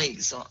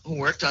colleagues who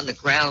worked on the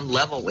ground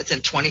level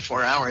within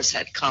 24 hours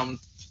had come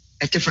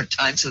at different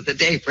times of the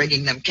day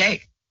bringing them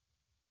cake.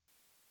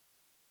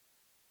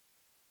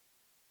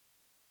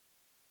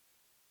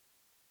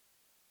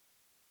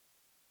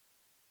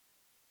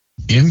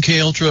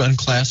 MKUltra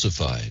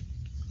Unclassified.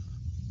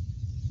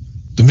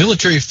 The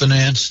military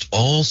financed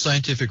all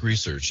scientific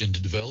research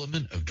into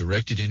development of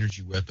directed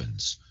energy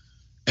weapons.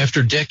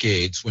 After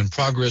decades, when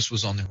progress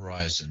was on the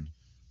horizon,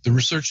 the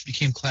research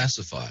became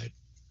classified.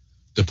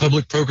 The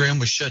public program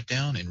was shut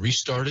down and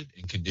restarted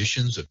in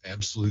conditions of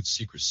absolute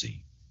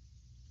secrecy.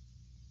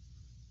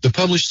 The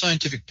published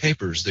scientific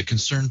papers that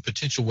concerned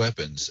potential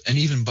weapons and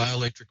even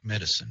bioelectric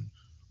medicine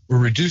were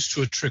reduced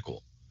to a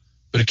trickle,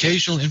 but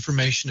occasional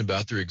information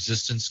about their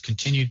existence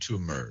continued to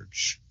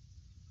emerge.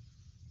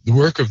 The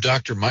work of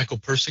Dr. Michael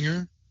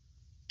Persinger,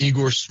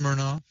 Igor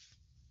Smirnov,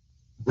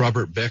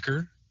 Robert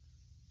Becker,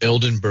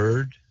 Eldon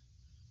Bird,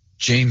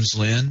 James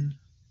Lynn,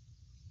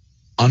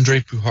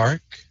 Andrei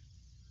Puharich,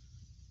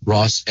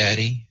 Ross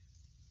Addy,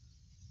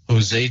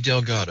 Jose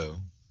Delgado,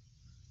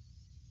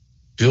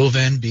 Bill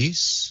Van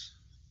Bies,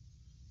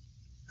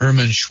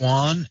 Herman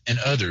Schwann, and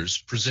others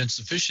present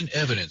sufficient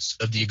evidence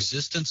of the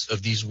existence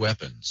of these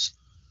weapons.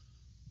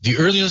 The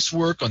earliest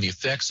work on the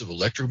effects of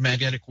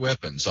electromagnetic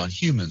weapons on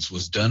humans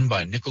was done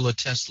by Nikola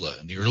Tesla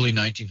in the early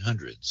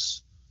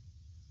 1900s.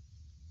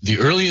 The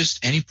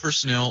earliest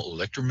anti-personnel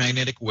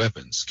electromagnetic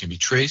weapons can be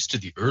traced to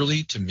the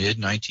early to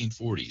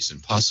mid-1940s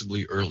and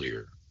possibly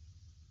earlier.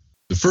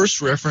 The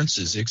first reference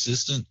is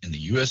existent in the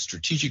U.S.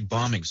 Strategic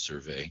Bombing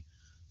Survey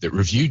that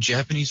reviewed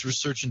Japanese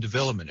research and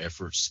development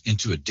efforts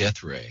into a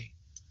death ray.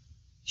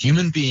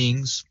 Human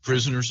beings,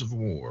 prisoners of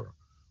war,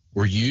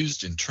 were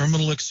used in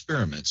terminal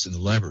experiments in the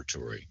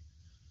laboratory.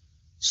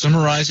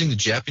 Summarizing the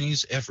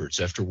Japanese efforts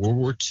after World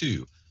War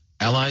II,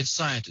 Allied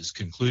scientists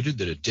concluded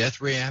that a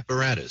death ray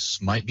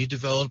apparatus might be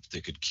developed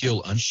that could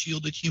kill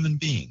unshielded human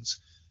beings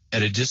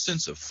at a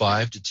distance of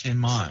 5 to 10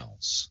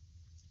 miles.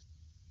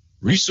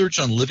 Research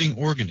on living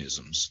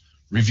organisms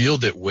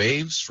revealed that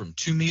waves from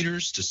 2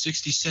 meters to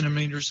 60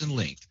 centimeters in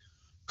length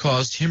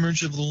caused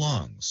hemorrhage of the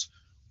lungs,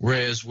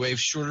 whereas waves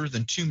shorter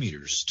than 2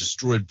 meters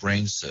destroyed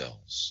brain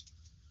cells.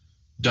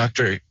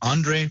 Dr.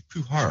 Andrei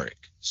Puharich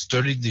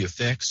studied the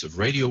effects of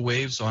radio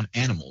waves on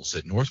animals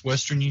at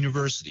Northwestern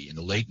University in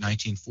the late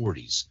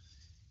 1940s.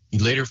 He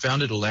later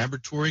founded a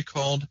laboratory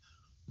called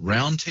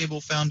Round Table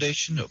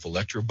Foundation of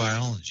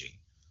Electrobiology.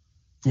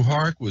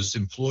 Puharich was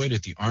employed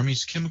at the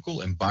Army's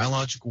Chemical and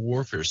Biological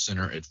Warfare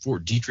Center at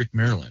Fort Detrick,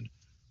 Maryland,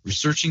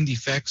 researching the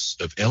effects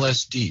of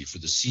LSD for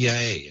the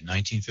CIA in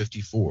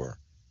 1954.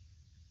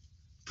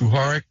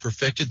 Puharich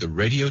perfected the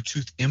radio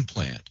tooth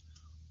implant,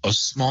 a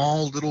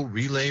small little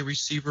relay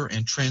receiver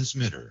and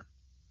transmitter.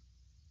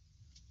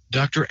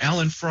 Dr.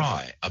 Alan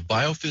Fry, a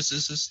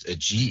biophysicist at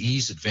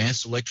GE's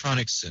Advanced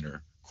Electronics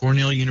Center,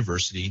 Cornell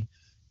University,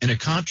 and a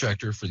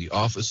contractor for the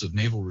Office of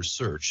Naval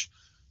Research,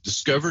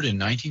 discovered in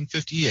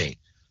 1958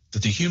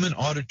 that the human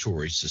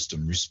auditory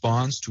system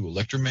responds to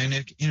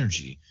electromagnetic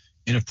energy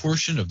in a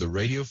portion of the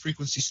radio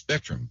frequency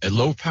spectrum at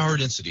low power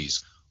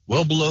densities,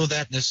 well below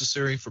that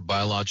necessary for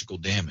biological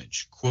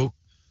damage. Quote,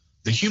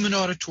 the human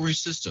auditory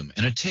system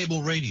and a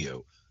table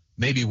radio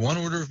may be one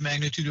order of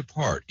magnitude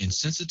apart in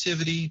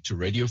sensitivity to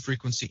radio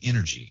frequency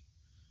energy.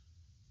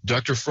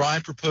 Dr. Fry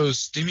proposed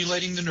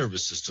stimulating the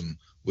nervous system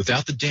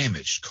without the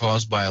damage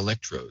caused by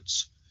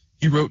electrodes.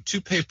 He wrote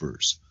 2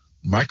 papers,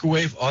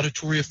 Microwave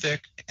Auditory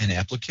Effect and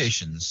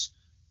Applications,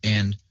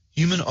 and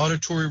Human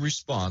Auditory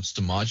Response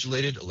to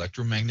Modulated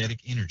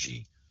Electromagnetic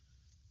Energy.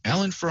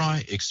 Alan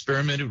Fry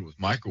experimented with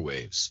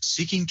microwaves,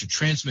 seeking to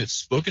transmit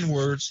spoken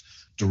words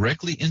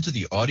directly into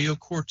the audio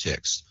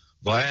cortex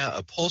via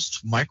a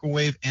pulsed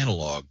microwave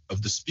analog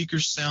of the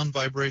speaker's sound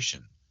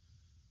vibration.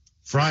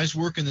 Fry's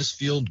work in this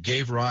field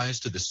gave rise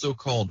to the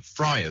so-called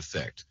Fry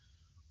effect,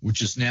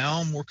 which is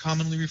now more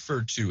commonly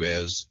referred to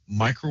as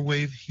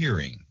microwave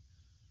hearing.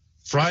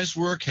 Fry's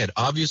work had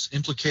obvious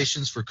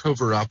implications for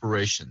covert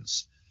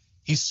operations.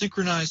 He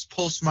synchronized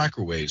pulse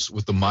microwaves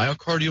with the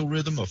myocardial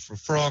rhythm of a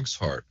frog's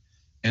heart,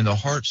 and the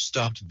heart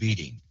stopped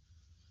beating.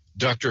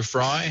 Dr.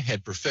 Fry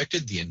had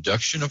perfected the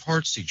induction of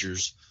heart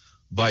seizures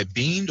by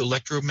beamed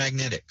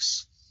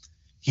electromagnetics.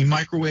 He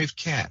microwaved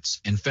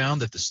cats and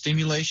found that the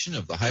stimulation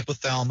of the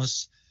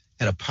hypothalamus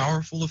had a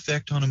powerful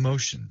effect on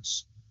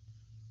emotions.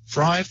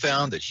 Fry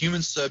found that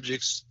human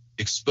subjects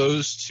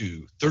exposed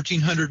to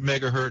 1300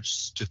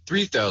 megahertz to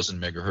 3000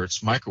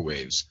 megahertz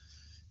microwaves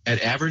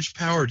at average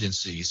power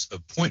densities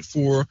of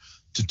 0.4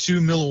 to 2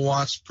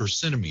 milliwatts per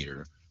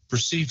centimeter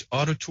perceived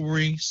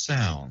auditory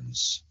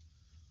sounds.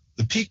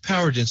 The peak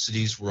power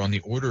densities were on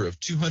the order of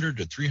 200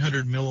 to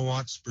 300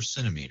 milliwatts per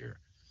centimeter,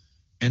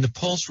 and the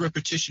pulse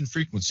repetition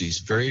frequencies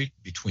varied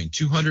between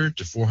 200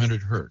 to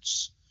 400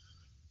 hertz.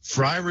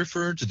 Fry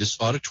referred to this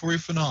auditory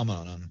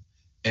phenomenon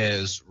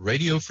as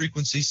radio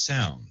frequency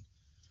sound.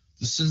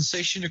 The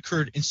sensation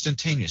occurred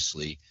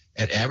instantaneously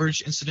at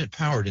average incident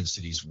power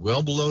densities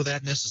well below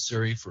that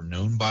necessary for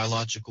known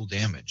biological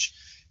damage,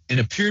 and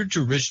appeared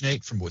to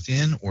originate from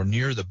within or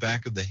near the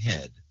back of the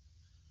head.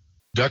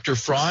 Dr.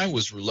 Fry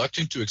was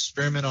reluctant to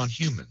experiment on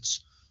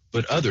humans,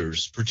 but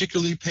others,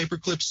 particularly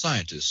paperclip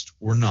scientists,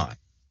 were not.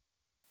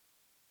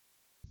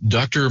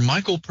 Dr.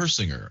 Michael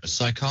Persinger, a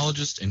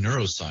psychologist and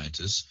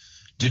neuroscientist,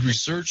 did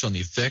research on the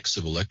effects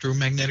of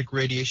electromagnetic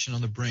radiation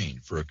on the brain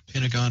for a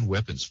Pentagon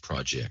weapons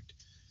project.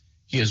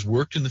 He has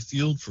worked in the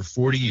field for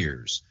 40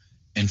 years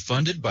and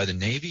funded by the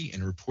Navy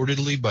and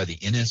reportedly by the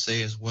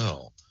NSA as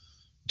well.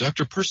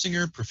 Dr.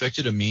 Persinger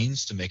perfected a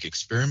means to make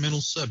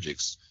experimental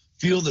subjects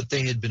feel that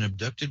they had been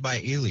abducted by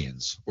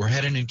aliens or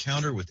had an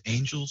encounter with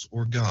angels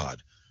or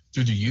God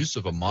through the use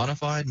of a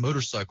modified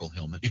motorcycle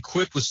helmet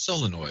equipped with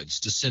solenoids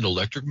to send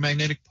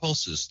electromagnetic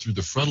pulses through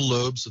the frontal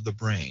lobes of the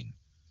brain.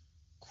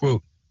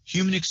 Quote,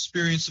 human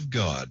experience of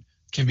God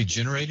can be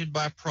generated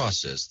by a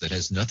process that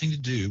has nothing to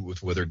do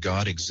with whether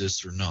God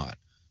exists or not.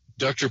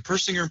 Dr.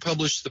 Persinger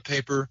published the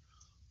paper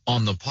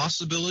on the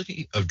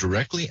possibility of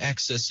directly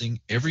accessing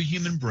every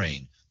human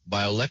brain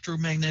by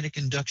electromagnetic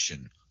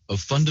induction of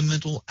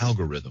fundamental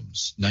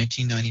algorithms,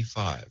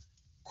 1995.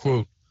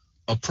 Quote,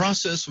 a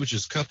process which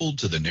is coupled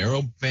to the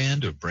narrow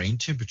band of brain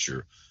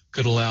temperature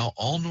could allow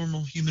all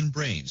normal human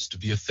brains to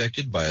be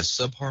affected by a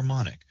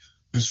subharmonic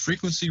whose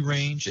frequency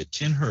range at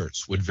 10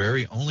 hertz would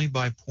vary only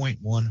by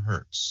 0.1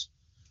 hertz.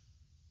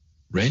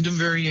 Random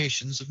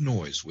variations of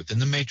noise within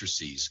the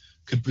matrices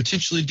could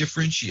potentially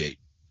differentiate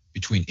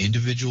between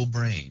individual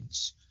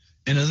brains.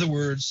 In other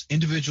words,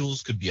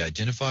 individuals could be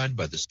identified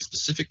by the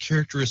specific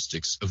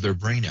characteristics of their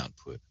brain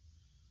output.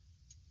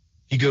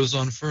 He goes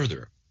on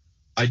further.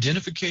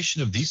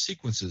 Identification of these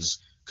sequences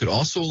could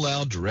also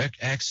allow direct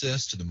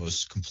access to the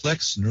most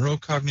complex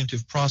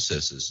neurocognitive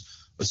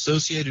processes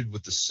associated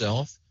with the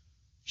self,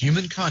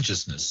 human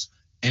consciousness,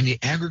 and the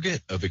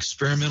aggregate of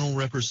experimental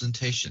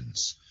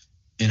representations,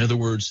 in other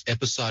words,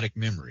 episodic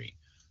memory,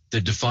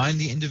 that define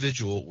the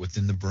individual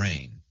within the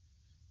brain.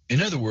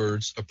 In other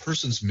words, a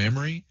person's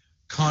memory,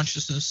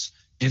 consciousness,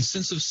 and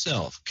sense of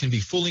self can be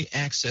fully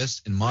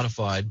accessed and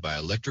modified by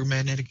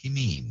electromagnetic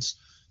means,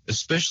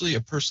 especially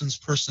a person's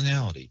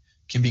personality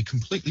can be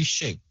completely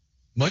shaped,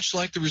 much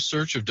like the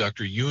research of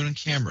Dr. Ewan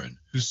Cameron,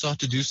 who sought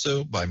to do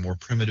so by more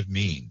primitive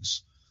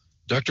means.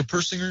 Dr.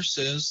 Persinger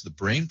says the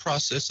brain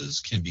processes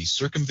can be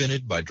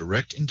circumvented by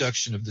direct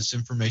induction of this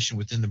information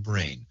within the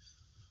brain.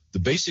 The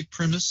basic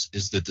premise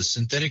is that the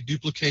synthetic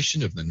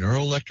duplication of the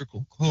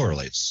neuroelectrical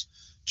correlates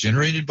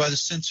generated by the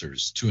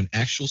sensors to an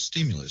actual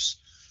stimulus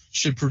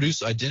should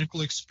produce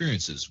identical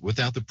experiences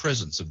without the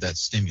presence of that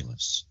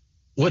stimulus.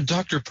 What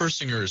Dr.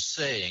 Persinger is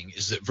saying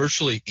is that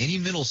virtually any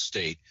mental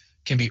state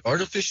can be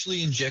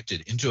artificially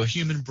injected into a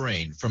human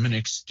brain from an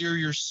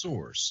exterior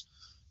source.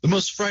 The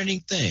most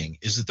frightening thing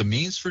is that the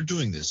means for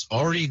doing this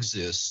already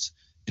exists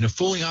in a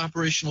fully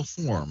operational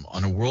form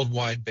on a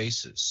worldwide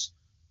basis.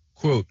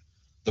 Quote,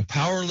 The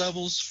power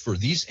levels for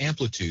these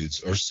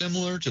amplitudes are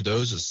similar to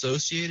those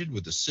associated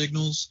with the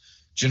signals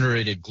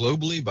generated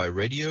globally by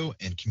radio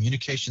and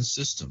communication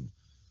system.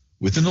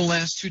 Within the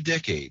last 2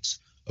 decades,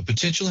 a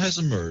potential has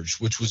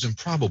emerged which was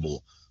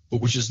improbable,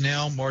 but which is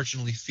now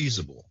marginally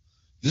feasible.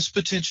 This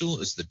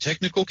potential is the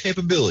technical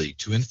capability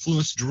to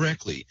influence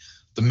directly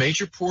the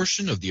major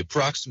portion of the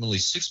approximately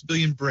 6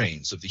 billion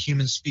brains of the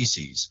human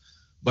species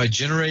by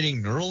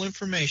generating neural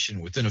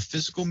information within a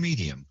physical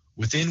medium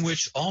within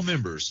which all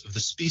members of the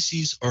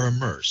species are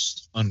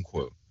immersed,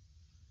 unquote.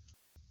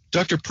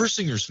 Dr.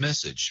 Persinger's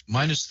message,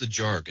 minus the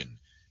jargon,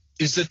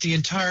 is that the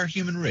entire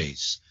human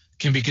race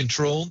can be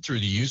controlled through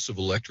the use of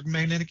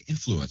electromagnetic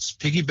influence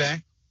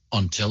piggybacked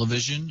on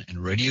television and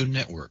radio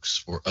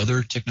networks or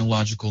other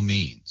technological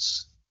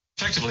means.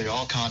 Effectively,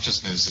 all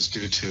consciousness is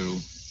due to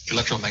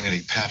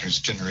electromagnetic patterns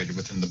generated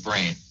within the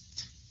brain.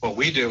 What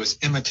we do is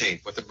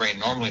imitate what the brain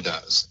normally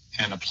does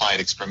and apply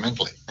it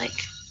experimentally.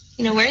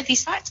 Where are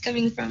these thoughts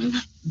coming from?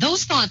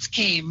 Those thoughts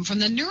came from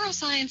the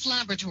Neuroscience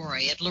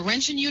Laboratory at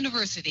Laurentian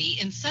University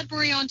in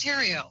Sudbury,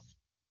 Ontario.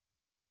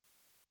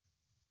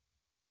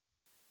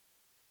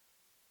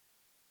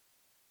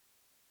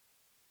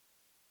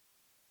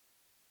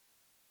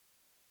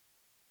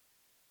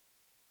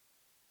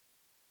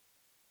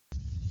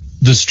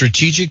 The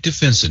Strategic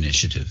Defense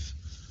Initiative.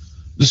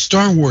 The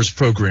Star Wars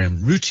program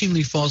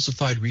routinely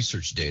falsified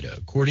research data,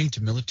 according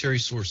to military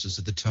sources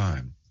at the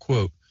time.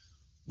 Quote,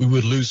 "We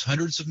would lose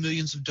hundreds of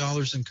millions of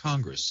dollars in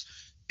Congress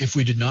if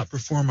we did not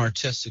perform our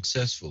tests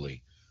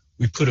successfully.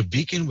 We put a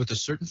beacon with a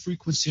certain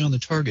frequency on the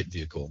target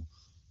vehicle.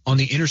 On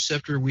the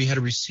interceptor, we had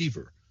a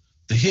receiver.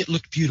 The hit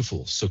looked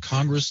beautiful, so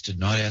Congress did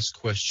not ask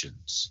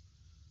questions."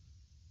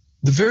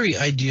 The very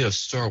idea of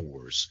Star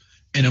Wars,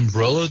 an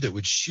umbrella that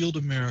would shield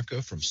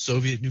America from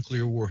Soviet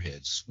nuclear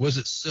warheads, was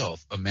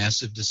itself a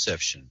massive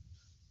deception.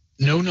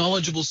 No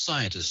knowledgeable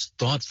scientist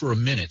thought for a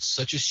minute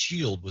such a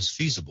shield was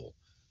feasible,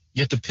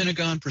 yet the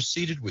Pentagon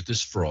proceeded with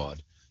this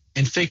fraud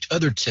and faked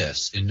other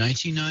tests in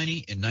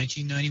 1990 and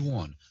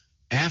 1991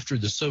 after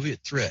the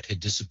Soviet threat had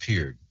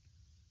disappeared.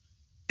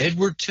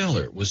 Edward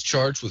Teller was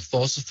charged with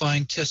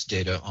falsifying test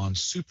data on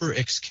Super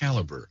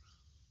Excalibur,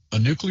 a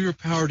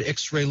nuclear-powered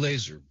X-ray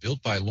laser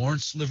built by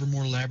Lawrence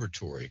Livermore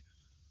Laboratory.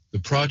 The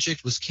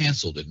project was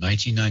canceled in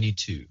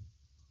 1992.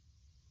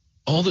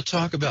 All the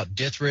talk about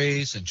death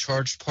rays and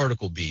charged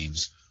particle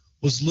beams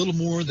was little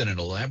more than an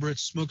elaborate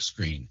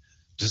smokescreen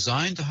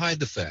designed to hide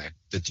the fact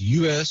that the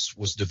U.S.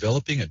 was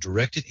developing a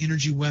directed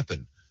energy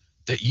weapon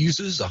that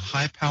uses a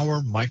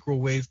high-power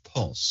microwave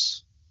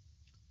pulse.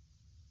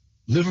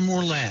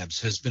 Livermore Labs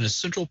has been a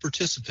central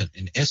participant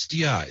in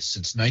SDI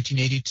since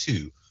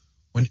 1982,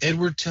 when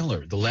Edward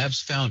Teller, the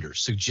lab's founder,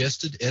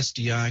 suggested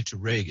SDI to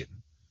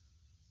Reagan.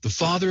 The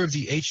father of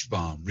the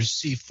H-bomb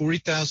received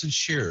 40,000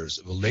 shares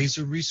of a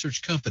laser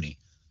research company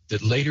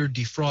that later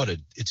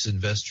defrauded its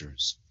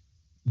investors.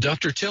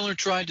 Dr. Teller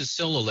tried to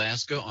sell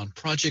Alaska on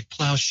Project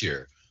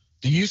Plowshare,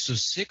 the use of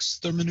 6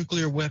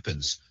 thermonuclear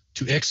weapons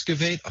to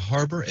excavate a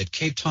harbor at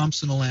Cape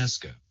Thompson,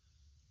 Alaska.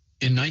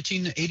 In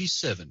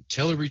 1987,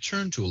 Teller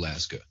returned to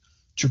Alaska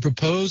to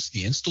propose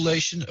the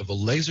installation of a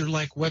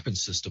laser-like weapon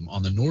system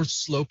on the north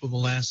slope of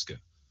Alaska.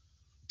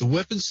 The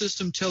weapon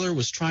system Teller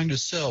was trying to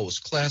sell was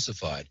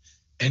classified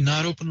and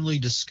not openly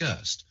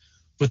discussed,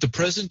 but the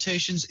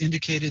presentations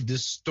indicated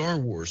this Star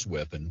Wars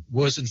weapon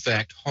was in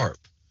fact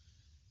HARP.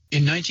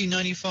 In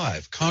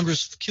 1995,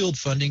 Congress killed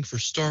funding for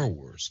Star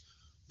Wars,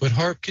 but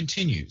HARP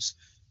continues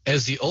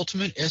as the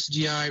ultimate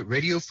SDI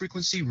radio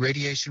frequency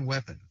radiation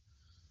weapon.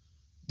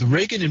 The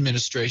Reagan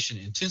administration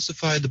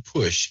intensified the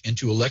push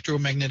into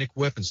electromagnetic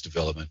weapons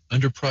development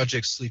under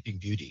Project Sleeping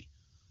Beauty.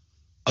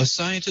 A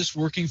scientist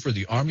working for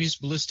the Army's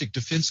Ballistic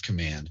Defense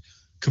Command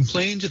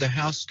complained to the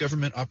House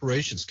Government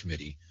Operations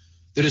Committee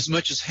that as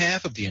much as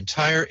half of the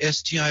entire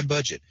SDI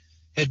budget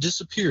had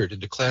disappeared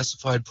into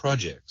classified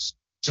projects.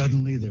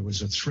 Suddenly there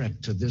was a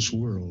threat to this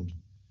world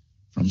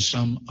from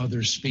some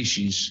other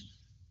species,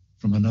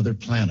 from another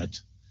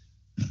planet,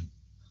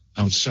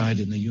 outside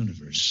in the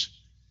universe.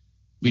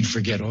 We'd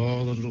forget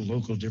all the little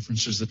local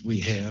differences that we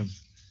have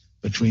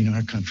between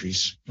our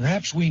countries.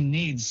 Perhaps we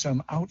need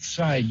some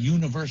outside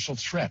universal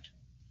threat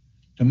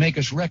to make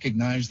us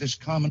recognize this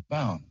common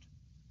bound.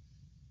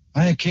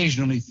 I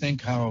occasionally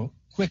think how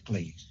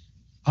quickly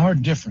our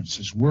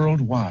differences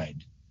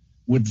worldwide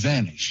would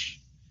vanish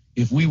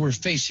if we were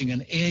facing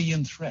an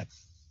alien threat.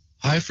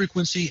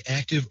 High-Frequency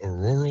Active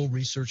Auroral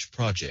Research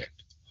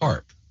Project,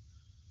 HARP,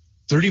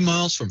 30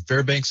 miles from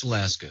Fairbanks,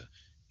 Alaska,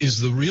 is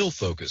the real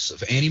focus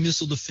of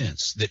anti-missile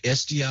defense that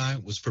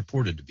SDI was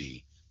purported to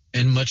be,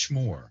 and much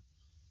more.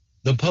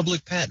 The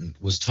public patent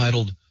was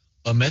titled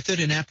A Method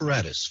and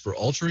Apparatus for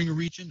Altering a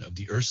Region of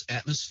the Earth's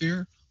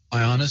Atmosphere,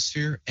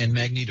 Ionosphere, and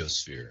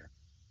Magnetosphere.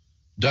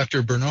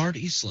 Dr. Bernard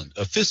Eastland,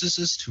 a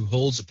physicist who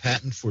holds a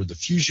patent for the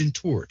fusion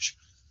torch,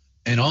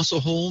 and also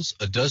holds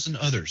a dozen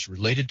others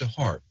related to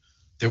HARP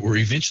that were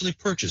eventually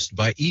purchased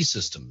by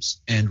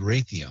E-Systems and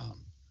Raytheon.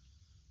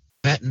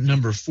 Patent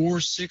number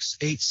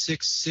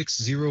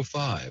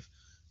 4686605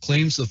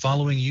 claims the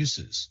following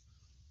uses: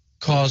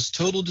 cause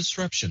total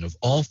disruption of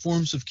all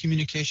forms of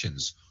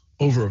communications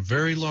over a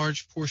very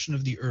large portion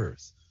of the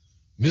Earth,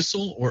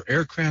 missile or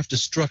aircraft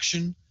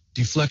destruction,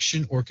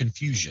 deflection, or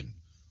confusion,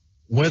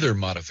 weather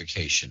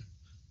modification,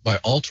 by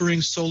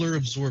altering solar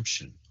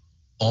absorption,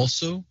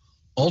 also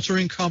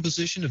altering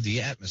composition of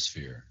the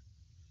atmosphere.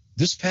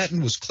 This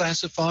patent was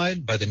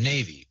classified by the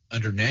Navy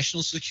under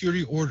National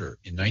Security Order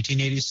in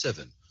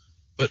 1987,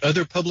 but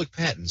other public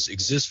patents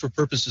exist for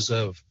purposes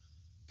of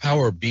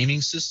power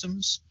beaming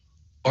systems,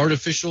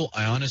 artificial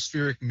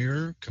ionospheric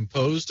mirror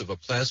composed of a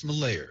plasma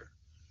layer,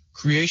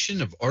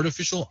 creation of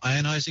artificial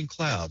ionizing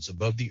clouds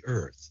above the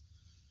Earth,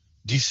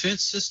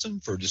 defense system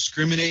for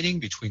discriminating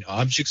between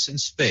objects in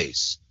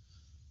space,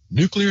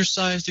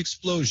 nuclear-sized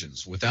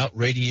explosions without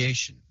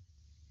radiation.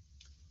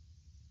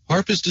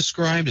 HAARP is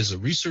described as a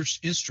research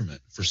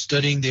instrument for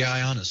studying the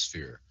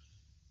ionosphere,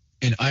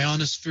 an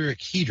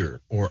ionospheric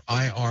heater, or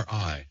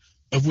IRI,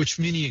 of which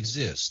many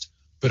exist,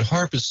 but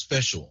HAARP is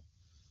special.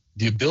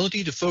 The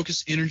ability to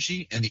focus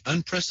energy and the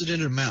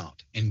unprecedented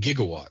amount in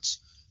gigawatts,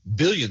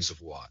 billions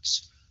of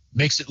watts,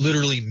 makes it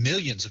literally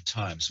millions of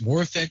times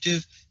more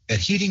effective at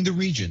heating the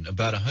region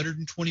about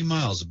 120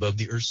 miles above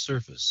the Earth's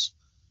surface.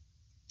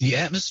 The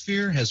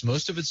atmosphere has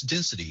most of its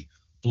density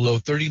below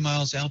 30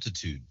 miles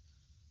altitude.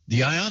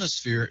 The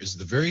ionosphere is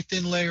the very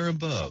thin layer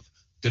above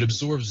that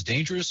absorbs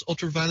dangerous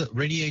ultraviolet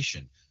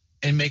radiation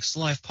and makes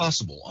life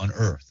possible on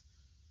Earth.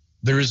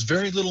 There is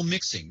very little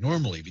mixing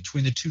normally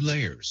between the two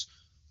layers,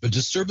 but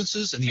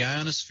disturbances in the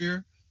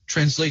ionosphere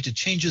translate to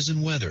changes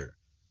in weather,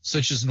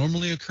 such as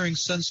normally occurring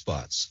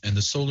sunspots and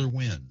the solar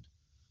wind.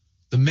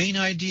 The main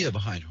idea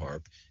behind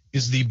HAARP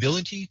is the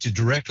ability to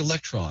direct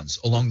electrons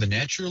along the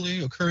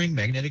naturally occurring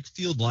magnetic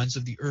field lines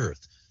of the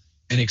Earth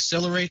and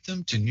accelerate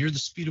them to near the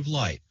speed of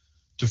light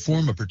to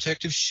form a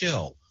protective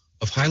shell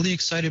of highly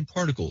excited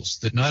particles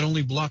that not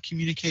only block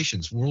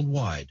communications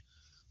worldwide,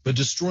 but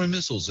destroy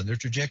missiles in their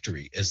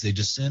trajectory as they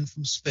descend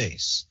from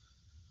space.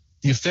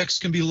 The effects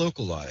can be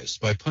localized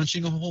by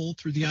punching a hole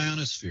through the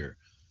ionosphere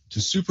to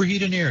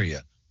superheat an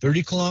area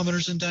 30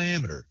 kilometers in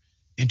diameter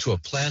into a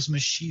plasma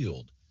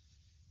shield.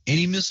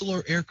 Any missile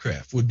or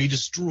aircraft would be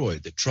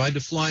destroyed that tried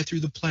to fly through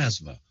the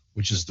plasma,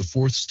 which is the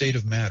fourth state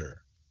of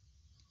matter.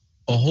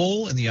 A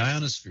hole in the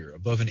ionosphere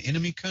above an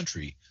enemy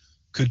country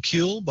could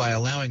kill by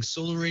allowing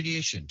solar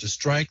radiation to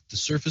strike the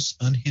surface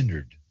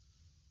unhindered.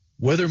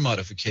 Weather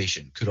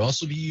modification could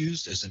also be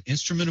used as an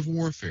instrument of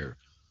warfare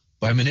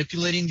by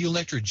manipulating the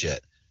electric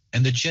jet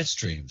and the jet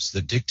streams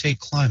that dictate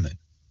climate.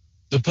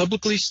 The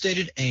publicly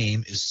stated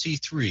aim is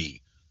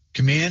C3,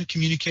 Command,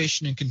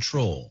 Communication, and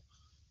Control.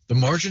 The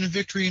margin of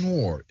victory in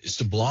war is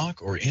to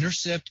block or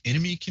intercept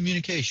enemy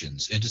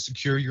communications and to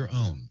secure your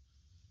own.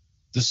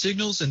 The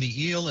signals in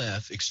the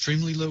ELF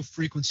extremely low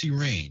frequency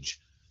range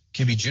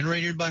can be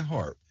generated by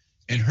HAARP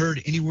and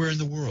heard anywhere in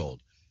the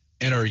world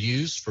and are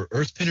used for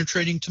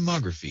earth-penetrating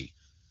tomography,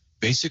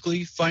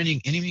 basically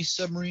finding enemy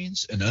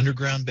submarines and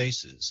underground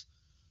bases.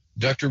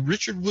 Dr.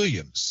 Richard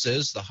Williams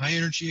says the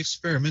high-energy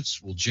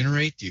experiments will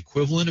generate the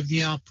equivalent of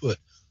the output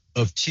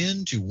of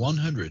 10 to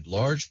 100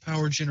 large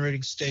power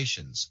generating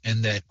stations,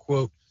 and that,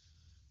 quote,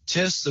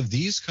 tests of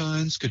these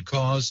kinds could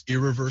cause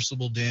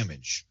irreversible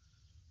damage.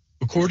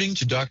 According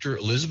to Dr.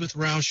 Elizabeth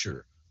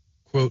Rauscher,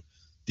 quote,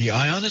 the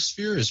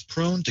ionosphere is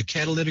prone to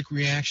catalytic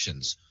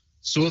reactions,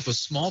 so if a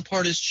small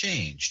part is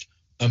changed,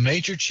 a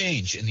major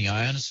change in the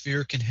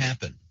ionosphere can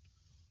happen.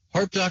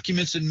 HAARP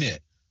documents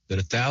admit that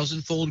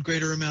 1,000-fold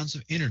greater amounts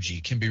of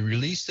energy can be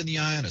released in the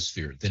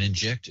ionosphere than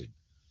injected.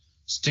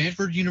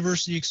 Stanford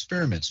University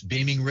experiments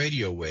beaming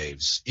radio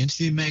waves into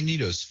the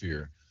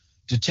magnetosphere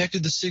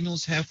detected the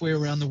signals halfway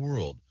around the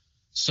world.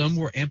 Some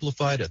were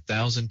amplified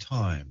 1,000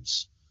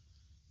 times.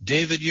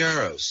 David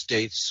Yarrow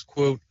states,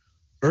 quote,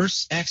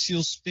 Earth's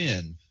axial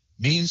spin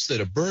means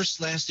that a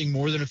burst lasting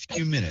more than a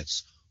few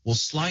minutes will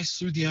slice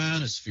through the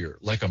ionosphere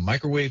like a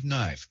microwave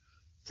knife,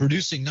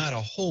 producing not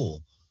a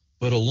hole,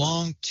 but a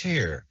long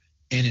tear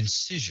and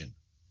incision.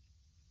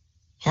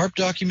 HAARP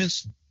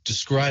documents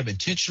describe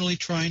intentionally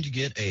trying to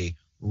get a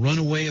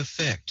runaway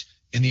effect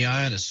in the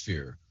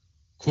ionosphere.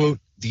 Quote,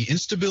 the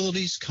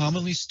instabilities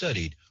commonly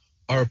studied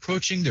are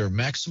approaching their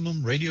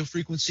maximum radio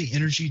frequency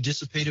energy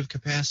dissipative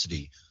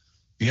capacity,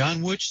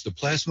 beyond which the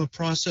plasma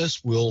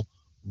process will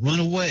run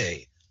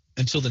away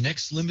until the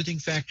next limiting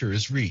factor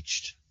is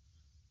reached.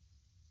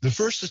 The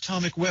first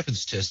atomic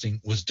weapons testing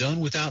was done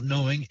without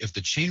knowing if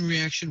the chain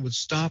reaction would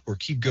stop or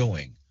keep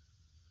going.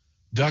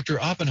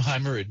 Dr.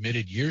 Oppenheimer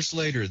admitted years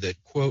later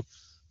that, quote,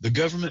 the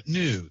government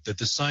knew that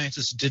the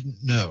scientists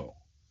didn't know.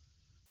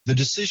 The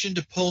decision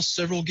to pulse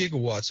several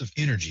gigawatts of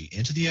energy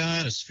into the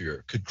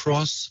ionosphere could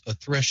cross a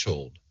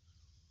threshold.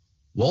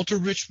 Walter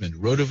Richmond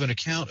wrote of an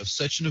account of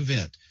such an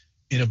event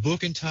in a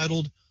book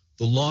entitled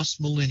The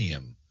Lost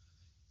Millennium.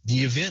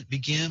 The event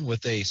began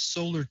with a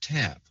solar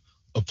tap,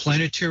 a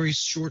planetary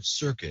short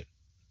circuit.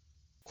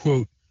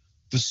 Quote,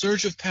 the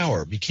surge of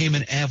power became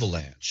an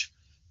avalanche.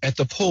 At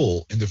the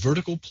pole in the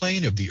vertical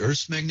plane of the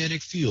Earth's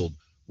magnetic field,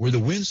 where the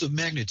winds of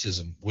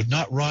magnetism would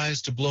not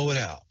rise to blow it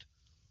out,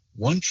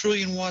 1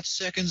 trillion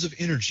watt-seconds of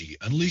energy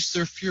unleashed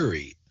their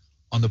fury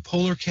on the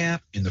polar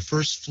cap in the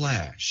first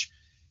flash.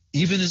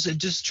 Even as it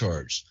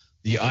discharged,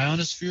 the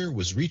ionosphere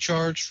was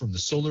recharged from the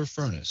solar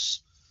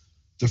furnace.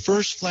 The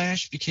first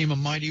flash became a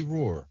mighty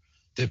roar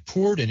that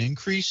poured an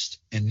increased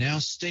and now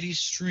steady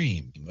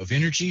stream of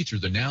energy through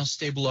the now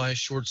stabilized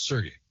short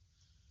circuit.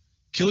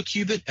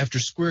 Kilocubit after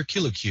square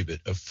kilocubit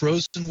of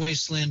frozen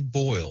wasteland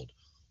boiled.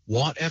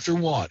 Watt after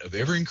watt of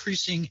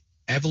ever-increasing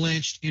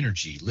avalanched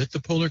energy lit the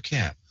polar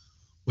cap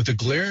with a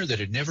glare that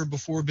had never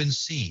before been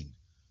seen.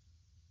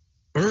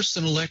 Earth's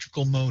an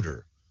electrical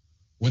motor.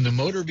 When the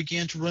motor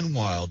began to run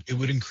wild, it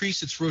would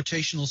increase its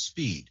rotational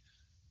speed.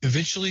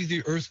 Eventually,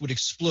 the Earth would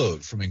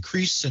explode from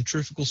increased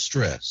centrifugal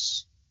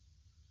stress.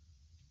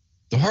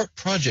 The HARP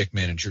project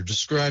manager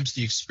describes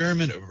the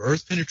experiment of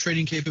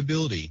Earth-penetrating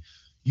capability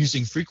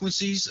using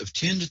frequencies of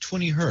 10 to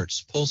 20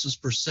 hertz pulses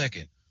per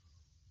second,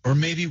 or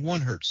maybe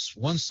 1 hertz,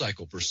 1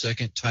 cycle per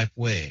second type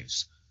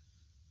waves.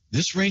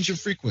 This range of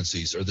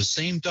frequencies are the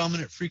same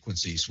dominant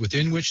frequencies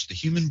within which the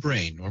human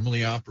brain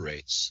normally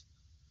operates.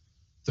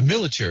 The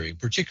military,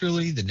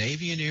 particularly the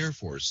Navy and Air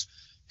Force,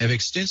 have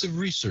extensive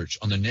research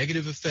on the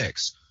negative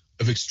effects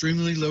of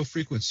extremely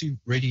low-frequency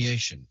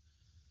radiation.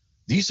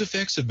 These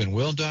effects have been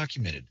well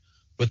documented,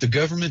 but the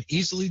government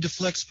easily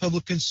deflects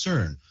public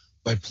concern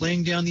by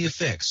playing down the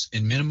effects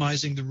and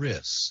minimizing the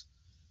risks.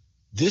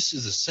 This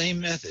is the same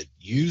method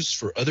used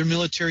for other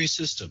military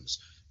systems,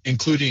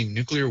 including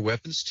nuclear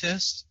weapons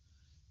tests,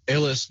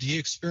 LSD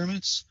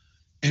experiments,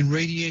 and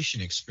radiation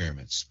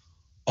experiments,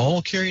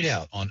 all carried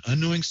out on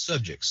unknowing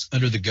subjects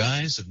under the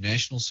guise of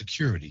national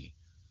security.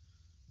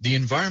 The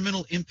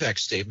environmental impact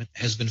statement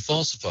has been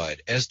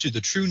falsified as to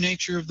the true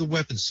nature of the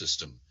weapon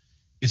system,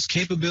 its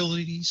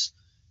capabilities,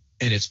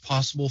 and its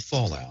possible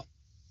fallout.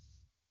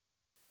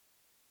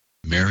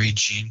 Mary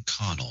Jean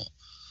Connell,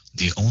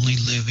 the only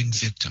living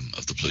victim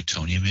of the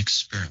plutonium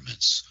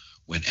experiments,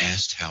 when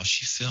asked how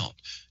she felt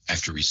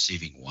after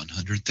receiving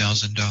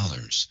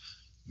 $100,000,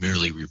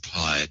 merely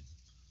replied,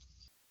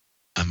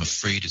 "I'm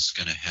afraid it's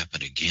going to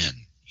happen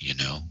again, you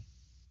know."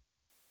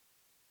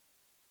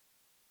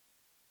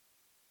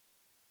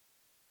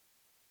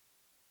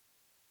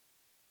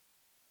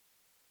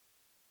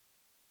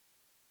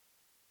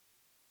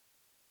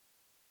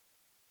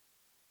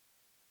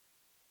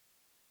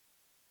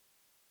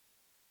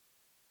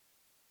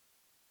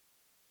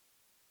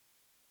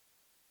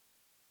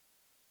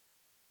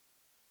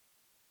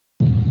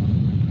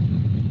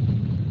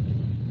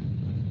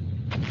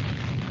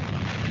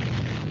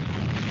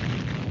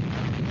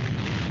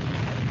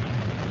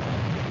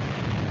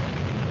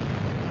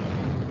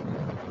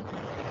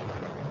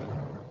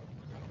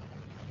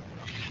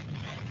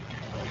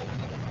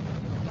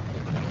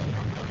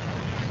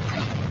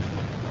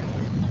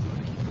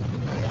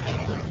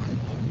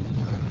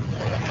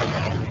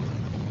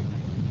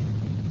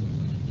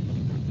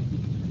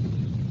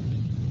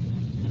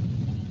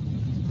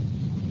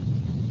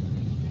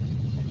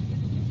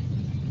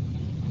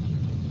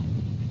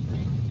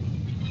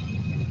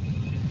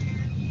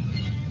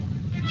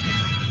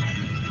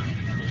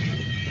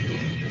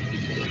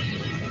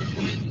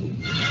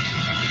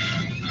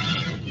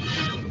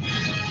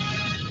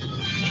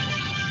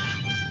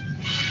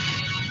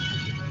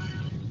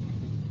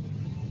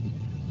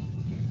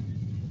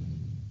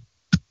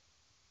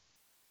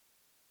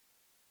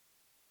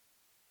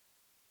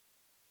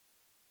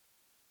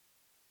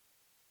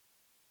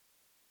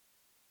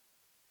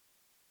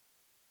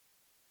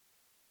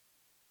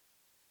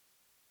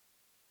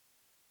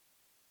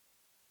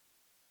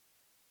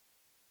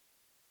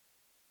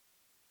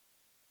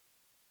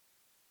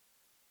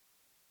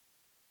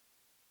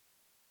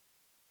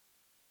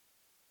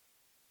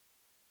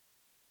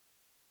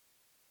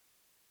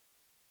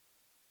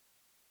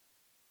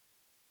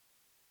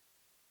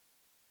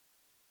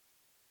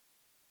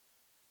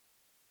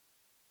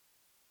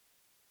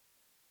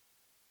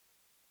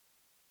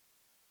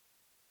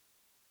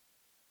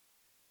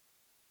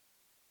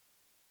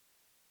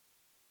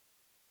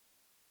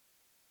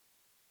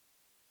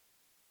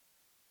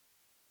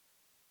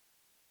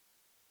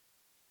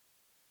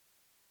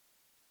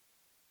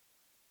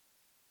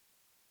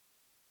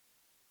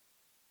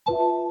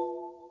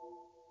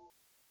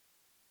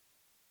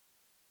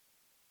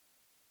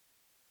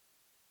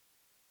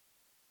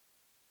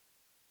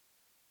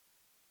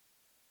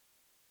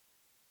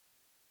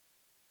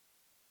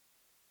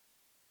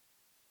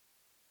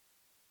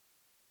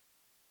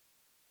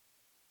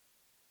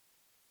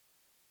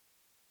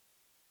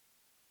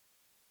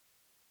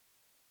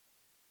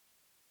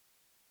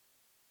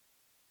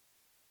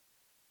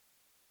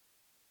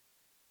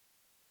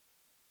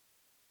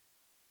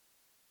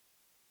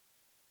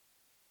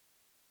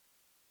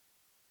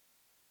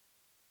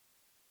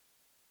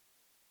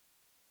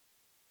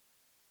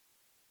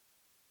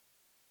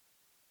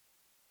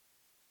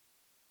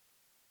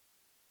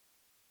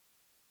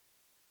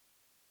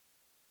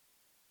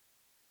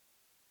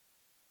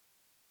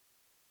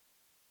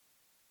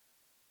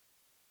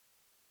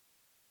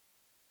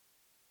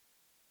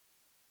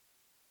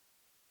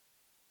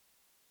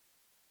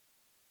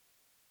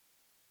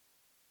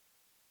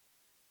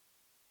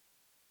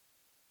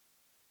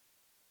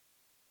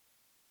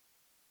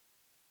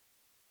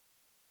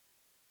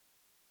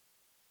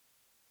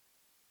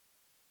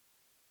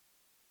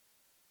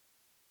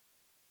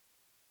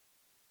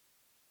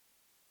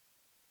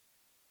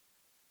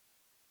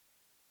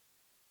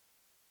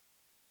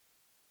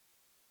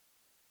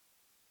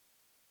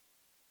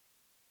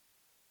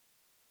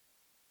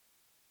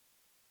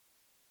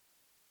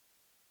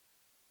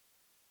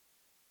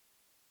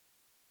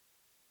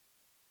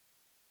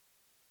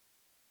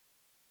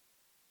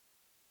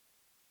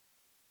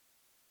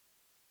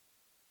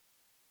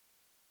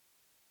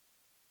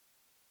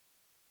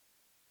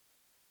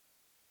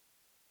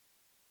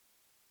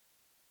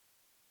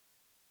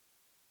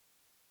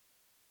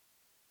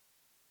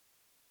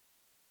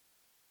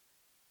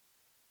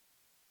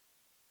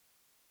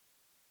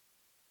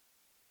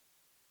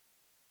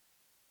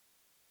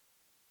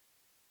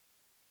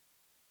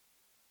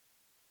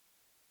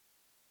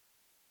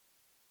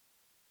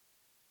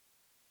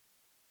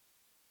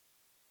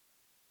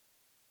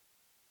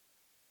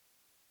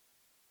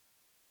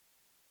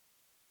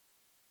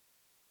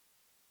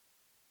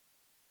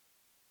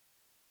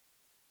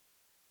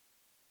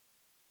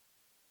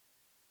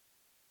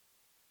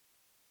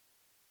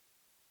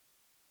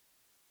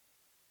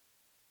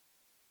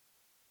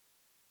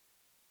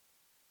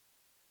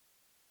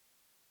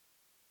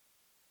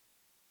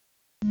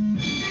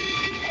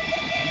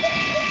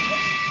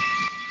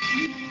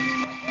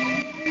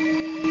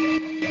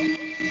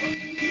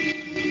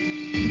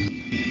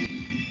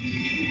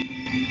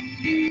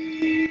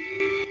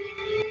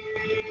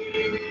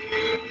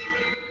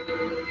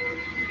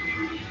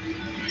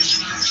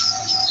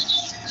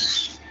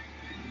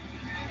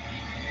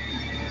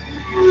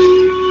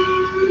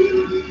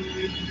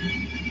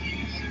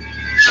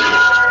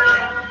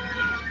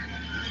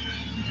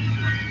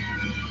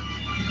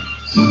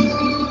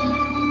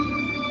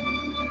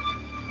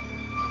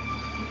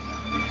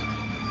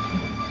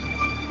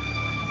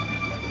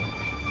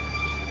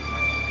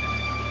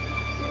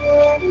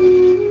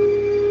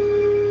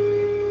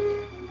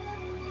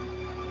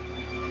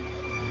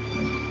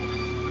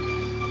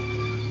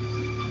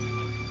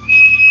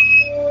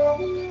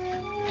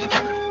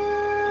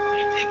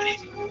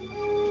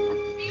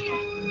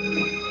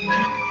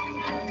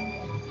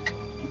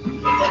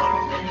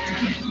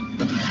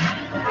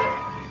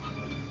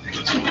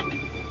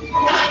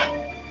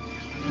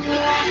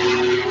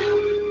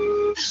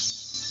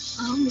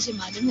 मुझे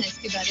मालूम है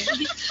इसके बारे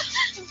में।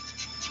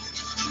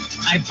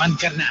 आई बंद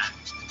करना,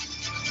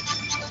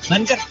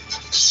 बंद कर।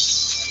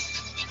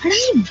 बड़ा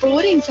ही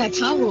बोरिंग सा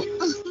था वो।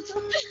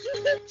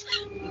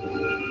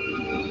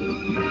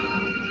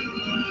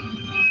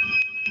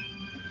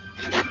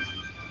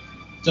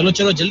 चलो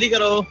चलो जल्दी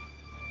करो,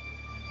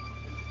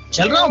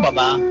 चल रहा हूँ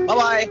बाबा, बाय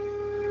बाय।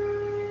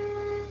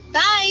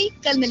 बाय,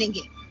 कल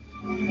मिलेंगे।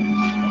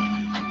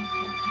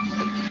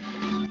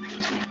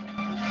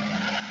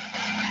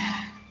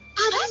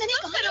 मैंने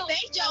कहा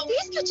बैठ जाओ,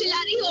 तेज क्यों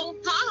चिल्ला रही हो?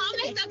 हाँ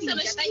मैं सब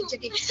समझती हूँ।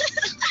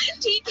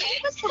 ठीक है,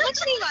 बस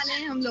समझने वाले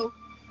हैं हम लोग।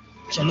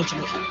 चलो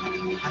चलो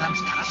आराम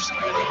से आराम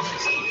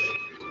से।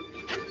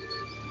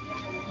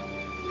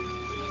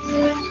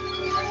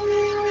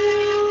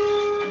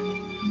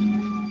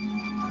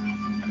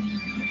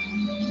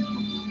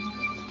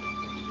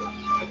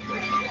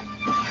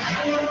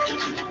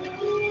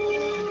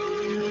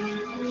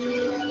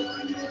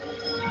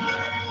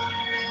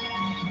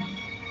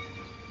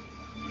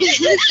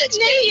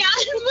 नहीं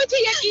यार, मुझे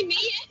यकीन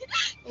नहीं है,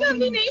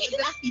 कभी नहीं।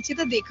 जरा पीछे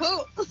तो देखो।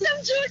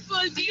 तुम झूठ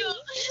बोलती हो।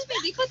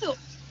 देखो तो।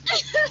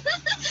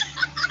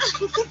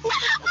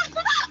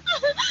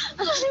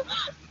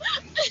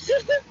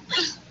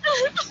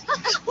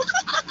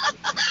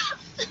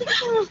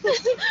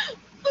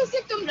 उसे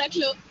तुम रख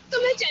लो,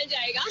 तुम्हें चल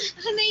जाएगा।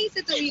 नहीं,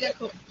 इसे तुम ही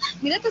रखो।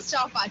 मेरा तो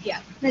स्टॉप आ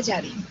गया, मैं जा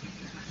रही हूँ।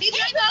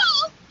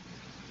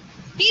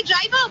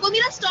 ड्राइवर, वो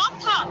मेरा स्टॉप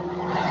था।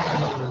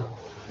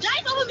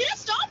 ड्राइवर, वो मेरा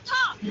स्टॉप था।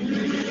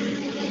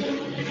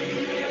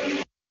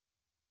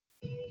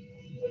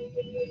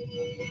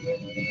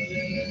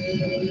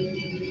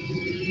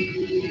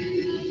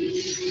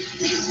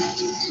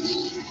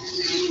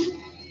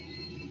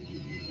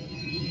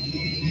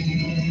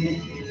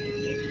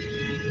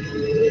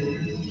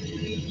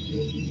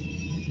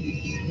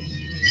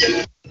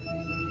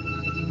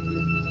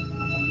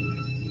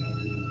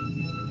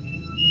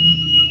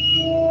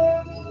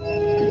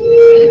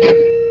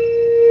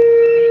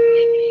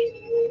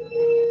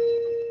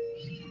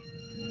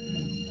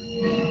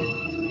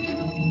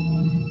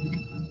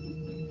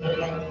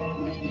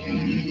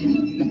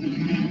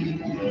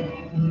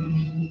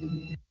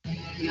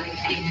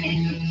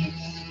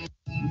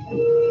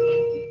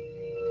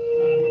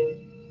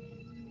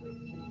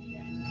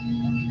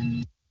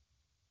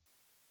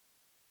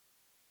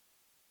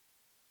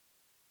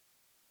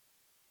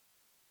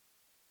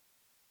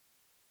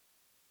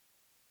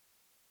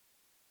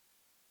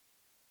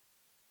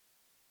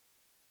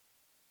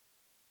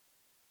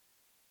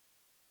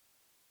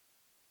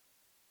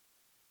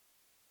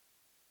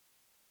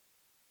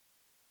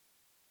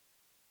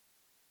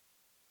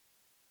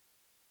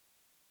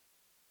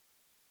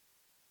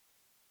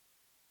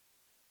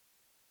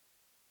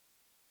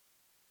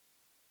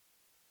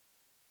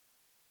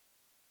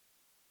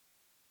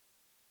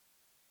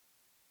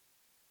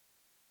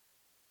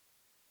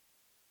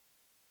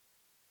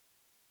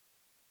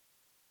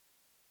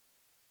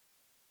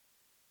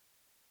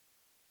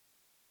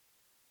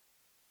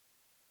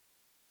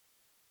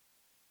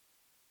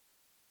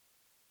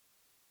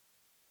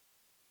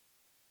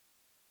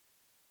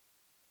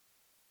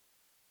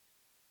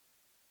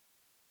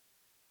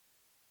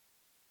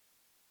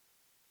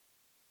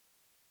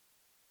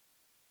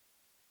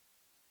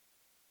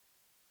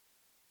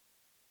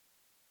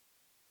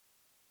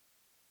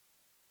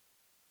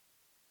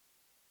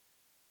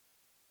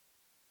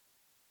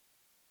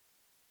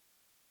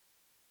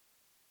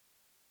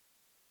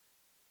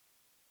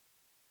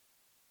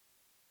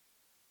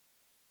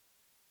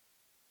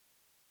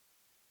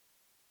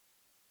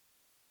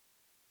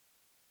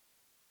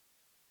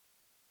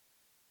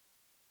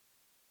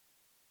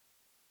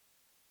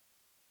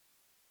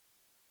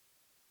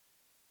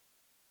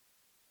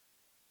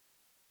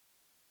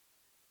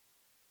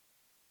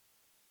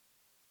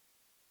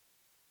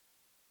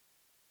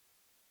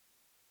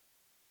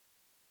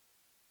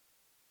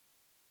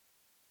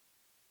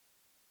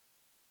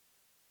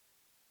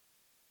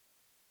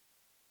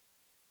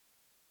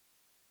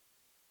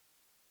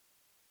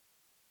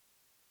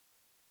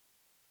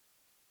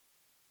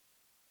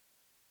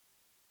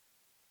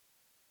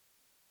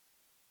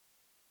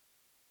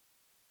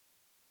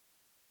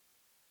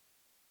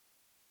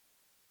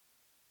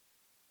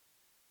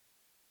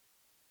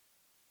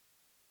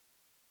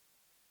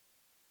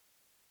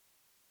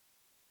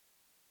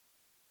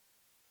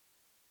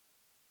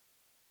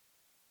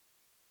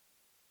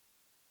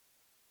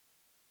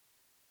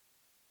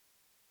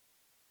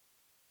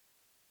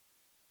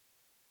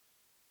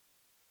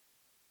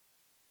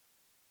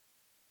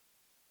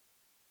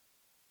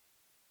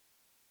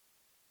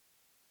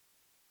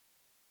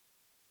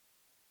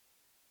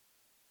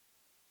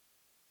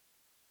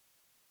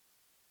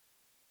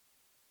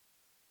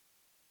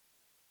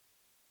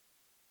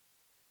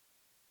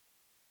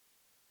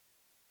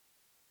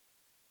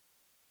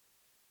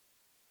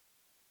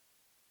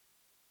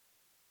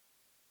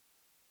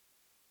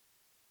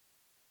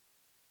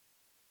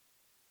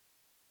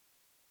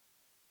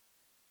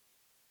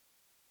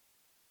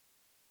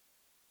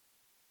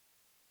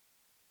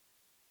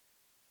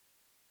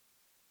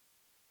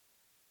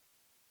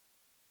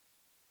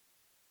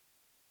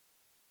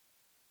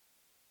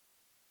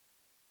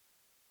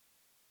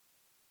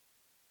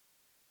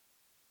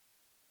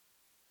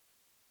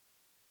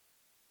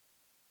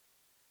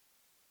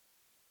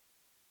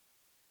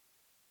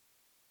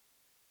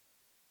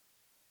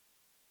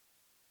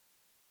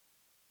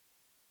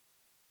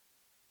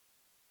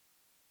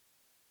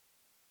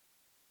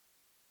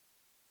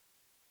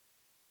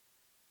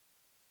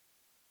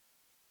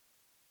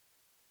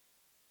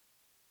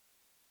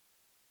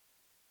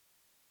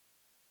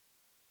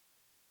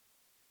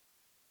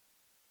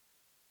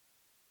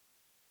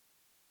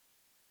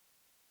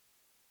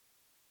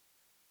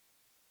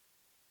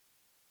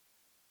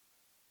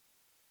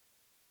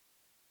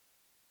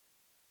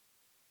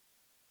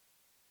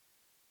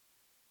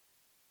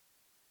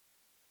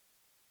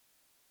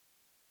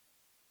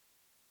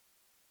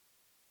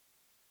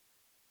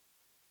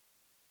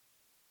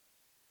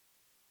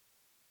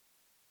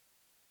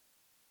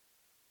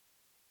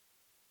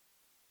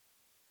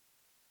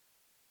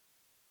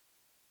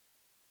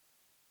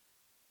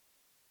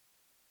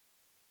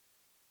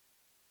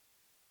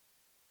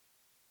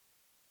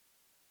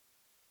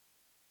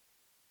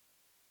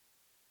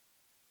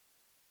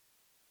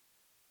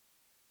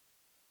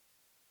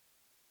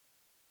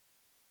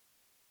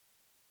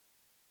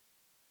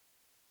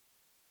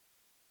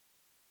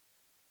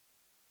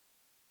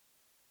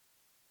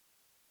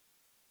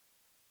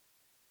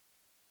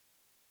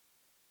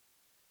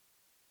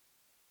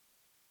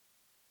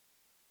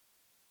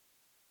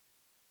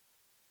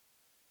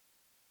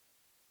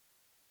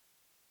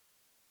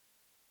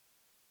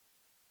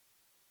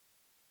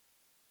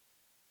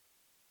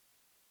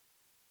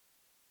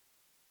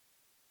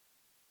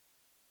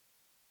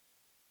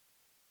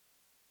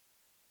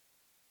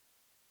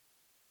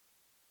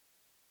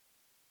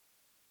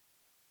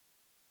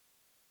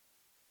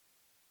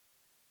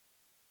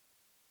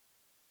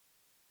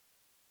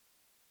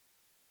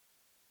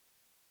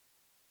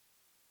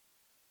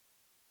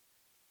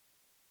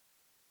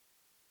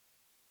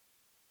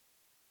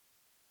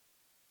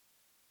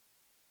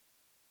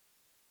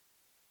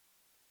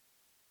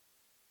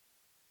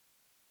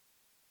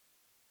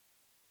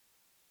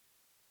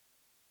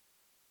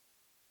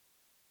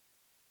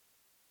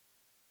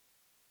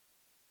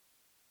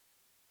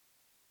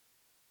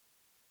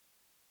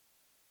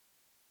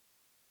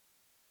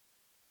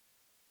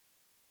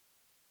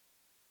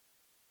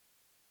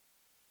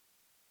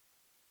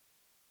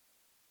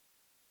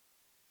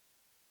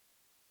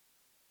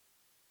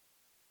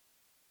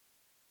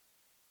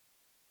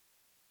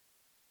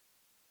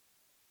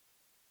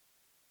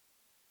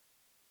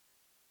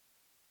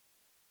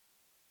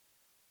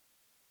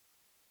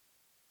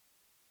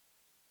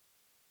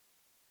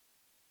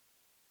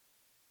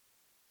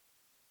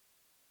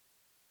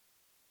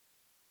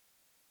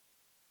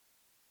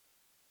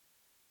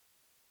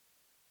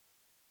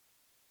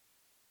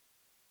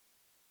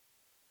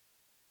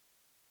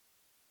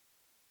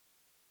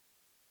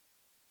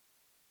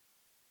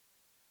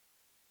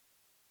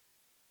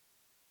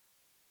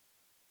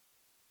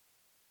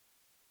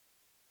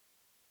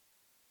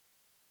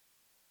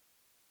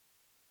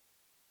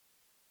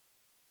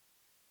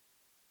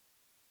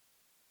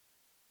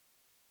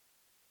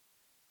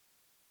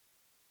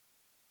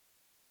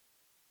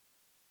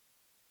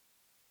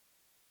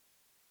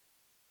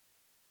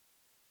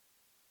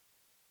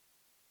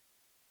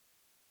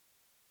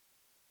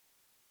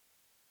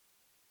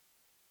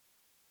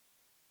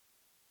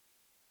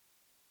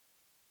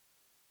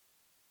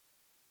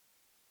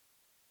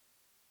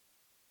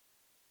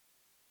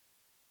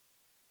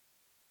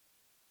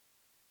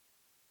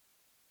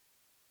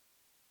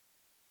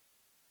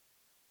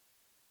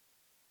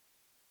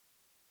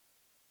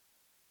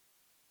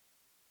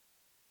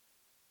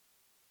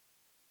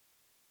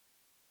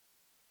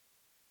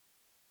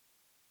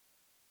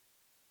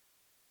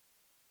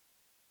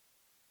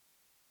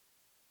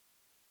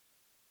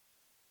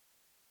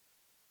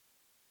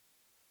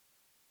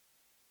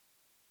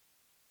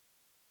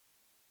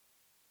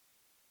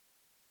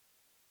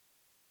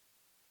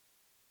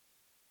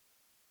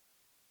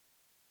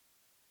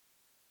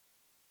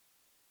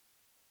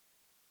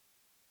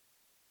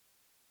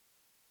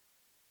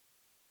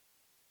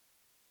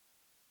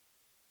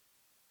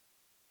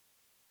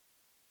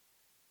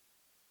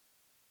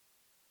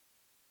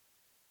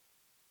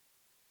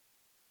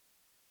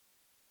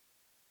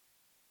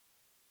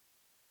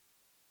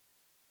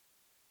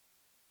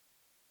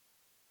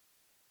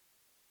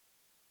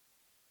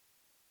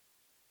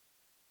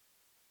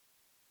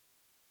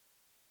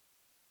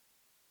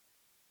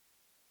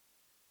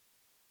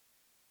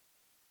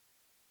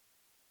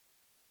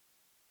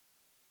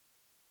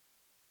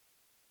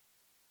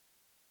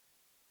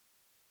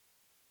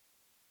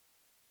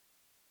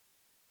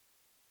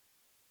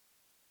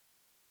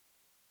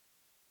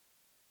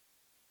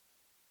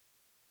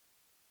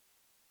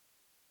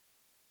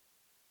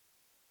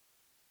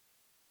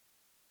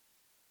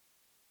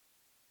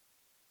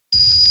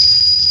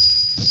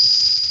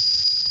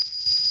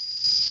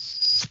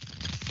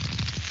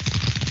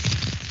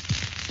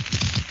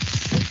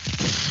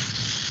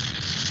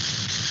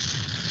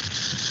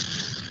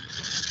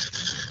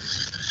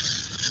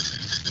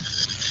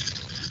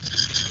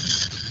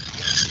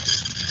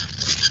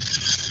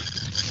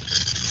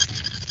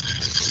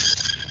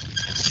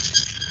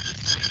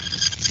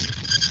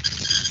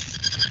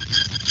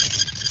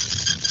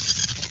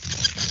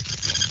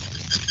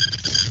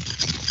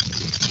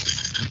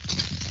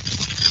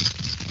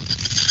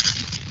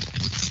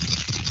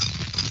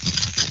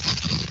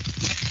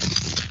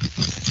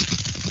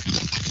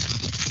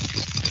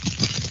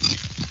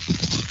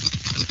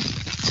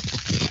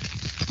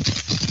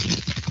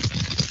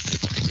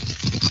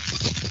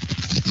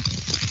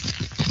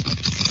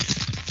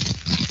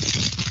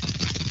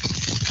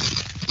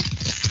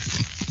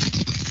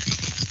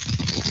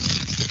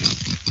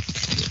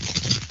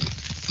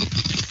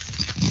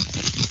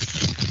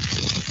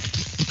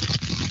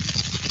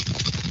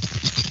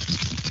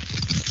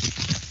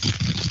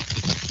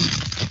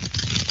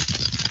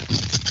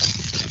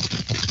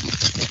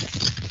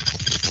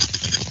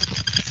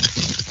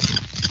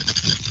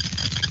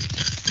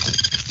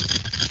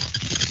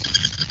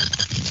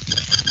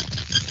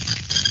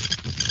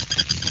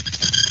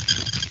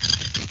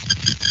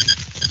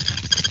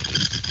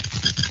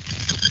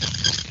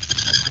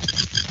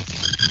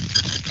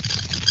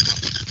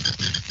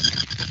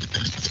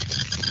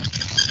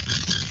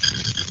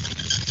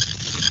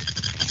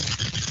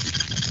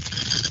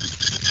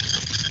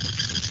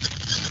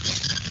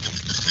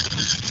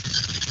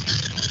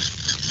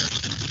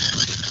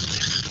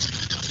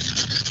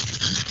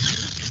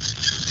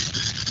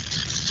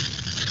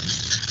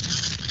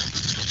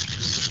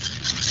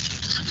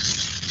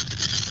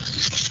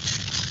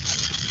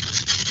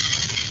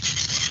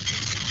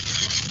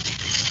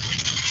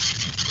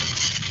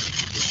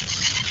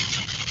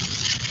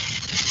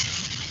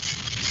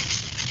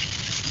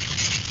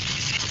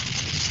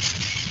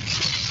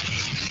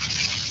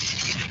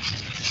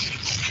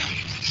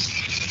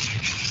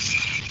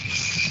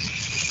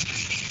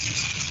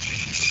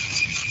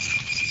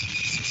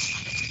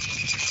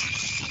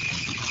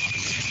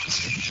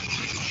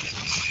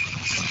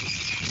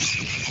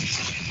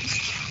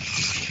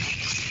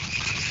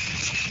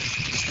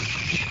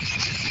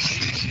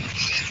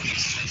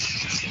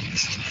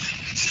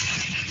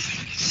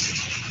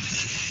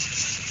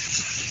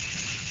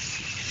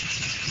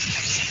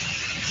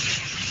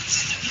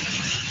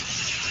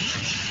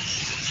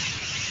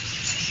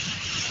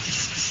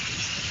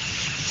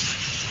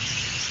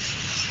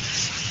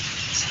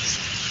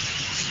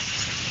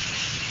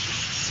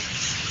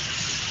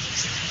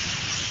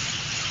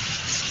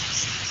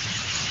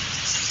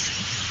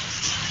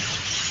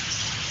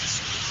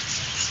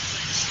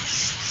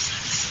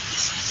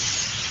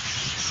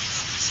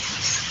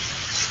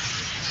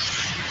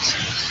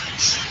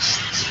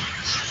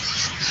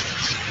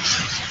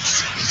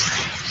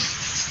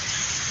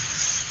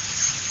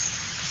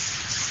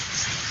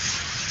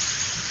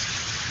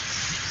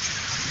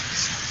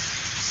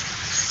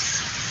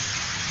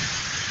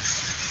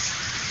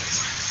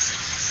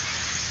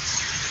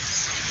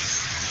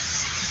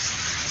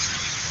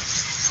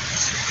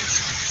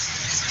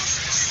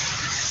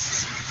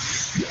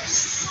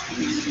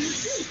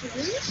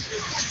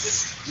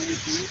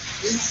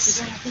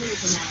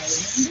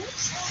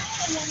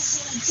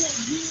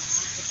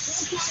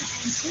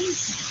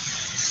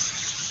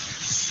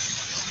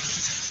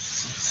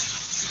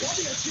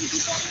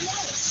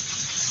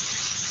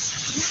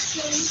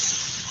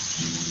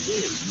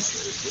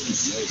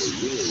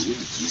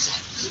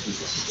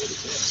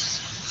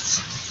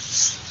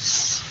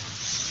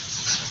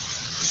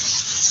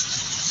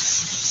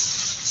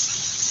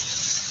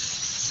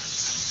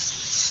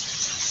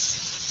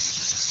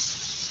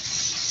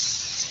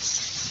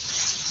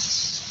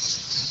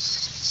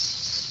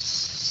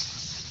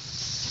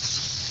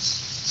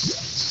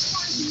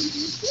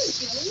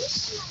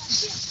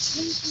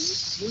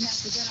 We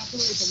have to get up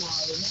early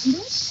tomorrow,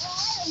 remember? Oh,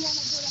 I don't want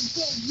to go to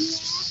bed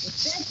yet.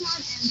 It's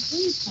bedtime and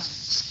sleep time.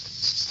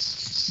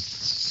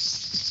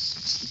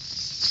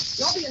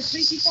 You'll be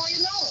asleep before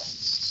you know it.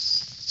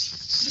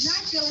 Good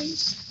night, Billy.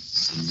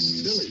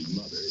 Billy's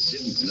mother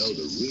didn't know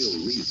the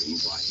real reason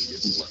why he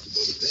didn't want to go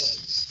to bed.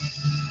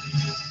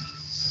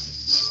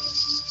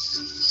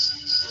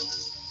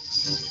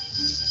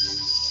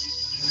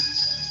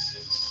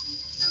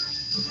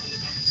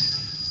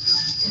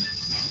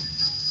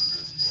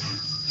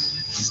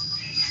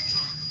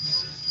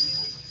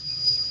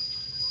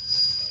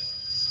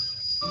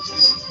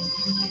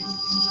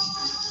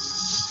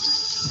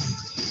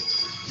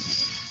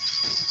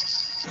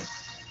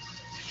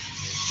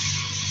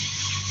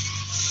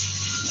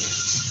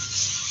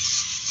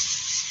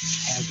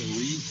 As a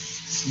reef,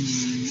 he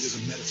is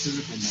a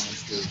metaphysical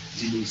monster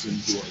who moves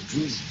into our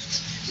dreams.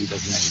 He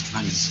doesn't have any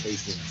time and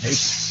space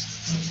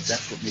limitations.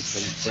 That's what makes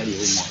Freddy a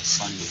little more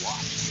fun to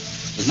watch.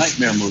 The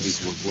nightmare movies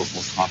were a little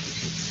more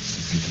complicated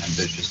and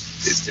ambitious.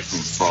 It's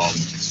different from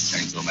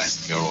Chainsaw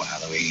Massacre or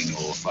Halloween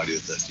or Friday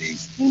the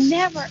 13th. You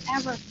never,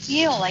 ever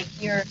feel like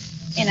you're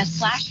in a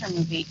slasher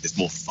movie. It's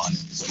more fun.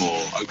 It's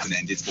more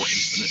open-ended. It's more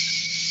infinite.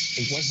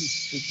 It wasn't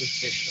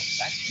superficial.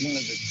 That's one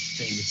of the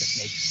things that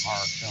makes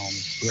horror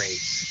films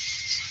great.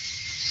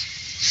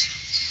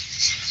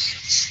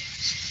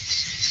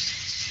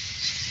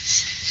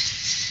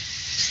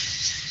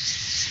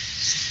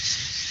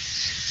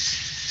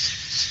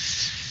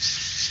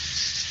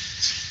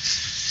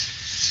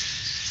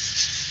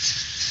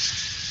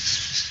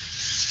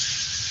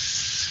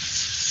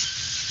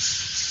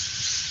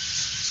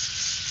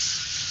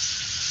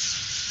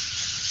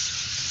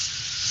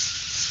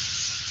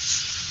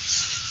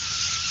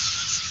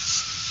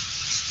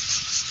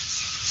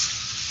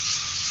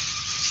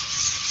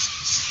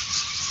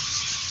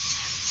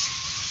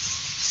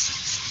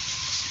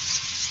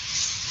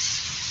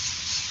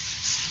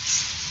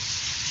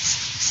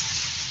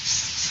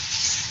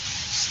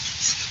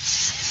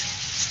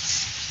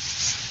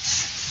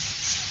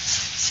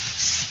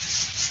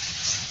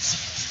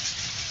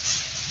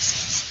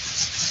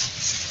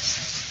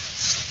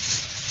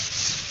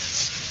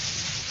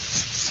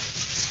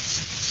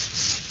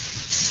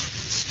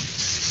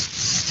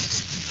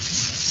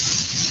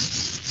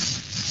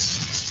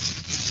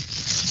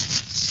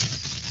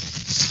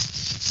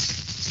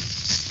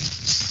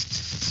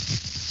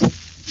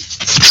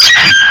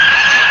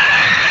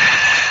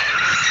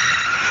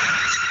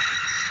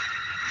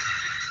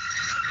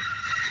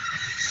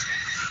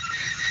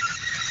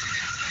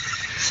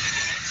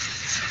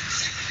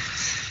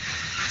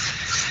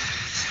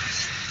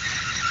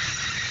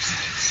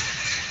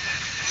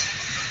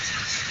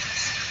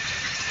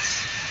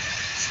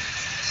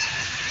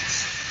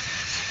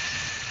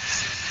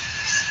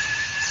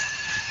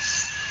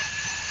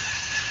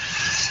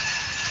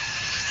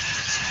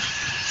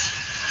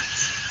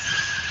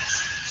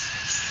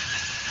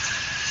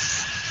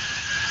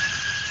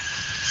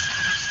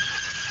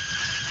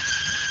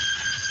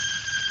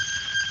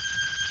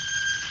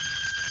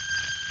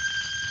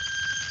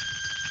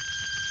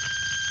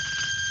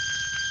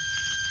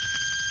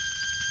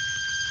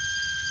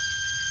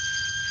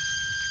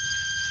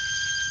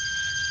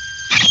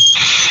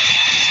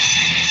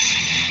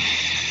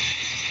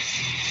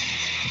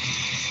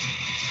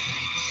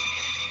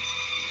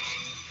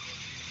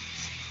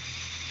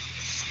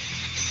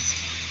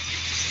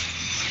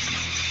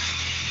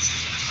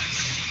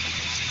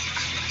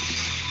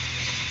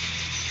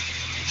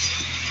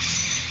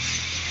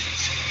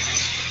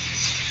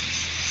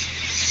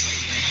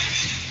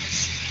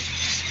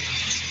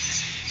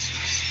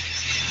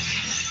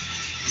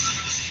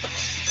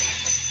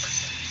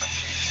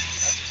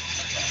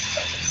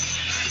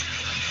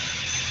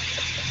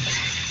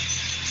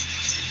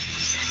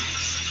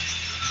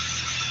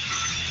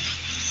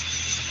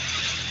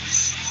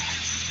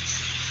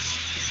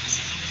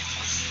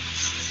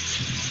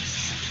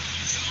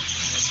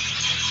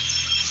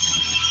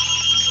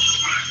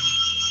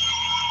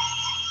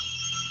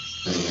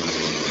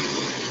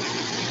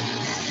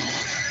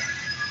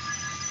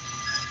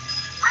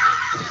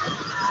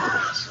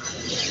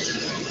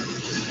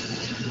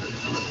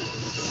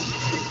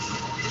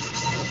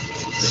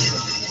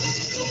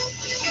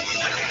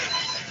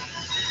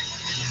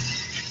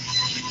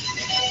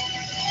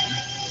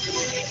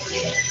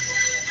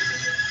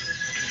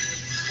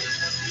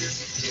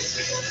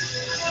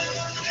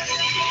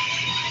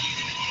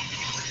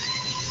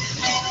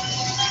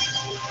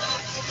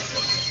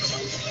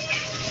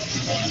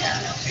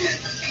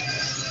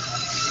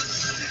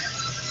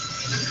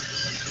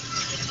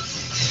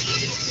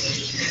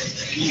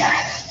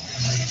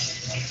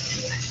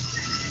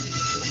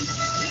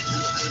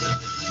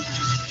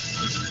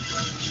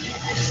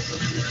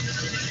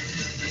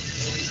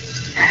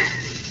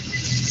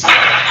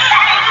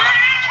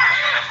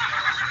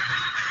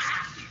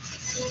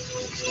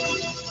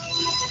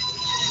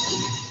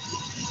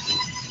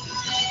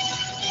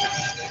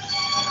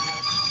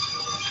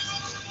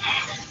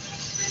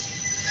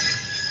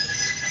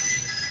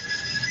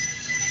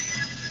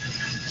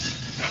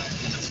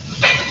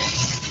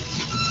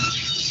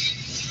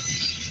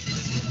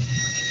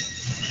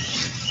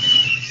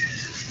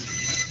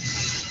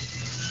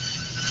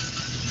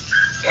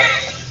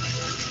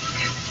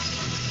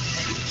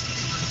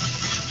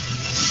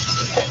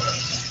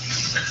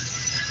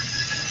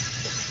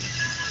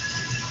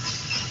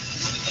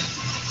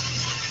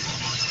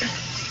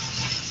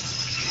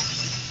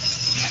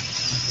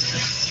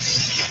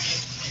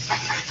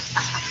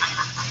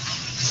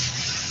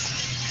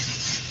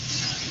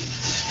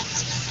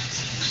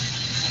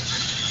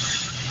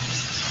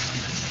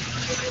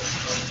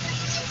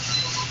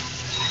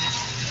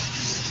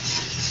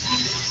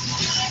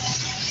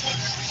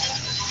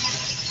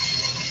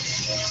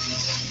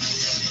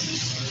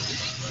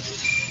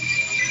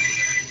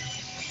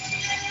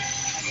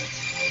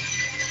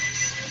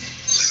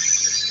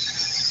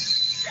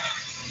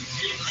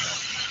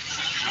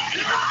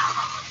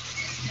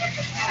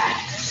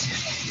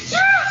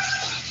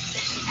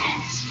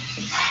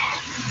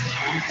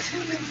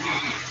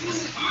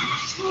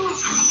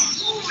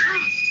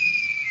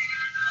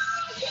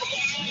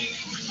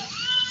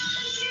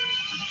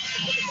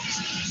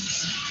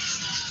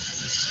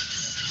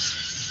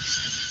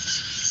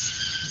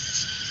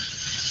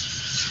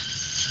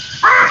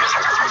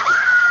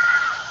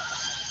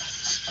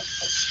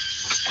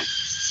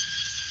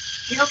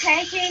 You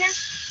okay, Tina?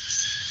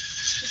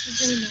 This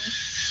is really nice.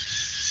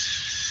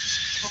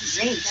 Hope the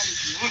rain doesn't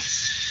commence.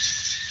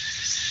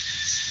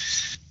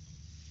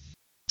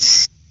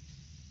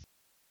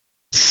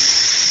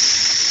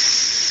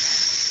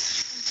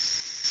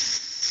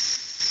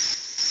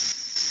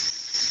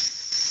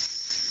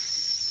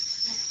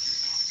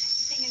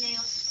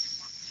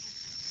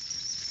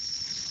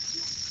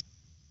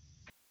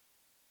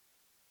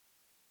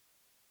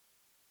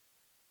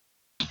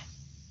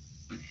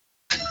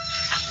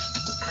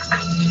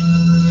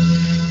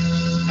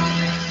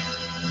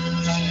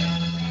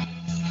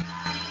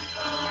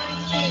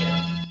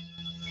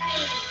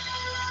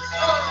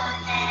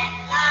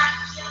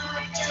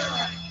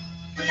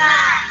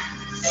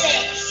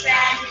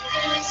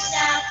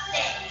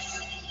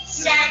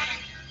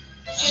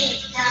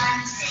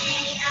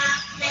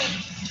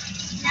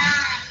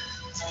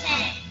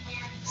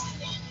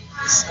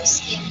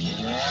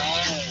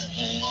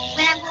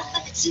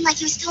 It seemed like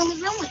he was still in the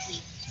room with me.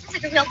 Sounds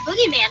like a real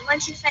boogeyman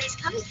once you said he's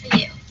coming for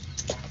you.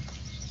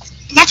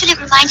 And that's what it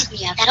reminded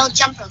me of, that old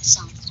jump rope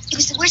song. It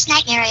was the worst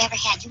nightmare I ever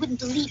had. You wouldn't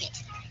believe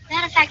it.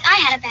 Matter of fact, I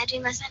had a bad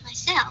dream last night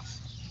myself.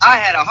 I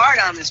had a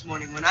heart-on this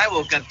morning when I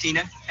woke up,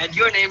 Tina. Had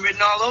your name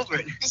written all over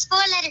it. There's 4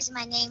 letters in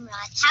my name,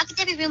 Rod. How could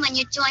there be room on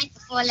your joint for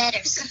 4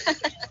 letters?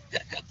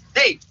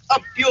 Hey,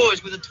 up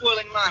yours with a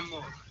twirling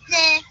lawnmower.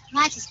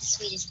 Rod's is the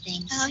sweetest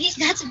thing. Oh, he's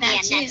nuts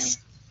about you. Nuts.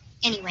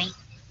 Anyway,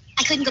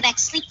 I couldn't go back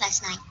to sleep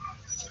last night.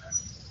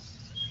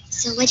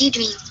 So what'd you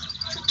dream?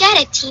 Forget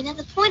it, Tina.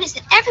 The point is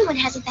that everyone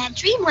has a bad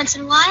dream once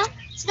in a while.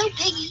 It's no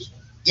biggie.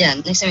 Yeah,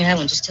 next time you have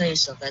one, just tell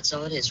yourself that's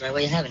all it is, right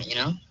while you're having it, you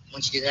know?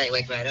 Once you do that, you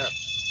wake right up.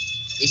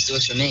 At least it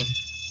works for me.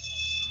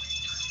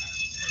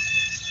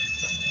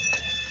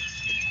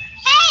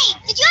 Hey,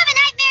 did you have a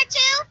nightmare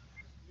too?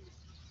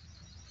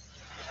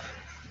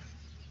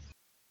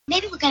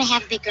 Maybe we're gonna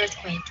have a big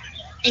earthquake.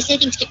 They say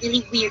things get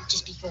really weird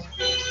just before.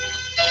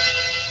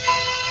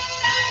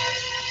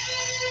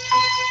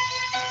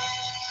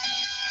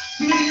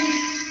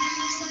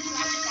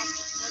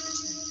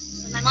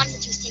 When my mom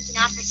said she was taking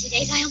off for 2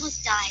 days, I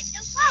almost died.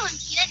 No problem,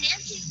 Tina.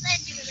 Nancy's glad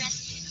you were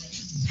rescued.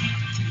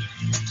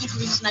 I can't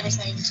believe his mother's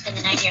letting him spend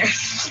the night here.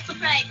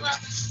 Right, well,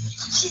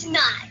 she's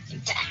not,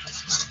 in fact.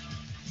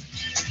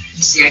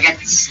 See, I got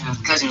this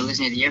cousin who lives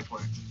near the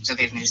airport. It's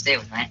okay for me to stay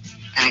with, right?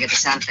 And I got the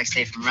sound effects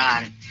today from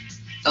Rod.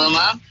 Hello,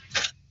 Mom?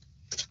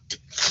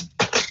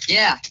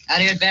 Yeah, out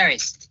here at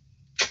Barry's.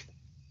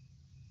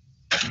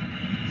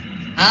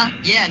 Huh?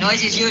 Yeah,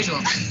 noisy as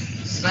usual.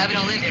 Glad we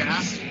don't live here,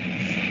 huh?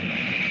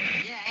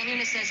 Yeah,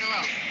 Amy says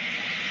hello.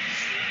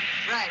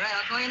 Right,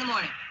 I'll call you in the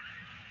morning.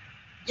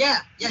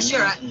 Yeah,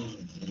 sure.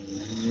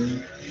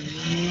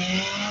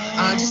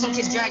 Just some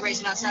kids drag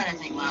racing outside, I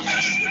think, Mom.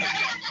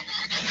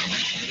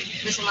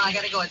 Listen, Mom, I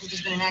gotta go. I think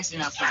there's been an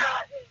accident out front.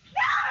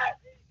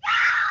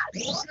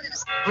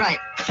 Right.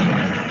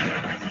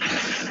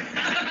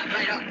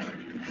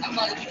 I'll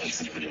call the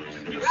police.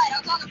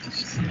 I'll call the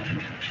police.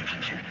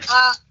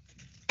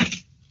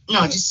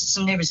 No, just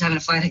some neighbors having a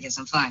fight, I guess.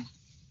 I'm fine.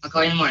 I'll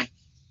call you in the morning.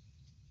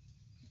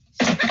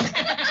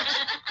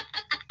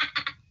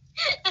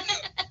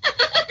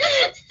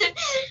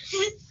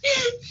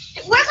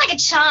 It worked like a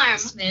charm.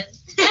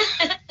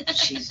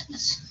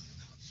 Jesus.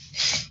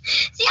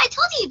 See, I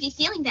told you you'd be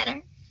feeling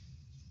better.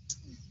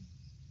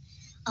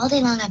 All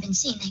day long I've been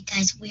seeing that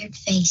guy's weird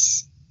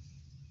face.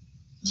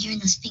 And hearing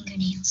those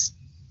fingernails.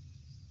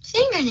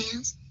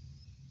 Fingernails?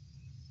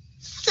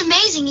 It's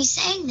amazing he's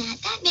saying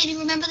that. That made me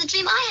remember the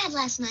dream I had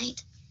last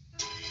night.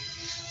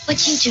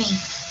 What'd you dream?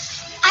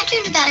 I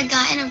dreamed about a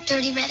guy in a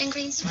dirty red and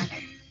green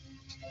sweater.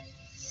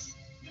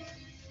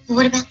 Well,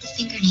 what about the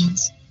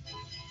fingernails?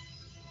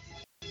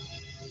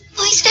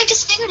 Oh, he scraped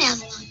his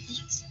fingernails along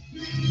things.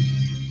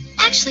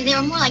 Actually, they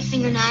were more like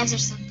finger knives or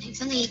something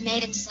he'd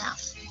made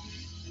himself.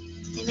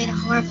 They made a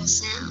horrible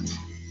sound.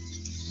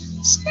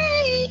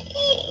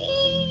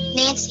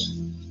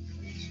 Nancy,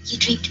 you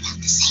dreamed about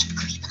the same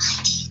creep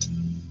I did.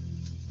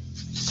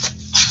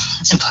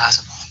 That's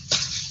impossible.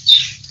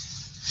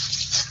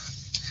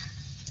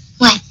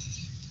 What?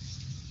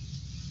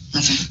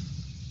 Nothing.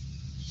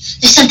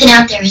 There's something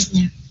out there, isn't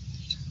there?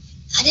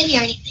 I didn't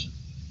hear anything.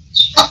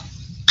 Oh,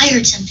 I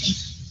heard something.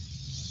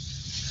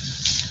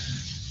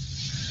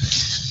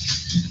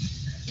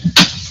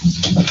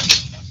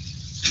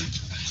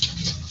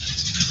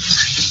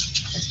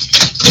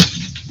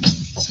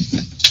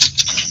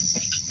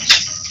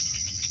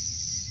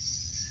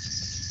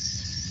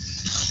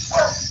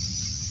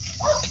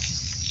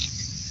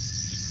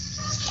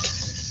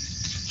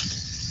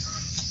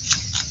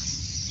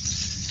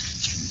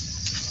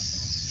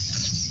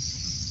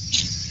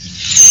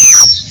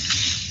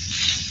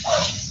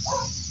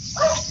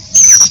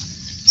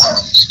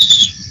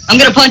 I'm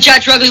gonna punch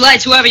out your ugly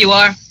lights, whoever you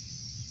are.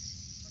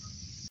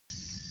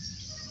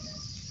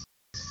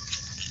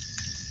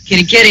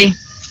 Kitty, kitty.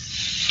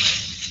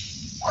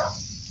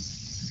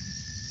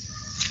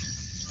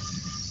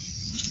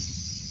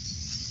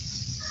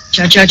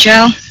 Chow, chow,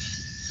 chow.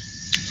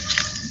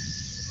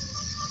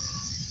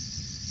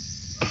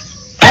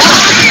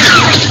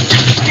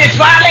 It's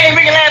finally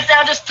ringing left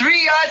down just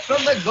 3 yards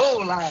from the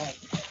goal line.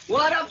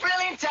 What a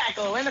brilliant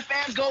tackle, and the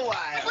fans go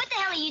wild. What the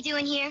hell are you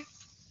doing here?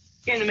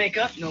 Came to make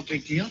up, no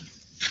big deal.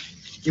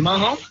 Your mom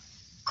home?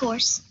 Of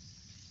course.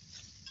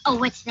 Oh,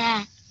 what's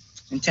that?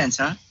 Intense,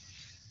 huh?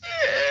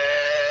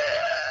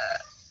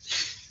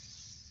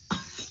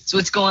 So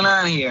what's going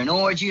on here? An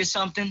orgy or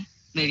something?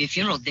 Maybe a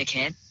funeral,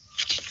 dickhead.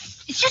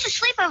 It's just a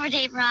sleepover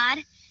date,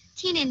 Rod.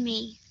 Tina and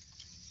me.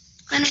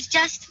 Glenn was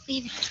just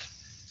leaving.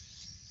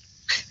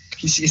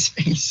 You see his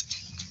face?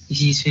 You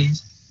see his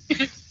face?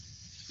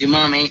 Your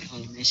mom ain't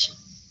home, is she?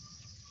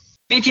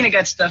 Me and Tina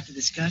got stuff to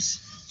discuss.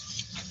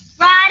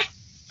 Rod!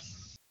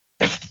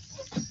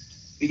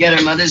 We got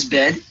our mother's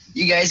bed.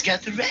 You guys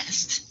got the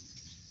rest.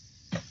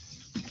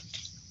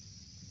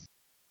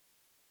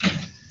 I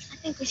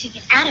think we should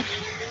get out of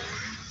here.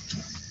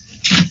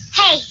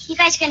 Hey, you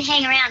guys are gonna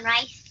hang around,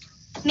 right?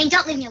 I mean,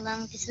 don't leave me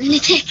alone with this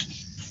lunatic.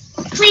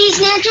 Please,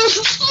 Nancy.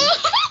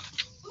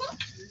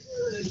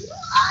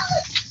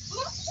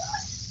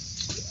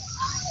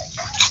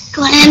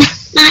 Glenn,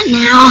 not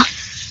now.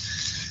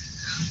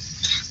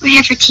 We're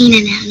here for Tina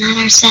now,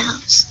 not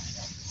ourselves.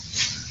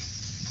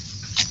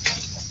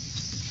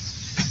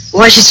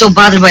 Why is she so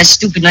bothered by a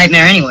stupid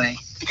nightmare anyway?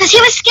 Because he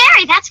was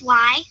scary, that's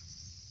why.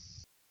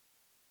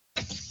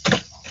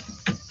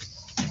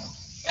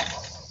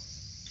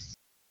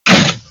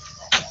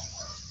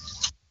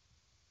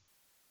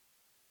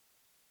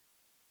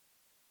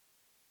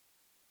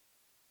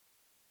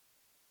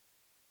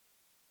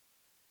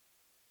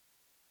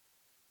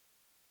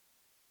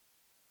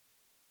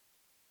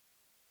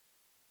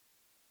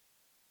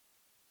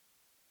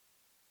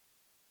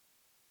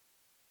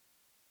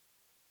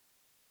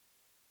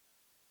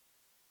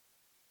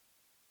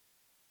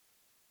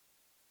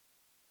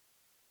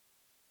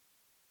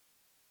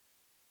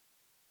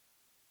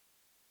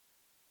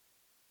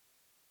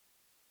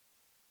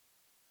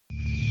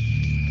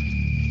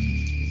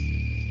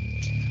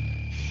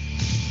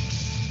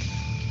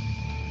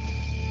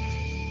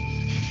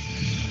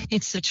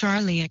 It's a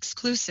Charlie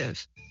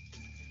exclusive.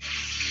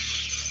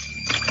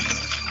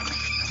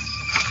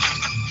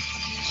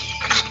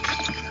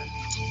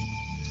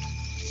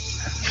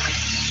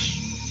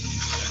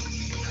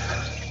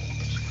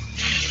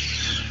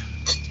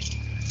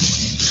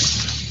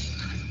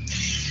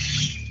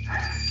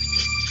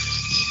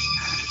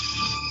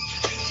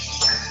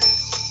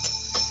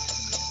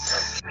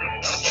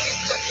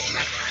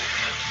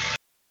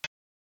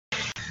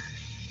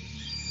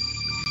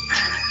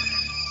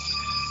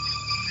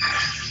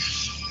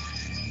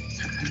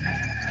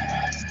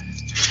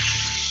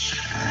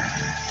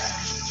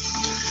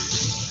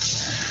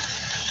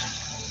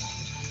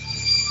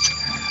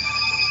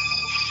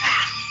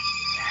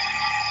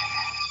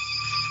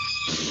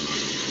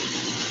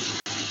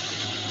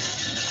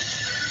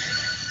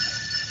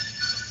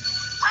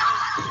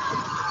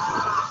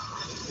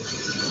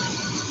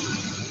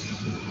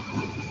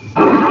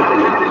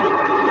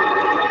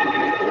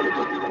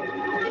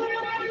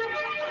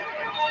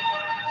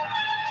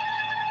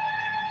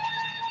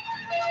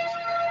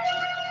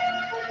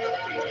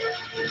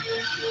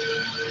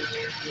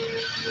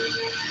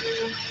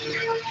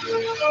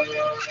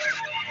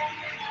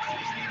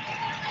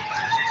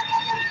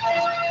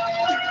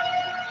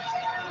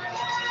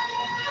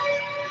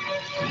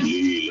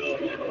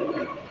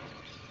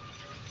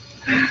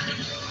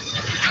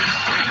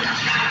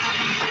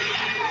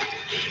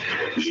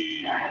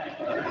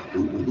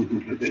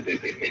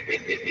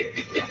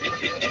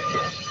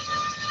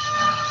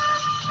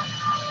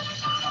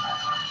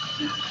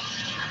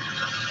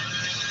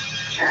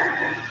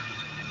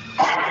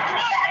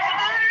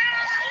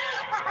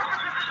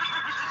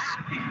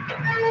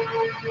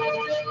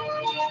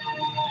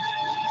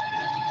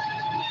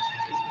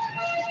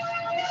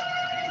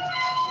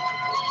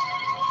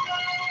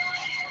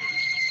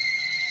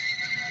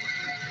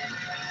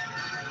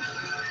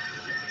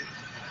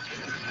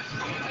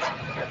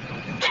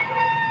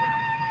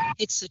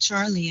 It's a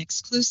Charlie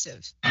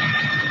exclusive.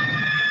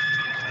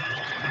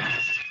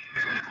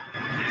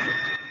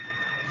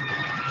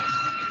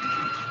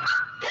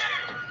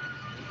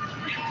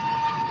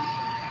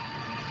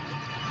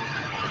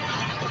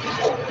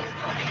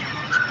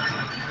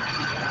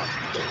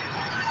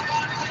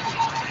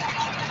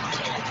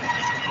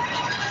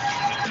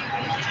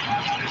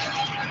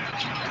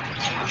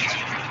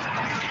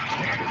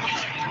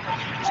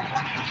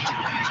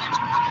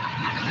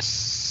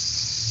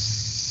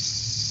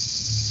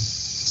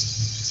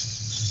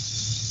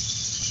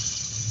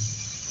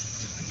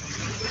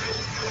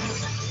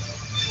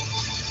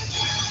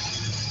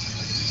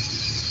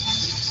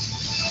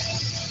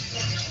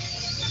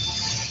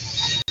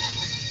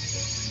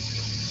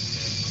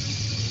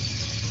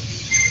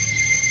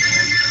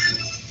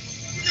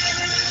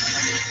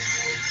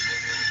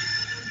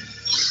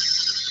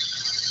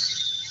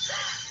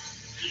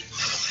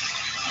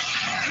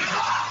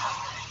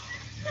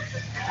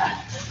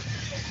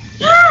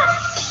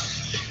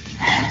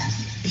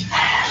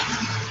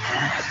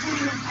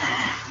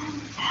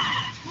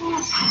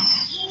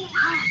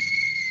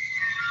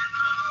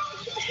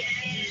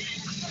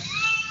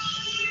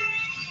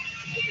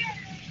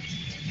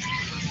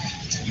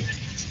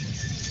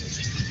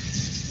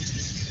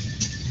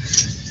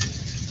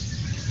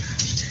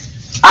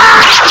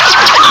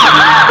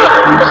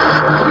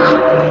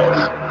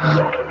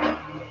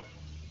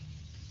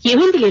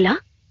 ఏమైంది లీలా?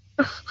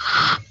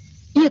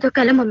 ఏదో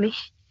కల mummy.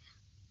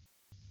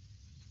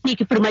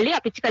 నీకిప్పుడు మళ్ళీ ఆ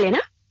పిచ్చి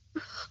కలేనా?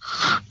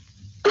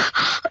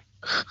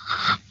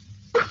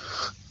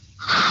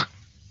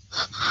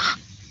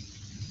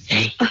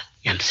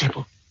 ఎంతసేపు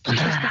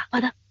తొందరగా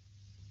పద.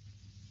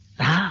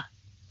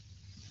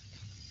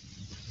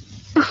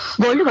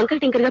 Gold వంకర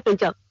టింకరగా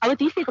పెంచావు. అవి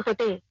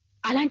తీసేయకపోతే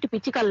అలాంటి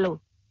పిచ్చి కళ్ళు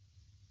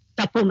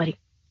తప్పు మరి.